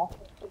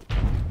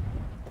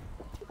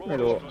 ไม่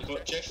รู้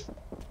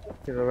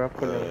เห็นแบบค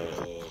นหนึ่ง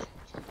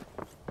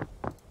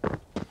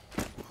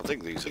I think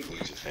these are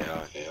fucking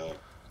AI.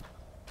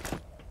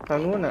 ทาง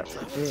นู้นอ่ะ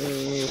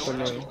มีคน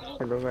หนึ่งเ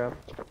ห็นแบบ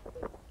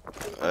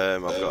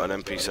I've got an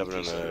MP7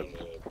 and a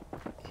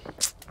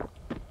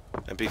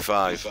MP5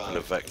 and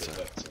a Vector.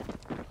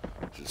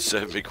 It's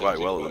served me quite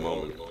well at the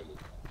moment.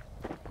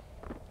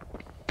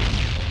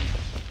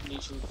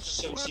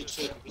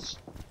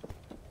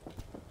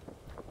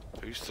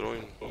 Who's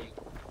throwing?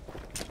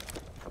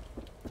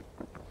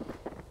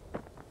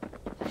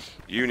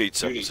 You need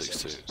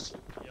 762.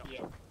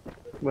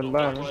 บน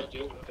บ้าน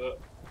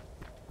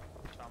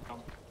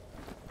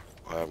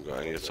I haven't got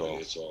any at all.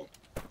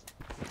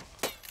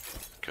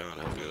 Can't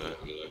help you there.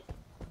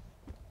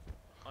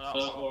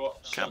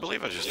 Can't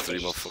believe I just threw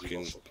my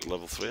fucking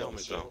level 3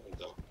 helmet down.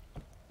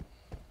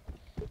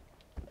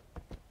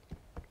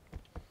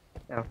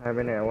 อ้าวหายไป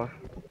ไหนวะ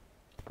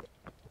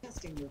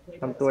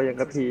ทำตัวอย่าง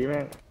กระผีแม่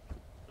ง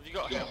Have you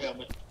got a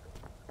helmet?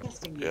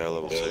 Yeah,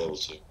 level 2.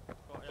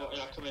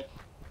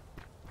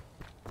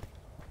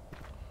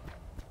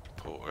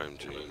 Porter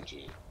MG.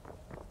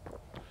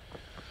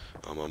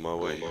 I'm on my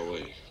way.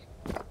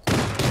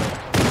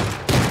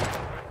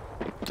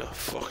 The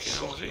fucking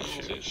hell is he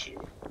shooting?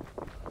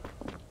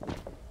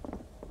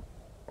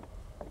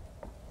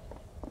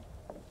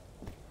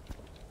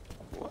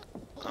 What?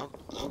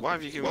 Why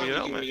have you given me your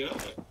helmet?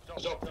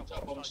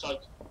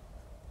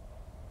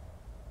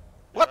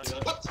 What?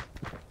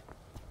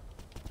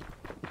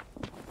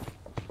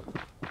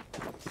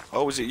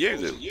 Oh, was it you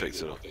that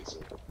picked it up?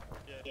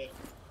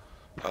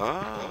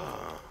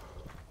 Ah.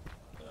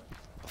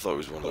 I thought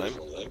it was one of them.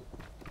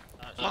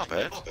 My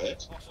bad.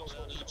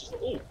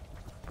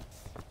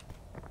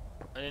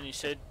 And then he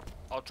said,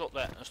 I'll drop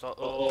that. And it's like,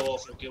 oh, I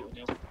feel guilty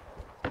now.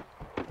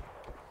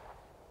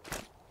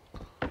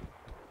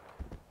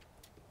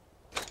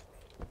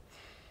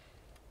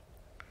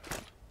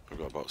 I've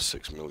got about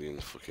 6 million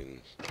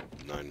fucking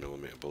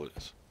 9mm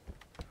bullets.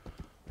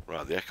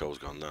 Right, the echo's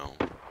gone now.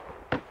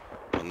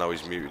 And now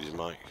he's muted his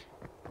mic.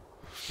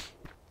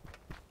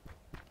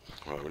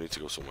 Right, we need to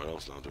go somewhere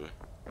else now, do we?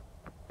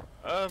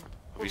 Have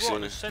you right seen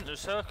in the it? centre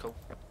circle.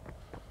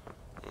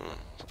 Oh,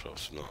 it's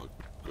perhaps not a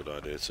good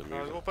idea to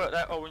move. What about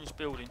that orange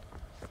building?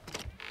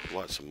 I'd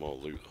like some more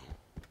loot though.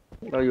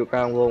 เราอยู่กล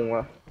างวงว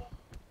ะ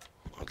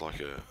I'd like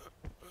a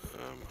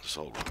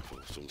assault rifle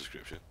of some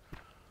description.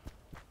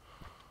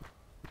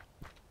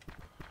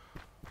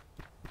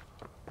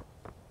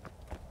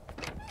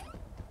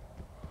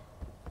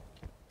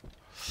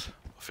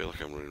 I feel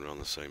like I'm running around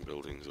the same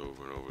buildings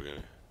over and over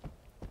again.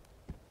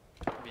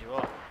 Maybe you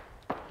are.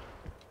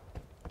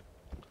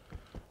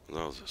 And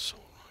that was an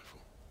assault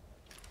rifle.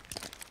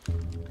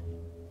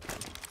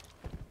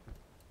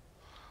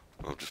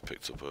 I've just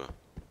picked up an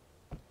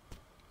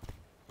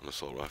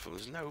assault rifle.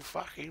 There's no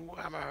fucking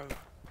ammo.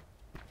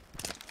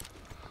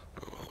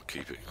 Oh, I'll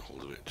keep it,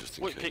 hold of it just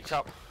in What case. you picked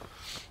up?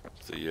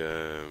 The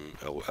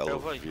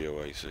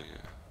LVOAC.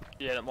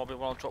 Yeah, that might be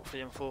one I'll drop for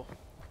the M4.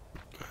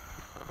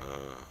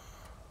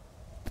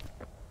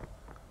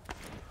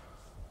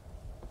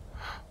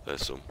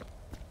 There's some.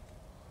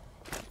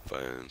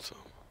 Found some.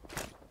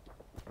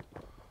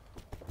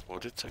 Oh, I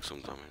did take some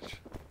damage.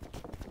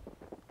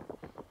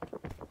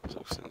 It's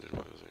extended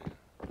magazine.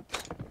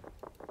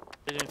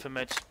 Heading for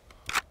meds.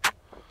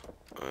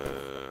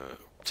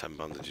 10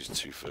 bandages,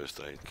 2 first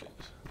aid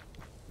kits.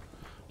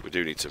 We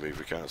do need to move,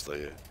 we can't stay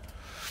here.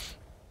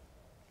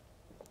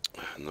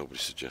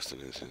 Nobody's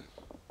suggesting anything.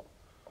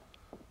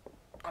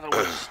 I don't know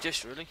what to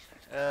suggest really.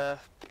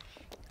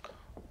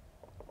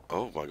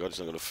 Oh my god, it's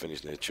not going to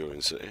finish near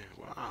Turin City.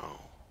 Wow.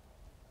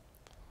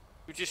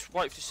 We just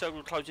wait for the circle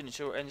to close in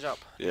until it ends up.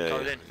 Yeah, Go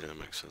yeah, then. yeah,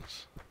 makes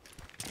sense.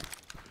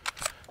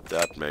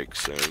 That makes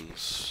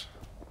sense.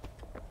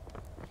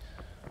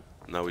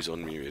 Now he's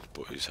unmuted,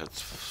 but his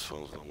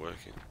headphone's not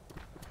working.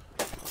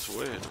 That's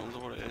weird, I wonder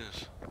what it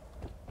is.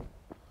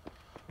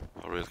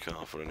 I really can't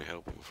offer any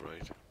help, I'm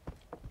afraid.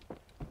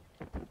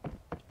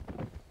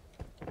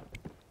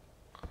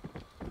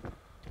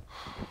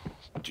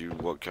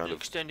 What kind of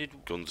extended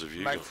guns have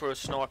you made got? for a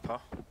sniper.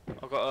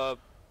 I've got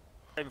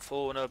a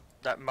M4 and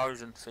that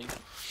Mosin thing.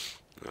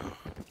 Oh.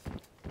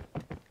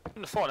 I'm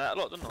gonna find out a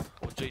lot, didn't I?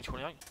 Or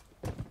G28.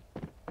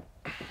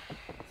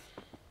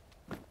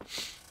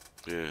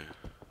 Yeah.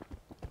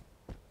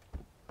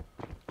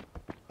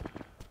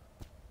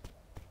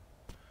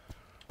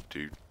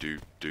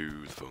 Do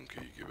the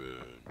funky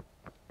gibbon.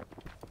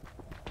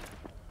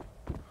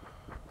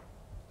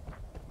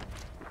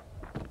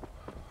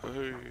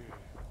 Hey.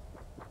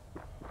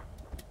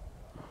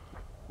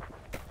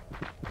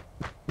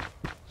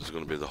 There's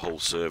going to be the whole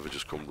server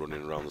just come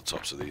running around the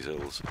tops of these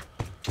hills.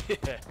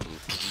 Yeah.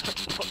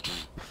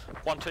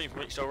 One team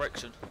from each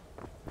direction.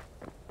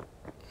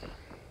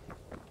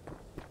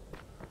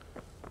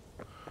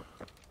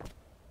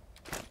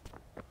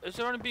 Has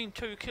there only been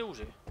 2 kills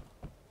here?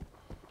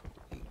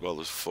 Well,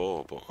 there's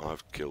 4, but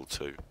I've killed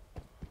 2.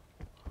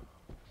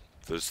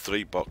 There's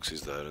 3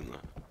 boxes there, isn't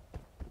there?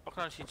 I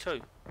can only see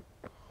 2.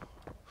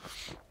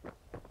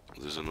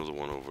 There's another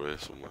one over here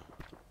somewhere.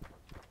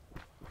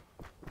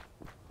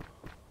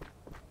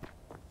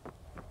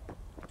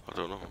 I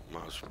don't know,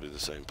 might as well be the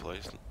same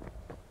place then.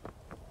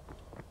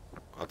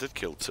 I did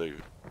kill 2.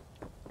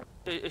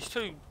 There's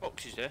 2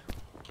 boxes there.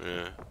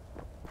 Yeah.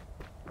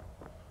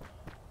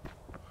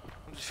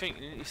 I'm just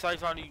thinking, if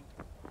they've only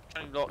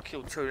like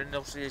killed 2, then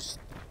obviously there's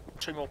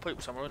 2 more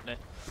people somewhere, isn't there?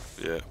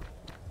 Yeah.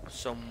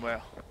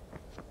 Somewhere.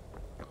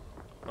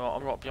 Right,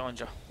 I'm right behind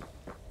you.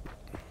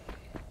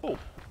 Oh.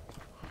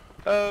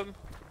 Have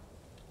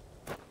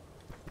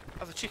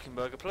a chicken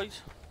burger,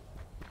 please.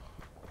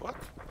 What?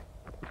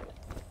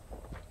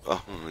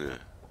 Oh, yeah.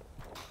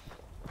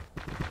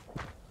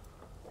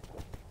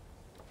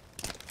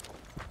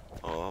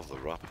 I'll have the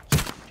wrap.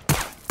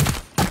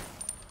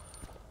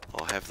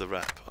 I'll have the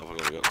wrap. I've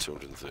only got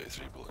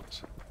 233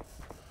 bullets.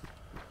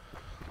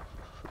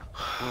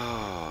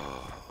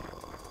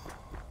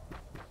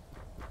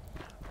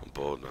 I'm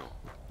bored now.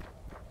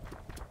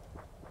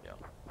 Yeah.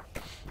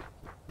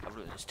 I've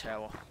looked at this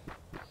tower.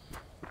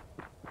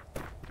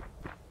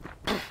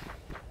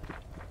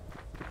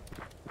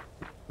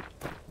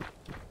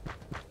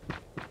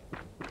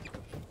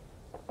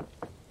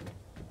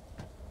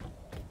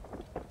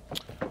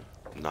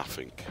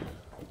 Nothing.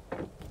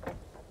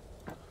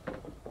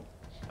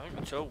 Nothing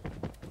at all.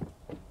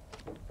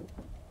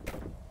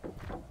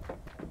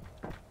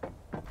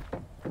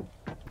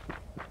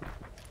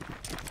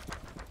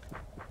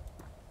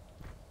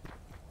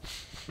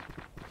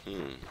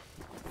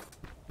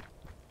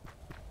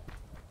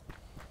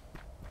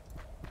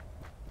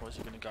 Where's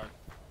it gonna go?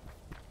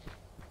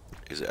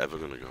 Is it ever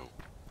gonna go?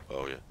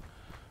 Oh yeah.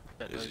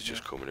 That Is it knows,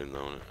 just yeah. coming in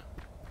now, isn't it?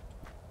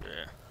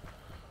 Yeah.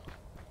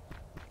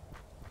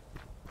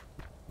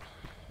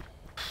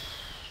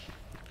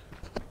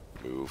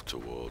 Move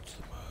towards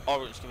the I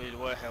reckon it's gonna be the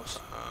warehouse.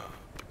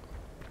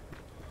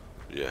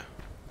 Yeah.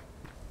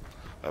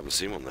 I haven't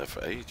seen one there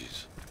for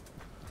ages.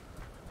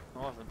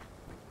 I haven't.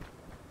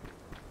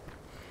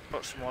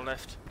 Got some more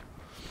left.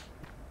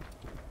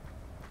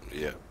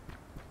 Yeah.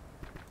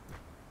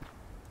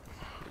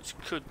 It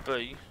could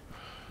be.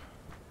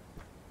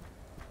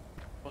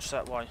 What's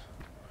that way?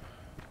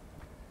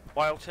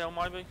 Whaletail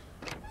maybe?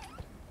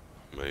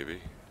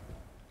 Maybe.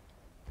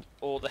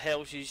 Or the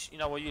houses, you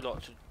know where you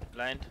like to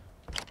land?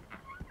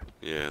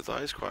 Yeah,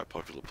 that is quite a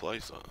popular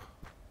place, that.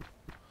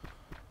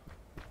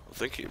 I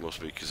think it must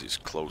be because it's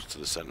close to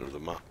the centre of the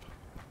map.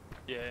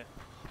 Yeah.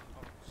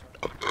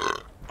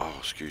 Oh,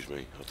 excuse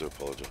me, I do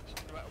apologise.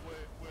 No matter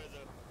where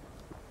the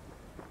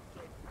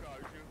circle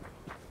goes, you're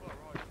far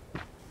right.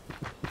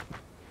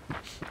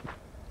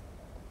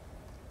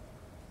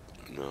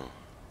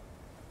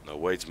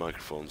 Wade's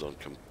microphone's on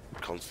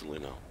constantly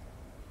now.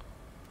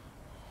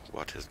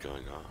 What is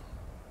going on?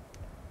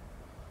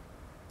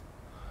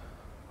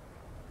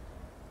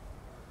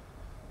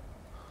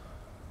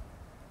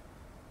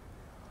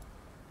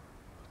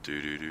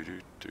 Do do do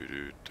do do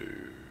do do.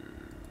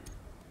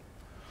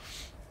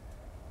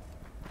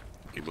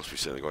 He must be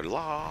sitting there going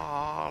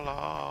la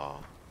la.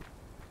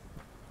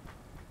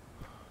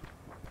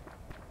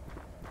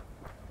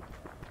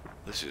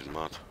 This is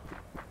mad.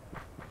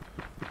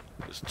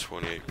 There's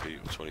 28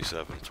 people,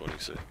 27,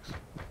 26.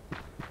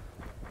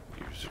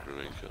 Use a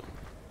grenade kill.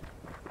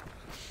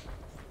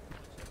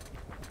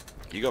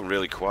 You got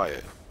really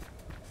quiet.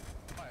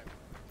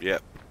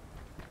 Yep.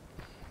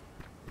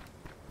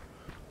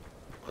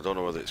 I don't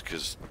know whether it's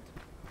because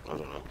I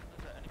don't know.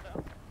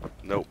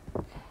 Nope.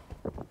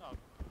 No,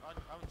 I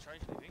haven't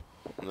changed anything.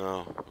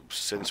 No,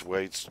 since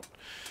Wade's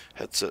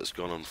headset's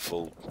gone on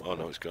full. Oh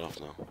no, it's gone off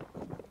now.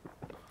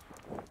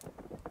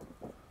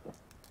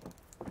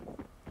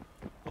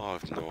 Oh,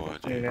 I've no 1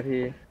 idea. นาที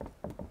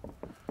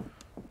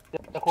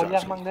จะคุยเรีย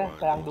กมั่งเด้อ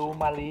กำลังดู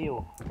มารีอยู่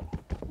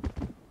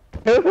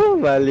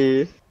มาลี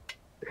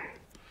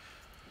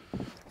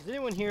Has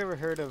anyone here ever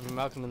heard of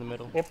Malcolm in the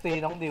Middle? FC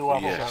น้องดิวอะ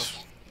ผม Yes.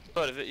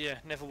 Heard of it, yeah.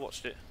 Never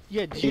watched it.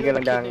 Yeah, did you know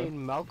a kid named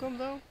Malcolm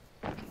though?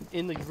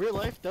 In the real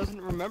life,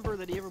 doesn't remember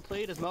that he ever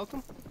played as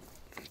Malcolm?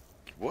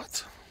 What?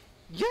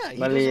 Yeah, he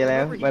มาลี doesn't แล้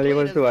ว remember he มาลี played ค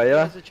นสวย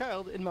อ่ะ as a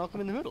child in Malcolm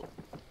in the Middle.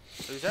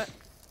 Who's that?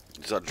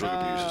 Is that drug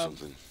abuse or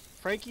something?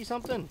 Frankie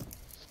something.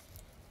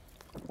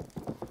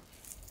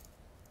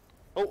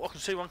 Oh, I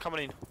can see one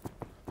coming in.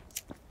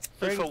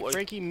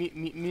 Frankie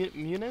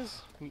Muniz?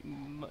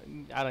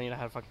 I don't even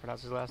know how to fucking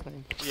pronounce his last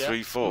name. Yeah.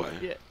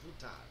 340. Yeah.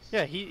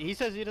 Yeah, he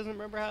says he doesn't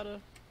remember how to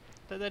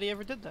that he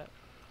ever did that.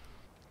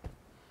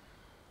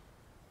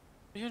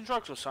 Are you on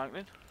drugs or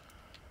something?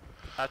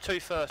 2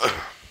 first.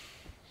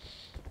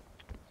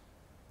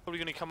 Probably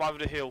gonna come over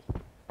the hill.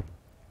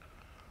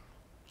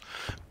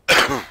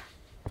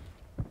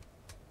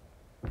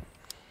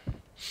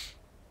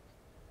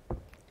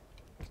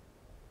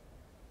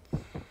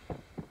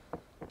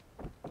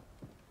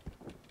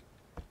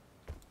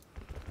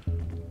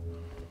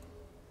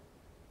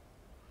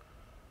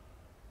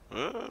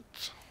 What?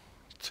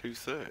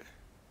 230.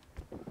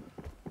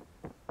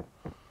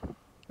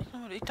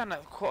 Oh, he's done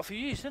that for quite a few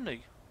years, hasn't he?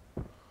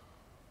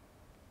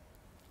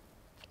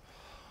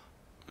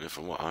 Yeah,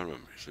 from what I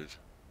remember, he did.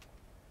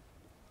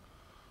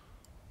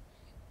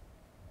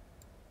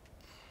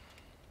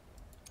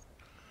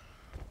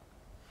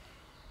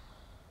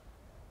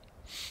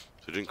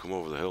 So he didn't come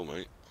over the hill,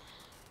 mate.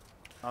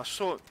 I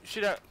saw it.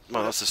 See that?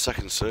 Man, that's the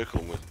second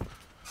circle with.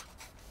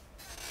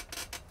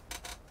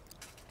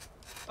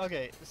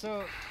 Okay,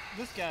 so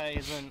this guy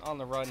has been on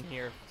the run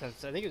here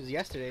since I think it was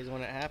yesterday is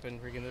when it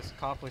happened. Freaking this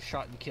cop was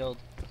shot and killed,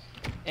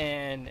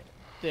 and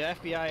the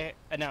FBI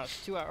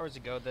announced 2 hours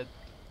ago that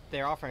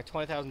they're offering a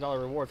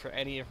 $20,000 reward for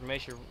any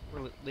information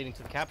leading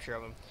to the capture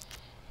of him.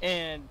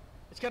 And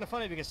it's kind of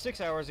funny because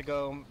 6 hours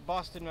ago,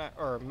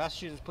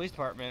 Massachusetts Police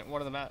Department,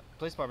 one of the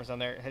police departments down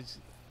there, has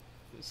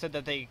said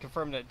that they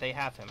confirmed that they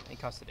have him in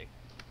custody.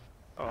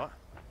 Alright.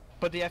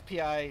 But the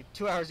FBI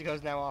 2 hours ago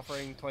is now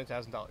offering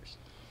 $20,000.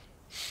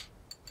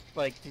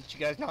 Like, did you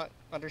guys not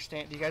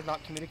understand? Do you guys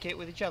not communicate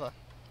with each other?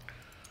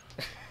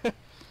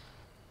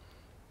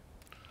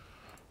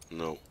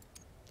 No,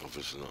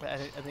 obviously not.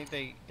 I think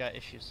they got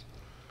issues.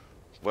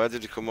 Where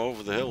did he come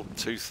over the hill?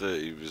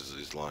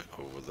 230 is like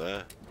over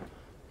there.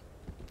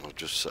 I've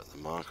just set the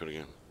marker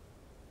again.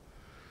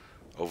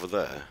 Over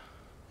there?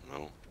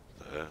 No.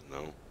 There?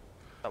 No.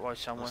 That way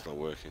somewhere. That's not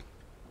working.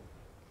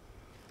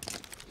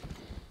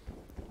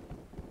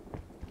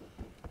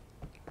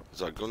 Is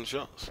that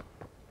gunshots?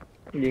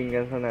 ยิงกั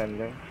นสนั่น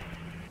เลย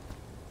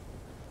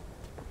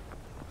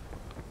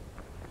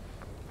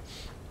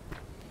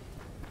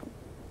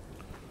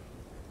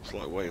It's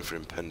like waiting for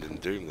impending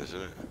doom, this,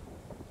 isn't it?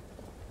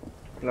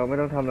 เราไม่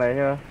ต้องทำอะไรใ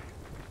ช่ไหม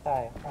ใช่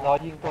รอ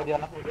ยิงตัวเดียว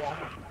นะ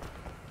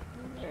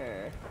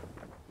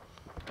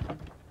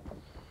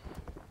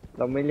เ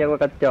ราไม่เรียกว่า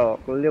กระจอก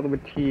เราเรียกว่าเป็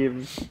นทีม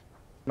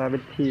มาเป็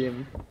นทีม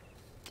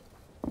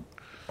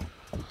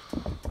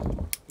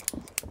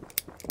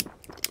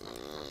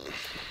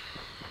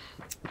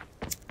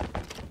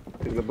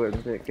ถึงระเบิดมั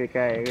นจะใก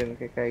ล้ๆขึ้น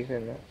ใกล้ๆขึ้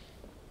นแล้ว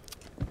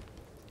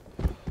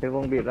เดี๋ยวว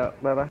งบีบแล้ว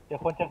ไปปะ เดี๋ยว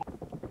คนจะ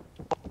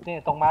นี่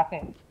ตรงมาร์กเ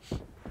นี่ย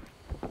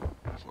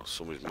Well,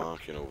 somebody's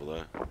marking over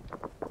there.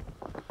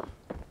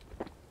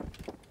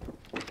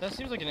 That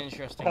seems like an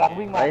interesting กำลัง game.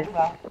 วิ่งมาวิ่ง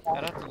มา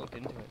I'd have to look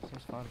into it.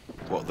 Seems fun.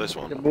 What, this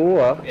one? จะบู๊เ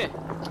หรอ Yeah.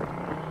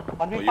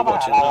 มันวิ่ง What, เข้า you มา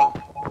หา watching เรา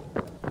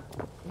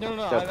now?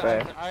 No. Okay.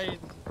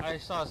 I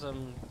saw some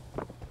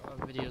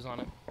videos on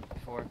it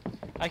before.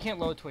 I can't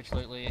load Twitch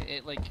lately.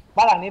 It like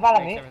บ้านหลังนี้บ้านห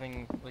ลัง makes นี้ everything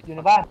like. อยู่ใ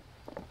นบ้าน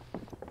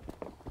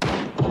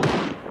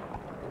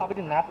เข้าไป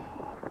ถึงนัด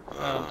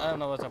I don't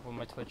know what's up with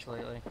my Twitch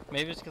lately.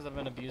 Maybe it's because I've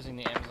been abusing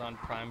the Amazon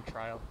Prime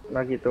trial. ม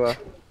ากี่ตัว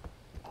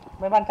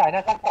ไม่มั่นใจน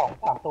ะสัก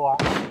2-3 ตัว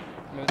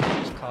Maybe they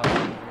just caught it.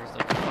 It's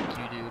like fuck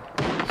you, dude.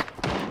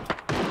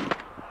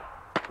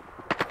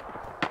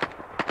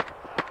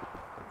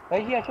 เฮ้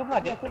ยเฮียชุบหน่อ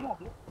ยเดี๋ยวชุบหน่อย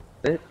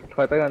เอ๊ะถ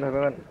อยไปก่อนเดี๋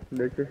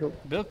ยวจะชุบ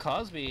Bill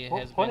Cosby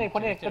has พลเอก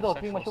been กระโดด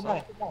convicted of วิ่งมา sexual ชุบหน่อ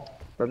ย assault.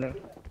 แป๊บนึง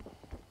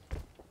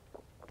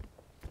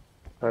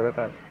ถอยไป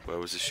ก่อน Where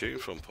was the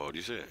shooting from, Paul? Do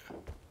you see it?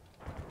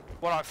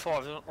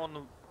 105 on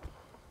the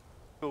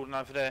building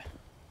over there.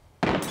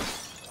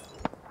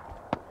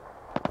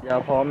 ยาว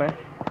พร้อมไหม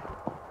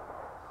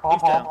พร้อม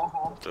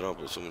Don't know,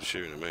 but someone's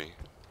shooting at me.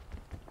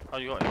 Oh,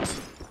 you got it.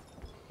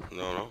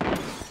 No.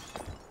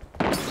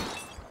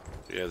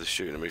 Yeah, they're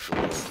shooting at me from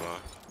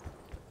 105.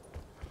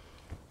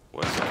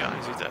 Where's the guy?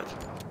 Is he dead?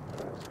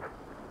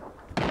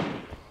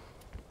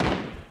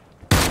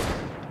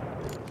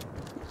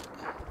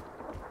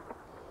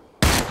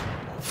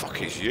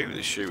 Fuck is you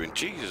that's shooting?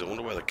 Jesus, I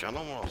wonder where the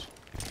cannon was.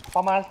 ป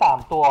ระมาณ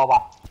3ตัวว่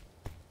ะ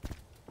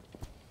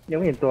ยัง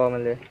ไม่เห็นตัวมั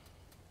นเลย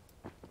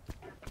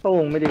เข้าว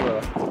งไม่ดีกว่าเหร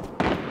อ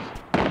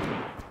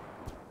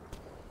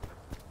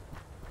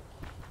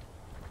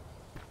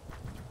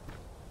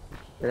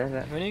เดี๋ยวน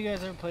ะ Have any of you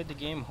guys ever played the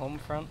game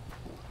Homefront?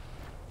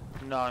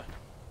 No.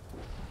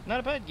 Not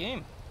a bad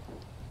game.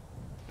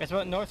 It's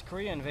about North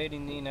Korea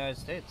invading the United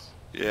States.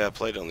 Yeah, I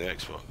played it on the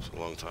Xbox a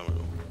long time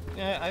ago.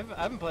 Yeah,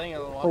 I've been playing it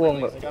a lot How long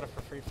lately 'cause I got it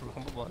for free from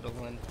Humble Bundle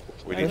and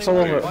We I need think เข้าว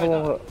ง it's เหอะ why เข้าว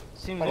ง not? เหอะ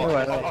Seems Why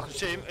like not? I can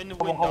see him in the เ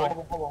ข้าวง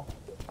window.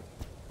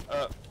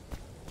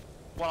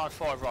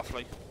 105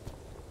 roughly.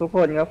 ทุกค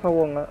นครับเข้า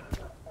วงแล้ว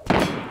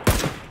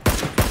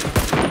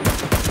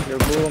เดี๋ยว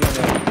บูมันเล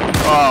ย Oh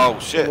เข้า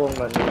shit! วง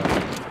ก่อนดีกว่า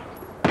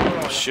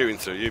I'm shooting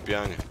through you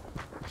behind you.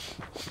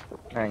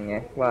 อ่าไง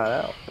ว่าแ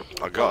ล้ว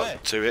I got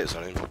 2 hits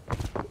on him.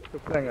 ทุ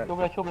กเพื่อนก่อน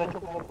ชุบเลย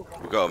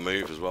We've got to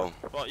move as well.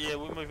 Right, yeah,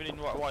 we're moving in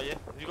the right way, yeah?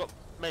 Have you got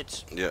meds?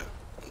 Yeah,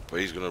 but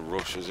he's gonna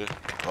rush, is he?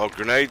 Oh,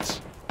 grenades!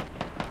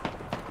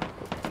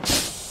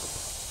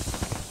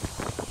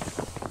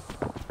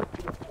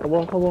 เข้า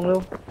วงเร็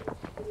ว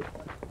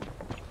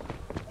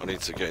I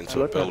need to get into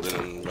a building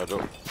and red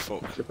up.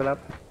 Fuck. เดี๋ยวไปรับ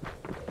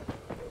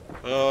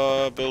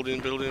Building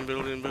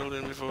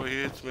before he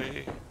hits me.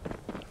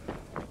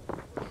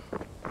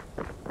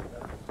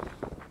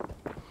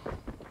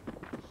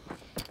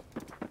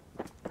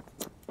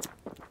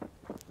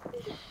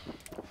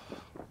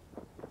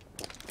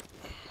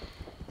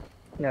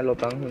 เนี่ยหลบ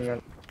หลังหุ่นกัน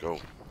Go.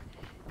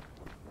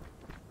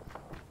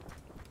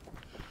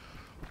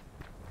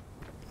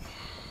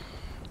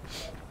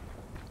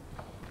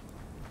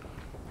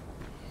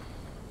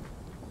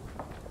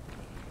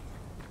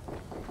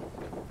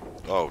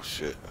 Oh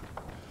shit.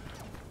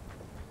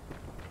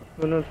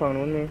 นู่นฝั่ง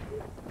นู้นมี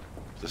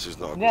This is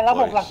not a เนี่ย good แล้ว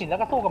หกหลัก place. หินแล้ว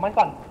ก็สู้กับมัน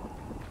ก่อน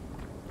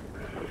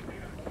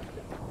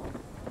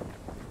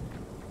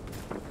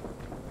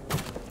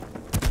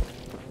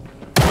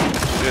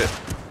Shit.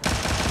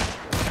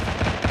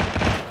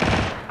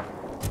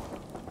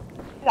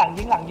 หลัง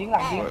ยิง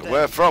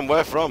Where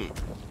from?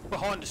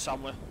 Behind us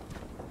somewhere.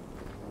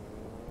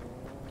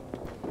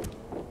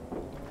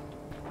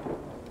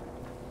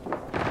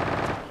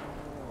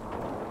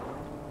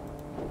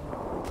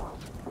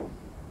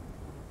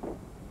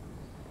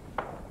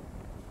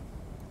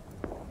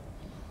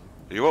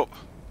 Are you up?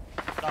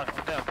 No,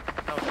 I'm down.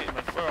 No one's hitting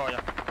me. Where are you?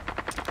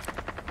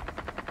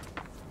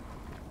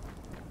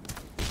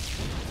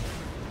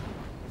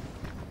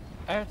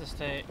 I have to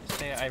say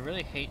I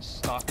really hate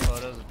stock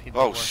photos of people.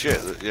 Oh working shit,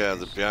 on yeah,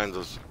 they're behind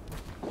us.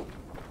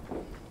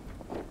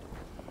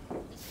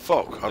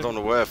 Fuck, I don't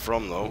know where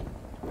from though.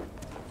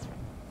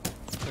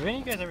 Have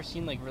any of you guys ever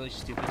seen like really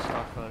stupid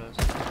stock photos?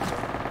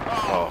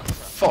 Oh,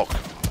 fuck.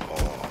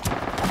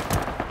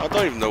 Oh. I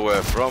don't even know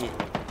where from.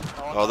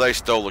 Oh, they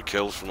stole the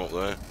kills from up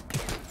there.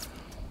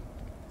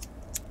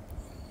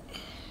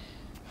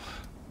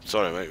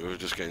 Sorry mate, we were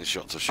just getting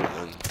shot to shit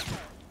then.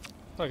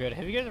 Oh good.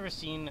 Have you guys ever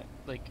seen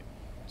like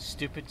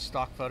stupid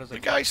stock photos? The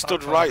Like, guy stock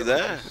stood photos right of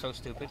there. So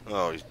stupid.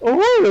 Oh, he's... โอ้โ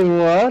ห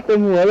เต็ม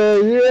หัวเลย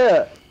เหี้ย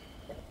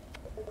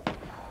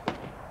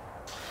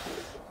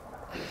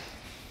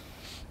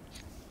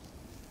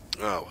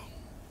Oh well.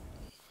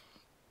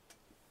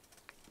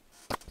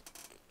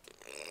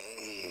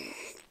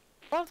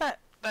 Well, that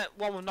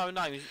one with no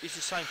name is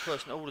the same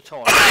person all the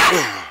time.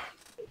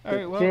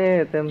 Alright, well, เจ๊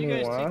เต็ม you หั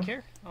guys ว take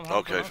care. I'm hopping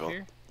Okay, off Phil.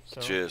 here, so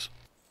Cheers.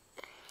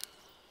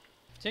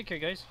 take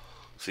care, guys.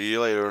 See you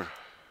later.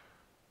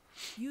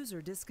 User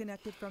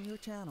disconnected from your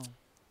channel.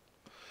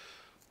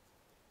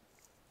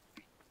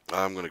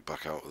 I'm gonna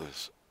back out of this.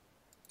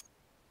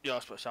 Yeah, I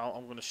suppose so.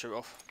 I'm going to shoot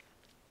off.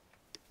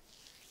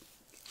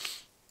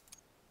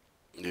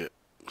 Yeah,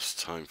 it's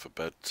time for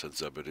bed, said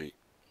Zebedee.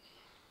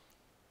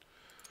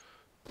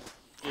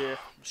 Yeah,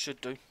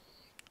 should do.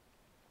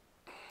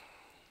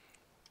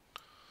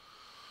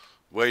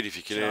 Wade, if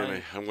you can hear Sorry.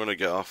 me, I'm gonna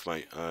get off,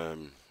 mate.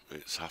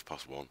 It's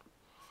 1:30.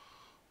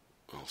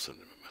 I'll send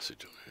him a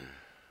message on here.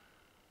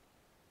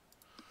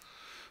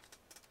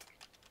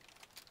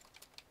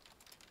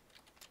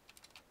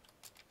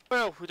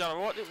 Well, we done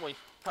alright, didn't we?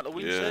 Had the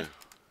wins Yeah. there.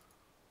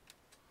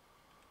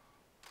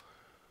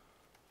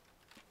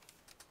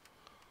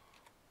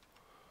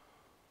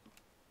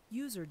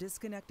 User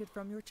disconnected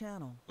from your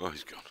channel. Oh,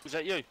 he's gone. Was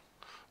that you?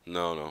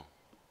 No.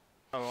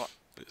 Alright.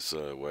 It's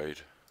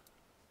Wade.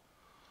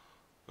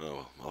 Oh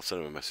well, I'll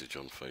send him a message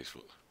on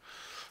Facebook.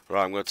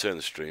 Right, I'm going to turn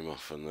the stream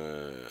off and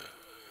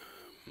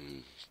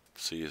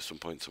see you at some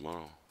point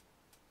tomorrow.